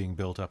that are being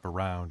built up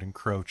around,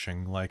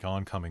 encroaching like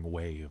oncoming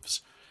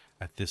waves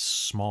at this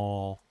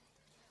small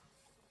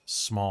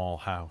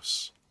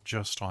house,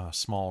 just on a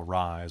small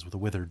rise with a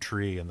withered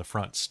tree in the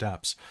front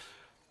steps.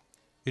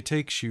 It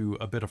takes you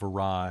a bit of a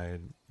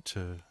ride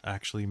to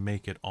actually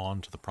make it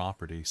onto the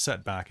property,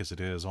 set back as it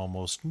is,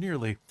 almost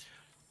nearly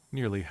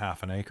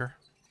half an acre.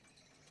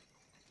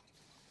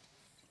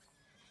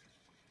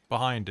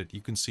 Behind it,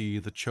 you can see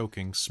the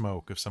choking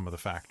smoke of some of the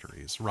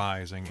factories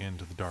rising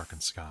into the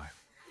darkened sky.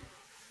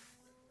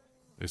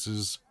 This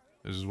is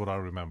what I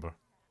remember.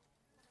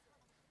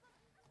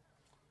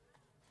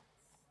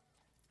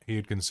 He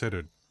had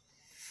considered,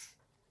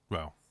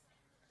 well,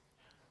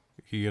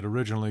 he had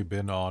originally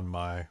been on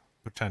my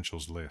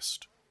potentials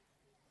list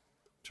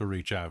to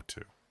reach out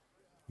to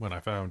when I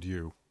found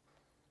you.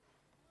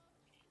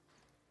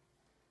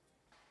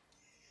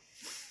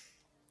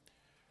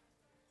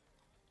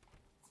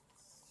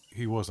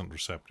 He wasn't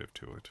receptive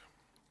to it.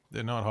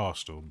 They're not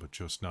hostile, but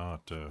just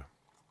not,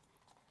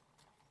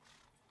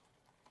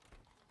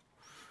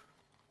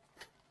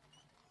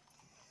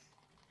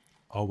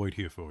 I'll wait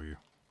here for you.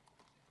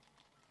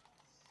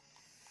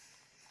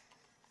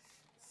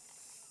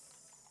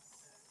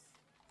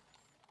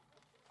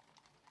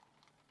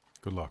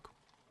 Good luck.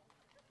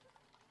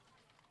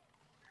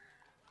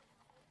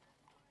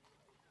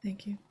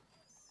 Thank you.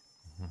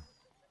 Do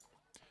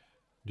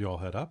you all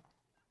head up?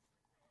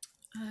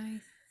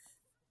 I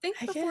think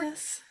I before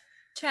guess.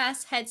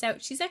 Chas heads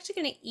out, she's actually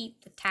going to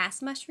eat the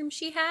task mushroom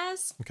she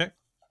has, Okay.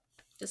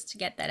 just to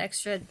get that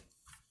extra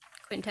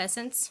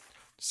quintessence.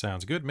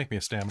 Sounds good. Make me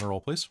a stamina roll,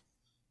 please.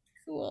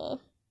 Cool.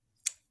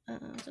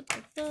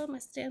 My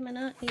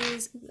stamina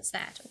is... What's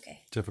that?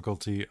 Okay.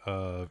 Difficulty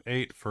of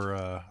 8 for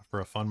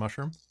a fun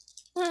mushroom.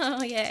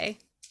 Oh, yay.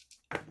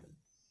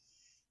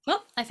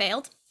 Well, I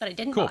failed, but I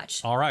didn't Cool.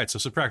 watch. All right, so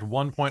subtract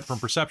 1 point from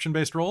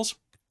perception-based rolls.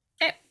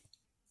 Okay.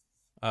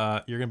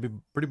 You're going to be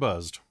pretty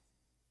buzzed.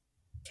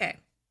 Okay.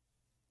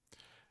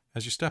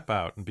 As you step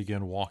out and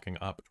begin walking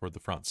up toward the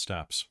front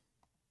steps.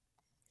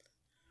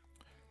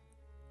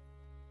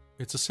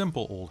 It's a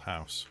simple old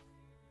house.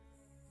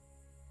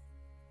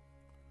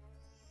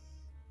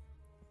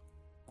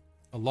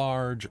 A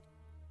large,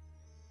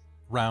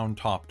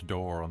 round-topped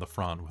door on the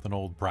front with an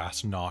old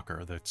brass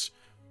knocker that's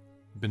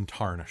been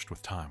tarnished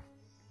with time.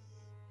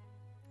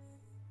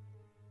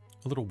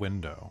 A little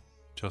window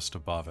just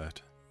above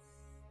it.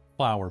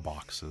 Flower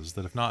boxes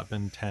that have not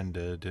been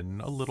tended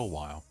in a little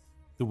while.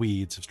 The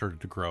weeds have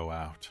started to grow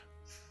out.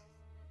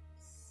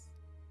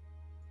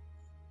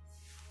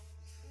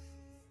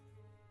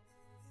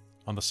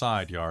 On the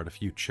side yard, a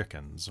few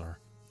chickens are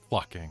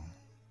clucking,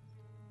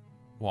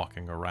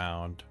 walking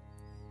around,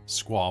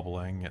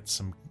 squabbling at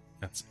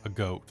a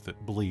goat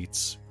that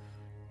bleats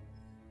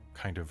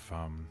kind of,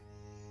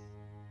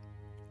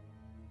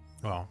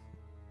 well,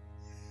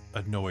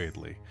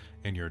 annoyedly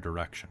in your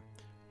direction.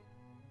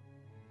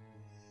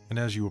 And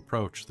as you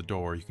approach the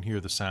door, you can hear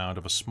the sound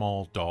of a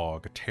small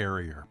dog, a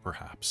terrier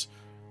perhaps,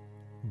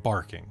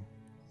 barking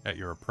at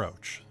your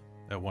approach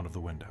at one of the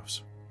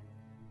windows.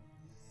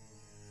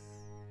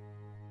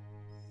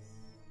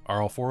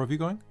 Are all 4 of you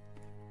going?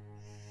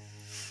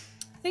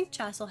 I think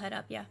Chas will head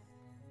up, yeah.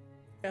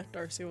 Yeah,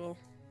 Darcy will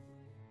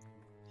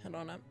head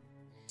on up,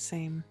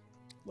 Same.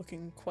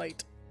 looking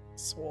quite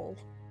swole.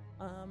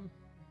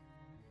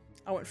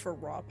 I went for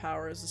raw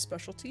power as a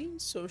specialty,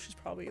 so she's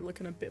probably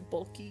looking a bit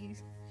bulky.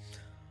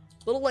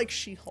 A little like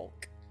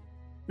She-Hulk.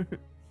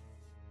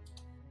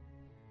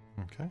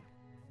 Okay.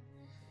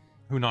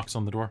 Who knocks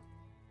on the door?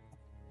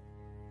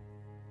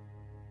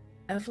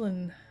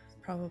 Evelyn,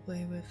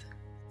 probably, with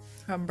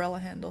her umbrella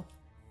handle.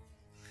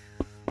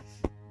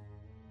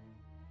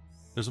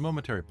 There's a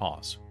momentary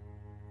pause.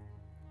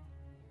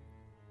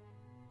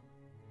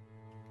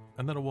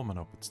 And then a woman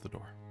opens the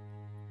door.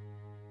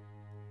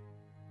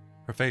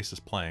 Her face is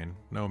plain,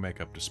 no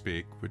makeup to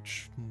speak,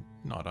 which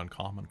not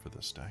uncommon for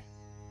this day.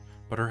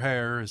 But her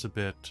hair is a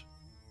bit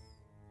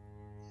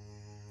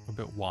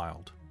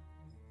wild.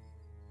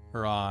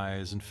 Her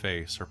eyes and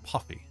face are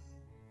puffy.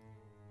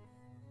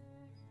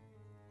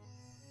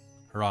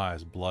 Her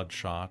eyes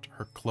bloodshot,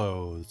 her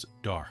clothes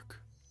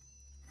dark.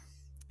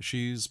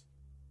 She's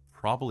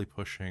probably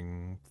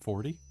pushing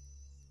 40.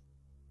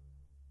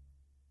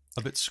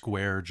 A bit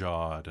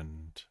square-jawed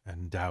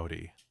and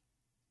dowdy,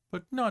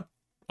 but not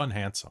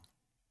unhandsome.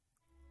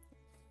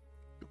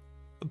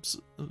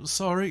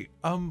 Sorry,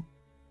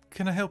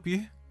 can I help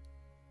you?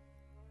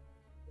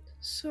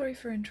 Sorry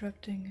for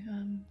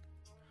interrupting.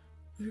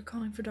 We were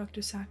calling for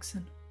Dr.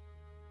 Saxon.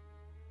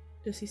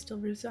 Does he still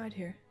reside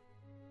here?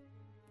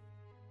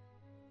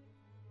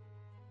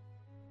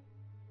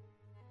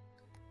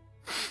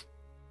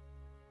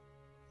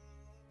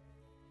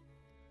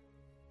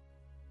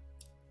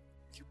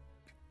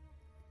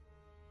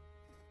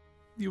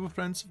 You were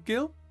friends of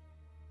Gil?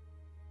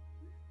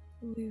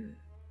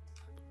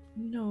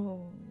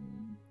 No.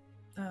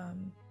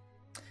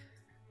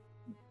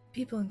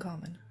 People in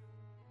common.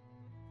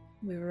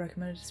 We were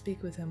recommended to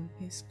speak with him.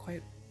 He's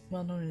quite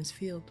well known in his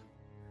field.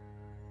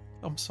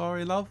 I'm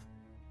sorry, love.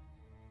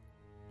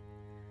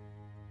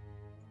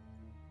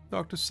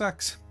 Dr.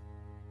 Sax.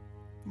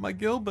 My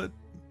Gilbert.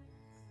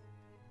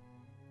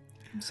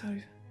 I'm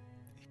sorry.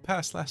 He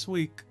passed last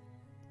week.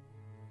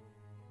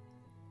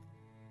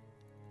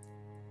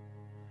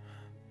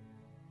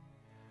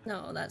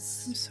 No, I'm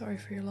that's sorry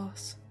for your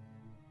loss.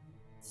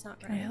 it's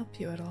not Can I right. help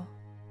you at all?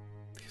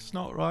 It's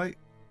not right.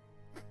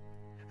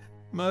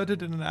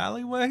 Murdered in an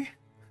alleyway?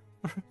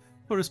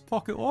 For his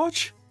pocket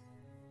watch?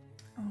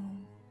 Oh.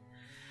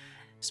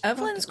 His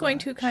Evelyn's pocket going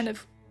to watch. kind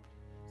of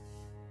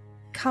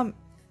come,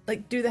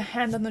 like, do the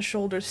hand on the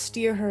shoulder,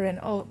 steer her in.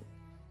 Oh,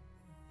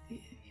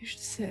 you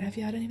should sit. Have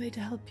you had anybody to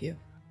help you?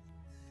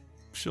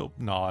 She'll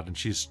nod, and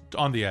she's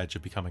on the edge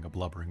of becoming a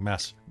blubbering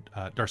mess.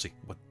 Darcy,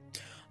 what?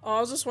 I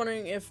was just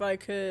wondering if I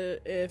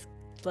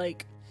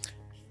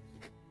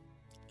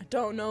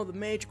don't know the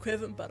mage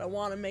equivalent, but I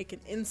want to make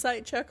an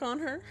insight check on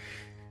her.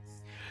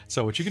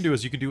 So what you can do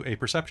is you can do a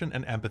perception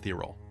and empathy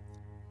roll.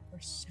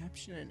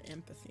 Perception and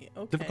empathy.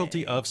 Okay.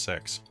 Difficulty of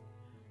 6.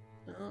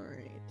 All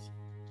right.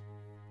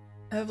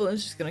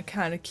 Evelyn's just gonna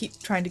kind of keep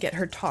trying to get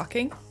her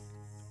talking,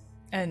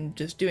 and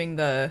just doing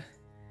the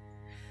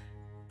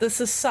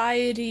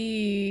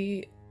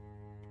society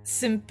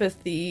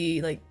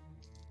sympathy, like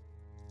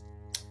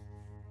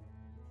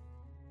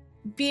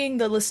being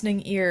the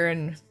listening ear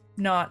and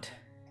not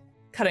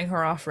cutting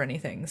her off or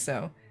anything.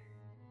 So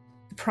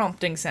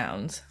prompting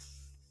sounds.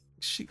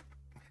 She.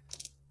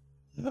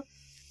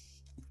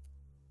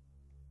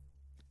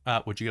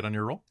 What'd you get on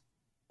your roll?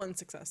 1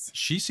 success.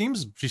 She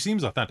seems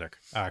authentic,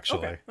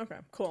 actually. Okay.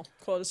 Cool.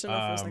 Just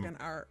enough if it was like an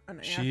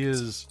act.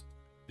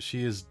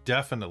 She is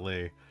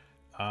definitely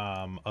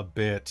a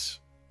bit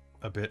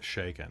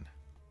shaken.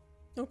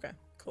 Okay.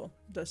 Cool.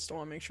 Just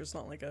want to make sure it's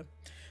not like a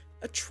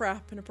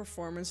trap in a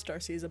performance.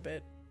 Darcy is a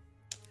bit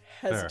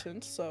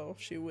hesitant, so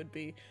she would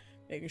be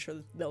making sure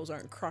that those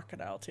aren't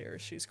crocodile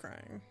tears she's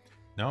crying.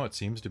 No, it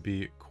seems to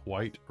be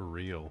quite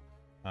real.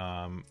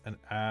 And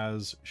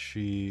as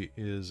she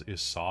is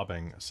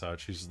sobbing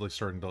such, she's like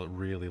starting to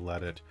really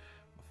let it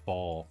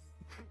fall.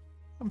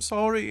 I'm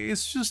sorry,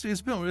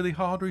 it's been really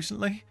hard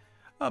recently.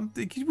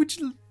 Would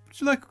you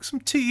like some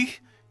tea?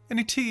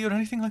 Any tea or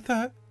anything like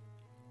that?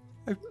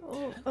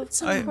 Of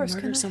Someone course,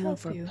 murder can I someone help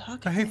for you?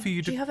 pocket I hate for watch?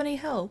 you Do you to. have any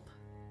help?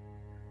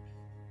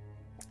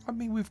 I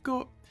mean,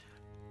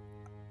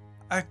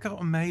 I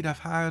got a maid I've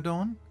hired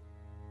on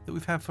that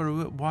we've had for a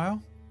little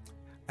while.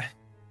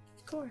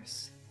 Of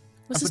course.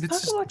 Was But his it's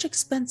pocket just- watch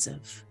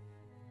expensive?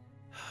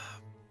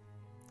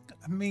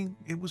 I mean,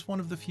 it was one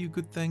of the few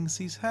good things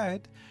he's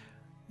had.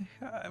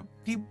 I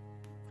mean,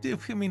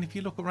 if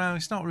you look around,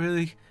 it's not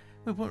really.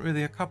 We weren't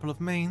really a couple of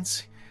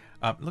means.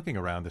 Looking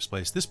around this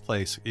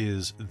place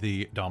is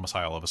the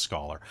domicile of a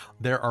scholar.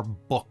 There are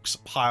books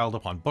piled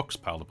upon books,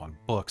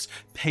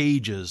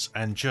 pages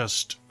and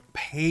just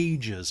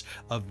pages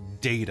of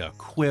data,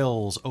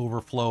 quills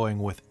overflowing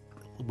with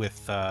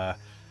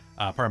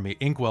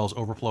inkwells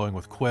overflowing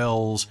with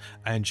quills,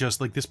 and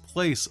just like this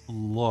place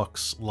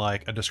looks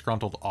like a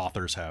disgruntled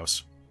author's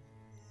house.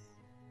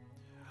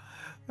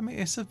 I mean,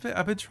 it's a bit.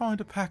 I've been trying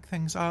to pack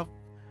things up.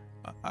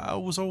 I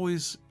was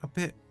always a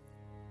bit.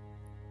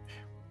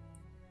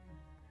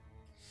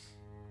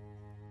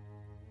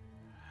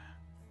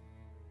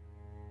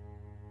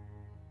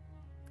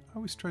 I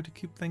always try to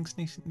keep things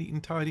neat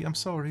and tidy. I'm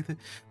sorry that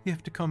you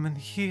have to come in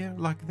here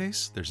like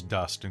this. There's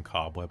dust and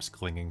cobwebs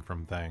clinging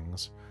from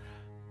things.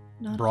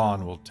 Not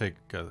Braun all. will take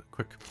a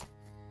quick.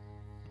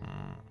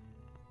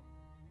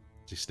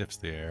 He sniffs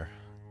the air.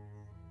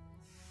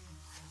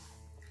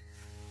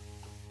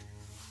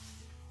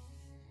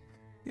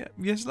 Yeah,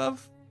 yes,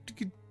 love.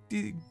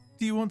 Do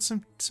you want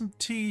some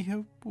tea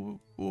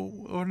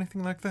or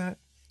anything like that?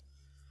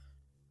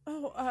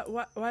 Oh,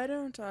 why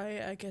don't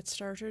I get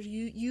started?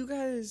 You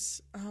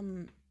guys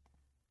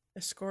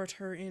escort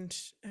her in,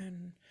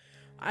 and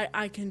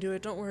I can do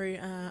it. Don't worry.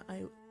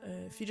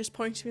 If you just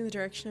point me in the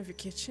direction of your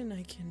kitchen,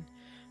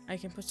 I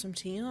can put some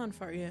tea on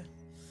for you.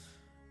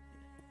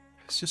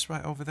 It's just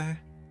right over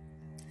there.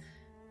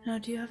 Now,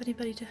 do you have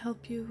anybody to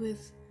help you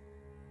with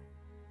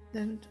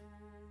them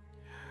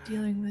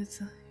dealing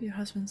with your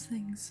husband's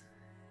things?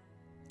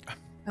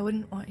 I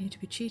wouldn't want you to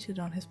be cheated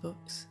on his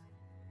books.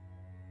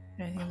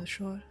 Anything of the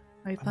sort.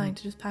 Are you planning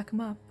to just pack them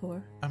up,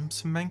 or?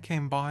 Some men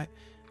came by,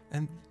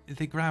 and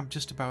they grabbed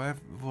just about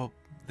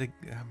the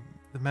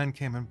men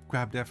came and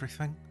grabbed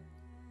everything.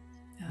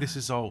 This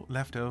is all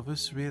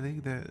leftovers, really.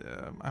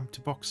 I'm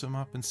to box them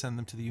up and send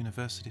them to the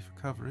university for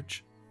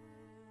coverage.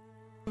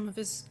 Some of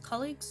his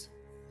colleagues?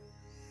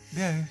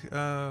 Yeah,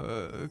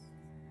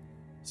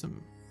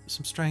 some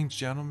strange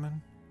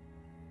gentlemen.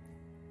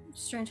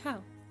 Strange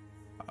how?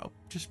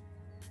 Just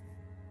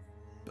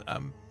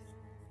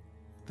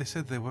they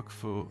said they work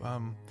for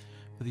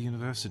the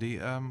university.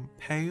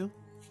 Pale,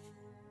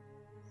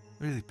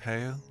 really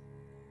pale.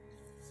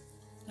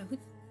 No, who?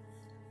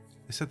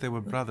 They said they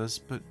were brothers,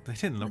 but they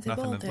didn't look they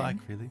nothing balding? alike,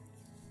 really.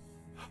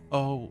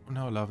 Oh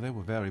no, love, they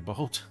were very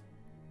bold.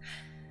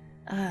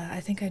 I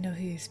think I know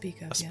who you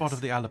speak of. A spot of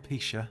the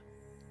alopecia.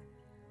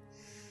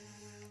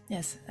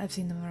 Yes, I've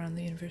seen them around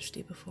the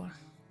university before.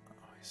 Oh,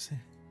 I see.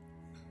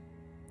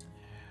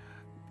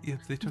 Yeah,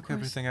 they took course.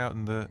 everything out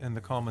in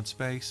the common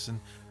space,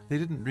 and they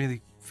didn't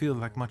really feel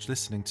like much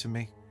listening to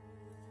me.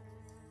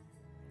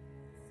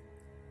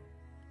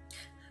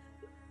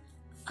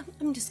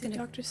 I'm just Did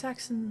gonna. Dr.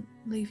 Saxon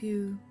leave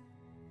you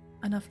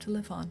enough to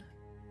live on?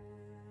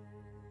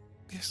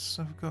 Yes,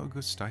 I've got a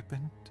good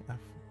stipend.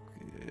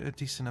 A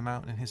decent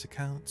amount in his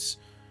accounts.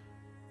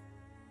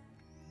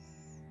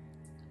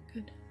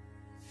 Good.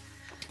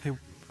 Hey,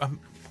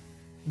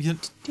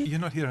 you're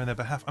not here on their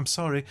behalf. I'm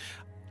sorry.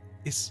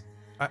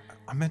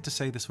 I meant to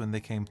say this when they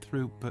came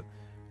through, but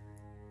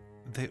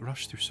they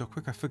rushed through so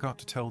quick I forgot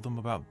to tell them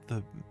about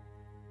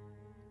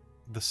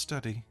the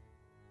study.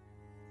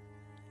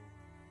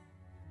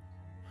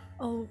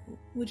 Oh,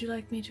 would you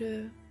like me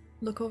to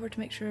look over to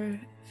make sure if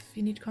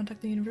you need to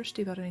contact the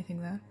university about anything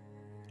there?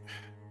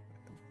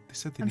 They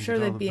said they I'm needed sure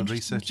all they'd of be the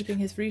interested in research. keeping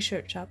his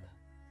research up.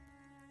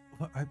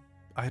 Well,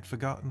 I had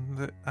forgotten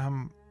that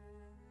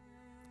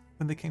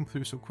when they came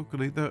through so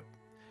quickly that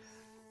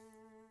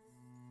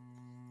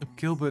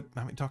Gilbert,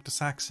 Dr.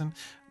 Saxon,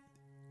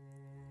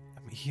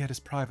 he had his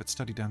private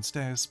study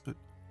downstairs, but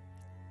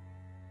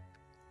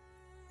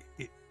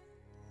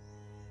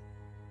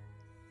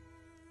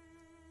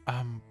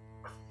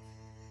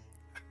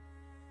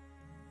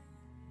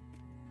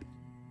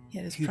He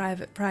had his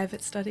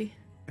private study.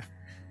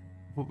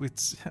 well,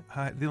 it's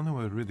the only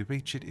way to really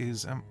reach it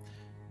is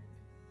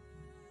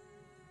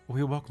well,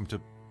 you're welcome to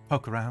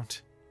poke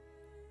around.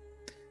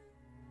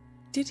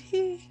 Did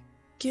he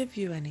give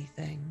you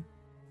anything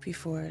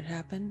before it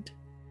happened?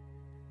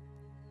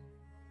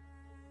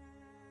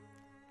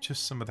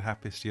 Just some of the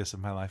happiest years of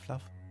my life,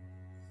 love.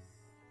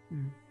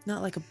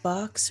 Not like a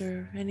box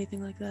or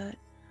anything like that?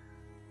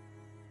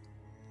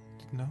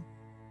 No.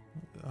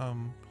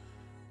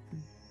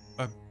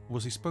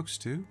 Was he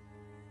supposed to?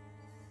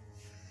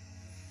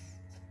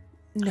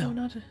 No. Oh,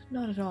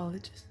 not at all.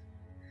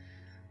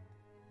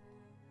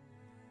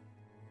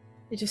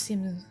 It just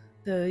seemed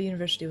the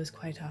university was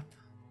quite up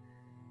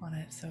on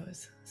it, so it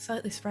was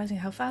slightly surprising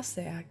how fast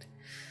they act.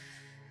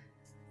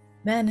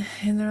 Men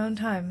in their own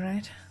time,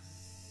 right?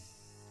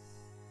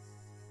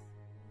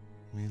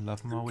 We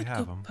love them while we Go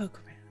have them. poke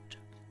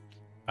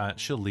around.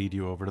 She'll lead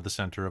you over to the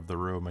center of the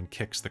room and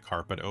kicks the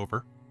carpet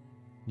over.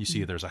 You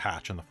see there's a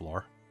hatch in the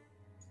floor.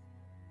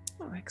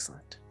 Oh,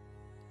 excellent.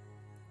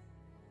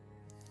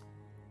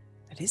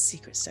 That is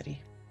secret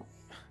study.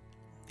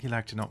 He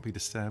liked to not be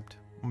disturbed.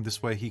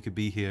 This way he could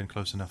be here and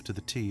close enough to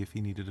the tea if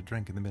he needed a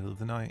drink in the middle of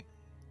the night.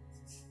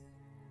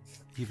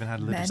 He even had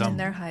a little Men in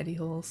their hidey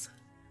holes.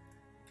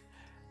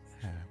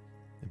 Yeah,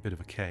 a bit of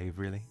a cave,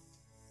 really.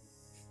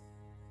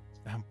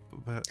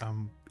 But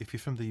if you're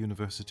from the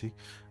university,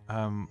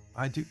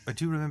 I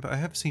do remember I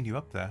have seen you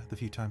up there the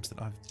few times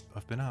that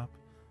I've been up.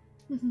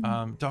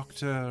 Mm-hmm.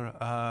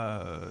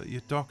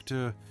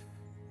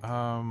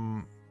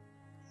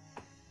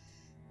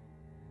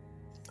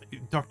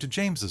 Dr.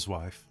 James's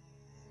wife.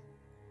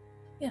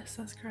 Yes,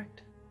 that's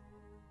correct.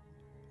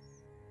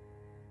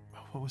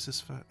 What was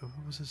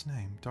his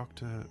name?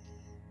 Dr.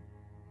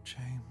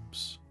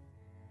 James.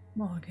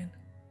 Morgan.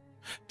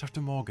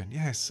 Dr. Morgan,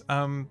 yes.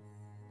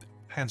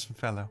 Handsome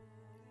fellow.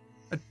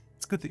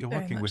 It's good that you're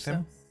Very working much with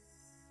him.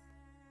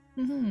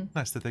 So. Mm-hmm.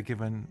 Nice that they're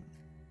giving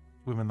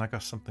women like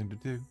us something to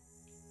do.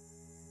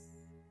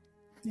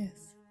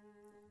 Yes.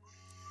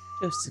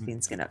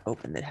 Josephine's gonna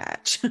open the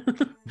hatch.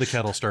 The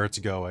kettle starts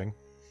going,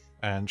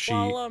 and she.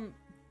 Well,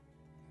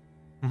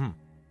 Mhm.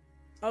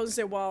 I was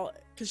gonna say,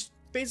 because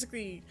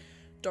basically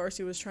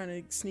Darcy was trying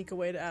to sneak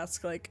away to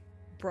ask, like,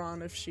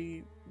 Bram if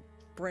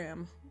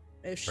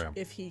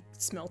he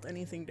smelt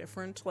anything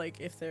different, like,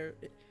 if they're,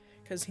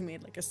 because he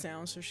made, like, a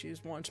sound, so she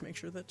wanted to make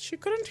sure that she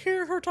couldn't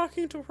hear her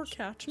talking to her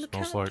cat, and the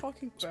cat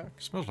talking back.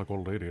 Smells like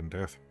old lady in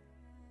death.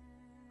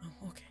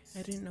 Oh, okay.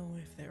 I didn't know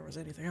if there was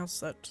anything else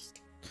that just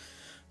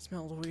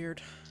smelled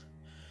weird.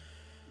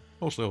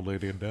 Mostly old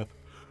lady in death.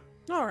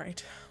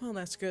 Alright, well,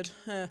 that's good.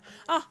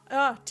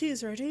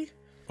 Tea's ready.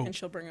 Oh. And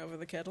she'll bring over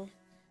the kettle.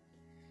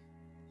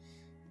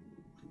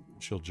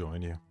 She'll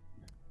join you.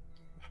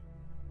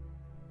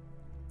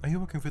 Are you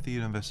working for the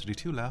university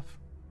too, love?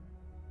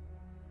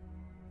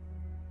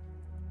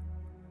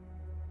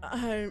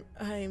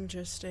 I'm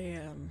just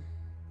a,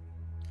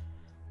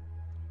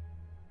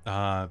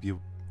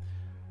 You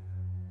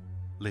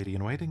lady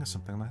in waiting or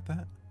something like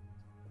that?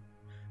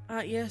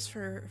 Yes,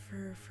 for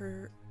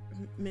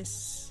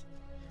Miss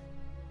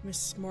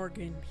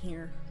Morgan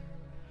here.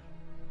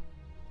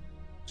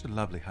 She's a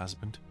lovely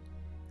husband.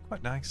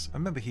 Quite nice. I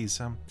remember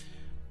he's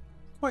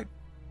quite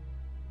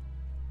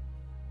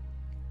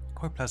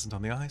pleasant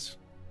on the eyes.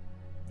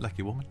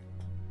 Lucky woman.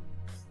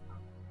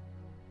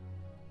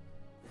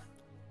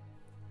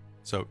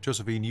 So,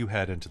 Josephine, you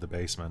head into the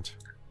basement.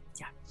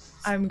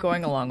 I'm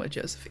going along with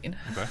Josephine.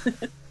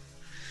 Okay.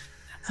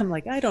 I'm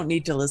like, I don't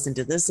need to listen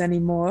to this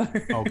anymore.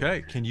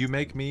 Okay. Can you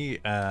make me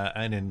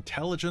an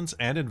intelligence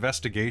and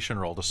investigation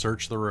roll to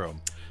search the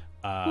room?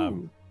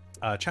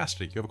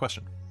 Chastity, you have a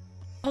question.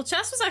 Well,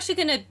 Chas was actually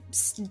gonna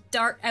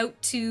start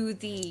out to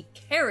the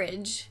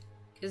carriage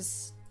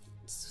because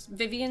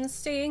Vivian's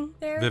staying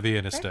there.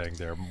 Vivian is correct?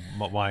 staying there,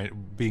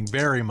 being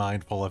very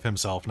mindful of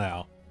himself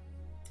now.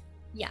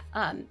 Yeah.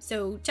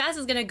 So Chas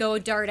is gonna go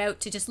dart out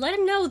to just let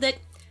him know that,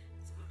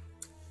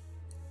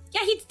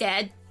 yeah, he's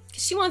dead.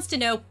 Because she wants to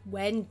know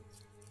when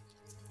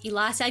he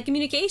last had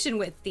communication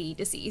with the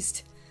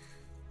deceased.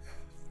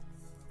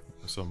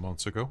 Some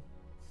months ago.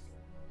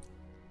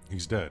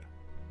 He's dead.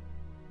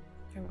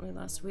 Apparently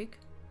last week.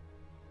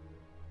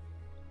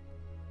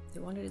 They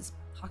wanted his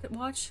pocket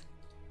watch.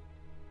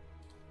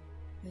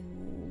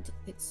 And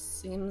it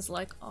seems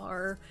like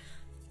our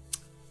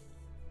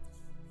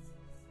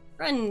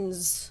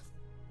friends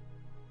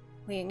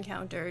we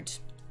encountered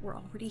were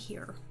already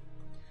here.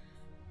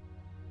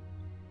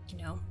 You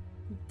know,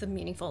 the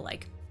meaningful,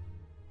 like,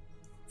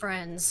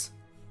 friends.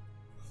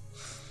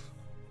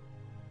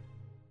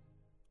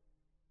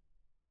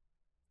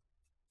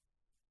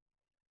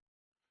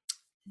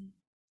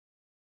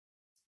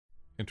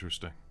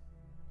 Interesting.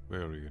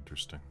 Very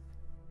interesting.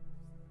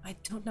 I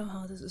don't know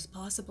how this is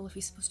possible if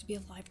he's supposed to be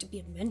alive to be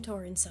a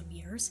mentor in some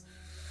years.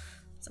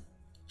 So,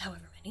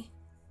 however many.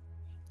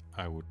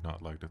 I would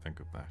not like to think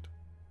of that.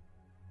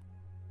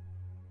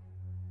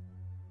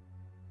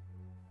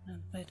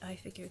 But I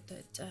figured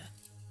that,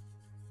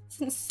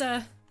 since,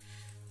 I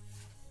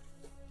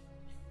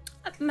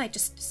might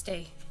just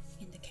stay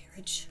in the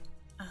carriage.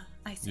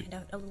 I stand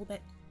out a little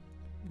bit.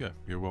 Yeah,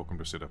 you're welcome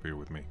to sit up here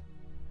with me.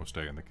 Or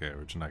stay in the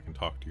carriage and I can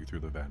talk to you through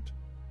the vent.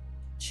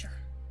 Sure.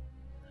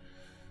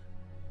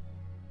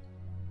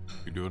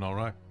 You doing all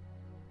right?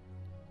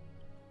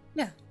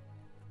 Yeah.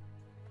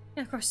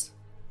 Yeah, of course.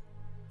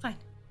 Fine.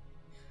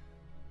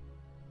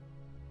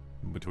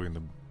 Between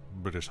the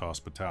British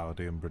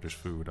hospitality and British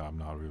food, I'm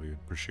not really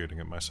appreciating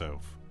it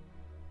myself.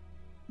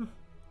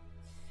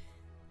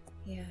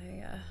 Yeah,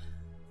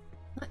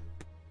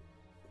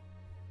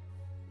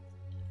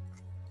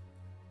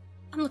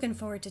 I'm looking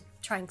forward to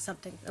trying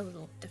something a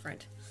little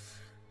different.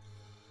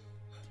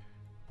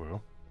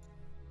 Well,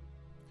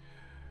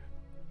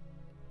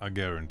 I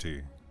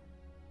guarantee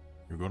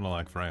you're going to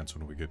like France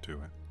when we get to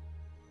it.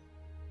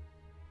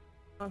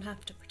 I don't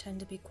have to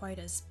pretend to be quite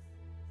as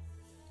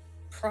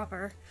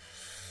proper.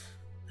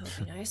 That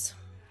would be nice.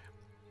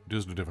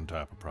 Just a different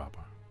type of proper.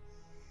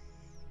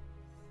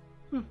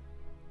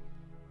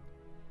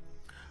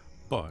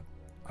 But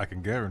I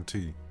can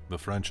guarantee the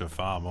French are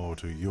far more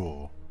to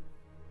your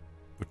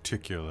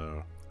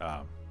particular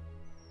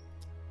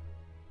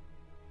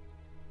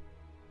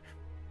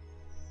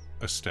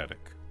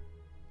aesthetic.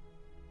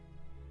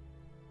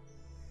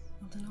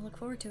 Well, then I'll look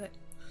forward to it.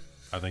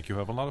 I think you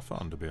have a lot of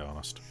fun, to be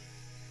honest.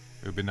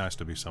 It would be nice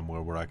to be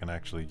somewhere where I can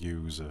actually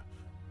use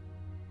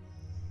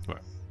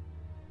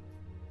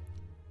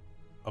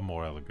a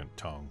more elegant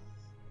tongue.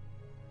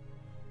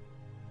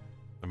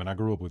 I mean, I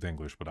grew up with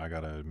English, but I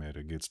gotta admit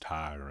it gets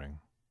tiring,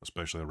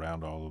 especially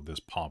around all of this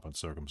pomp and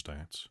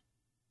circumstance.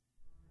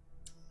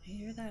 I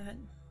hear that.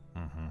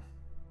 Mm-hmm.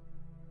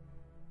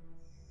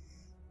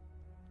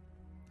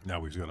 Now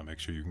we've got to make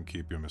sure you can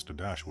keep your Mr.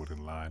 Dashwood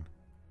in line.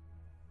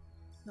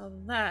 Well,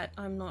 that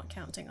I'm not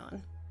counting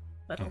on,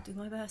 but I'll do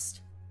my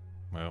best.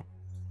 Well,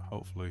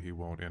 hopefully he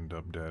won't end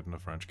up dead in a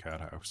French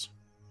cat house.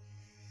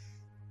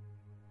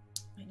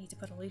 I need to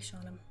put a leash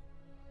on him.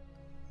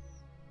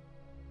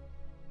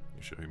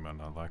 You sure he might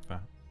not like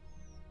that?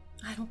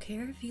 I don't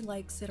care if he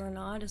likes it or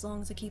not, as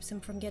long as it keeps him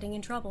from getting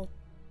in trouble.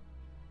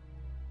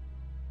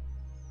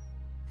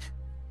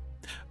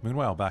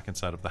 Meanwhile, back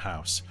inside of the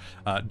house,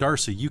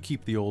 Darcy, you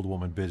keep the old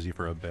woman busy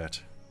for a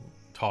bit,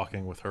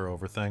 talking with her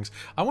over things.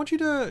 I want you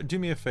to do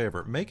me a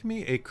favor. Make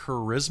me a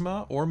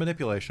charisma or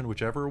manipulation,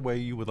 whichever way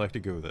you would like to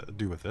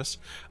do with this,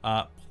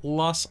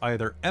 plus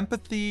either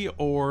empathy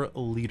or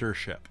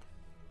leadership.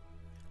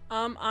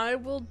 I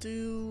will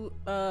do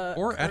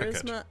or charisma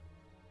etiquette.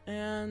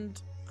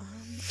 And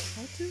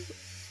I'll do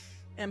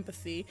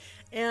empathy.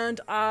 And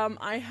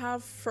I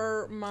have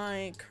for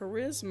my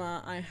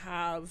charisma, I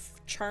have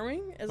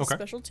charming as a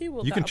specialty.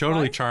 Will you that can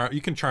totally apply?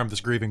 you can charm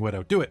this grieving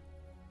widow. Do it.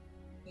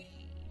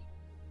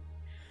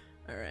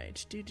 All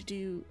right. Do.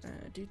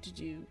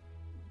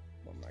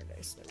 One more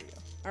dice. There we go.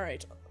 All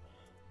right.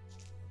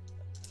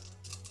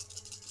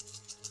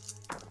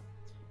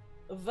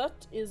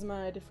 That is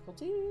my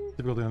difficulty.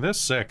 Difficulty on this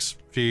 6.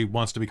 She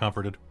wants to be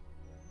comforted.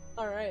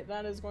 All right.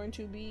 That is going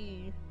to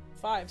be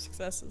 5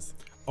 successes.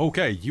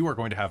 Okay, you are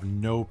going to have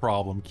no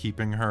problem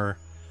keeping her,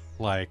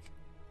 like,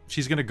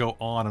 she's going to go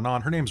on and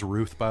on. Her name's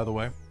Ruth, by the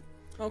way.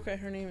 Okay,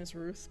 her name is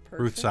Ruth.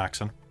 Perfect. Ruth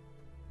Saxon.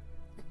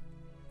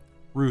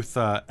 Ruth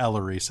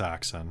Ellery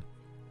Saxon.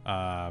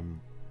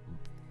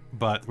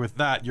 But with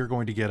that, you're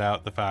going to get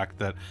out the fact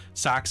that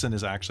Saxon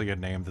is actually a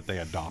name that they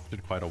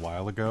adopted quite a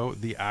while ago.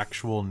 The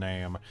actual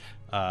name,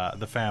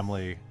 the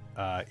family,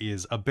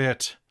 is a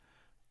bit...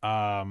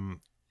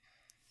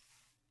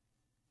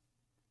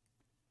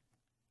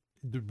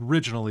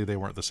 originally they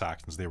weren't the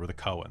Saxons, they were the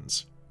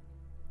Cohens.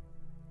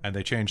 And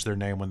they changed their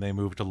name when they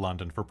moved to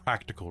London for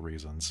practical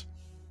reasons,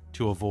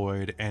 to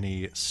avoid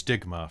any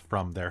stigma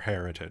from their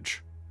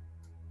heritage.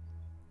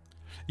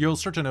 You'll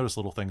start to notice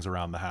little things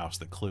around the house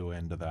that clue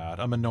into that.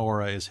 A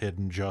menorah is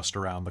hidden just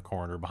around the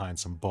corner behind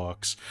some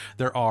books.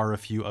 There are a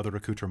few other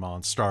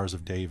accoutrements, Stars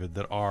of David,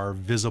 that are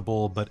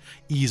visible but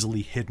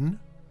easily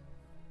hidden.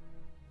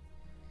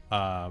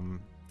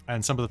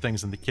 And some of the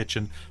things in the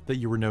kitchen that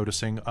you were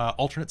noticing,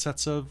 alternate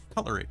sets of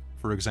cutlery,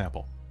 for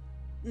example.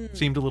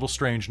 seemed a little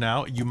strange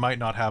now. You might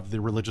not have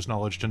the religious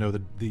knowledge to know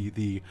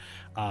the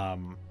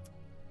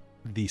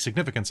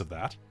significance of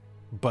that,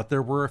 but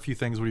there were a few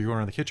things where you were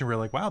in the kitchen where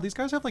you're like, wow, these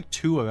guys have like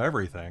 2 of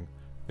everything.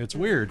 It's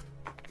weird.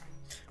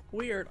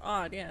 Weird,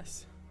 odd,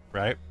 yes.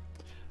 Right?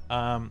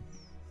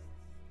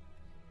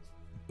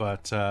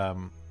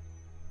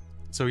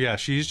 So yeah,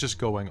 she's just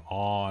going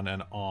on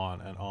and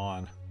on and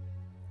on.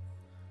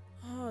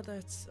 Oh,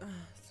 that's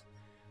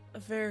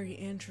very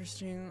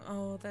interesting.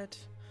 Oh, that.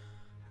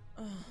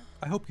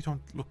 I hope you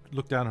don't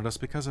look down at us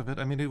because of it.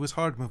 I mean, it was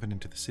hard moving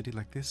into the city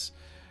like this.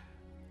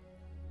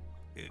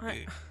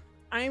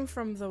 I'm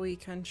from the wee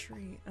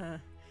country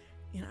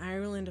in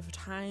Ireland of a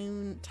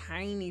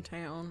tiny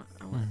town.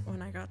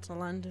 When I got to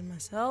London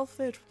myself,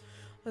 it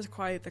was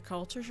quite the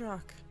culture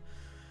shock.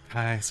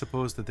 I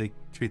suppose that they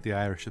treat the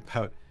Irish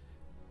about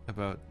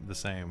the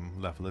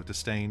same level of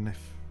disdain,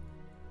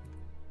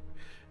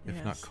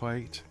 if not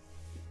quite.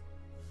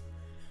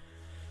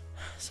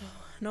 So,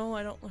 no,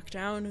 I don't look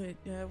down.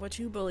 What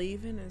you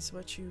believe in is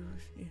what you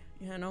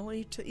know,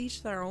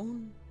 each their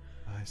own.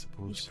 I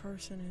suppose. Each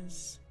person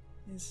is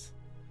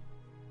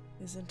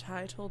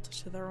entitled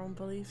to their own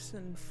beliefs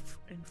and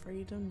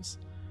freedoms.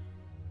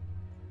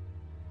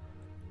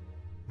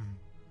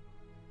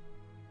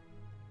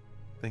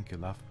 Thank you,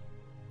 love.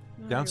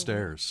 No,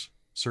 Downstairs,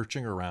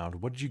 searching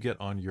around, what did you get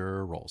on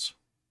your rolls?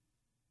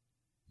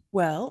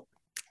 Well,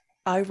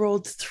 I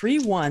rolled 3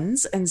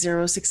 1s and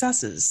 0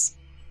 successes.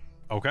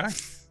 Okay.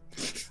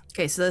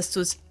 Okay, so this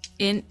was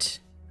int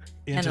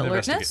and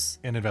alertness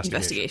and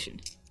investigation.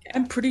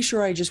 I'm pretty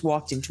sure I just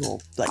walked into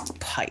a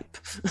pipe.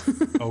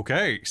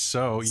 Okay,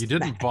 so you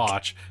didn't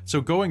botch.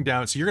 So going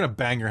down, so you're gonna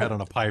bang your head on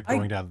a pipe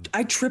going down.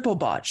 I triple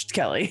botched,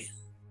 Kelly.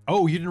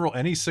 Oh, you didn't roll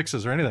any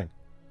 6s or anything.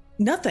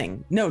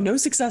 Nothing. No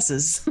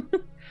successes.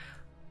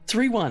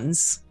 3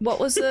 1s. What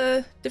was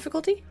the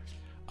difficulty?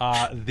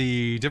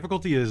 The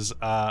difficulty is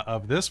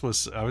of this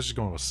was I was just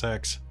going with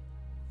 6.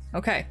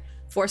 Okay,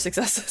 4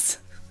 successes.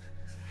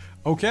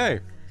 Okay.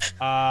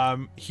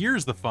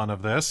 Here's the fun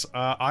of this.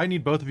 I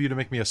need both of you to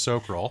make me a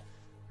soak roll.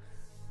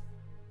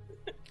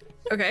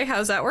 Okay, how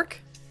does that work?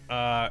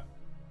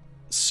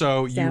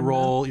 So Stamina. you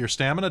roll your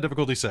stamina,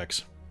 difficulty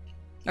 6.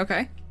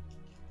 Okay.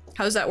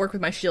 How does that work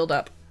with my shield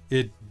up?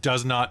 It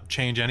does not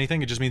change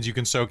anything. It just means you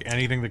can soak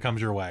anything that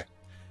comes your way.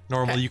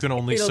 Normally you can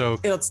only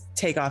soak. It'll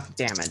take off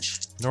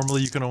damage.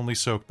 Normally you can only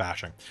soak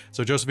bashing.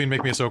 So Josephine,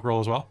 make me a soak roll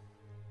as well.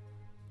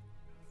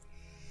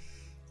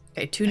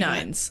 Okay, 2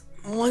 9s.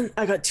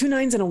 I got 2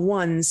 9s and a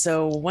 1,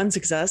 so 1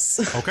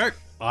 success. Okay.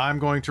 I'm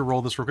going to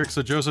roll this real quick.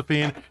 So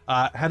Josephine,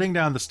 heading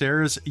down the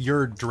stairs,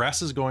 your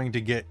dress is going to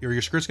get, or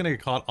your skirt's going to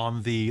get caught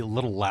on the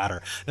little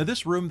ladder. Now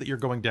this room that you're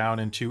going down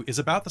into is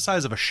about the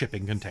size of a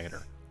shipping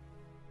container.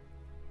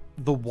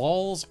 The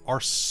walls are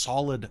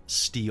solid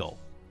steel.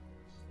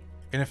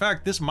 And in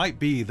fact, this might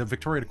be the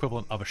Victorian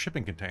equivalent of a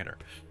shipping container.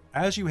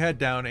 As you head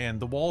down in,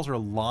 the walls are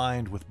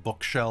lined with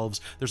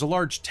bookshelves. There's a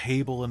large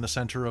table in the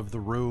center of the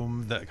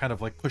room that kind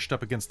of like pushed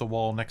up against the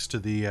wall next to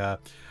the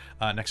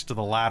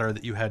ladder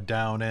that you head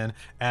down in,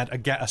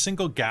 and a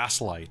single gas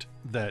light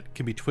that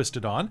can be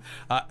twisted on.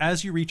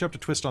 As you reach up to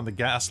twist on the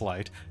gas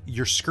light,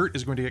 your skirt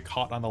is going to get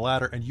caught on the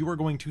ladder, and you are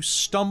going to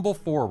stumble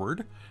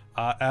forward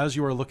as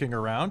you are looking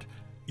around.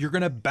 You're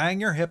going to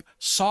bang your hip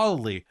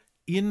solidly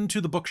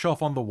into the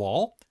bookshelf on the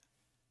wall,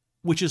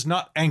 which is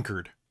not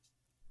anchored.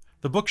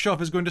 The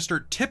bookshelf is going to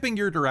start tipping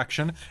your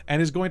direction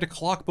and is going to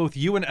clock both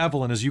you and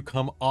Evelyn as you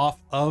come off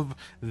of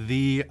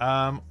the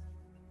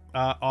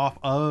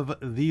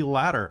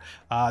ladder.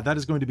 That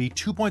is going to be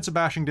 2 points of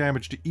bashing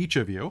damage to each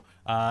of you.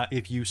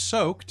 If you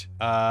soaked,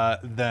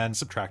 then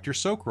subtract your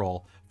soak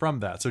roll from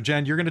that. So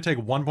Jen, you're going to take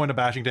 1 point of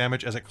bashing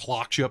damage as it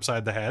clocks you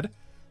upside the head.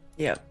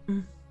 Yep.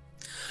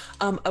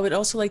 I would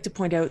also like to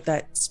point out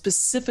that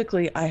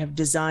specifically I have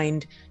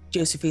designed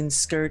Josephine's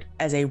skirt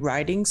as a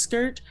riding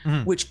skirt,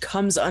 which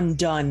comes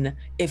undone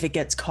if it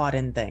gets caught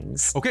in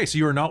things. Okay, so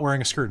you are not wearing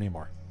a skirt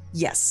anymore.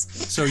 Yes.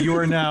 So you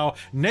are now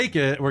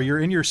naked, or you're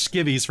in your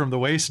skivvies from the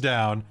waist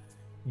down,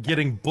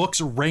 getting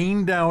books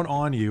rained down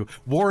on you.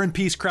 War and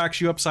Peace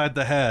cracks you upside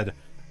the head.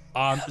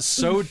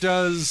 So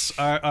does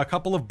a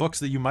couple of books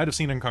that you might have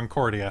seen in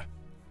Concordia.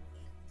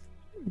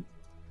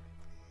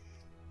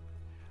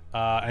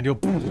 And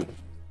you'll...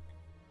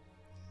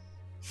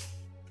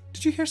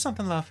 Did you hear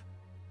something, love?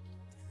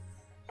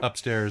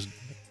 Upstairs.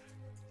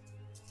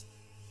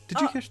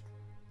 Did you hear...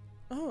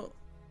 Oh.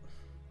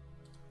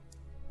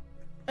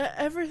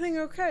 Everything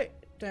okay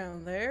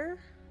down there?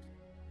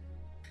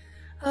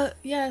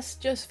 Yes,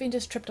 Josephine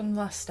just tripped on the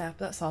last step,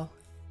 that's all.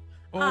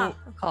 Oh, I'll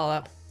call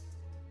up.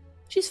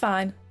 She's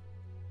fine.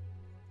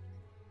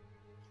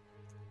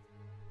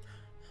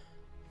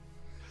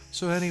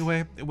 so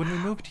anyway, when we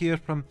moved here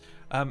from...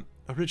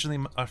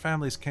 originally, our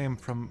families came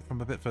from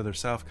a bit further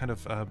south, kind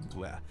of,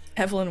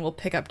 Evelyn will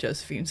pick up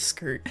Josephine's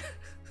skirt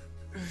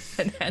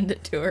and hand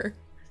it to her.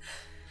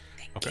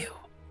 Thank you.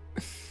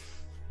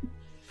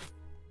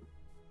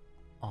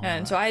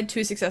 And so I had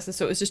 2 successes,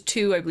 so it was just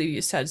 2, I believe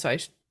you said, so I...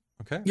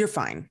 Okay. You're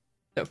fine.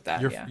 took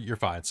that. Yeah. You're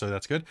fine, so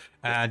that's good.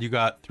 And you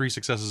got 4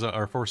 successes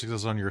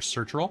on your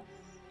search roll.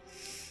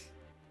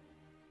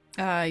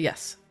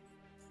 Yes.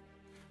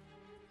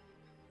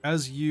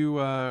 As you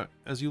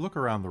look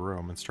around the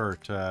room and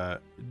start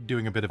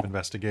doing a bit of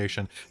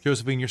investigation,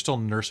 Josephine, you're still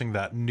nursing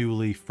that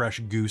newly fresh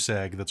goose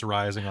egg that's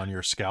rising on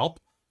your scalp.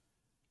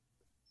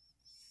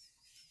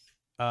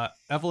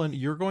 Evelyn,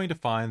 you're going to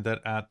find that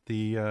at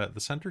the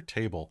center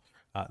table,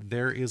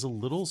 there is a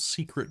little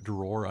secret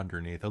drawer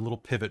underneath, a little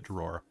pivot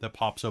drawer that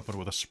pops open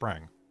with a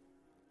spring.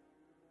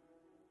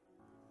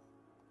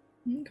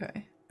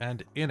 Okay.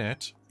 And in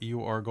it,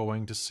 you are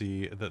going to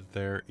see that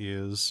there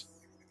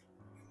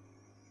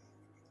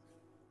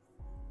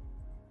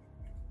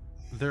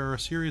are a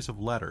series of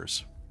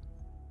letters.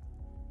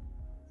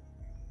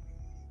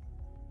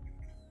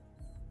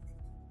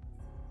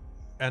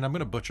 And I'm going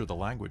to butcher the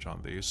language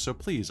on these, so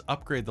please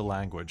upgrade the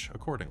language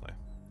accordingly.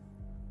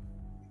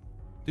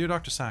 Dear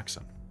Dr.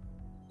 Saxon,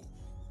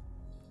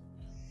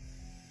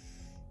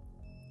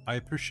 I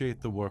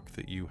appreciate the work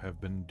that you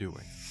have been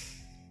doing,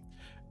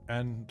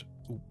 and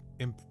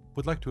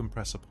would like to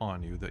impress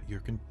upon you that your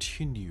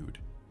continued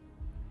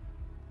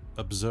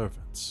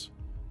observance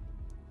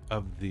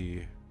of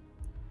the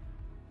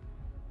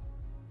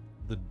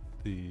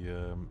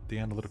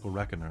analytical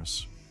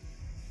reckoners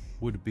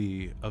would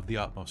be of the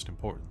utmost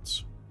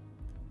importance.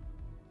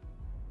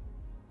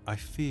 I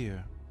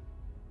fear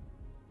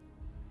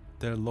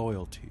their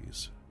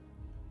loyalties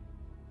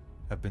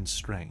have been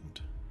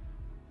strained,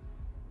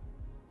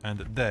 and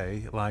that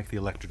they, like the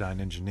Electrodyne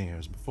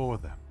engineers before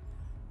them,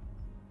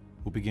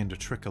 will begin to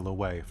trickle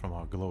away from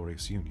our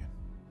glorious union.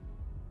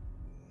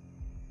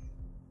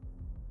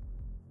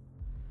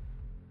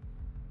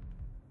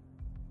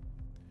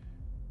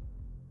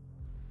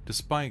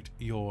 Despite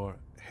your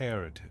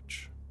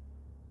heritage,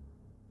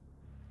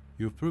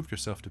 you have proved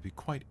yourself to be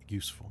quite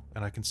useful,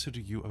 and I consider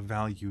you a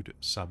valued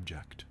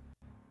subject.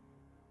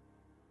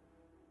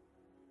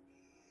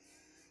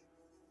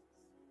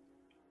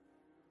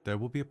 There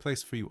will be a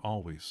place for you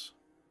always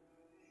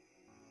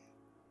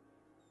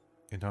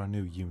in our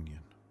new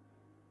union.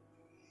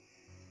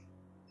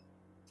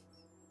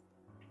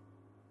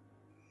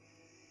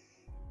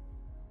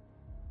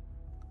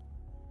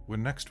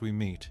 When next we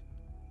meet,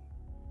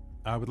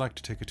 I would like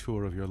to take a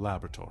tour of your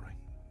laboratory.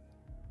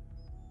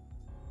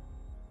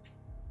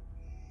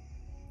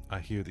 I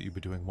hear that you've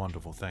been doing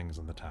wonderful things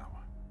in the tower.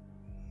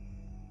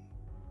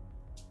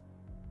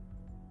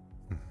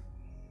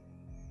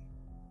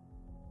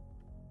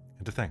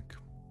 And to think,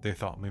 they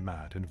thought me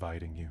mad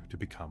inviting you to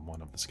become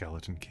one of the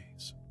skeleton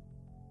keys.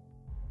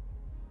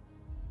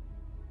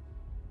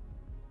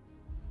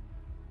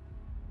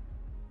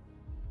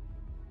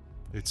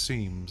 It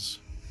seems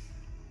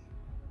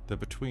that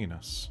between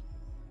us,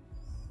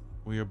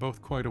 we are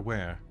both quite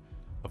aware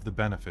of the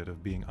benefit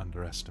of being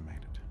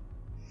underestimated.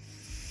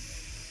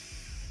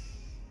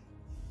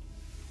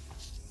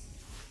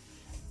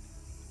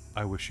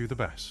 I wish you the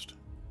best.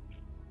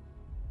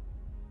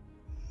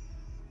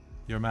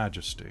 Your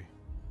Majesty,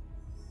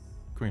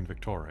 Queen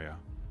Victoria.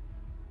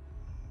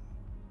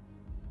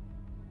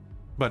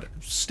 But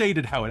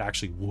stated how it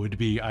actually would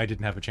be. I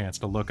didn't have a chance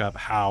to look up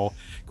how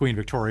Queen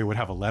Victoria would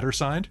have a letter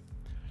signed.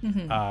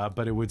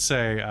 But it would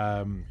say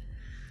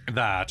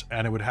that,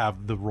 and it would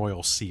have the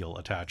royal seal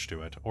attached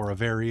to it, or a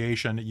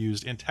variation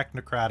used in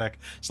technocratic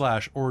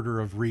 / Order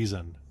of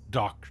Reason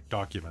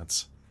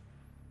documents.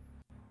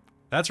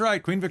 That's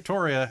right, Queen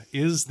Victoria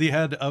is the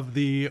head of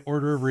the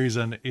Order of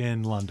Reason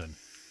in London.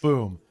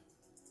 Boom.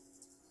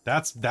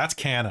 That's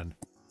canon.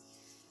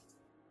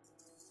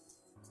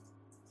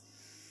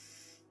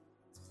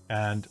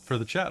 And for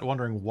the chat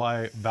wondering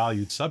why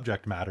valued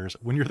subject matters,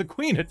 when you're the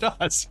queen, it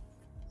does.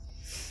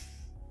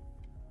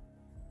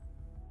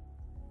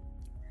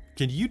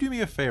 Can you do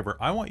me a favor?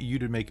 I want you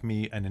to make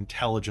me an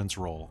intelligence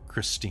roll,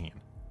 Christine.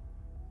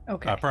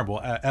 Okay.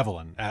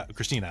 Evelyn.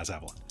 Christine as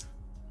Evelyn.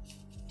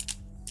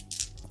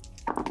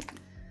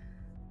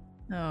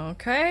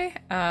 Okay.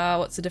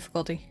 What's the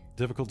difficulty?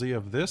 Difficulty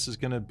of this is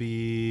going to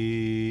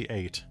be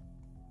 8.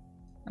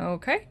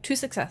 Okay. 2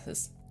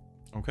 successes.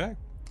 Okay.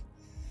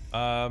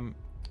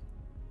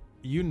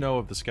 You know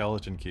of the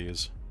skeleton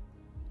keys.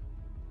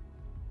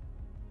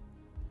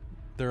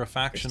 They're a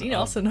faction Christine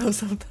also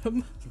knows of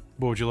them.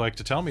 What would you like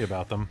to tell me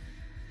about them?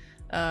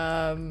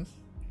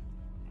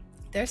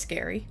 They're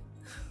scary.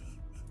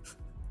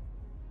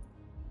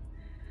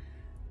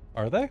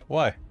 Are they?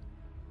 Why?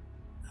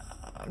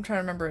 I'm trying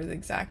to remember the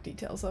exact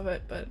details of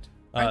it, but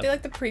aren't they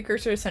like the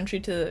precursor essentially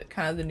to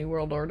kind of the New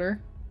World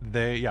Order?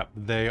 They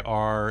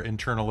are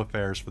internal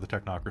affairs for the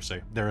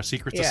technocracy. They're a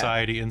secret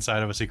society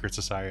inside of a secret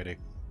society.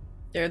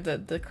 They're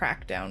the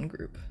crackdown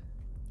group.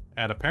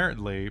 And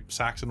apparently,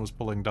 Saxon was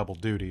pulling double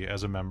duty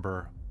as a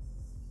member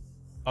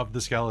of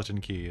the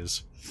Skeleton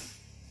Keys,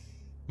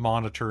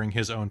 monitoring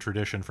his own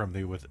tradition from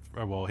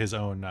his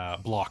own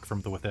block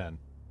from the within.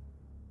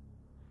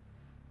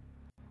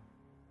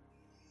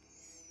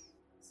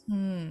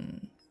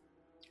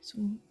 So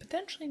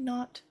potentially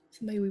not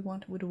somebody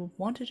would have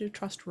wanted to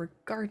trust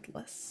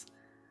regardless.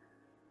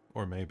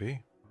 Or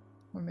maybe.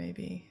 Or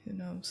maybe, who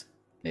knows?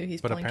 Maybe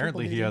he's But pulling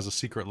apparently triple he duty. has a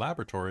secret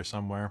laboratory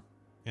somewhere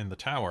in the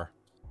tower.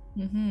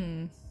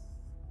 Mm-hmm.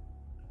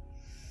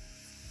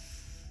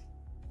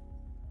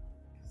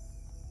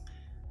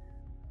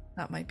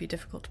 That might be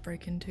difficult to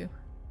break into.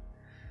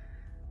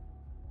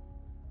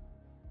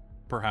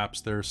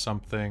 Perhaps there's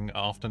something,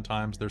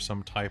 oftentimes there's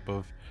some type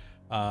of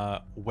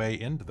way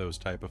into those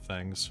type of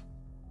things.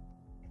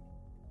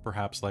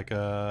 Perhaps like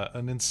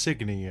an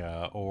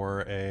insignia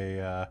or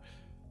a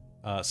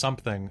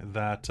something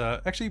that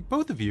actually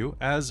both of you,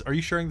 are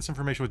you sharing this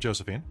information with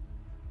Josephine?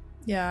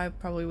 Yeah, I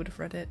probably would have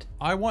read it.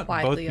 I want both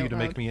of quietly you out to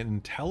make loud. me an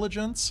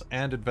intelligence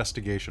and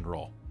investigation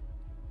roll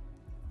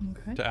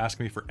Okay. to ask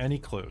me for any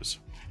clues.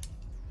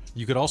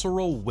 You could also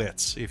roll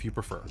wits if you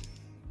prefer.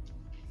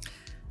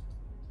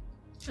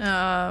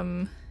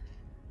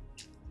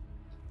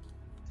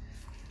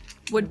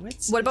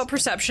 What about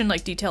perception,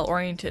 like detail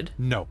oriented?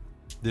 No.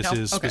 This No?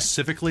 is Okay.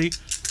 specifically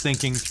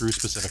thinking through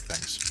specific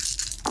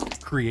things.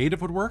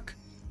 Creative would work.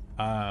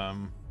 Okay,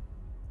 I'm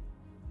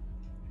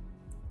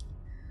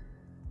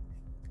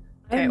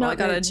well, I not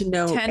got a meant to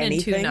know 10 and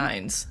anything. 2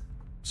 9s.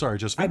 Sorry, I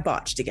Josephine.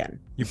 botched again.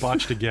 You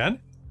botched again?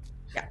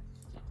 Yeah.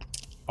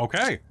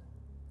 Okay.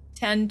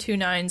 10, 2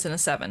 9s, and a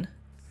 7.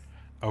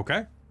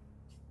 Okay.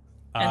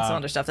 And some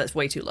other stuff that's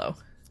way too low.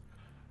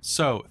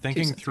 So,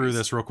 thinking and through threes.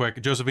 this real quick,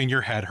 Josephine,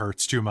 your head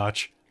hurts too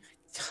much.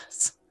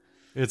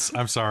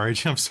 I'm sorry.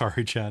 I'm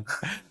sorry, Jen.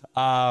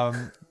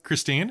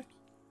 Christine?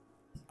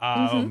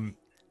 The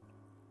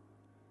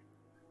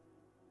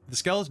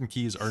skeleton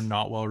keys are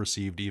not well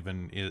received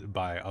even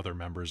by other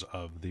members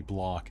of the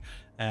block.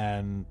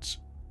 And,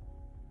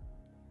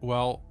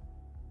 well,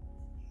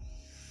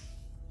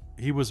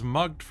 he was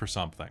mugged for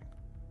something.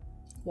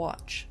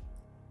 Watch.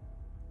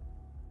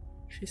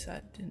 She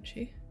said, didn't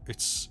she?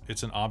 It's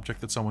an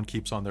object that someone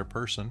keeps on their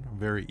person. A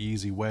very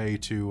easy way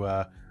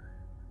to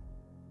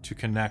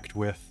connect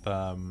with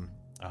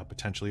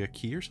potentially a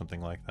key or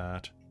something like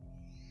that.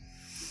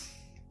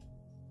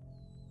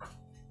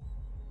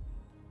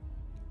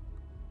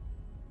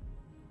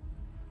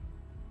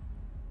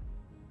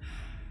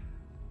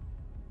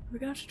 We're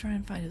gonna have to try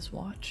and find his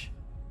watch.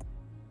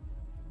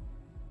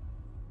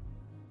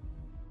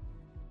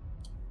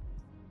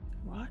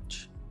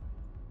 Watch.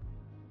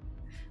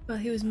 Well,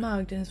 he was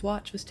mugged and his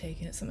watch was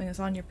taken. It's something that's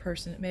on your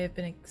person. It may have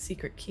been a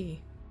secret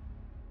key.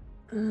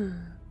 That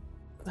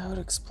would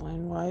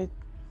explain why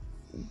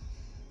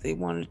they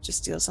wanted to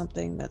steal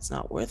something that's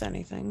not worth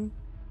anything.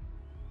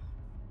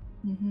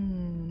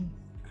 Mm-hmm.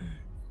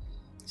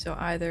 So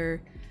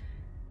either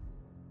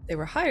they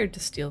were hired to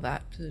steal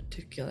that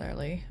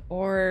particularly,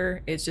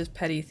 or it's just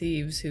petty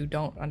thieves who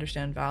don't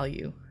understand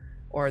value,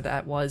 or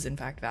that was in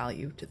fact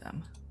value to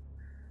them.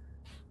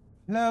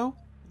 Hello?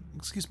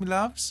 Excuse me,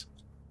 loves?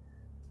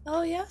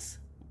 Oh, yes?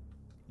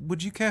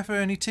 Would you care for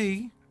any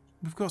tea?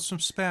 We've got some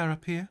spare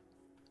up here.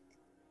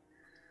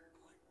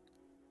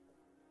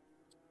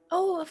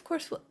 Oh, of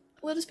course.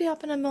 We'll just be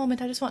up in a moment.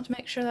 I just want to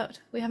make sure that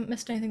we haven't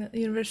missed anything that the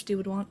university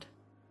would want.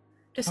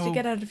 Just to Oh.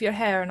 get out of your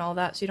hair and all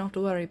that, so you don't have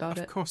to worry about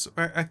Of it. course,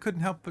 I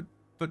couldn't help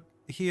but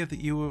hear that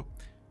you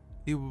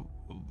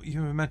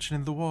were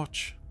mentioning the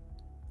watch.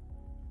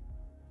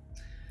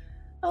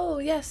 Oh,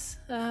 yes.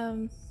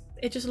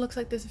 It just looks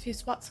like there's a few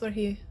spots where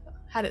he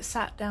had it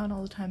sat down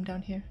all the time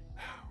down here.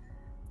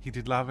 He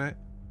did love it.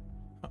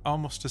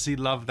 Almost as he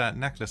loved that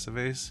necklace of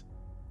his.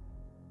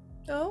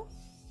 Oh?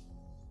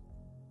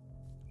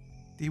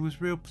 He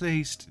was real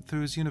pleased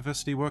through his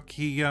university work.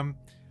 He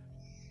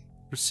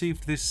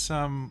received this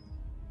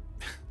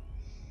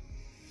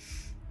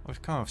it's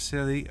kind of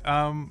silly.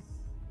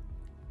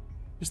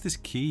 Just this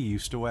key he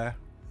used to wear.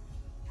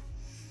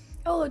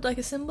 Oh, like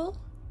a symbol?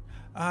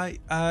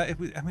 It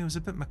was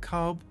a bit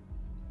macabre.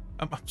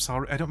 I'm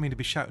sorry, I don't mean to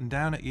be shouting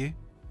down at you.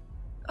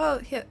 Oh,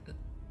 here.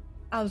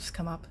 I'll just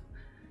come up.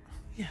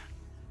 Yeah.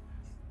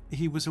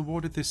 He was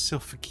awarded this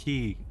silver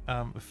key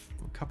a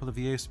couple of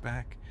years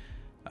back.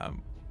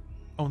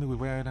 Only we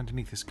wear it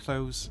underneath his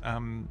clothes.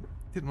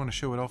 Didn't want to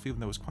show it off even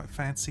though it was quite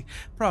fancy.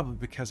 Probably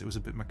because it was a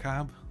bit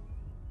macabre.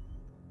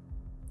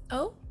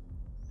 Oh?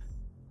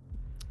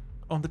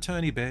 On the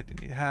tourney bit,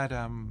 it had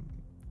a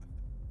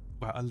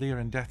leer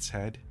and death's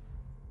head.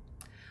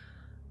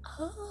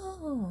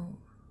 Oh.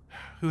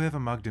 Whoever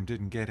mugged him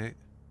didn't get it.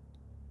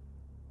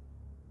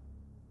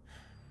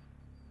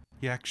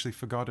 He actually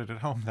forgot it at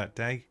home that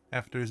day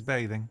after his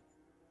bathing.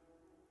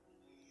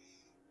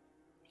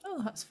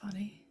 Oh, that's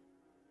funny.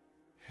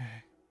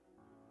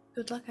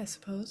 Good luck, I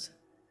suppose.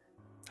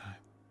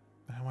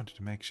 But I wanted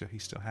to make sure he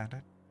still had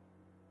it.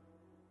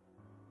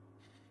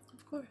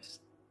 Of course.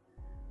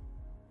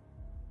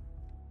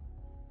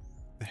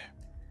 There.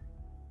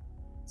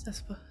 So I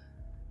suppose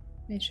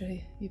made sure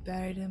you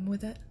buried him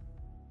with it.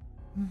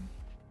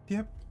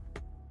 Yep.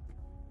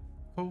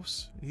 Of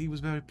course, he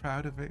was very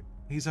proud of it.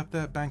 He's up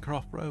there at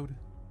Bancroft Road.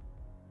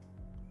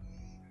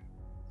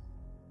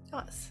 Oh,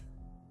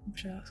 I'm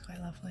sure that was quite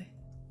lovely.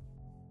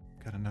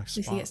 Got a nice At least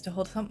he spot. gets to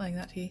hold something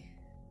that he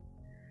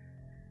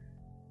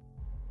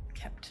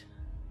kept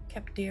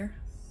dear.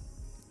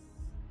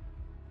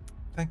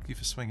 Thank you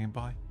for swinging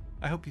by.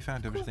 I hope you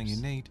found everything you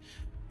need.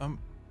 And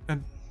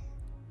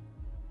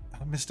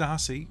Miss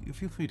Darcy,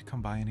 feel free to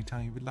come by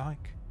anytime you would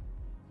like.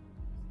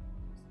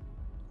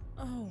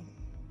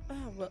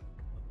 Well,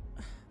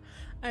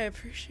 I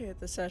appreciate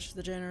such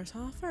the generous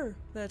offer.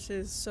 That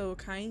is so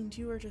kind.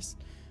 You're just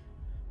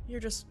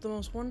the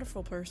most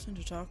wonderful person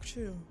to talk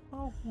to.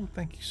 Oh, well,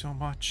 thank you so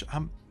much.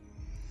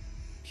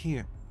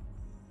 Here,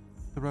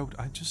 the road.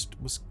 I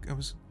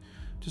was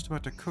just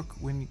about to cook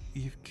when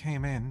you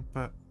came in,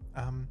 but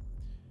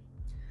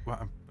well,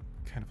 I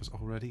kind of was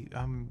already.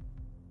 Have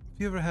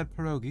you ever had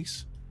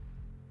pierogies?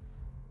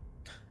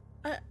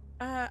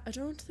 I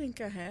don't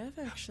think I have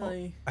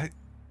actually.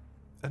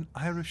 An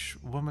Irish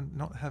woman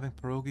not having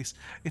pierogies.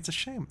 It's a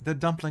shame. They're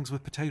dumplings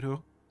with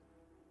potato.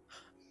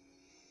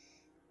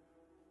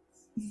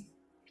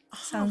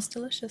 Sounds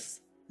delicious.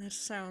 That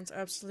sounds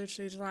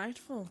absolutely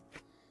delightful.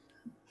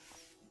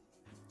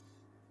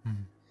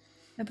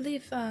 I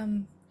believe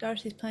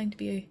Darcy's planning to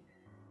be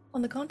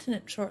on the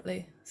continent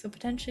shortly, so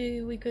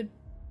potentially we could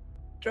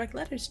direct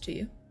letters to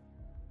you.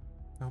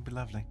 That would be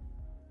lovely.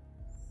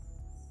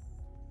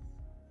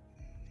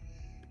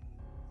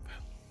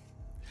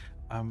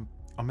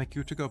 I'll make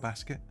you a to-go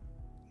basket.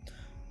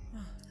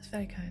 That's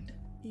very kind.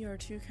 You're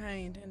too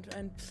kind,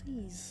 and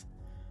please,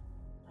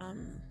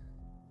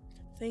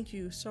 thank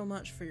you so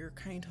much for your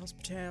kind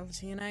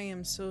hospitality, and I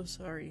am so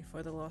sorry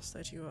for the loss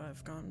that you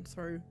have gone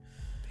through.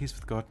 He's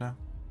with God now.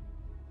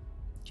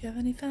 Do you have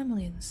any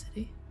family in the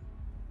city?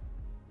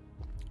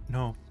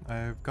 No,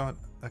 I've got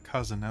a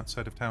cousin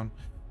outside of town,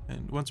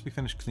 and once we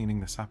finish cleaning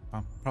this up,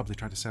 I'll probably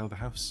try to sell the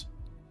house.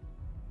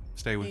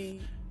 Stay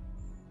with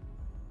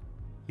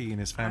he and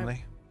his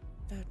family.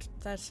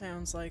 That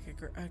sounds like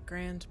a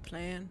grand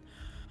plan.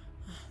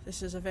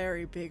 This is a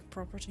very big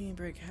property and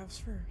big house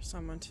for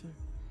someone to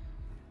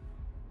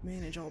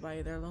manage all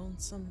by their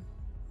lonesome.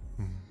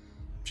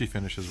 She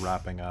finishes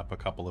wrapping up a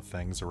couple of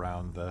things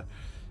around the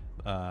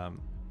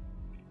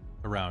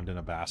around in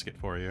a basket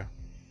for you.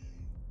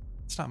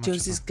 It's not much.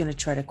 Josie's gonna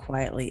try to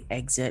quietly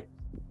exit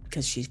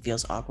because she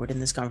feels awkward in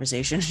this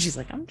conversation. She's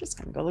like, I'm just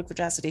gonna go look for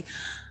Chastity.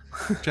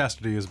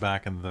 Chastity is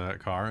back in the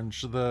car, and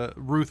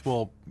Ruth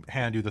will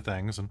hand you the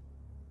things. And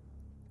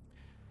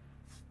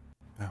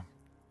I'm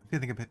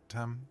feeling a bit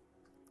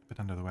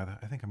under the weather.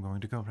 I think I'm going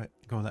to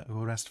go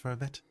rest for a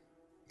bit.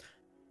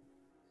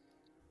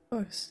 Of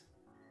course.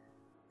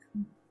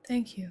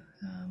 Thank you.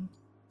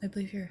 I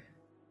believe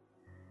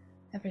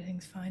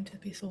everything's fine to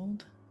be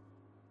sold.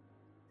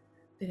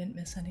 They didn't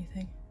miss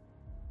anything.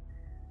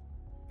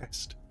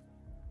 Best.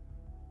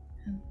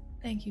 And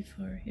thank you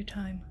for your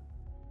time.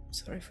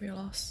 Sorry for your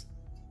loss.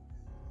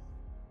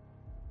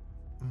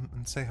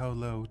 And say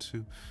hello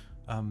to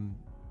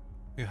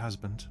your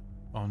husband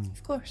on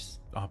Of course.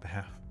 our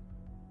behalf.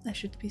 I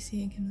should be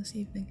seeing him this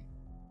evening.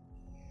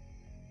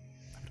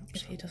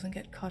 If So. he doesn't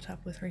get caught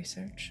up with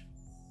research.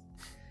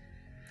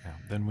 Yeah,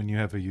 then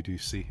whenever you do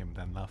see him,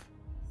 then love.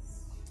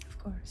 Of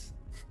course.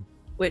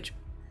 Which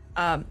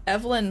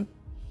Evelyn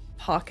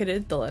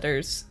pocketed the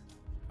letters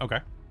Okay.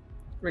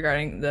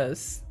 regarding the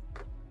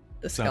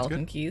skeleton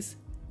good. keys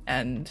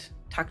and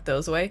tucked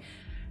those away.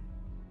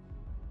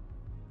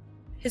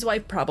 His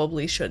wife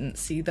probably shouldn't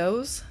see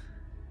those.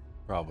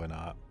 Probably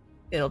not.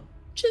 It'll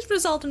just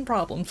result in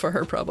problems for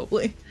her,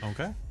 probably.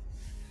 Okay.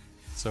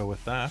 So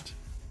with that,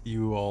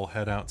 you all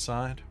head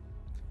outside.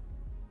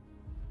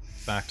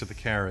 Back to the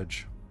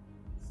carriage.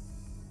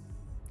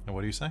 And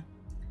what do you say?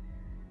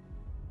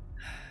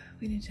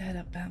 We need to head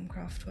up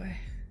Bamcroft Way.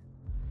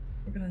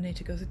 We're gonna need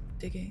to go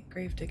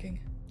grave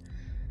digging.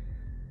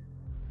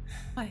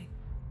 Why?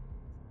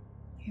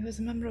 He was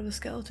a member of the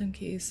Skeleton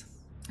Keys,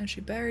 and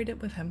she buried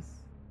it with him.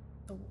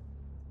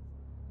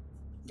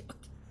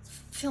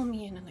 Fill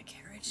me in on the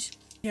carriage.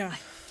 Yeah.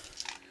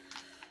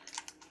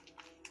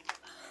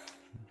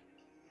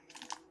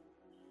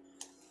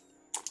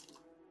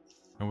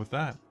 And with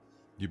that,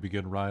 you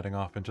begin riding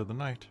off into the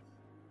night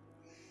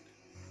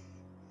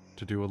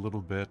to do a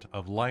little bit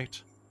of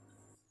light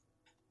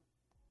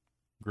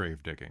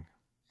grave digging.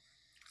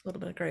 A little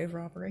bit of grave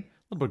robbery.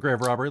 A little bit of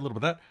grave robbery, a little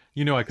bit of that.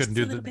 You know I couldn't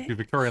do Just a little the bit.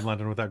 Victorian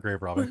London without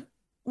grave robbery.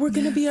 We're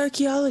gonna be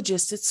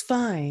archaeologists. It's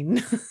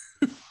fine.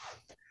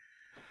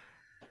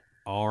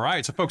 All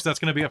right, so folks, that's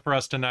going to be it for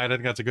us tonight. I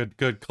think that's a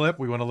good clip.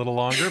 We went a little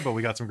longer, but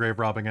we got some grave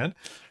robbing in.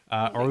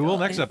 Or we will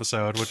next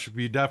episode, which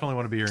we definitely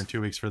want to be here in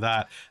 2 weeks for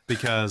that,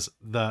 because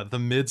the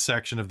mid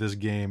section of this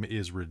game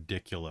is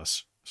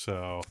ridiculous.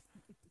 So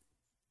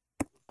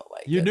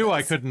you knew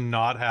I could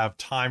not have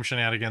time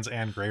shenanigans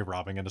and grave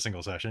robbing in a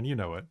single session. You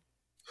know it.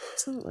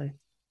 Absolutely.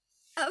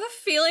 I have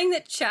a feeling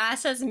that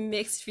Chas has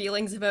mixed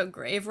feelings about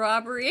grave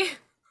robbery.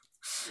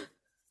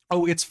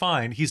 Oh, it's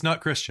fine. He's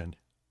not Christian.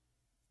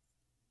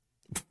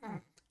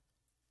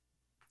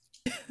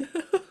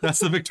 That's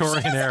the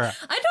Victorian era.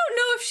 I don't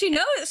know if she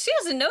knows. She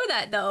doesn't know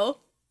that though.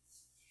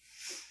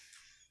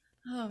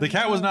 Oh, The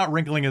cat was no. not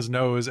wrinkling his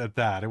nose at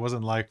that. It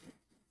wasn't like,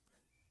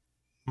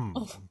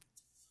 Oh.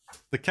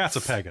 The cat's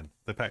a pagan.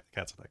 The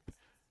cat's a pagan.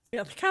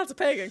 Yeah, the cat's a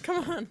pagan.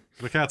 Come on.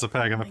 The cat's a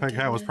pagan. The my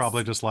cat was goodness.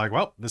 probably just like,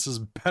 well, this is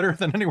better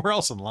than anywhere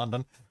else in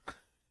London.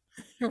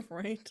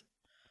 Right.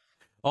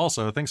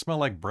 Also, things smell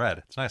like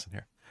bread. It's nice in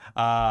here.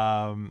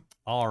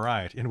 All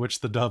right. In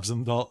which the doves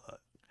and the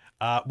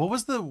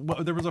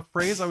there was a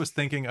phrase I was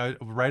thinking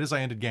right as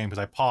I ended game,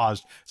 because I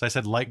paused. So I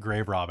said light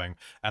grave robbing,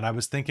 and I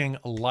was thinking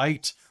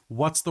light.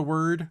 What's the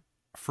word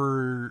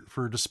for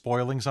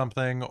despoiling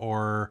something,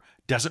 or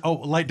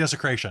light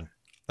desecration?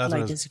 That's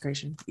Light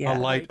desecration. Yeah. a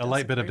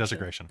light bit of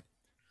desecration.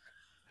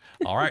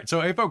 All right.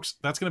 So hey, folks,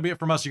 that's gonna be it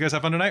from us. You guys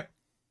have fun tonight.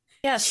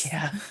 Yes.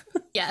 Yeah.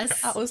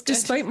 Yes. That was good.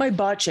 Despite my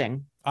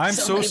botching. I'm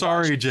so many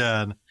sorry,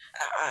 Jen.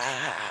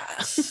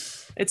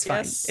 It's fine.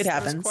 Yes, It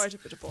happens. there's quite a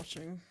bit of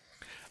watching.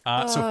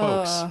 So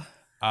folks,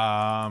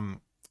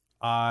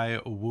 I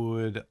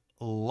would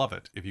love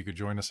it if you could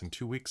join us in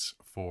 2 weeks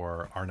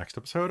for our next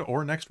episode,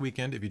 or next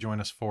weekend if you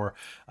join us for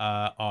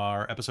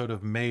our episode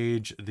of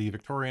Mage, the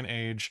Victorian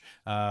Age,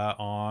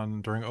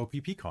 during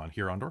OPPCon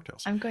here on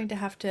Dorktales. I'm going to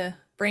have to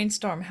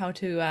brainstorm how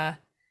to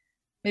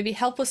maybe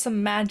help with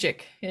some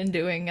magic in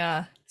doing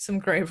some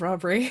grave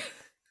robbery.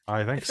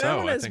 I think If so.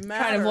 anyone I is think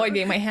Trying to avoid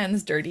getting my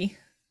hands dirty.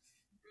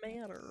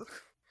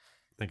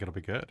 it'll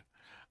be good.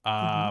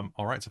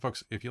 All right, so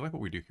folks, if you like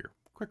what we do here,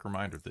 quick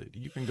reminder that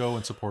you can go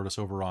and support us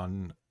over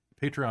on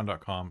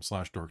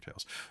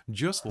patreon.com/dorktales,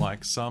 just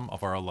like some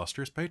of our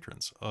illustrious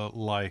patrons,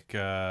 like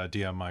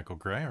DM Michael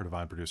Gray, our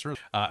divine producer,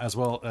 as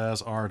well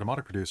as our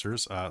demonic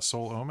producers,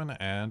 Soul Omen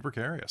and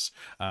Precarious.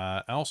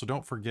 Also,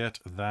 don't forget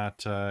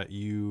that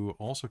you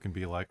also can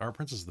be like our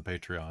princes of the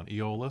Patreon,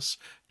 Eolus,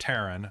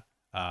 Taryn,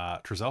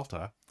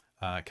 Trizelta,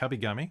 Cubby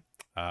Gummy,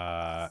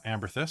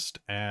 Amberthist,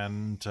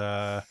 and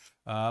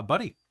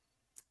Buddy,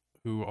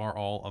 who are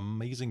all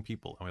amazing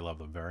people, and we love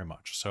them very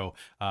much. So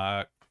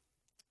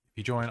if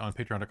you join on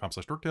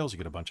patreon.com/dorktales, you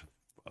get a bunch of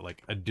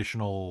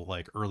additional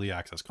early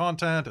access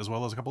content, as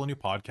well as a couple of new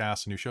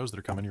podcasts and new shows that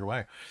are coming your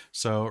way.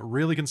 So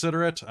really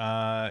consider it.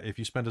 If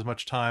you spend as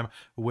much time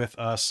with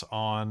us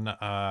on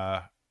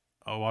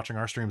watching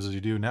our streams as you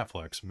do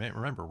Netflix,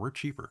 remember, we're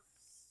cheaper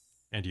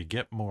and you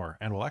get more,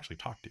 and we'll actually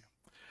talk to you.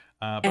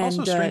 But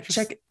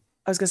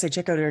also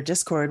check out our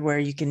Discord, where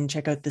you can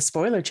check out the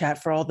spoiler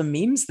chat for all the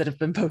memes that have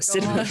been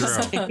posted.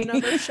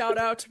 Another shout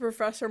out to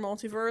Professor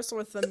Multiverse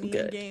with the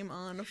meme game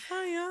on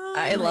fire.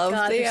 I love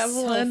the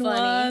Evelyn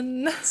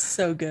one.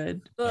 So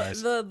good.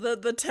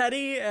 The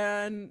Teddy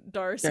and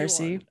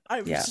Darcy one.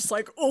 I was just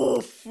like,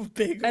 oof,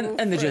 big. And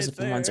the right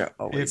Josephine ones there. are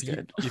always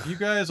good. If you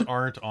guys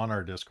aren't on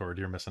our Discord,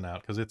 you're missing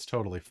out, because it's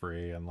totally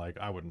free, and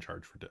I wouldn't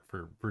charge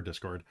for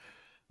Discord.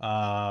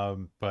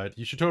 But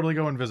you should totally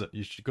go and visit.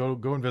 You should go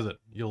and visit.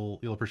 You'll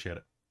appreciate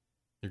it.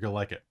 You're gonna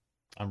like it.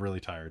 I'm really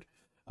tired.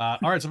 All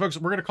right, so folks,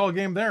 we're gonna call a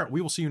game there.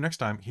 We will see you next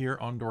time here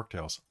on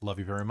Dorktales. Love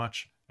you very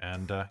much,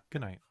 and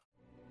good night.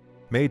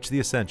 Mage the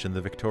Ascension,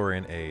 the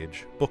Victorian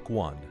Age, Book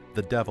 1,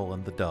 The Devil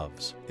and the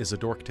Doves, is a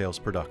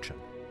Dorktales production.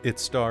 It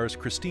stars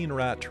Christine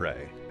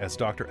Rattray as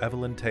Dr.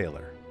 Evelyn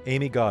Taylor,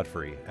 Amy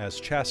Godfrey as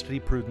Chastity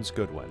Prudence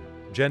Goodwin,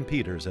 Jen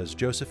Peters as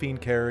Josephine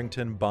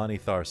Carrington Bonnie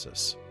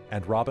Tharsis,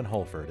 and Robin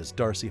Holford as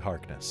Darcy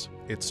Harkness.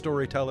 Its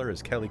storyteller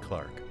is Kelly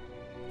Clark.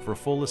 For a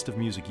full list of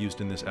music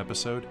used in this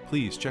episode,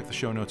 please check the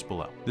show notes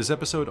below. This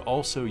episode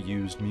also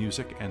used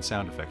music and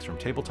sound effects from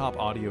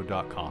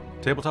tabletopaudio.com.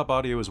 Tabletop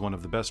Audio is one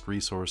of the best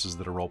resources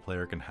that a role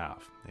player can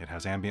have. It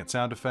has ambient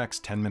sound effects,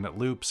 10-minute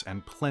loops,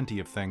 and plenty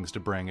of things to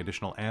bring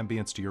additional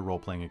ambience to your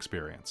role-playing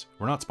experience.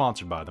 We're not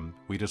sponsored by them,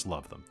 we just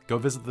love them. Go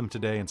visit them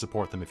today and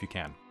support them if you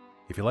can.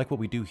 If you like what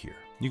we do here,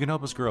 you can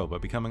help us grow by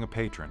becoming a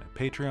patron at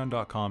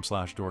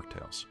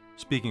patreon.com/dorktales.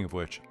 Speaking of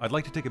which, I'd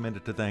like to take a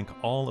minute to thank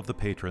all of the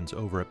patrons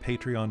over at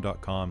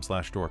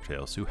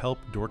patreon.com/dorktales who help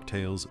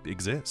Dorktales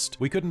exist.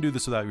 We couldn't do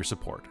this without your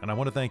support, and I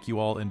want to thank you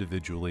all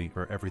individually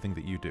for everything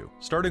that you do.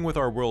 Starting with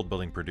our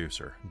world-building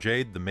producer,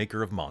 Jade, the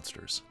maker of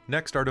monsters.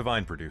 Next, our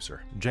divine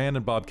producer, Jan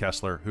and Bob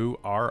Kessler, who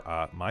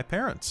are my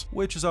parents,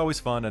 which is always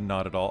fun and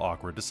not at all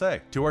awkward to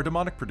say. To our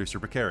demonic producer,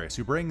 Precarious,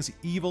 who brings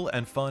evil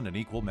and fun in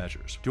equal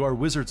measures. To our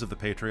wizards of the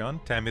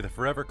Patreon, Tammy the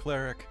Forever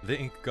Cleric, the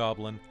Ink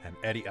Goblin, and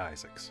Eddie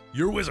Isaacs.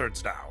 You're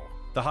wizards now!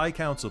 The High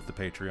Council of the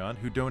Patreon,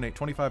 who donate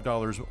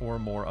 $25 or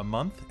more a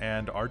month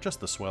and are just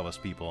the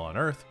swellest people on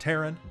earth: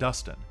 Taryn,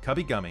 Dustin,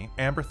 Cubby Gummy,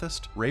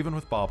 Amberthist, Raven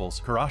with Baubles,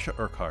 Karasha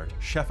Urquhart,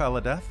 Chef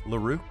Aladeth,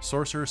 LaRue,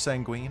 Sorcerer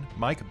Sanguine,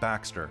 Mike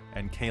Baxter,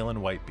 and Kalen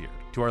Whitebeard.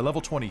 To our level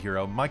 20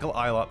 hero, Michael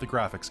Eilot, the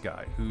graphics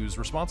guy, who's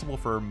responsible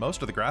for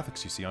most of the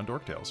graphics you see on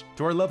Dorktales.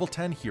 To our level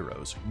 10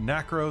 heroes,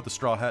 Nacro, the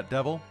Straw Hat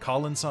Devil,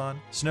 Collinson,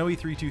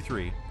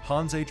 Snowy323,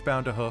 Hans H.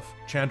 Boundahoof,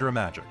 Chandra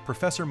Magic,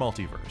 Professor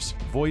Multiverse,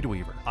 Void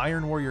Weaver,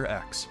 Iron Warrior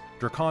X,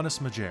 Draconis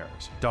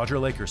Majeres, Dodger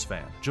Lakers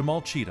fan,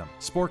 Jamal Cheatham,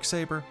 Spork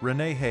Saber,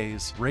 Renee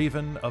Hayes,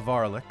 Raven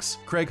Avarlix,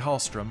 Craig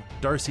Hallstrom,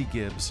 Darcy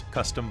Gibbs,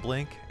 Custom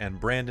Blink, and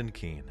Brandon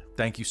Keene.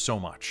 Thank you so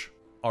much.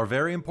 Our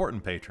very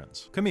important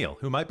patrons: Camille,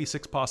 who might be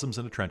 6 possums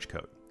in a trench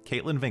coat,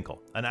 Caitlin Vinkel,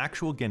 an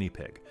actual guinea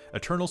pig,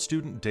 Eternal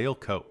Student Dale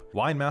Cope,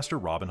 Winemaster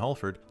Robin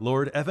Holford,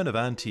 Lord Evan of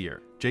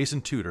Antier,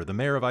 Jason Tudor, the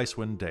Mayor of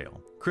Icewind Dale,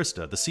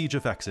 Krista, the Siege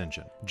of X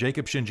Engine,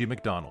 Jacob Shinji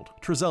McDonald,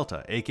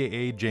 Trizelta,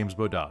 aka James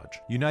Bododge,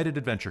 United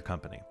Adventure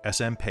Company,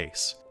 SM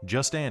Pace,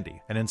 Just Andy,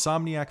 an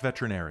Insomniac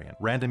Veterinarian,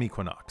 Random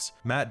Equinox,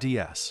 Matt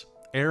DS,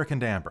 Eric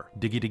and Amber,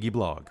 Diggy Diggy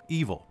Blog,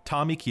 Evil,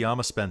 Tommy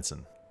Kiyama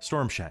Spenson,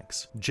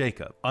 Stormshanks,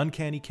 Jacob,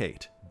 Uncanny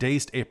Kate,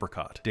 Dazed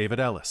Apricot, David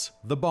Ellis,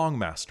 The Bong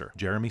Master,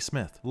 Jeremy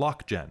Smith,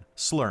 Lockgen,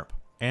 Slurp,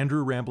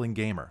 Andrew Rambling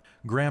Gamer,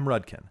 Graham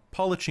Rudkin,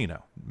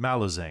 Policino,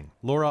 Malozing,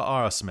 Laura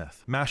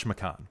Arasmith,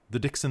 Mashmakan, The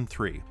Dixon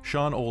 3,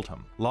 Sean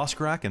Oldham,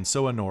 Loscrack and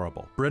So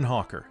Honorable, Bryn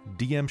Hawker,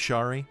 DM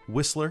Shari,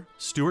 Whistler,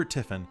 Stuart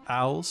Tiffin,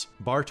 Owls,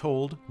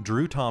 Bartold,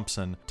 Drew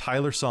Thompson,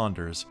 Tyler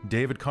Saunders,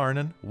 David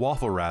Carnan,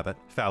 Waffle Rabbit,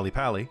 Fally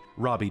Pally,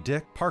 Robbie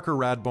Dick, Parker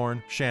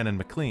Radborn, Shannon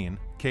McLean,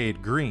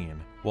 Cade Green,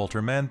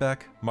 Walter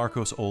Manbeck,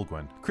 Marcos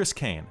Olguin, Chris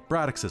Kane,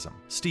 Braddockism,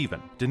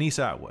 Stephen, Denise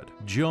Atwood,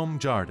 Jom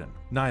Jardin,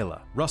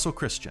 Nyla, Russell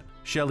Christian,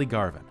 Shelley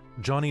Garvin,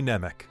 Johnny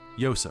Nemec,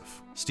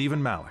 Yosef,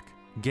 Stephen Malik,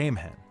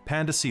 Gamehen,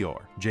 Panda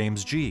Sior,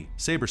 James G,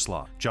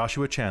 Saberslaw,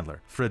 Joshua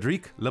Chandler,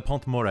 Frederic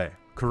Lepont Moret,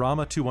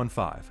 Karama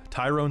 215,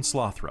 Tyrone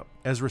Slothrop,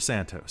 Ezra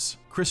Santos,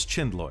 Chris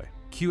Chindloy,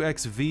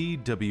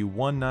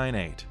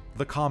 QXVW198,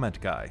 The Comment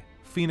Guy,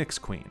 Phoenix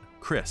Queen,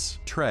 Chris,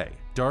 Trey,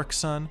 Dark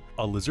Sun,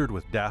 A Lizard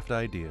with Daft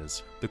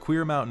Ideas, The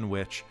Queer Mountain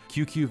Witch,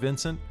 QQ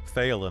Vincent,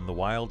 Phelan the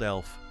Wild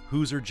Elf,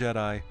 Hooser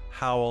Jedi,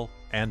 Howl,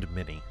 and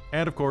Minnie.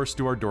 And of course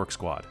to our Dork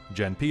Squad,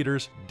 Jen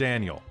Peters,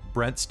 Daniel,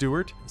 Brent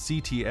Stewart,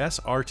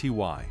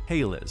 CTSRTY,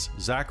 Hey Liz,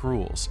 Zach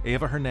Rules,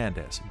 Ava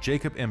Hernandez,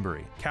 Jacob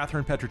Embry,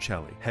 Catherine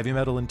Petrocelli, Heavy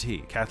Metal and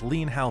Tea,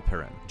 Kathleen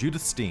Halperin,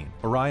 Judith Steen,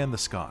 Orion the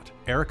Scott,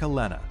 Erica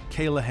Lena,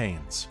 Kayla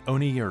Haynes,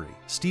 Oni Yuri,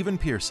 Stephen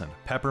Pearson,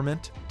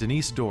 Peppermint,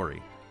 Denise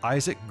Dory,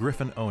 Isaac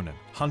Griffin Onan,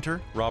 Hunter,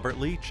 Robert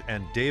Leach,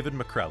 and David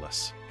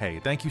McCrellis. Hey,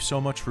 thank you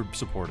so much for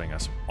supporting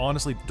us.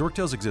 Honestly, Dork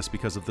Tales exists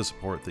because of the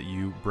support that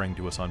you bring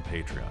to us on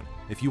Patreon.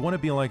 If you want to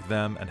be like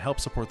them and help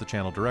support the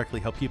channel directly,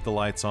 help keep the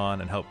lights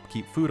on, and help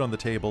keep food on the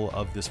table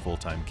of this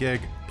full-time gig,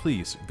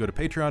 please go to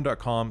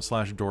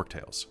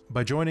patreon.com/dorktales.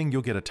 By joining,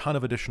 you'll get a ton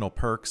of additional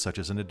perks, such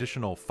as an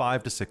additional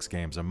 5 to 6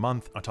 games a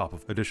month, on top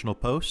of additional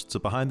posts, a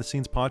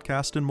behind-the-scenes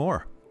podcast, and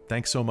more.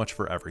 Thanks so much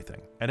for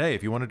everything. And hey,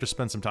 if you want to just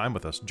spend some time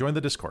with us, join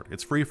the Discord.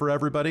 It's free for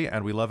everybody,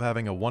 and we love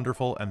having a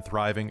wonderful and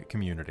thriving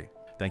community.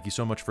 Thank you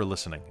so much for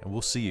listening, and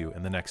we'll see you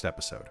in the next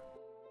episode.